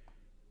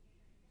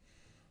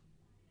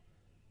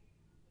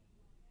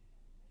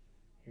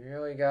 You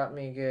really got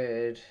me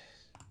good.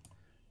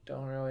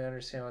 Don't really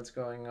understand what's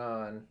going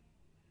on.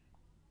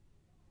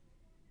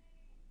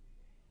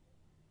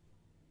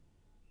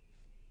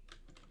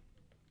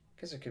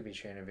 Guess it could be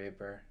Chain of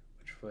Vapor,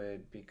 which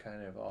would be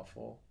kind of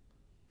awful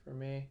for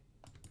me.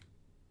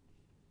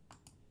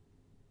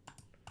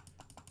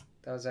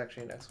 That was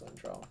actually an excellent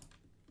draw.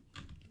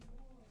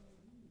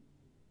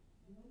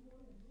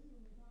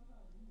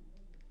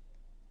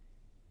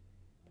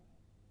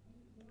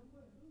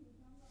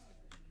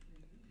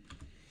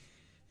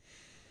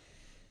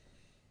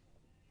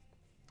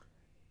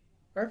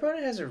 Our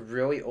opponent has a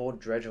really old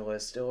dredge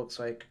list, it looks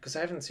like, because I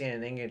haven't seen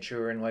an ingot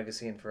chewer in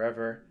Legacy in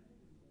forever.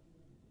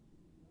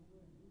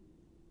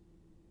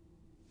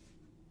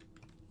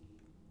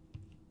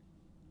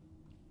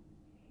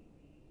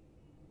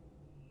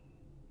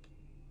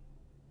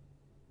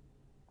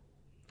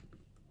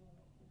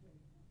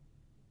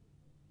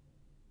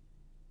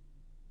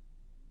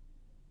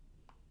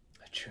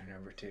 Chewer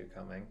number 2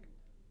 coming.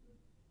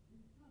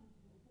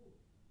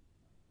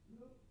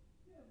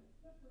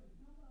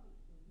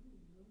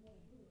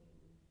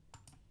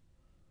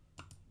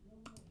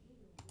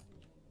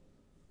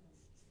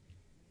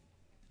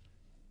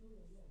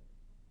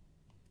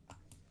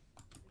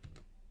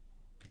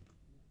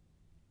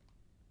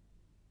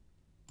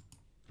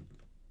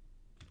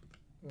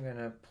 I'm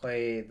gonna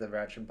play the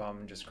Ratchet Bomb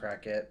and just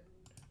crack it.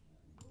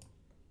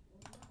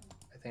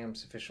 I think I'm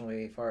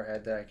sufficiently far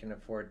ahead that I can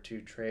afford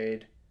to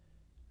trade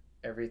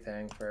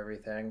everything for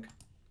everything.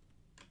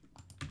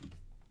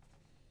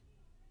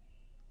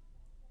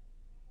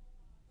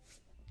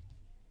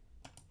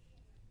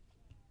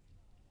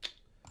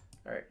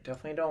 Alright,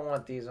 definitely don't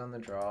want these on the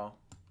draw.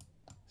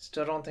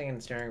 Still don't think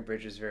Ensnaring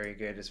Bridge is very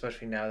good,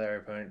 especially now that our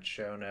opponent's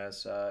shown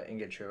us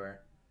Ingot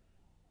Chewer.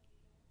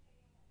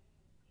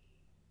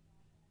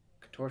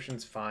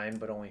 Contortion's fine,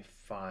 but only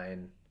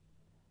fine.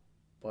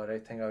 But I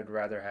think I would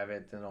rather have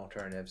it than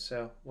alternative,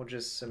 so we'll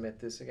just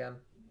submit this again.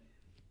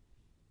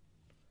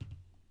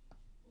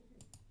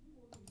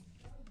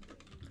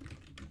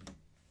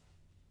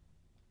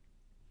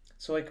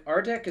 So, like,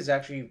 our deck is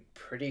actually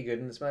pretty good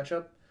in this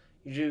matchup.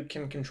 You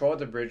can control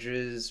the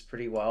bridges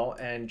pretty well,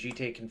 and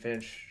GTA can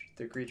finish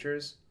the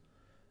creatures.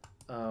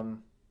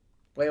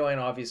 Leyline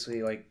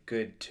obviously, like,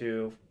 good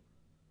too.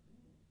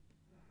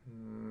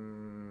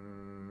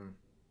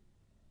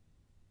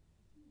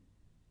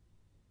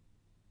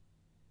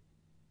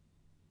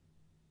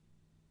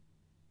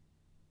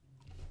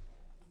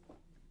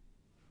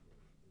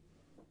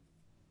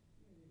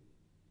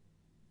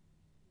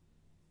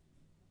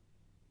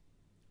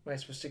 Am I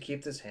supposed to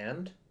keep this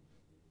hand?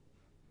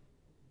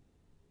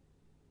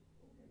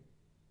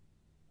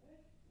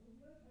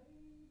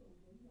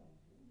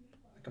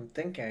 Like, I'm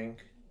thinking.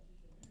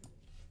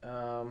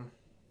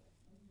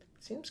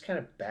 Seems kind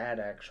of bad,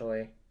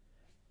 actually.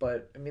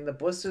 But, I mean, the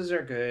blisters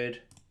are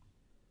good.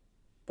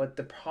 But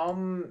the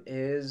problem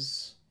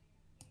is...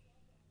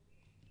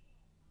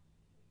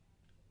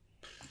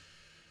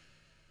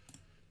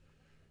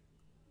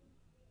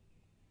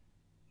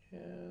 Yeah...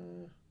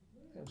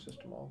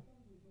 System all.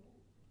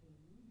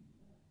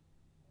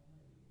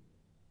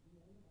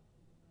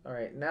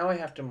 Alright, now I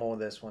have to mold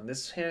this one.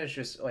 This hand is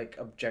just, like,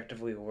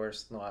 objectively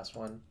worse than the last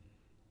one.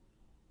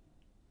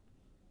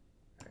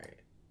 Alright.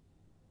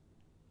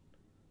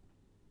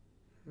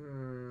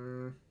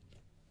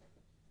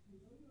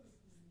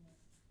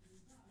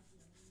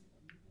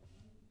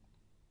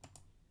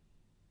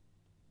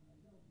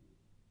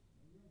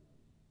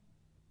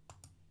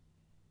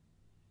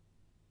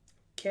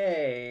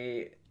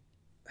 Okay.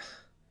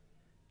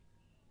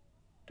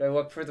 Do I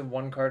look for the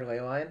one card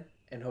leyline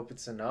and hope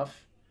it's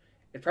enough?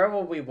 It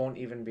probably won't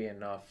even be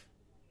enough.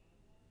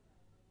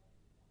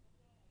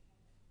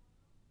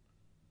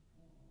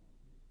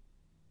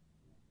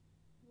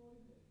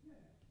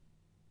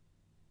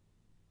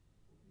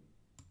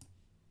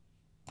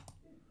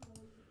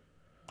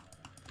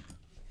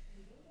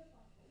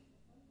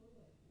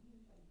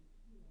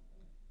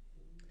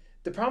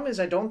 The problem is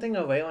I don't think a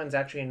leyline's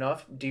actually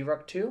enough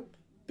D-Ruck 2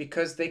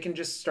 because they can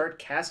just start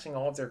casting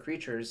all of their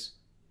creatures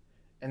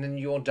and then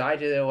you'll die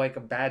to like a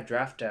bad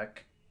draft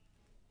deck.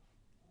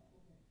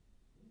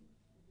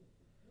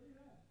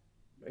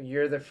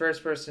 You're the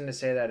first person to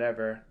say that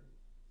ever.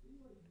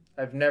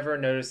 I've never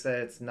noticed that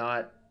it's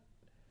not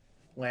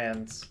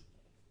lands.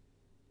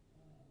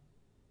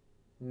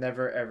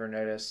 Never ever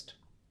noticed.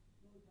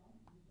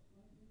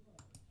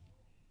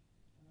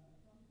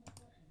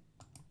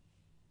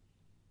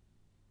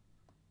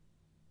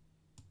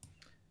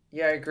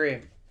 Yeah, I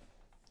agree.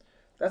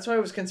 That's why I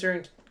was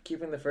considering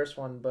keeping the first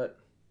one, but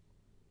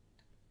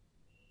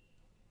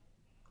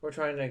we're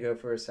trying to go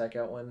for a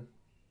second one.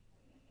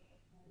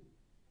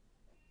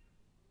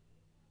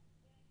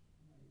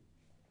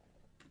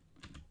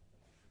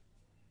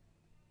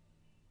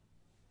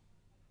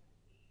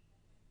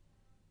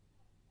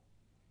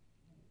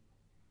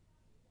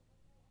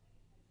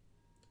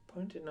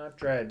 Point did not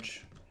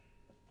dredge.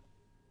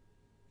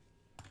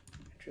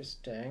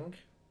 Interesting.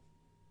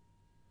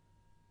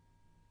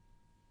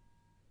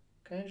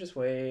 Kind of just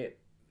wait.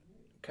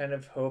 Kind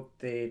of hope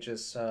they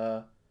just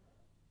I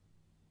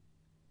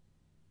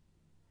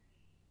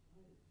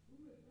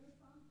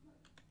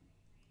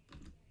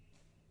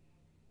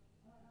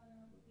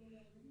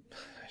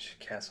should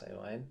cast my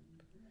line.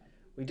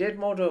 We did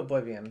Moldo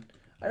Oblivion.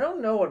 I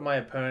don't know what my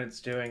opponent's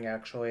doing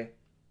actually.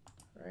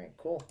 Alright,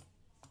 cool.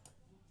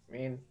 I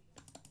mean,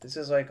 this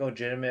is like a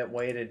legitimate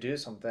way to do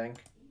something.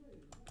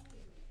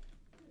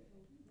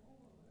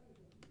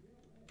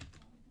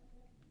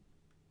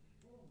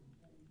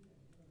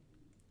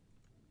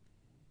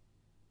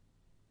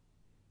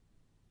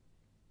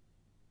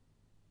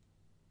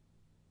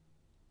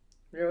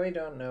 Really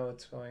don't know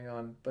what's going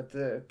on, but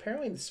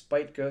apparently the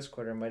Spite Ghost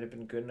Quarter might have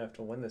been good enough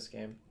to win this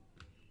game.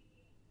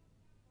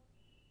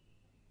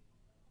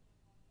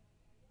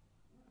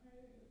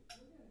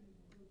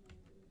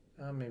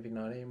 Maybe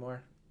not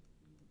anymore.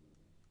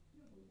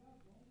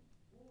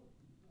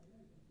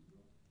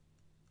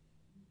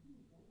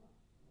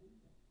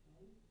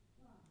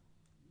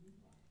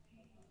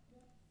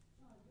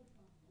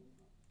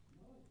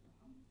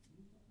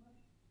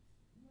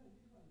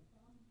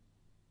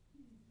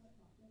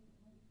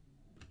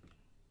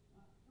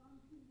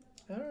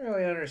 I don't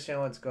really understand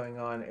what's going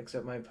on,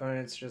 except my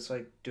opponent's just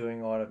like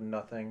doing a lot of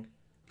nothing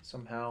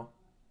somehow.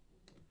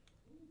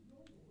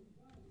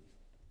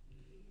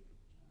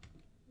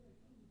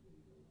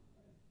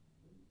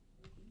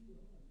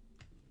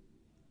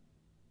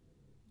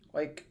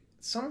 Like,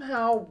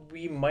 somehow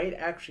we might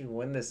actually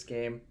win this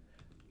game.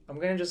 I'm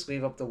gonna just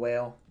leave up the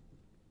whale.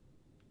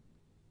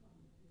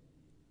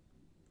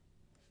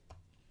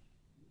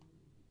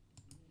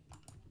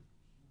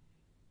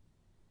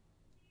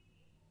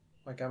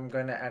 Like, I'm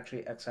gonna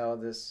actually exile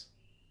this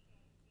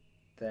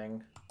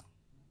thing.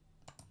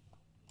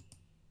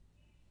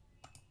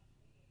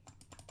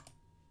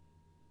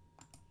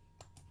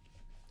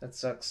 That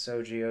sucks,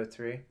 Soji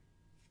 03.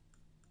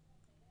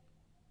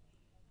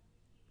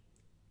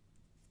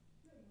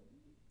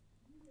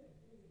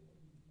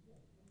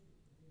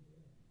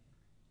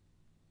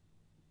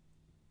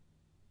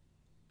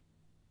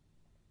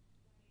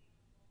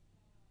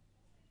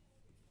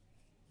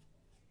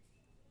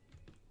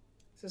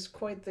 This is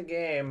quite the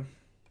game.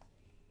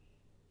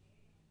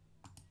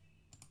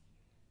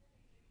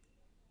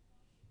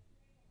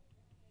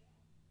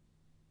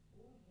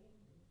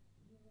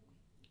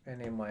 I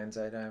name Lion's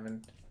Eye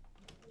Diamond.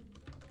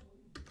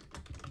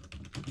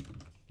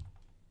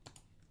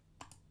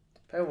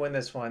 If I win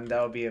this one,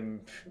 that would be a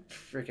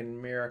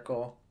freaking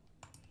miracle.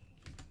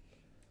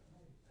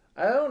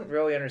 I don't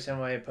really understand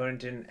why my opponent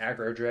didn't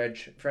aggro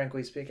dredge,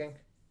 frankly speaking.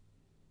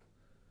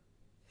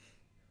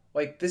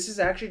 Like, this is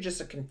actually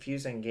just a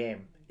confusing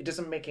game. It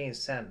doesn't make any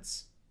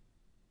sense.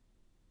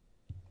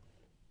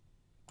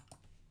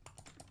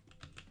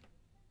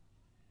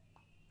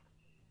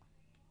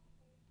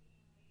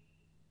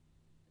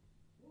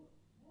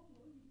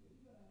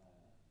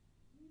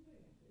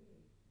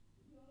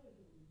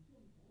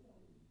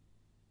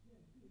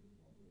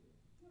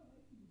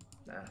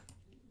 Nah.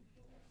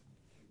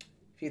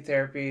 If he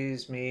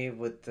therapies me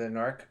with the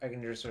narc, I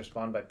can just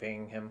respond by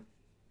pinging him.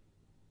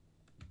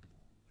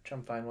 Which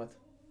I'm fine with.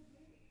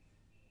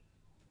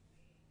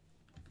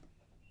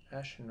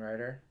 Ashen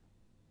Rider.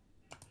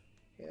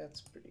 Yeah,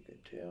 that's pretty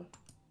good too.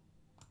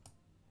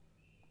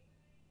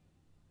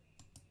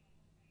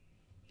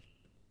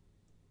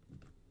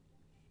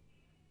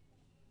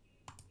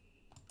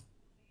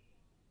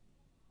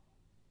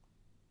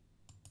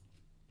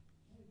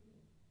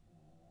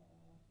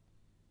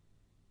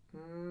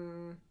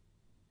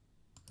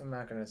 I'm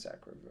not going to sack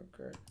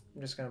Revoker.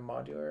 I'm just going to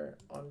modular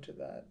onto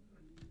that.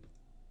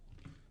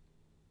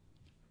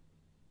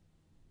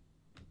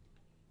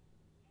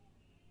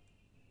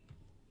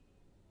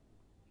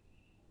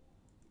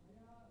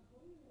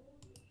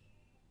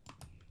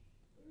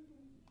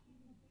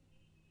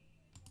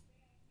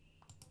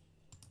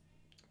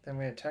 Then I'm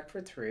going to attack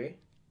for 3.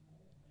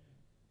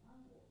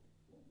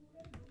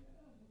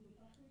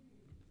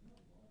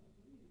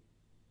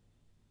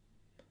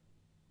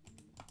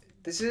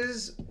 This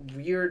is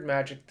weird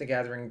Magic the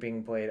Gathering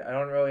being played. I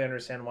don't really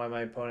understand why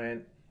my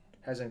opponent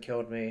hasn't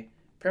killed me.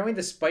 Apparently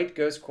the Spite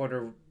Ghost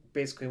Quarter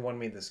basically won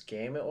me this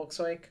game, it looks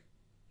like.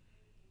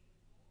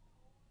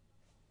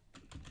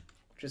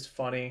 Which is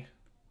funny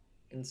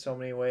in so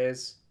many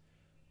ways.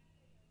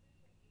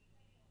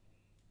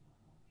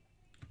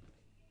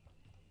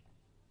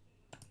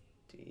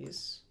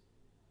 These.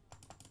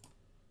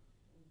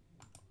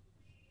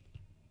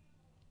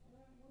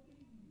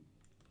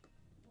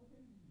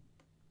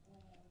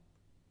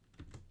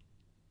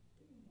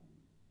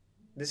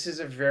 This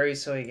is a very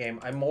silly game.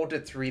 I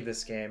molded 3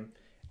 this game,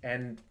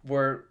 and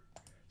we're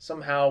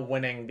somehow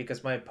winning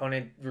because my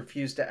opponent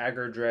refused to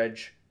aggro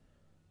dredge.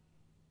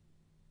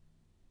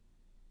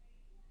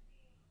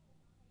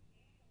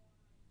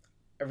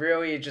 I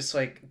really just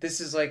like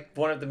this is like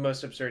one of the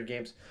most absurd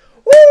games.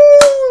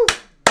 Woo!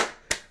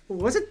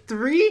 Was it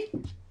 3?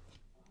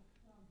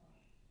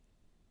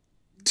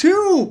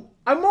 2!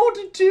 I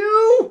molded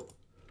 2!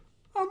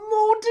 I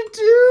molded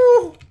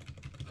 2!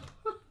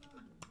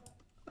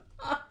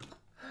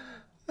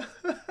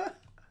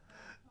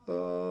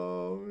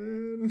 Oh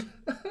man.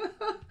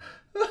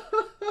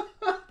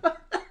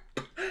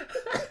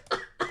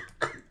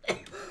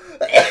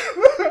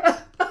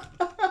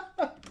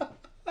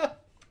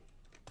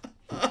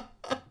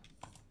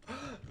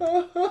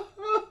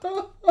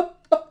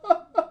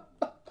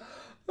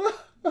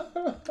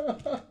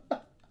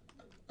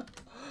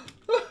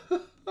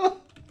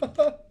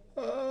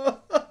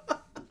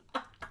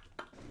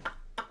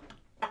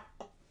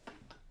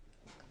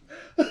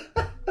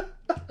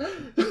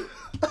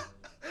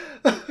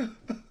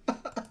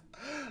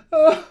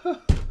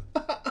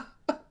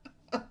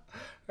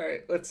 All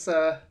right, let's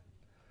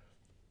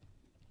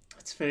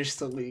finish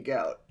the league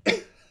out.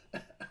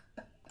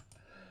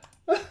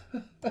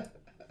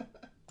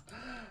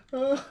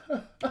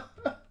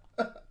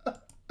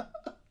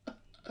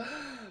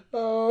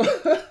 Oh.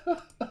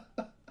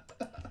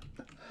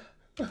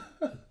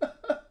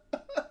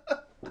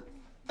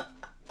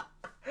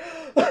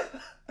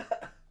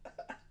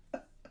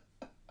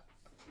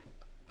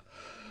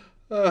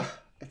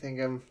 I think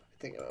I'm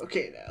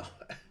okay now.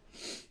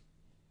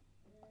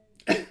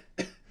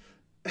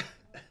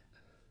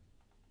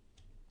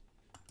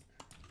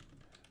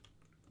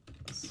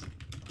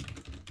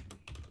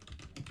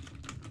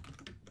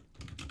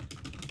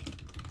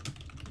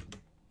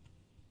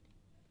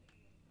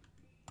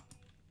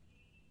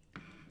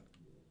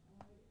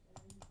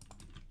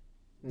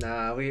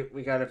 Nah,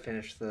 we gotta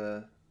finish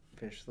the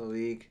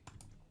league.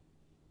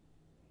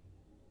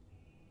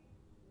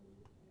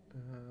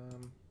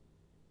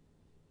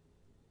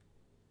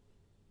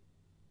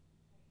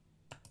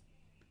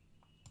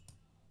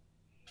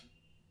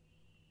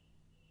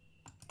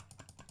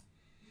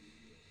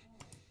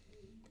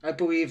 I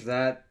believe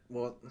that.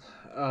 Well,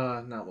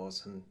 not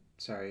Wilson.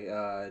 Sorry,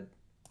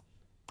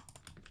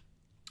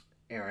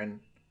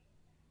 Aaron.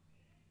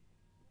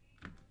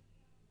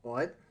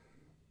 What?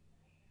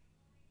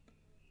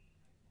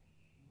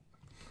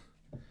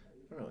 I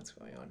don't know what's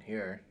going on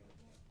here.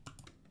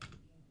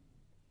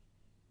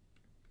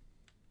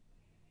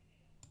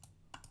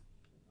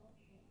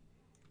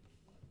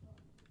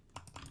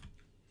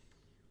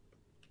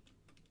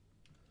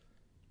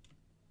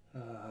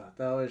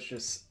 That was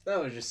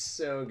just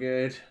so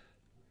good.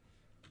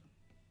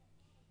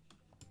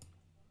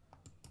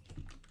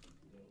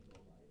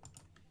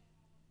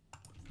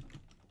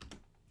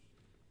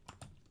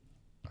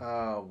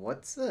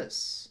 What's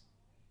this?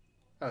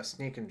 Oh,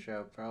 sneak and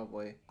show,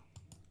 probably.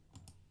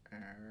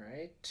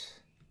 Alright.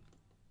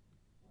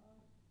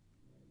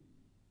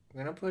 I'm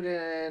gonna put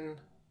in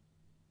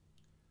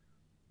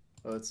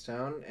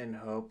Lodestone and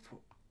hope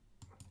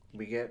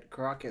we get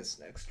Caracas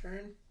next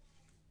turn.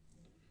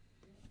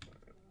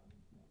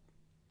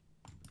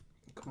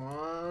 Come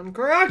on,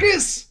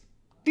 Caracas!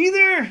 Be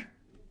there!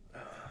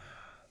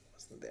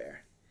 Wasn't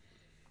there.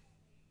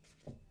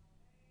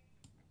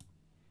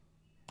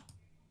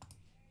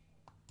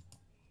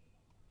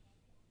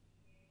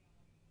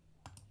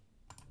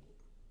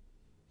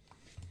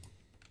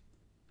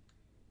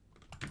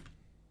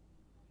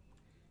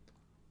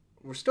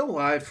 We're still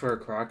live for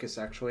Caracas,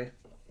 actually.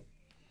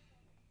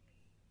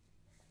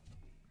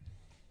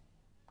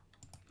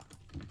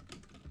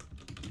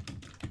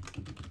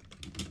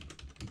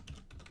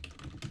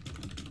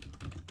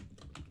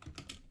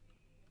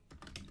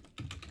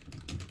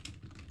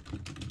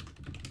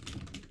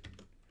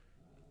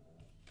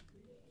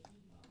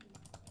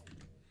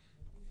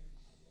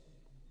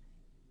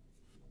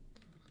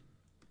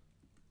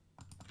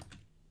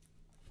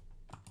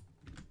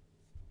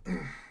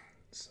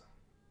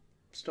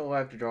 Still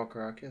alive to draw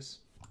Caracas.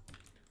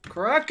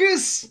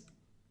 Caracas!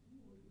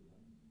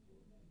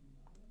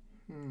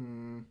 I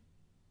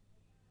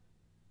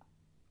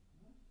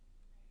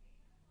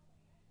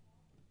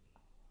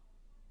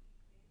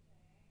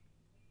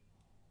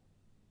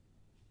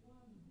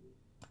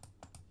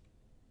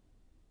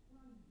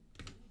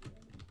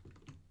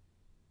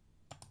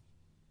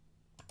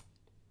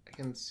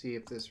can see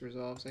if this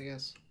resolves, I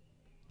guess.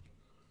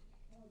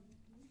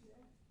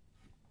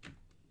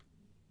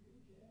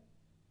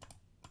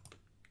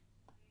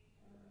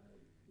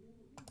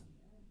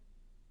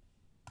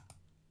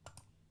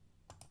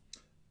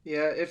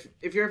 Yeah,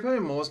 if you're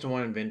playing most of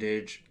one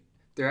vintage,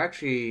 they're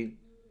actually,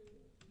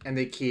 and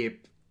they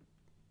keep,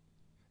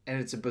 and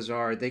it's a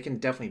bazaar, they can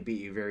definitely beat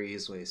you very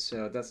easily.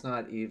 So that's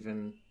not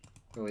even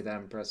really that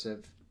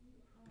impressive.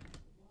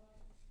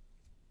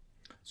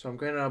 So I'm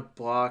gonna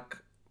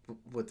block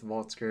with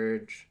Vault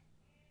Scourge,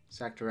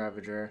 sack to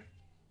Ravager.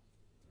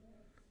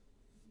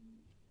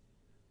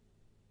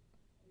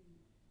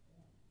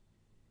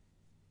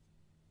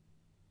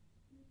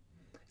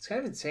 It's kind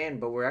of insane,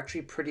 but we're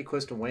actually pretty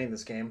close to winning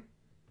this game.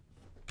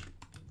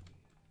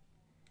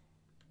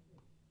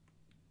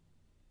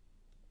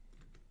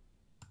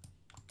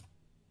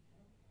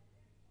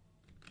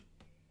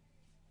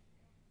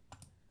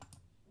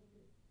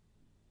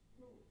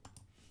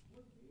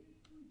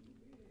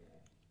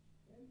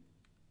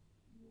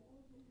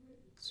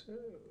 So,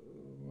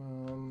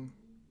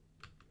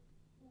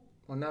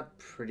 well, not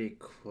pretty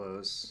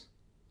close.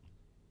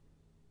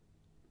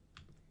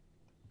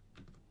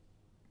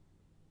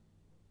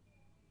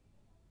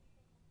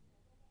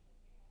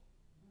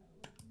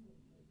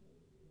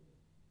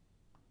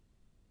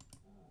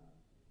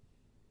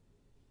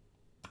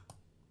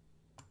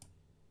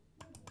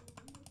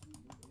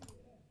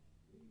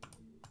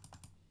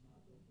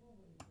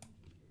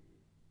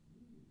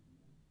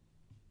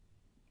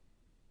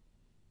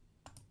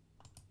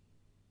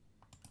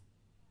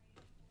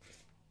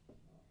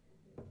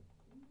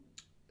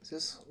 Is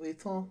this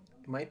lethal?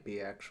 It might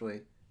be,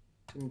 actually.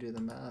 Didn't do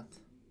the math.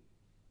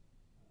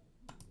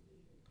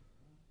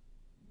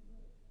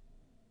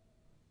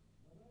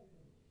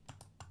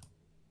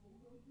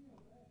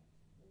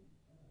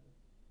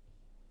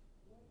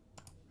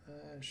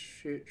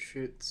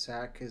 Shoot,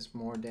 sack is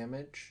more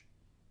damage.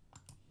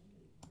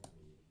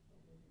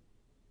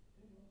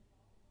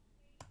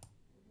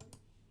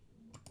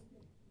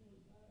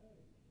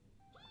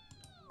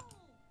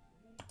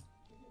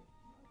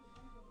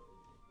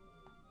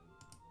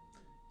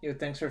 Yo,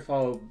 thanks for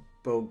follow,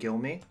 Bo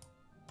Gilmy.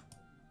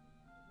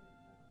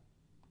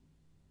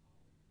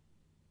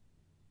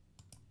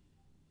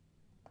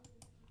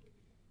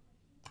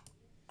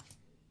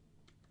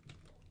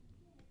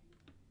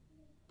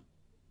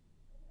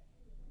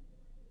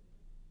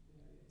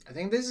 I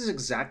think this is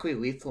exactly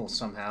lethal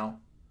somehow,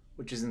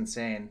 which is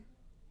insane.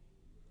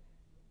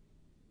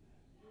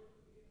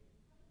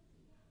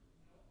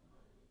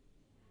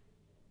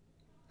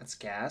 That's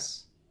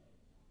gas.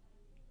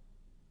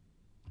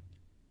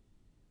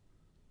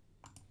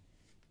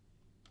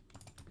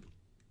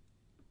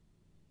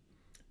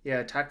 Yeah,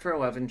 attack for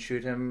 11,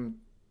 shoot him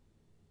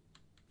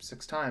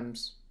 6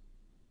 times.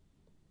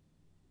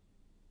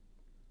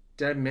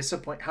 Did I miss a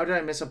point? How did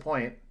I miss a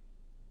point?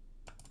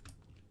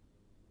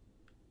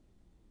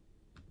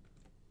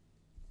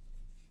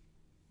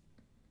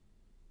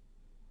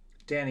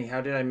 Danny, how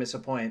did I miss a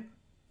point?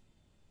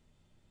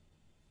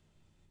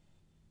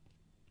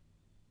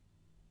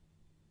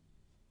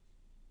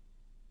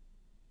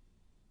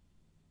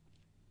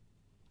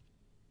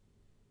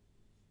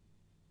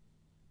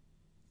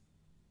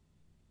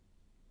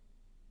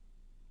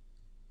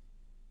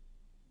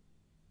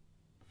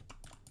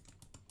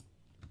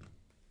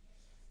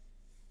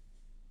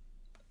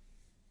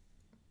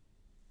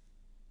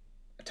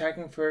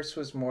 Attacking first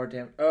was more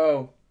damage.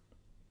 Oh.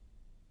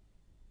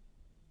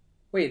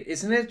 Wait,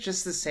 isn't it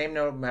just the same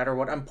no matter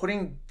what? I'm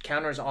putting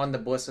counters on the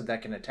ballista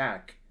that can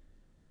attack.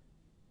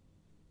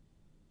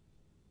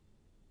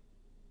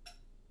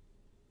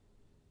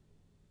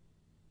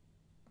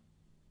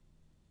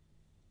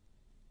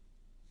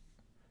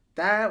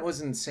 That was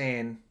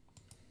insane.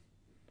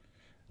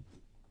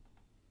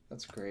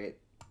 That's great.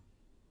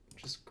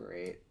 Just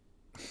great.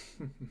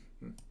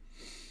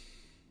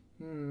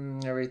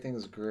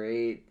 Everything's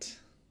great.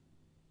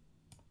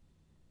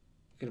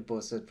 Could have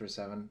ballisted for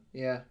 7.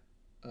 Yeah.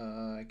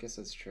 I guess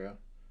that's true. I'm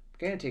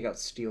gonna take out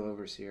Steel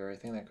Overseer. I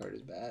think that card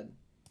is bad.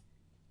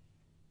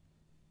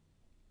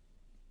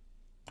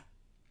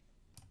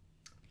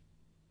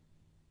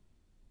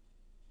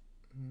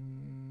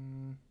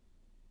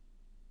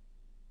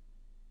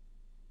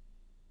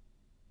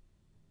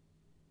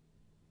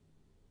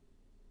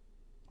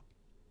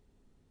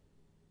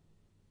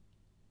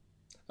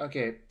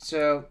 Okay,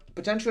 so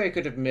potentially I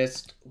could have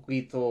missed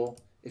lethal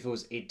if it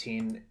was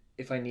 18,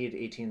 if I need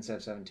 18 instead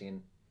of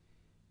 17.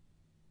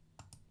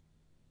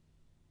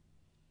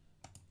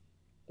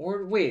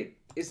 Or wait,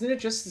 isn't it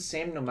just the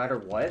same no matter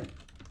what?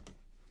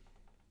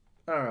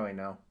 I don't really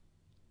know.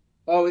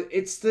 Oh,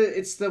 it's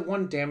the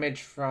 1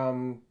 damage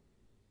from.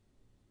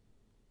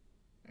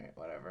 Alright,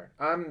 whatever.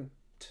 I'm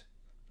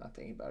not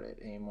thinking about it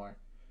anymore.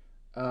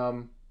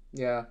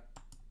 Yeah.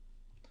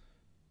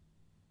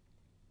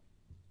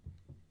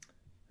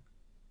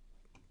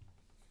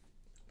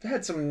 We've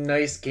had some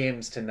nice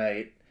games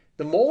tonight.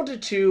 The Molda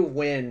 2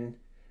 win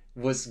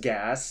was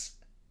gas.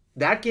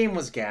 That game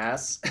was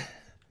gas.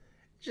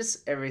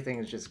 Just everything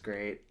is just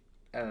great.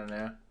 I don't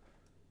know.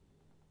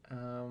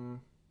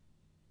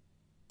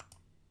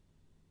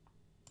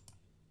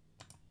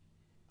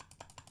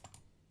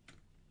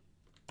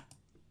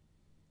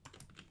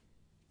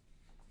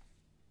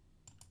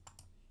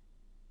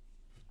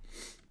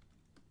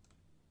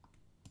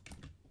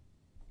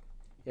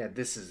 Yeah,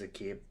 this is a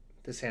keep.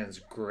 This hand's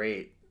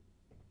great.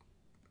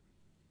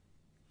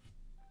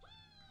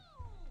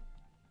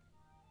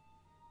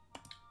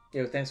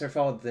 Yo, thanks for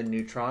following the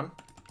Neutron.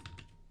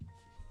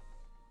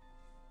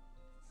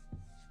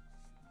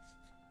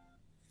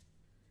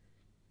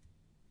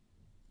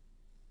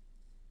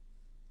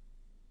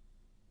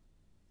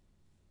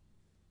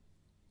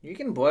 You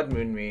can Blood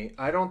Moon me.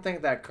 I don't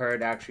think that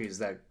card actually is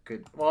that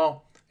good.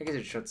 Well, I guess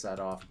it shuts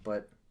that off,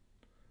 but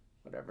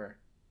whatever.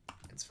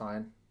 It's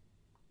fine.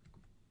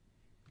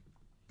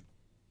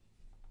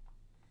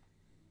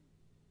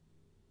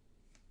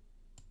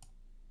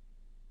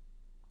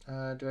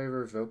 Do I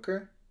revoke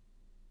her?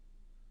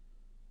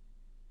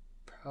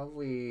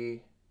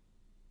 Probably...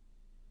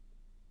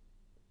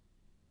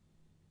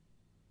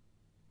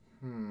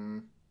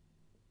 Do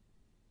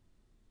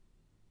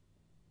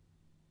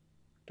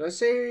I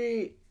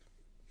say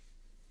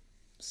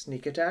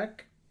sneak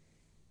attack?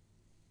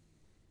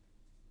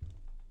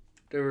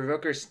 Do I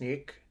revoke her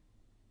sneak?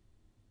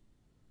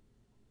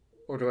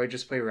 Or do I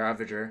just play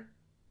Ravager?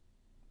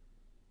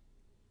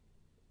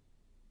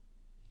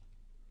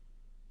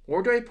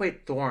 Or do I play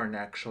Thorn,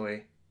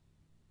 actually?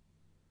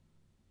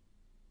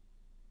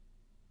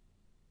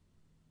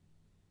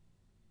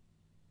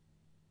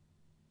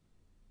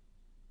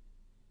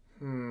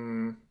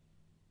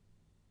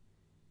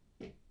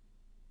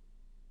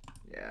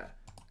 Yeah.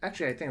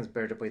 Actually, I think it's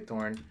better to play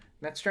Thorn.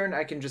 Next turn,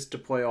 I can just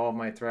deploy all of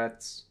my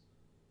threats.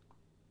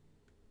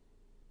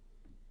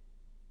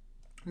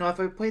 No, if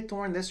I play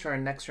Thorn this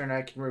turn, next turn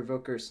I can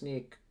revoke her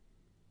sneak.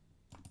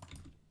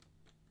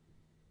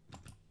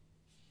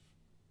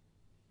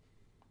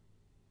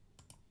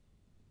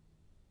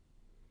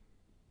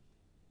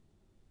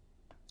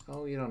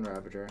 Oh, you don't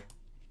Ravager.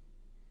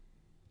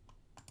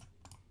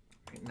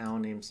 Right now I'll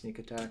name sneak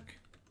attack.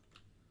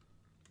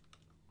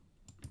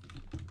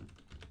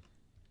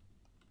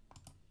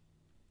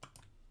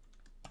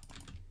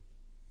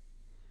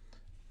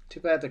 Too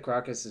bad the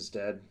Crocus is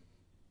dead.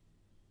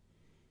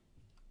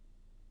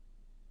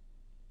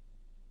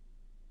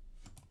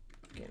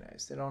 Okay,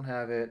 nice. They don't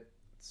have it,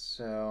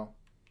 so...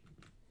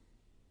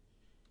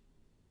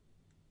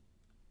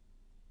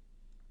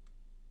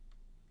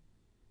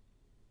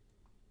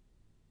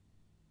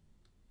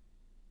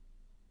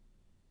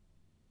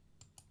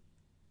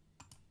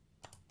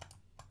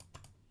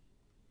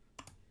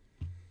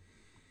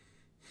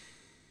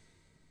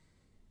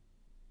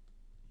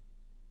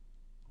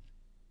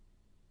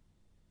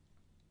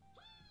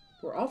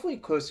 We're awfully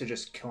close to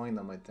just killing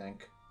them, I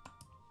think.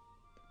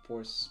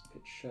 Force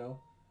pitch show.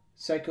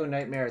 Psycho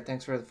Nightmare,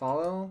 thanks for the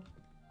follow.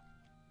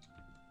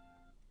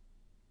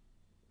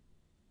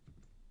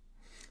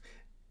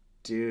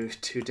 Dude,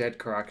 2 dead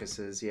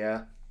Caracases,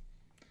 yeah.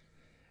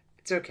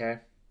 It's okay.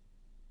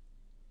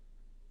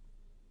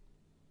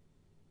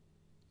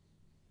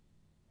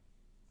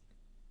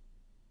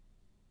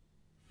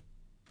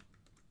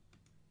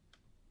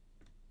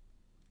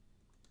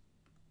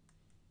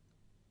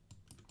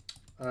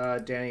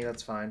 Danny,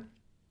 that's fine.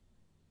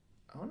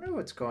 I don't know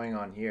what's going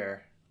on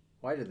here.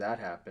 Why did that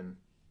happen?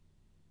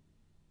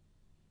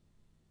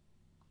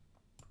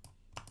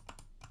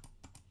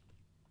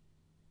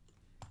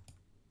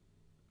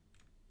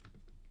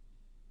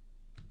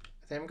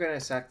 I think I'm gonna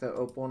sack the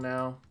Opal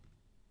now.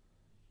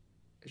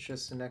 It's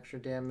just an extra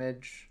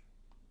damage.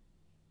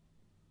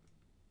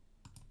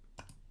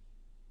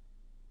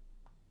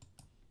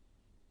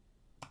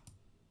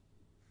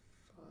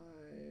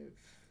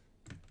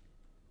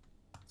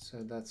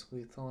 So that's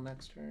lethal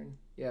next turn.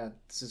 Yeah,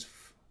 this is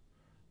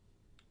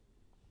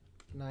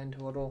 9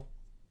 total.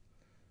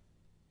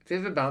 If you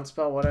have a bounce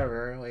spell,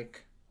 whatever.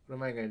 Like, what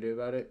am I gonna do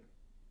about it?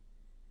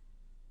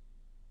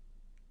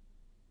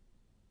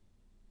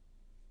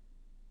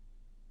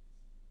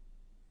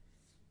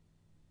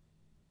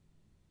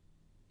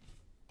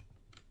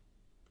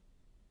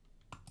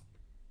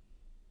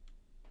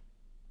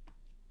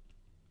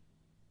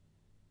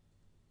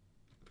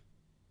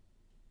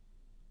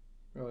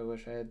 Really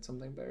wish I had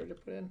something better to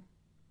put in.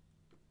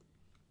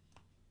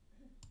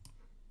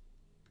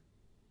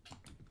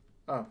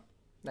 Oh,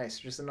 nice.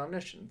 Just an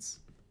omniscience.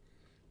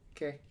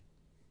 Okay.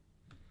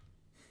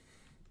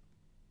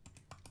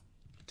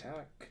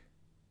 Attack.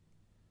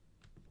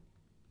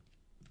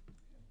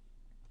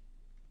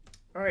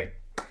 Alright.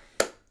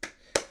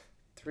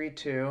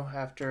 3-2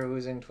 after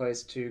losing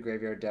twice to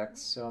graveyard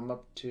decks. So I'm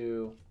up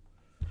to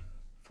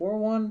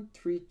 4-1,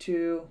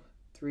 3-2,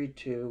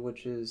 3-2,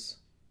 which is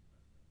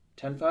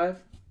 10-5.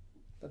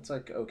 That's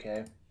like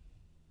okay.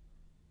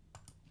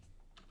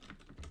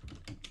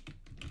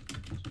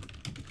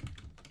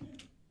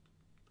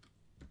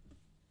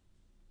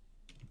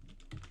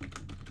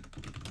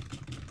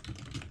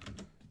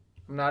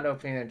 I'm not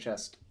opening a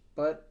chest,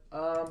 but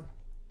I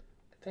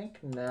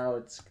think now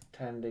it's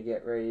time to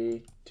get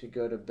ready to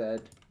go to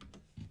bed.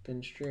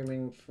 Been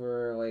streaming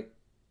for like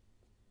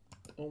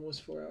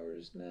almost 4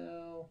 hours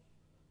now.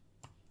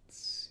 Let's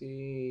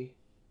see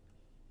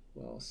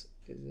who else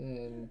is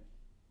in.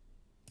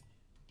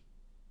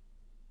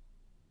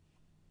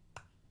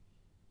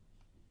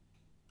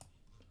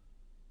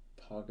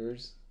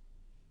 Poggers.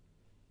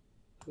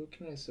 Who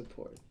can I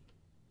support?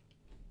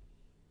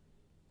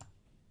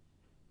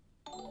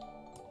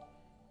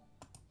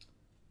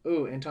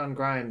 Ooh, Anton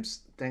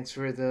Grimes. Thanks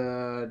for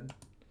the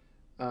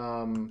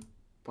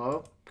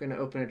follow. Gonna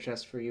open a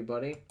chest for you,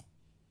 buddy.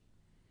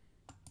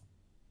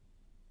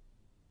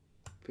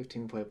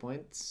 15 play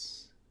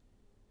points.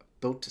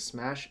 Built to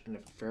Smash and a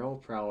Feral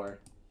Prowler.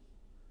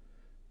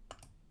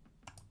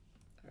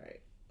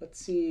 Alright, Let's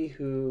see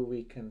who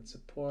we can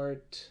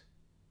support.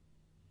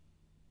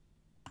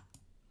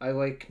 I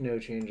like no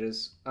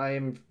changes. I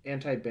am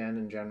anti-ban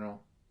in general.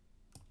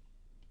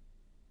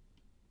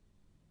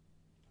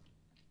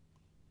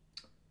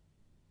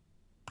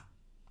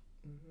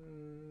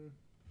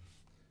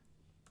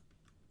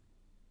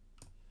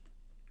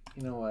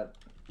 You know what?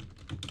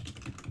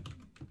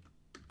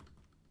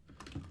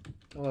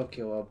 I love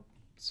Caleb.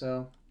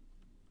 So,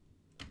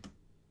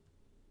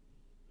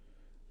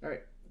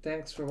 alright.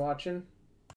 Thanks for watching.